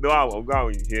it. You know, I'm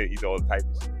going here and eat all type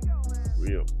of shit.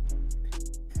 Real.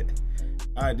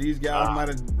 All right, these guys might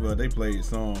have, well, they played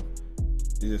some.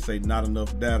 They just say not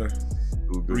enough data.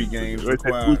 3 games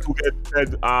required. Who get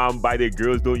said by their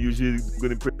girls don't usually go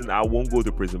to prison. I won't go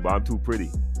to prison, but I'm too pretty.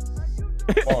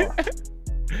 Oh.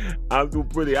 I'm too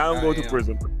pretty. I don't go to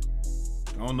prison.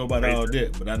 I don't know about all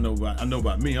that, but I know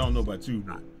about me. I don't know about you.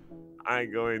 But I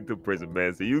ain't going to prison,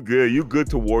 man. So you good. You good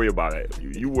to worry about it.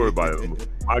 You worry about it.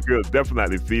 My girl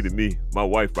definitely feeding me. My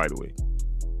wife, by the way.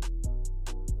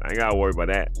 I ain't gotta worry about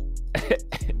that.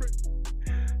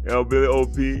 Yo, Billy OP.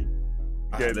 All Can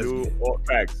right, let's do get it. all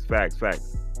facts,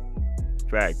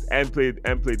 and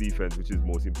play defense, which is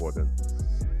most important.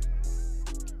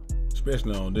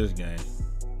 Especially on this game.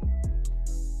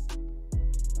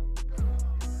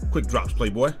 Quick drops,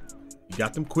 Playboy. You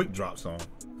got them quick drops on.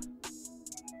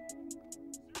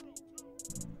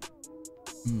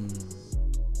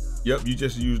 Yep, you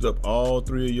just used up all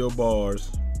 3 of your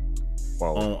bars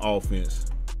Wow. on offense.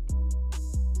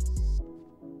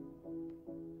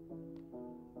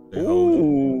 They hold you.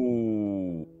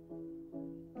 Ooh.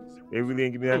 They really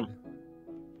ain't give me that.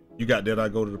 You got that? I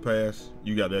go to the pass.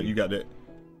 You got that? You got that?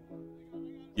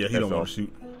 Yeah, he That's don't all. want to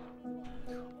shoot.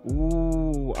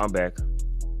 Ooh, I'm back.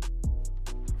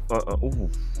 Ooh.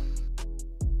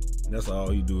 That's all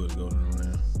he do is go to the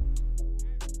rim.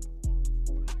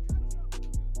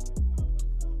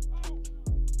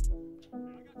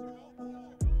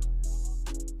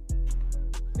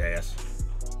 Gas.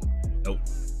 Nope.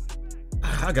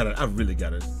 I really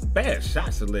got a bad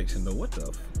shot selection though. What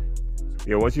the?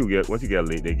 Yeah, once you get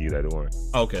late, they give you that. Don't worry.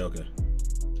 Okay, okay.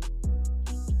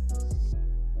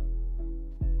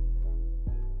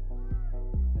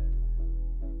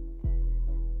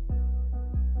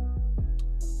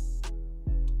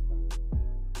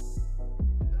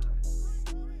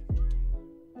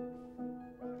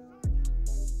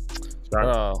 Start.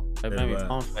 Bro, they made me Right.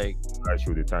 pump fake. I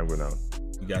shoot the time go now.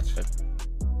 We got you.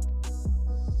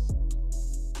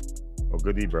 Oh,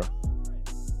 good D, bro.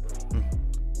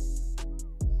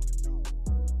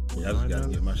 Yeah, I just gotta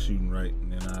get my shooting right,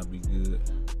 and then I'll be good.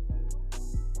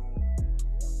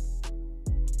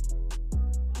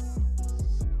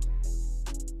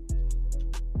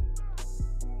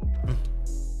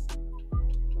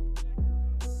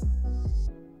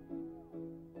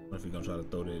 What if he gonna try to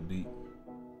throw that deep?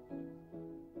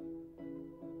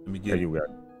 Let me Yeah, get it. you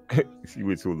got. You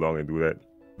wait too long and do that.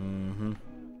 Mm-hmm.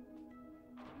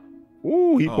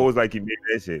 Ooh, he Oh. posed like he made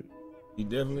that shit. He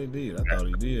definitely did. I thought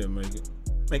he did make it.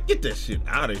 Man, get that shit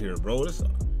out of here, bro. That's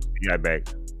He got back.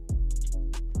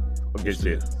 Good Yes,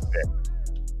 shit. sir.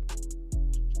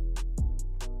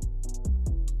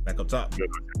 Back up top. Good.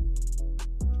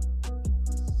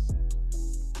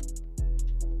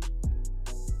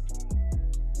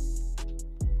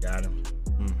 Got him.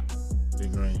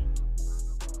 Big green.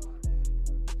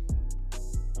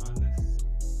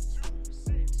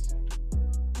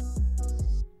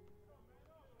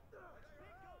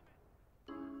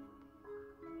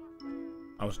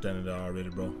 I was standing there already,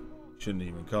 bro. Shouldn't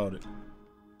have even called it.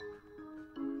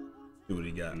 See what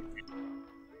he got.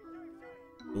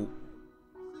 Ooh.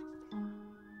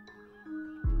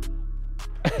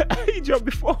 He jumped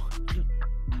before.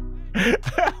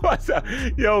 What's up?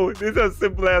 Yo, this is a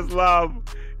simple ass lob.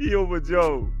 He over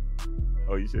Joe.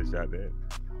 Oh, you should have shot that.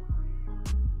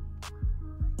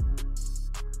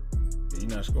 Yeah, you're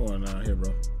not scoring down here,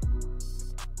 bro.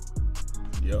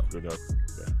 Yep. Good enough.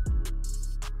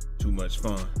 Too much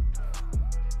fun.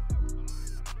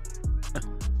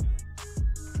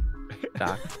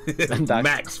 Doc.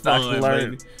 Max Doc's fun,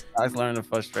 learning. baby. Doc's learning the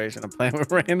frustration of playing with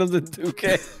randoms in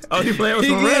 2K. Oh, he playing with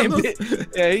some randoms?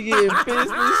 Yeah, he getting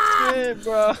pissed as shit,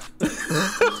 bro.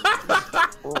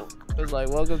 It's like,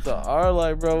 welcome to our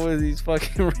life, bro, with these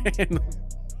fucking randoms.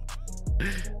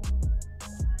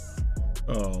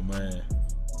 Oh, man.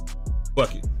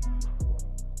 Bucket.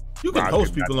 You can Nah, I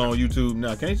host could people on YouTube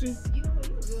now, can't you? You know what?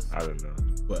 You real I don't know.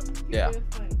 What? Yeah. real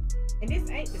funny. And this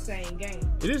ain't the same game.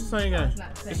 It is the same No, game. it's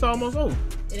not the same It's almost over.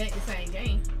 It ain't the same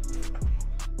game.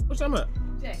 What's that about?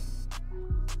 Jay,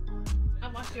 I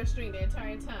watched your stream the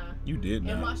entire time. You did And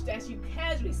not. watched that you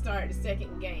casually started the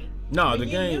second game. No, When the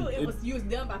you game. knew you was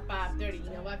done by 5:30. You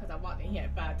know why? Because I walked in here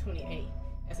at 5:28.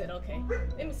 I said, okay,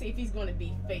 let me see if he's going to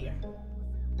be fair.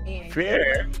 And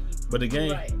Fair? But the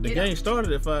game, Right. the It game don't-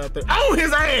 started at 5:30. Oh,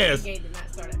 his The ass! game did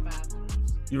not start at 5.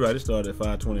 You're right. It started at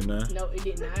 5:29. No, it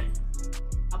did not.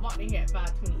 I walked in here at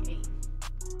 5:28.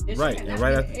 It should Right, have and not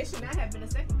right been- after- It should not have been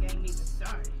a second game even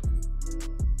started.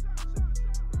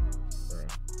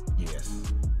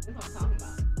 Yes. That's what I'm talking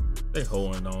about. They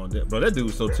holding on that, bro. That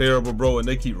dude's so terrible, bro, and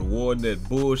they keep rewarding that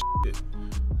bullshit.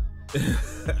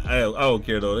 I don't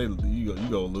care though. You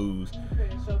gonna lose.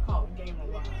 Pretty sure called Gamer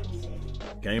Wives.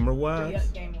 Gamer wise,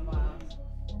 Yep, Gamer Wives.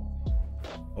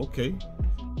 okay. Found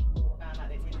out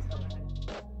they didn't tell me.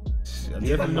 I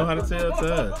definitely know how to tell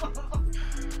time.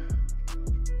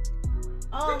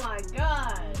 Oh my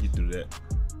god. You threw that.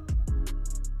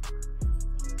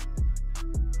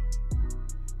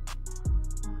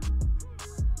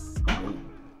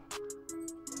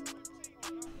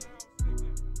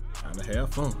 Time to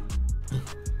have fun.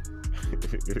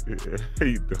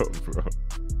 You dumb, bro.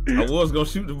 I was gonna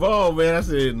shoot the ball, man. I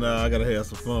said, nah, I gotta have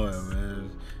some fun,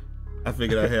 man. I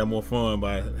figured I'd have more fun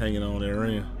by hanging on that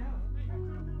rim.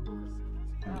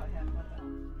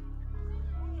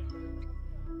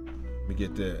 Let me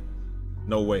get that.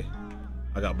 No way.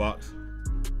 I got box.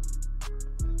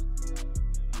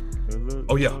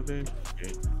 Oh yeah.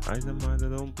 I the man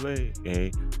that don't play.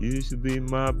 Hey, you should be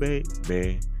my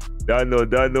baby. Don't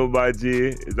know, my G.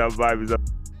 Is that vibe? Is up?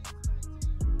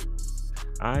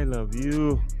 I love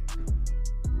you.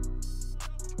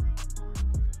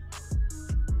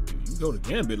 You go to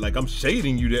Gambit like I'm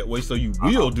shading you that way, so you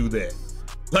will do that.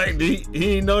 Like he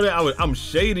didn't know that I'm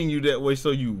shading you that way,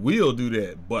 so you will do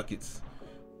that. Buckets.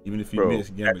 Even if you miss,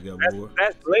 Gambit got more.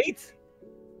 That's late.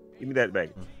 Give me that back.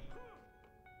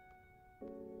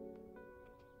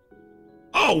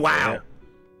 Oh wow. Yeah.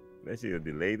 That shit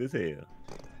delayed as hell.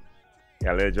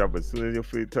 Gotta let it drop as soon as your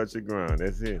feet touch the ground.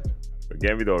 That's it. But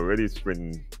Gambit already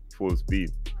sprinting full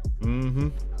speed. Mm-hmm.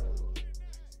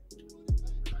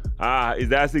 Is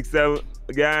that 6'7"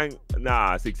 gang?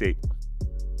 Nah, 6'8".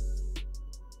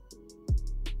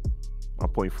 My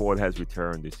point forward has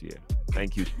returned this year.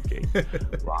 Thank you,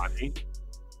 TK. Ronnie,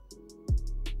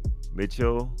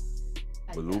 Mitchell,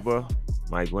 Baluba,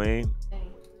 Mike Wayne.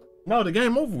 No, the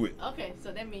game over with. Okay,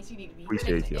 so that means you need to be.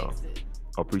 Appreciate y'all.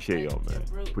 Appreciate y'all, man.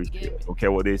 Appreciate it. Okay,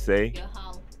 what they say?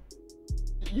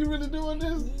 You really doing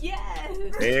this? Yes.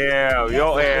 Yeah, yes,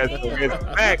 your ass is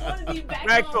back. Back him.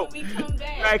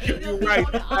 Back him. You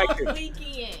right. Back him.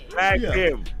 Back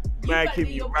him. Smack him.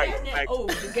 You right. Smack oh,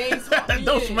 the game's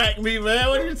Don't smack me, man.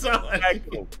 What are you talking about?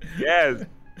 Smack him. Yes.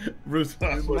 Bruce,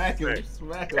 smack him.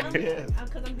 Smack him. Yes.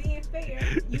 Because I'm being fair.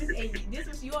 This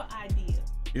was your idea.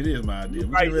 It is my idea.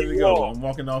 We're ready to go. I'm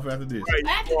walking off after this.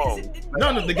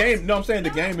 No, the game. No, I'm saying the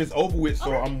game is over with,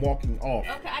 so I'm walking off.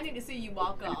 Okay, I need to see you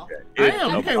walk off. I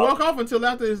am. You can't walk off until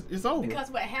after it's over.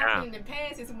 Because what happened in the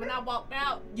past is when I walked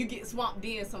out, you get swamped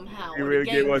in somehow. You really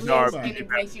get what's hard and it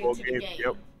brings you into the game.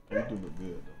 You do it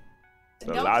good.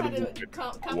 Don't try to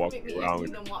compliment me if you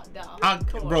done walked off.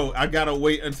 Bro, I gotta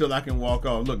wait until I can walk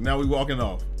off. Look, now we walking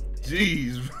off.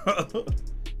 Jeez, bro.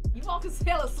 You walking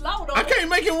hella slow though. I can't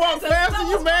make him walk faster.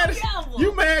 You mad?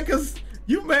 You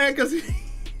mad cause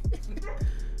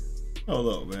Hold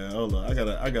up, man. Hold up.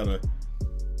 I gotta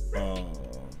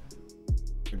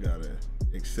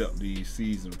accept these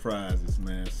season prizes,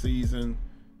 man. Season.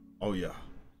 Oh yeah.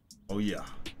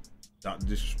 Dr.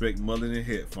 Disrespect Mullet and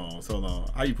headphones. Hold on.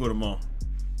 How you put them on?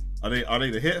 Are they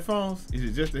the headphones? Is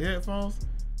it just the headphones?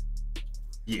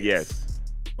 Yes.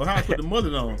 Well, how I put the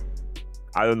mullet on?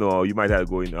 I don't know. You might have to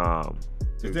go in.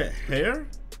 Is that hair?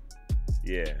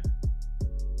 Yeah.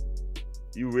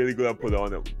 You really gonna put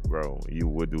on it, bro? You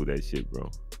would do that shit, bro.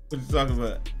 What you talking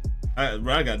about? I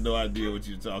got no idea what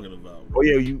you're talking about, bro. Oh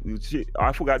yeah, you shit.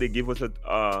 I forgot they give us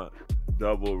a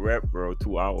double rep, bro.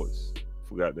 2 hours.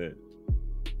 Forgot that.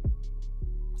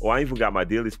 Oh, I ain't forgot my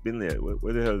daily spin at.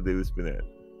 Where the hell is daily spin at?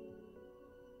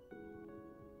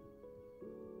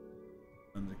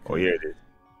 Oh yeah, it is.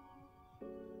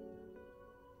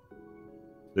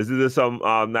 This is some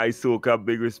nice soca,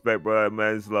 big respect, brother.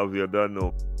 Man, it's love you. Don't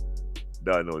know.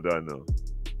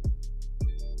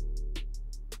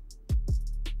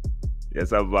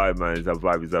 It's a vibe, man. It's a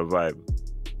vibe.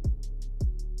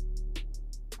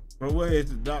 Bro, where is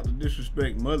the Dr.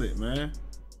 Disrespect Mullet, man?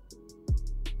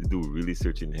 This dude really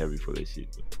searching heavy for that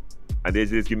shit, man. And they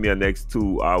just give me a next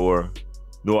 2 hour,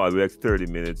 no, next 30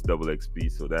 minutes double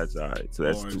XP, so that's all right. So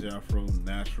that's orange afro,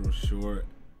 natural, short,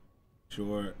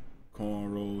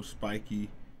 cornrows, spiky,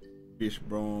 fish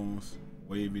bones,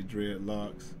 wavy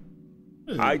dreadlocks.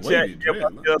 I check.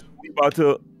 We about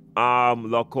to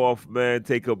lock off, man.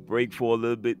 Take a break for a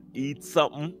little bit, eat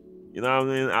something. You know what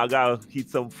I mean? I gotta heat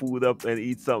some food up and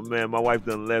eat something, man. My wife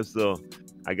done left, so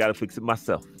I gotta fix it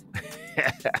myself.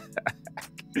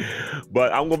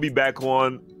 But I'm gonna be back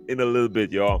on in a little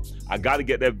bit, y'all. I gotta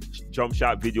get that jump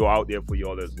shot video out there for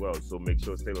y'all as well, so make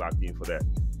sure to stay locked in for that.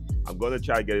 I'm gonna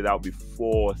try to get it out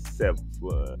before 7.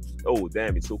 Oh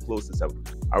damn, it's so close to 7.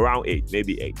 Around 8,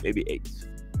 maybe 8.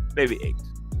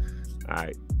 All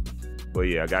right, but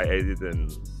yeah, I got edit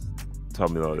and tell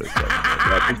me all this stuff.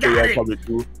 I think you guys probably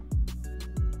too.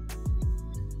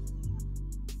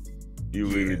 You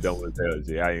really dumb as hell,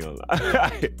 Jay. I ain't gonna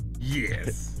lie.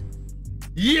 Yes.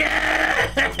 You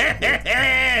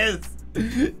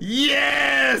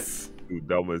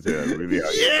dumb as hell, really.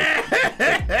 Yes.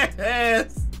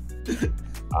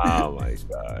 Oh my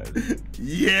god.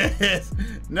 Yes.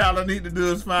 Now all I need to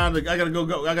do is find I gotta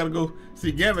go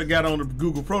see Gambit got on the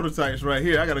Google prototypes right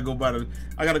here. I gotta go buy the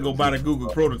Google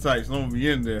prototypes. I'm gonna be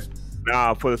in there.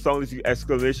 Nah, for the song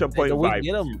exclamation point we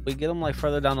vibe. get them like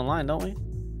further down the line, don't we?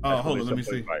 Oh, hold on, let me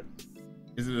see.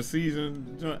 Is it a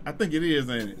season joint? I think it is,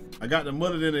 ain't it? I got the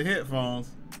mullet in the headphones.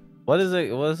 What is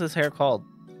it? What is this hair called?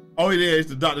 Oh yeah, it's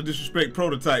the Dr. Disrespect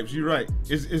prototypes. You're right.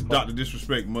 It's Dr.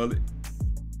 Disrespect mullet.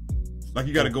 Like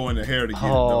you got to go in the hair to get it.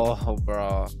 Oh,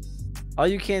 bro. Oh,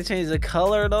 you can't change the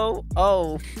color though.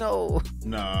 Oh no.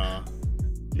 Nah.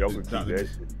 Yo, keep that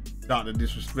shit. Dr.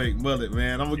 Disrespect mullet,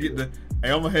 man. I'm gonna get the.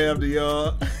 Hey, I'm gonna have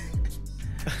the.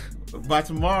 By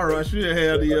tomorrow, I should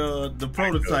have the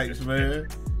prototypes, man.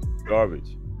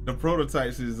 Garbage. The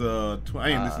prototypes is I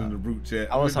ain't listening to Brute Chat.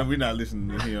 We're not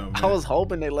listening to him. Man. I was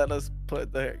hoping they let us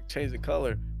change the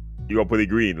color. You gonna put it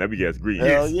green? Let me guess, green.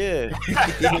 Hell yeah.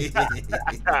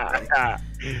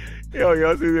 Yo,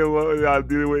 y'all see what y'all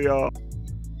dealing with, y'all?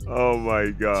 Oh my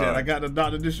god. Chat, I got the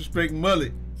Dr. Disrespect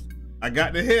mullet. I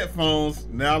got the headphones.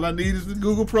 Now all I need is the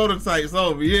Google prototypes.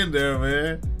 Oh, be in there,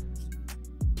 man.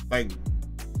 Like,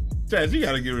 Chad, you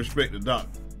gotta give respect to Doc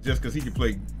just because he can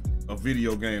play a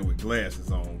video game with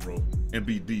glasses on, bro, and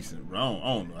be decent, bro.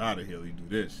 I don't know how the hell he do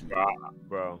that shit,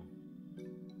 bro.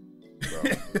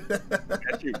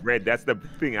 That shit red. That's the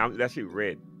thing. That shit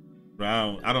red.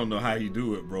 Bro, I don't know how he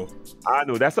do it, bro. I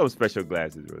know that's some special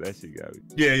glasses, bro. That shit got me.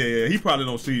 Yeah. He probably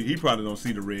don't see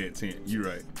the red tint. You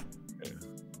right. Yeah.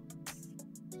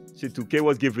 Shit, 2K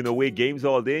was giving away games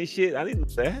all day and shit. I didn't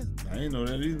know that. I didn't know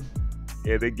that either.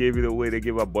 Yeah, they gave it away. They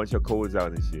gave a bunch of codes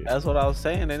out and shit. That's what I was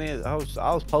saying. And I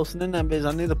was posting in that bitch.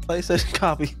 I need a PlayStation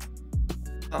copy.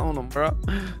 I don't know, bro.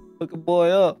 Look a boy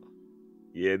up.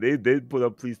 Yeah, they put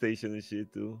up PlayStation and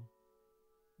shit too.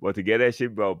 But to get that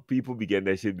shit, bro, people be getting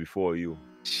that shit before you.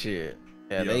 Shit.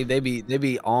 Yeah, they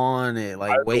be on it,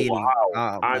 like waiting.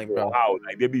 I know how.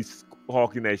 Like they be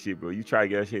hawking that shit, bro. You try to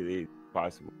get that shit, it's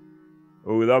possible.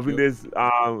 We're loving this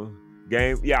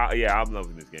game. Yeah, I'm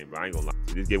loving this game, bro. I ain't gonna lie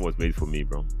to you. This game was made for me,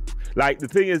 bro. Like the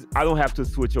thing is, I don't have to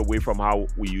switch away from how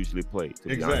we usually play. To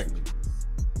be honest with you.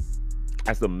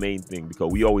 That's the main thing because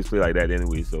we always play like that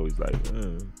anyway. So it's like.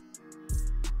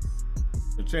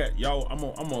 The chat, y'all.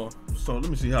 So let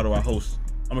me see. How do I host?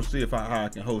 I'm gonna see how I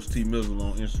can host T Mizzle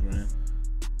on Instagram.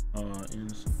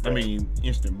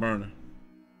 Instant Burner.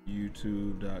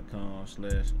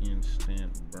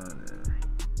 YouTube.com/Instant Burner.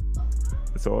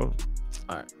 That's all.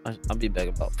 All right, I'll be back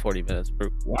about 40 minutes, bro.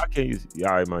 Why can't you? Yeah,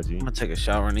 all right, my G. I'm gonna take a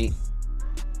shower and eat.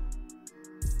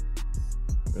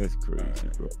 That's crazy,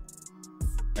 right, bro.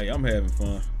 Hey, I'm having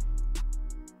fun.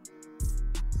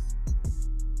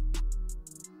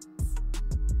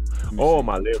 Oh,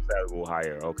 my lips have to go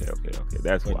higher. Okay.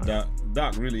 That's why.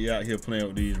 Doc really out here playing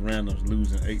with these randoms,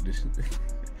 losing 8 this.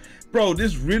 Bro,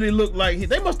 this really looked like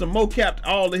they must have mocapped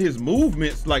all of his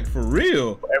movements, like for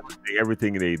real.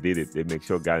 Everything they did it. They make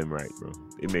sure got him right, bro.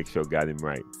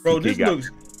 Bro,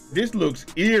 this looks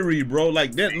eerie, bro.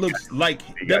 Like that looks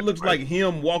like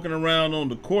him walking around on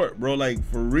the court, bro. Like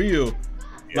for real.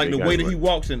 Yeah, like the way that he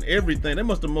walks and everything. They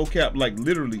must have mocapped like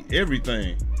literally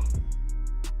everything.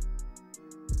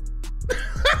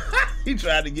 He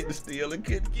tried to get the steal and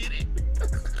couldn't get it.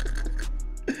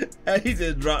 He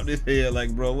just dropped his head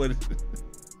like, bro, what is this?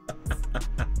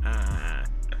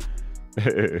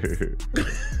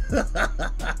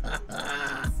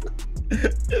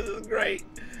 This is great.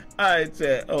 All right,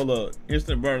 chat. Hold up.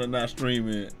 Instant Burner not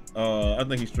streaming. I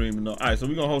think he's streaming though. All right, so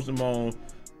we're gonna host him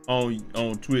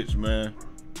on Twitch, man.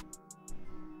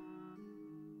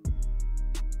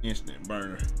 Instant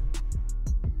Burner.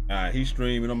 All right, he's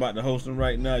streaming. I'm about to host him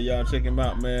right now. Y'all check him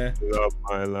out, man. Love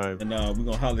my life. And we're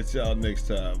gonna holler at y'all next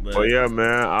time, man. Oh yeah,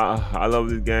 man. I love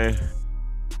this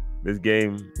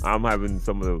game. I'm having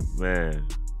so much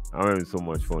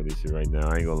fun with this shit right now.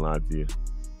 I ain't gonna lie to you.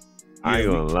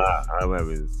 I'm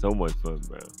having so much fun,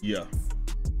 bro. Yeah.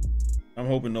 I'm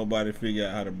hoping nobody figure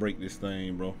out how to break this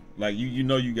thing, bro. Like you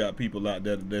know you got people out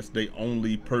there that's their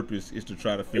only purpose is to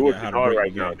try to figure out how to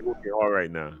break the game. It's working hard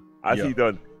right now. I see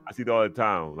it all the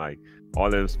time. Like all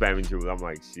them spamming troops. I'm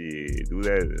like, shit, do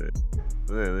that.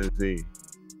 Let's see.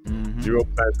 0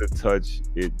 plans to touch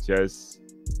it, just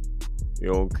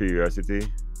your own curiosity.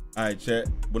 All right, chat.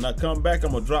 When I come back,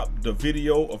 I'm gonna drop the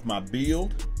video of my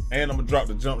build, and I'm gonna drop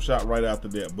the jump shot right after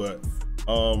that. But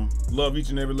love each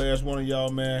and every last one of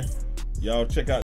y'all, man. Y'all check out